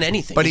not done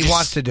anything. But he just-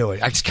 wants to do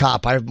it.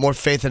 Ex-cop. I have more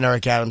faith in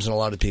Eric Adams than a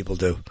lot of people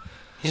do.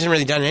 He hasn't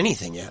really done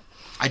anything yet.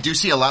 I do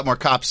see a lot more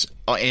cops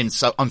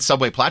on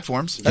subway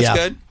platforms. That's Yeah.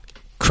 good.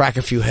 Crack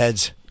a few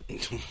heads.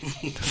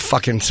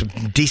 Fucking some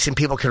decent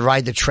people can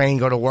ride the train,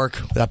 go to work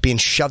without being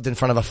shoved in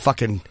front of a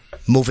fucking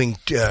moving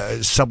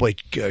subway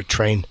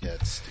train. Yeah,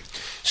 it's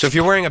So if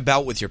you're wearing a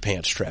belt with your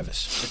pants,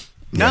 Travis.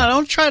 No,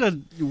 don't try to.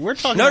 We're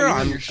talking. No, about no, you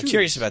and I'm your shoes.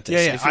 curious about this.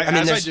 Yeah, yeah. If you- I mean,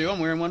 as I there's- do, I'm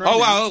wearing one right Oh,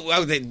 now.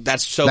 wow,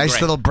 that's so Nice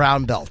great. little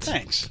brown belt.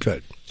 Thanks.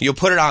 Good. You'll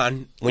put it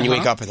on when you Uh-huh.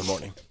 wake up in the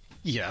morning.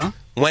 Yeah.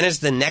 When is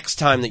the next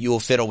time that you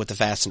will fiddle with the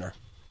fastener?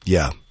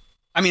 Yeah.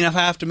 I mean, if I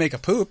have to make a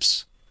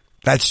poops.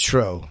 That's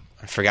true.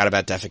 I forgot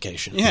about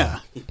defecation. Yeah.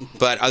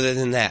 But other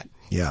than that,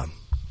 Yeah.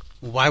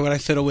 Why would I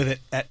fiddle with it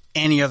at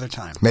any other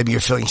time? Maybe you're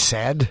feeling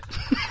sad?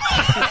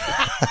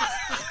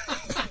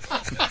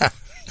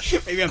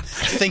 Maybe I'm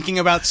thinking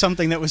about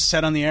something that was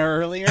said on the air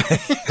earlier.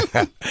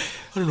 I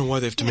don't know why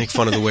they have to make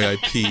fun of the way I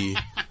pee.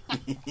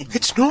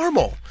 It's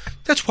normal.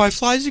 That's why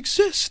flies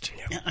exist.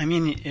 Yeah, I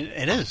mean,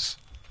 it is.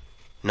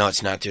 No,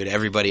 it's not, dude.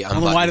 Everybody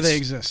unbuttons. Well, why do they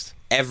exist?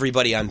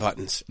 Everybody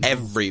unbuttons.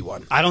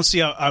 Everyone. I don't see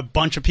a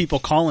bunch of people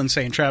calling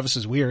saying Travis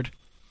is weird.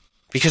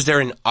 Because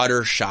they're in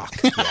utter shock.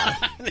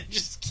 They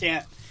just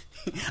can't.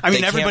 I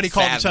mean, They everybody can't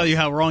called to fathom. tell you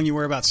how wrong you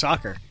were about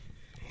soccer.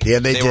 Yeah,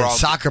 they They did. were all-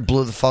 Soccer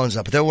blew the phones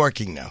up, but they're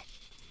working now.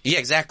 Yeah,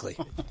 exactly.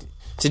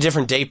 It's a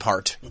different day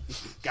part.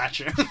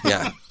 Gotcha.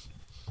 Yeah.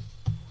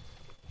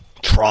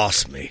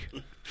 Trust me.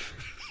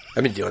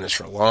 I've been doing this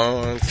for a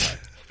long time.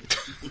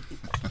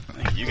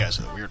 You guys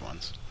are the weird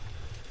ones.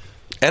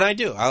 And I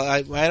do.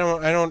 I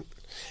don't.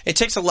 It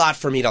takes a lot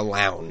for me to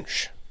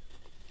lounge.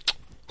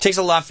 It takes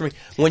a lot for me.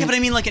 When Yeah, but I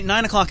mean, like at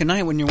 9 o'clock at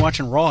night when you're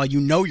watching Raw, you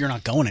know you're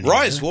not going anywhere.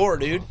 Raw is war,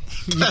 dude.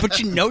 But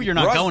you know you're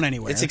not Raw- going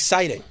anywhere. It's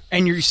exciting.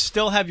 And you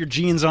still have your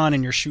jeans on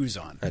and your shoes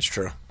on. That's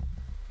true.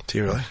 Do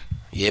you really?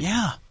 Yep.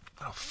 Yeah.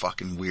 Oh,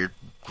 fucking weird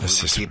It's group of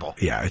just, people.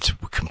 yeah, it's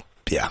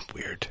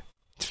weird.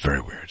 It's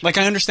very weird. Like,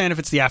 I understand if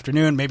it's the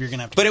afternoon, maybe you're going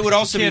to have to... But it would pick up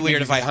also the be kid, weird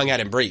maybe if I you're hung out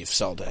in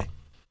briefs all day.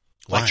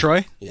 Like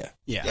Troy? Yeah.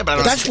 Yeah. Yeah, but I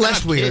don't That's know.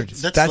 less weird.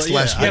 That's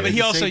less Yeah, weird. but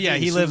he also,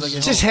 he lives...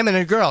 It's just him and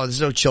a girl.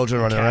 There's no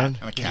children running around.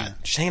 And a cat.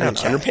 Just hanging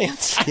out in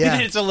underpants. Yeah.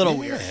 It's a little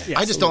weird. Yeah,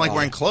 I it's just a don't little like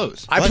wearing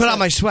clothes. I put on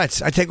my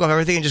sweats. I take off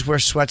everything and just wear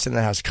sweats in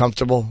the house.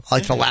 Comfortable. I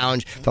like to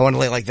lounge. If I want to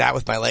lay like that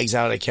with my legs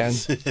out, I can.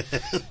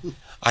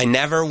 I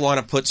never want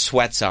to put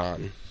sweats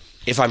on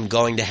if I'm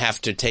going to have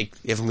to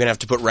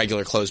put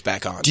regular clothes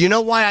back on. Do you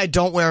know why I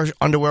don't wear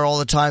underwear all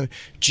the time?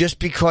 Just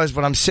because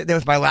when I'm sitting there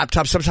with my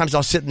laptop, sometimes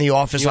I'll sit in the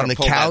office You on wanna the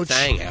pull that couch.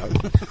 thing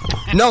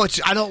out. No,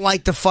 I don't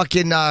like the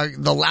fucking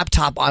the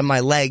laptop on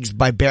my legs,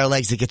 my bare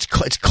legs. It's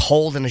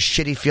cold and a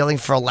shitty feeling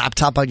for a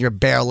laptop on your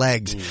bare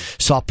legs.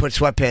 So I'll put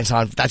sweatpants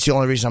on. That's the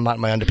only reason I'm not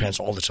in my underpants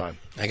all the time.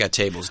 I got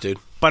tables, dude.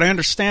 But I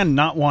understand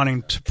not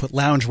wanting to put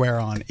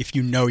loungewear on if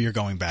you know you're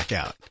going back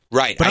out.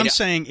 Right. But I'm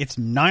saying it's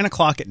 9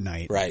 o'clock at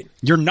night. Right.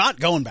 You're not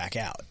going back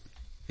out.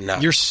 No.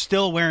 You're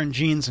still wearing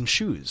jeans and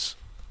shoes.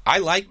 I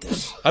like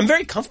this. I'm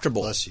very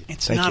comfortable. It's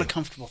Thank not you. a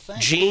comfortable thing.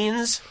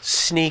 Jeans,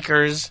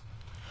 sneakers,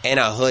 and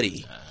a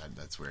hoodie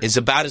That's weird. is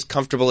about as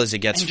comfortable as it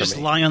gets And for just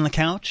me. lie on the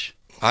couch.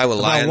 I will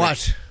lie About on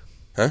what?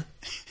 Huh?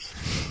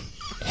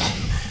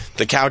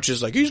 The couch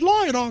is like, he's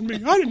lying on me.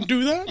 I didn't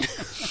do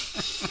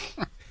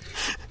that.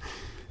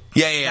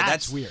 Yeah.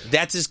 That's weird.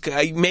 That's as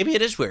maybe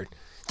it is weird.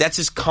 That's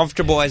as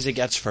comfortable as it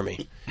gets for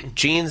me.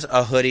 Jeans,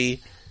 a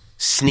hoodie,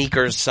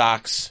 sneakers,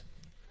 socks.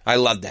 I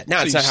love that. Now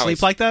So it's you not how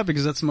sleep like that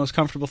because that's the most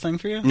comfortable thing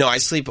for you? No, I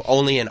sleep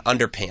only in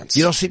underpants.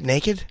 You don't sleep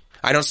naked?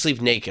 I don't sleep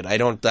naked. I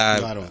don't.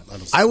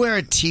 I wear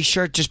a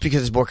t-shirt just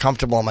because it's more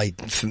comfortable on my,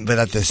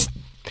 without this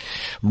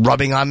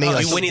rubbing on me. Oh,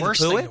 like, you Winnie the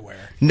Pooh it?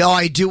 No,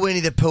 I do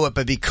Winnie the Pooh it,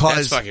 but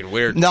because That's fucking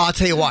weird. No, I'll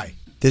tell you why.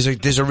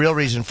 There's a real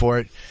reason for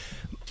it.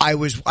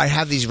 I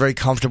have these very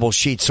comfortable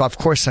sheets, so of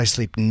course I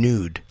sleep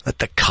nude. Let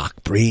the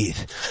cock breathe.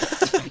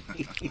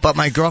 But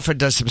my girlfriend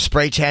does some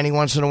spray tanning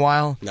once in a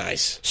while.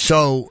 Nice.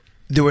 So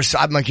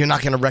I'm like, you're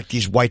not going to wreck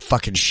these white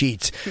fucking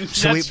sheets.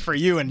 So That's for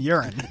you and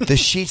urine. the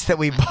sheets that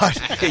we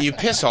bought. You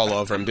piss all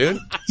over them, dude.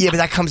 Yeah, but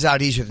that comes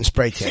out easier than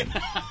spray tan.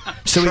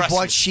 So Trust we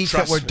bought me. sheets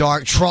Trust that were me.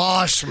 dark.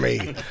 Trust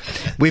me.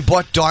 We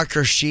bought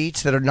darker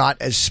sheets that are not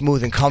as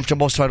smooth and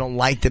comfortable, so I don't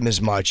like them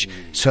as much.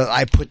 So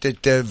I put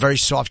the very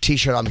soft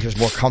t-shirt on because it's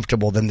more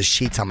comfortable than the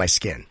sheets on my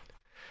skin.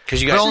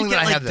 Because you But guys only when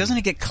I have them. Doesn't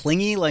it get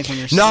clingy like when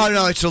you're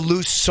No, it's a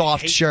loose,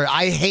 soft shirt.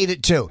 I hate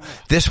it too.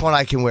 This one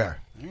I can wear.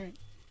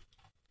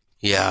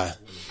 Yeah.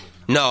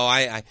 No,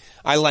 I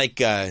like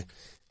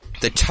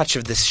the touch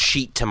of this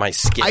sheet to my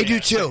skin. I do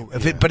too.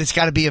 But it's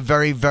got to be a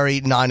very,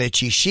 very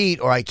non-itchy sheet,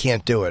 or I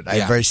can't do it. I Yeah.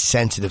 have very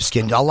sensitive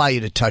skin. I'll allow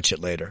you to touch it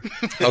later.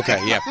 Okay,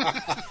 yeah.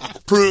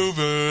 Prove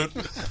it.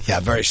 Yeah,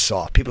 very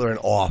soft. People are in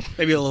awe.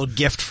 Maybe a little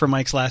gift for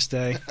Mike's last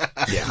day.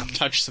 Yeah.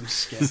 Touch some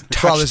skin.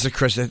 Well, this is a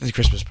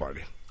Christmas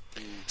party.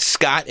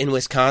 Scott in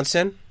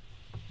Wisconsin.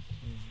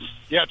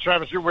 Yeah,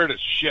 Travis, you're weird as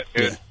shit,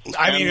 dude.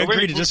 I mean, And the agree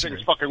Winnie to Pooh disagree. thing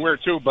is fucking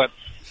weird too. But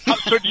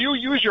so do you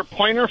use your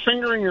pointer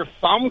finger and your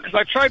thumb? Because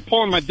I tried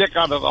pulling my dick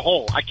out of the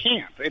hole. I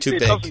can't. It Too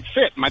big. doesn't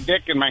fit my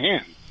dick in my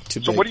hand.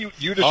 Too So big. what do you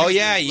just? Oh, use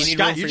yeah, your- you need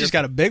Scott, room you for just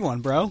your- got a big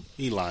one, bro.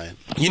 He lying.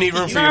 You need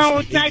room for No,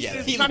 your...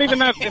 it's not even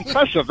that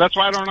impressive. That's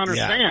why I don't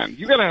understand.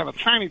 You got to have a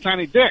tiny,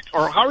 tiny dick,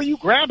 or how are you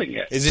grabbing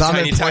it? Is it Thumb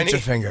tiny, and pointer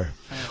tiny? finger.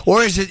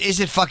 Or is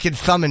it fucking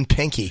thumb and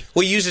pinky?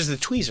 Well, he uses the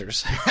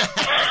tweezers.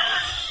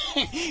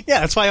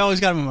 Yeah, that's why I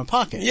always got him in my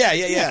pocket. Yeah.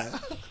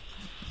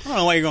 I don't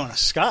know why you're going to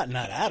Scott and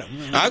not Adam.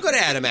 I'll go to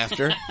Adam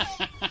after.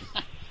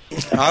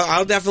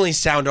 I'll definitely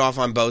sound off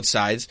on both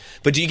sides.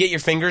 But do you get your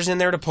fingers in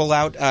there to pull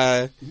out?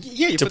 Yeah,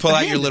 you to put pull the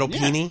out your hand little in.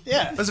 peenie.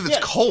 Yeah. What if it's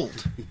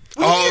cold?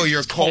 Oh,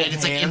 you're cold. And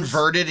it's like hands.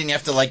 inverted, and you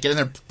have to like get in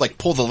there, like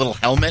pull the little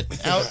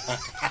helmet out.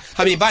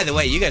 I mean, by the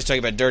way, you guys talk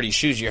about dirty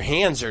shoes. Your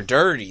hands are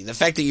dirty. The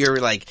fact that you're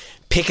like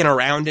picking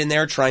around in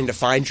there trying to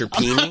find your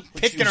peenie.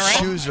 Picking around.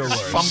 Shoes are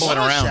worse. Fumbling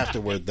around.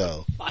 Afterward,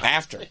 though.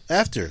 After.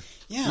 After.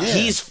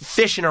 He's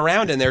fishing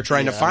around in there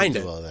trying to find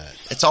it.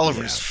 It's all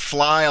over his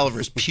fly, all over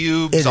his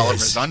pubes, It all over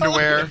is. his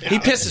underwear. He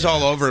pisses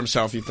all over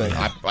himself, you think?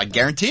 I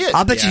guarantee it.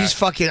 I'll bet you he's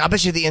fucking. I'll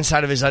bet you the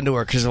inside of his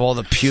underwear because of all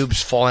the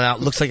pubes falling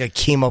out looks like a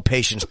chemo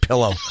patient's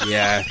pillow.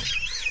 Yeah.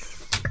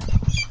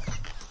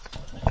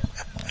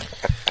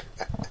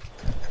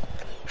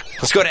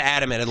 Let's go to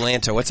Adam in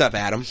Atlanta. What's up,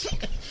 Adam?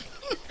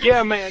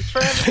 Yeah, man,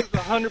 Travis is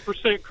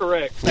 100%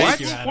 correct.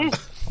 Thank you, Adam.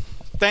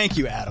 Thank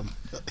you, Adam.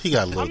 He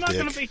got a little I'm not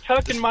going to be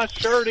tucking my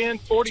shirt in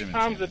 40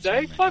 times a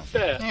day. Fuck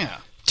that. Yeah.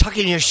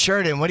 Tucking your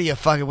shirt in. What are you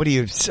fucking? What are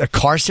you? A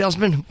car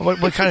salesman?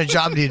 What kind of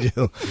job do you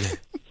do?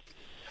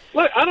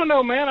 Look, I don't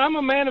know, man. I'm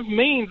a man of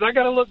means. I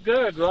got to look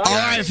good, right? All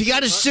right, if you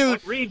got a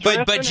suit,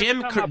 But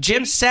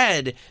Jim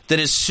said that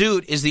his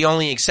suit is the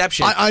only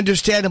exception.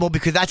 Understandable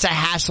because that's a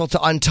hassle to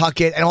untuck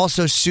it, and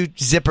also suit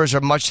zippers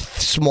are much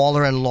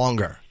smaller and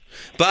longer.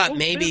 But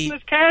maybe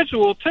business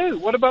casual too.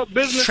 What about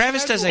business?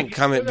 Travis casual? doesn't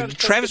come in.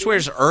 Travis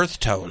wears earth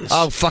tones.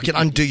 Oh, fucking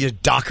undo your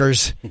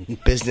Dockers.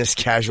 Business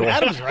casual.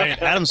 Adam's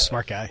right. Adam's a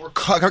smart guy. Or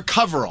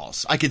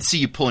coveralls. I could see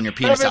you pulling your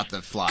penis out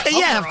the fly.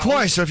 Yeah, of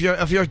course. If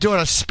you're doing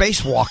a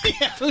spacewalk.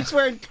 Who's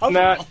wearing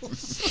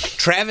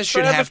Travis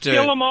should Travis, have to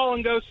kill them all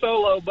and go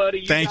solo,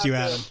 buddy. Thank you,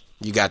 got Adam. this.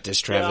 You got this,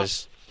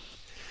 Travis.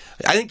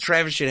 I think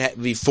Travis should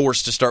be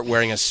forced to start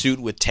wearing a suit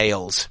with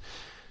tails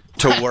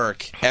to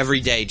work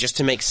every day just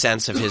to make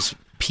sense of his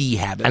pee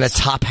habits. And a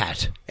top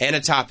hat. And a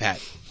top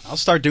hat. I'll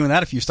start doing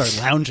that if you start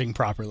lounging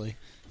properly.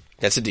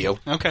 That's a deal.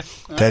 Okay.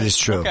 That is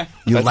true. Okay.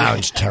 You That's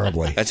lounge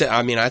terribly. That's it.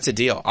 I mean, that's a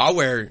deal. I'll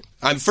wear.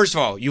 First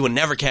of all, you will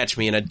never catch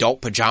me in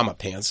adult pajama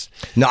pants.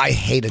 No, I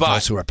hate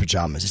adults who wear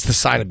pajamas. It's the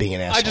sign of being an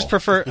asshole. I just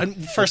prefer.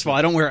 First of all,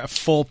 I don't wear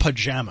full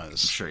pajamas. I'm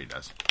sure he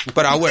does.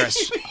 But I'll wear a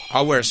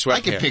sweatpants. I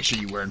can picture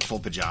you wearing full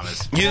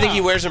pajamas. You think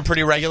he wears them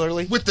pretty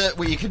regularly? With the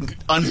where you can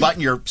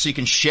unbutton so you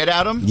can shit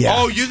out them? Yeah.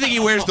 Oh, you think he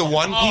wears the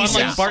one piece?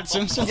 Like Bart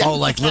Simpson? Oh,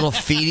 like little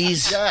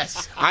feeties?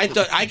 Yes. I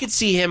thought I could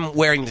see him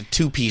wearing the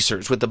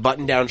two-piecers with the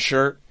button-down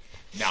shirt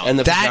and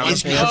the That pajama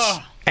is pants.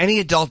 any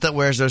adult that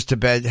wears those to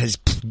bed has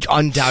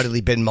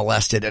undoubtedly been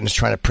molested and is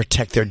trying to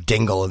protect their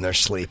dingle in their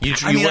sleep. You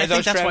I mean, wear I those,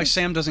 think that's why Travis?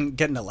 Sam doesn't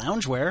get into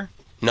loungewear.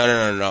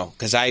 No.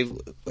 Because I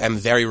am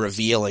very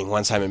revealing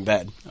once I'm in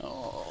bed.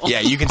 Yeah,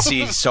 you can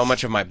see so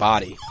much of my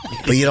body.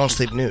 But you don't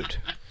sleep nude.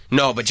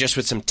 No, but just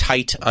with some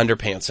tight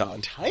underpants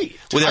on. Tight?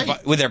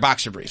 With their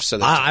boxer briefs. So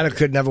I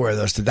could never wear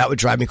those. That would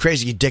drive me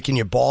crazy. Your dick and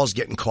your balls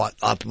getting caught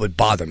up would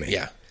bother me.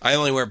 Yeah. I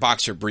only wear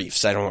boxer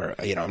briefs. I don't wear,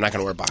 I'm not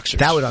going to wear boxers.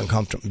 That would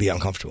be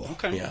uncomfortable.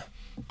 Okay. Yeah.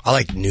 I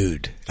like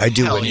nude. I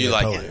do. Hell, when you you're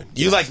like poet. nude.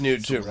 You like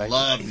nude too, right?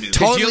 Love nude.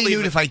 Totally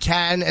nude if I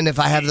can, and if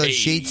I have those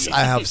sheets, I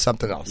have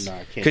something else. No,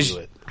 I can't do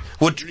it.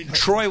 Well,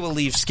 Troy will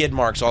leave skid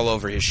marks all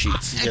over his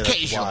sheets.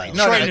 Occasionally.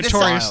 Troy this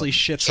notoriously is-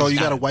 shits. So you his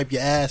got to dick. wipe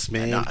your ass,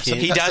 man. You can't-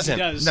 He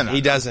doesn't. No.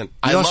 He doesn't.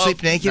 I You don't love-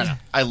 sleep naked? No.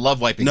 I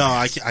love wiping. No, your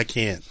ass. I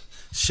can't.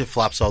 Shit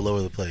flops all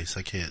over the place.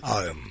 I can't.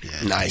 Yeah,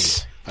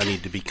 Nice. I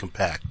need to be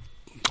compact.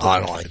 Oh, I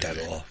don't like that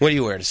at all. What do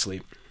you wear to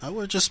sleep? I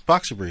wear just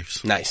boxer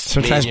briefs. Nice.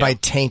 Sometimes Me my and you.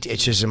 taint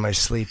itches in my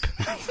sleep.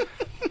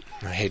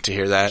 I hate to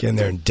hear that. Get in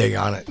there and dig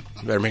on it.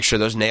 Better make sure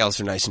those nails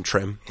are nice and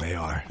trim. They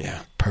are. Yeah.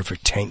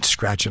 Perfect taint,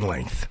 scratch, and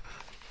length.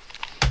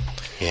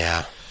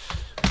 Yeah.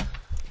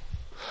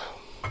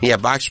 Yeah,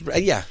 boxer.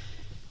 Yeah.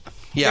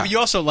 Yeah. But you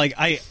also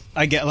I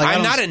get like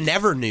I'm not a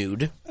never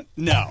nude.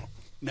 No.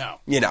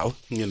 You know.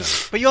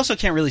 But you also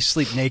can't really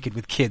sleep naked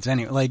with kids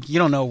anyway. Like you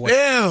don't know what.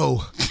 Ew.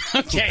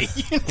 Okay.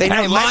 They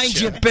Hey, know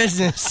mind your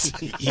business.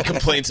 He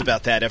complains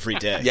about that every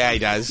day. Yeah, he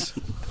does.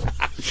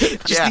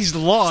 Just these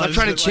laws. I'm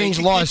trying to that, change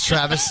laws,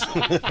 Travis.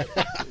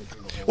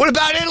 What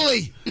about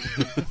Italy?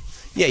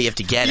 Yeah, you have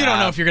to get You up. don't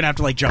know if you're gonna have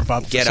to jump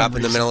up. Get up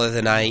in the middle of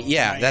the night.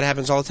 Yeah, that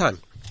happens all the time.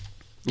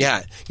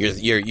 Yeah,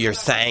 your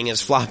thang is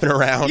flopping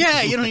around.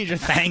 Yeah, you don't need your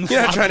thang.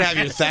 You're not flopping trying to have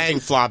your thang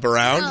flop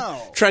around.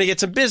 No. Trying to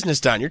get some business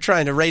done. You're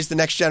trying to raise the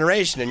next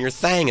generation, and your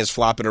thang is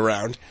flopping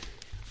around.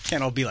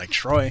 Can't all be like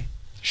Troy,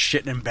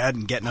 shitting in bed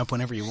and getting up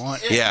whenever you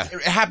want. Yeah.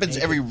 It happens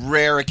every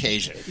rare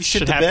occasion. You shit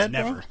Should the happen bed,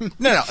 never. bro?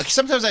 No.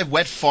 Sometimes I have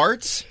wet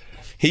farts.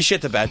 He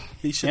shit the bed.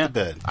 He shit the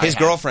bed. His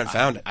girlfriend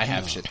found it. I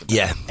have shit the bed.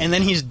 Yeah. And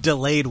then he's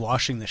delayed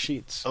washing the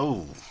sheets.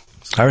 Oh,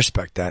 I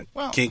respect that.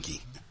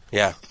 kinky.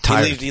 Yeah.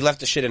 Tired. He left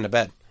the shit in the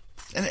bed.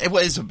 And it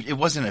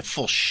wasn't a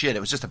full shit.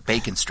 It was just a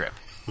bacon strip.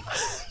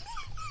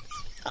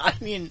 I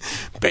mean,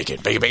 Bacon.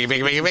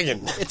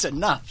 it's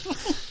enough.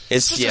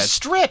 It's Just a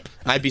strip.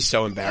 I'd be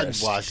so I'd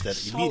embarrassed. wash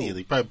that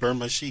immediately. Probably burn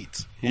my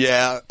sheets.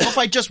 Yeah. Well, if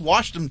I just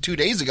washed them 2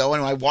 days ago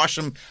and I wash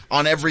them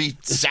on every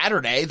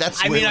Saturday,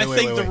 that's I mean, I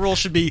think the rule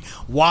should be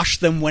wash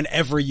them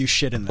whenever you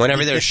shit in them.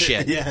 Whenever there's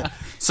shit. Yeah.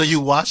 So you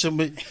wash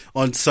them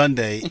on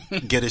Sunday,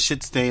 get a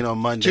shit stain on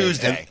Monday,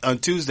 Tuesday. on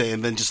Tuesday,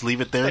 and then just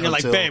leave it there. And you're like,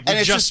 until, babe, we And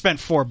it's just just- spent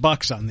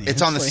 $4 on these.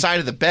 it's on the Like, side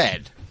of the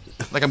bed.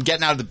 Like I'm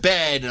getting out of the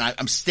bed and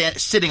I'm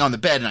sitting on the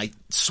bed and I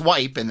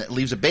swipe and it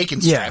leaves a bacon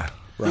strip. Yeah.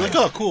 You're like,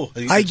 oh, cool.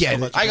 I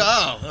get it. I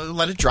go,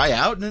 let it dry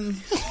out and then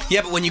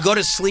Yeah, but when you go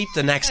to sleep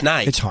the next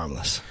night, It's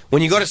harmless.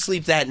 when you go to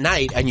sleep that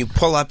night and you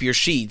pull up your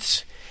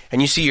sheets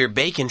and you see your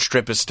bacon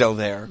strip is still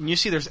there. And you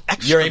see there's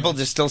extra. You're able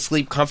to still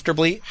sleep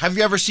comfortably. Have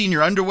you ever seen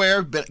your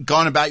underwear,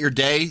 gone about your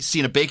day,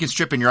 seen a bacon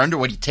strip in your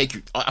underwear? Do you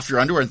take off your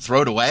underwear and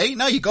throw it away?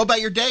 No, you go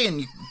about your day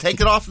and you take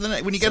it off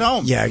when you get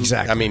home. Yeah,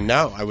 exactly. I mean,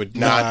 no, I would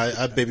No, not.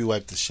 I baby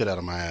wiped the shit out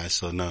of my ass,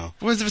 so no.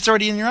 What if it's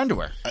already in your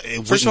underwear?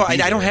 First of all, I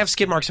don't have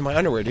skid marks in my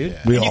underwear, dude.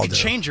 We And you all can do.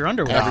 change your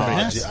underwear. Everybody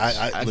has.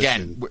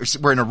 Again,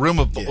 we're in a room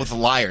with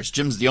liars.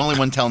 Jim's the only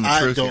one telling the I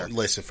truth don't here.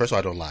 listen. First of all,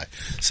 I don't lie.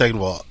 Second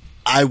of all,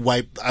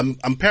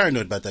 I'm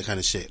paranoid about that kind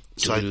of shit.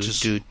 So I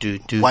just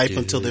wipe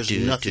until there's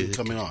nothing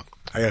coming off.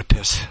 I gotta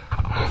piss.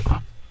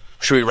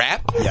 Should we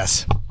wrap?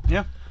 Yes.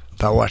 Yeah.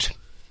 About what?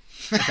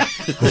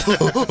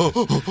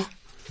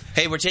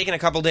 Hey, we're taking a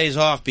couple days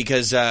off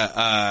because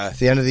It's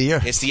the end of the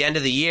year. it's the end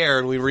of the year,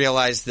 and we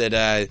realized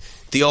that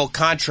the old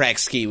contract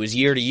ski was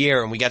year to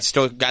year, and we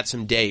still got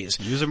some days.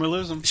 Use them or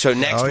lose them. So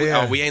next week,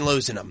 yeah. we ain't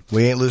losing them.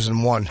 We ain't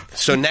losing one.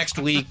 So next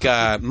week,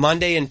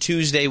 Monday and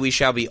Tuesday, we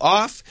shall be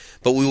off,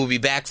 but we will be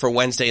back for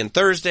Wednesday and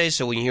Thursday.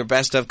 So when you hear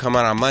Best Of come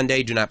on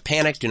Monday, do not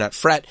panic, do not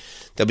fret.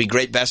 There'll be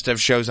great Best Of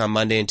shows on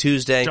Monday and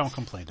Tuesday. Don't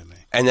complain to me.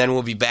 And then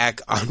we'll be back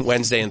on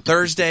Wednesday and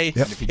Thursday.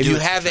 Yep. If you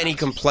have any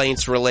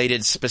complaints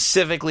related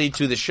specifically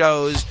to the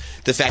shows,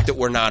 the fact that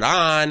we're not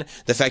on,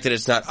 the fact that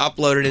it's not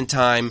uploaded in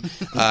time,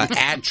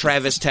 at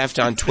Travis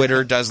Teft on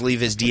Twitter does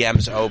leave his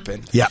DMs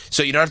open. Yeah.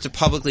 So you don't have to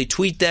publicly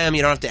tweet them.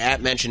 You don't have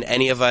to mention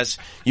any of us.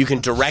 You can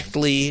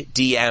directly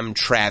DM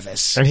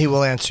Travis. And he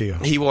will answer you.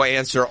 He will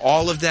answer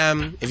all of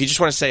them. If you just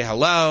want to say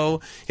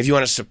hello, if you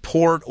want to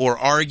support or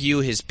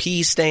argue his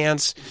P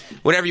stance,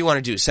 whatever you want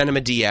to do, send him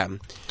a DM.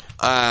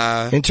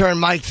 Intern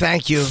Mike,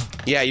 thank you.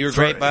 Yeah, you were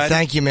great, bud.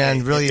 Thank you,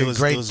 man. Really It a was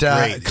great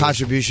great.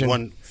 contribution.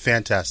 One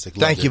fantastic.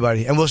 Thank Loved you, it.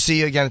 buddy. And we'll see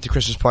you again at the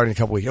Christmas party in a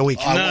couple weeks. A week.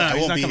 I he's won't not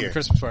be coming to here. the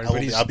Christmas party, I but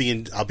won't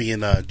be. I'll be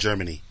in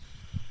Germany.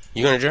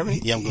 You going to Germany?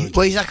 Yeah, I'm going.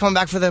 Well, he's not coming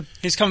back for the...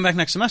 He's coming back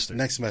next semester.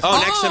 Next semester. Oh,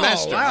 next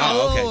semester. Wow.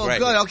 Oh, okay, great.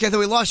 Good. Okay, then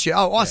we lost you.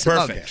 Oh, awesome.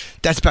 Perfect. Okay.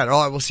 That's better.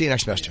 All right, we'll see you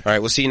next semester. All right,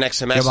 we'll see you next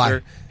semester.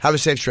 Goodbye. Have a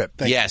safe trip.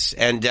 Yes,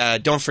 and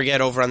don't forget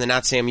over on the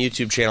Not Sam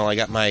YouTube channel, I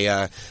got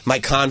my my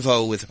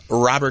convo with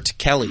Robert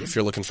Kelly. If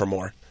you're looking for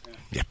more.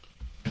 Yep.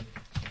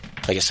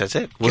 I guess that's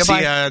it. We'll Goodbye.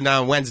 see you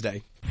on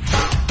Wednesday.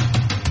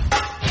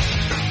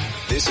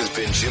 This has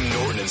been Jim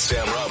Norton and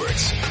Sam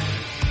Roberts.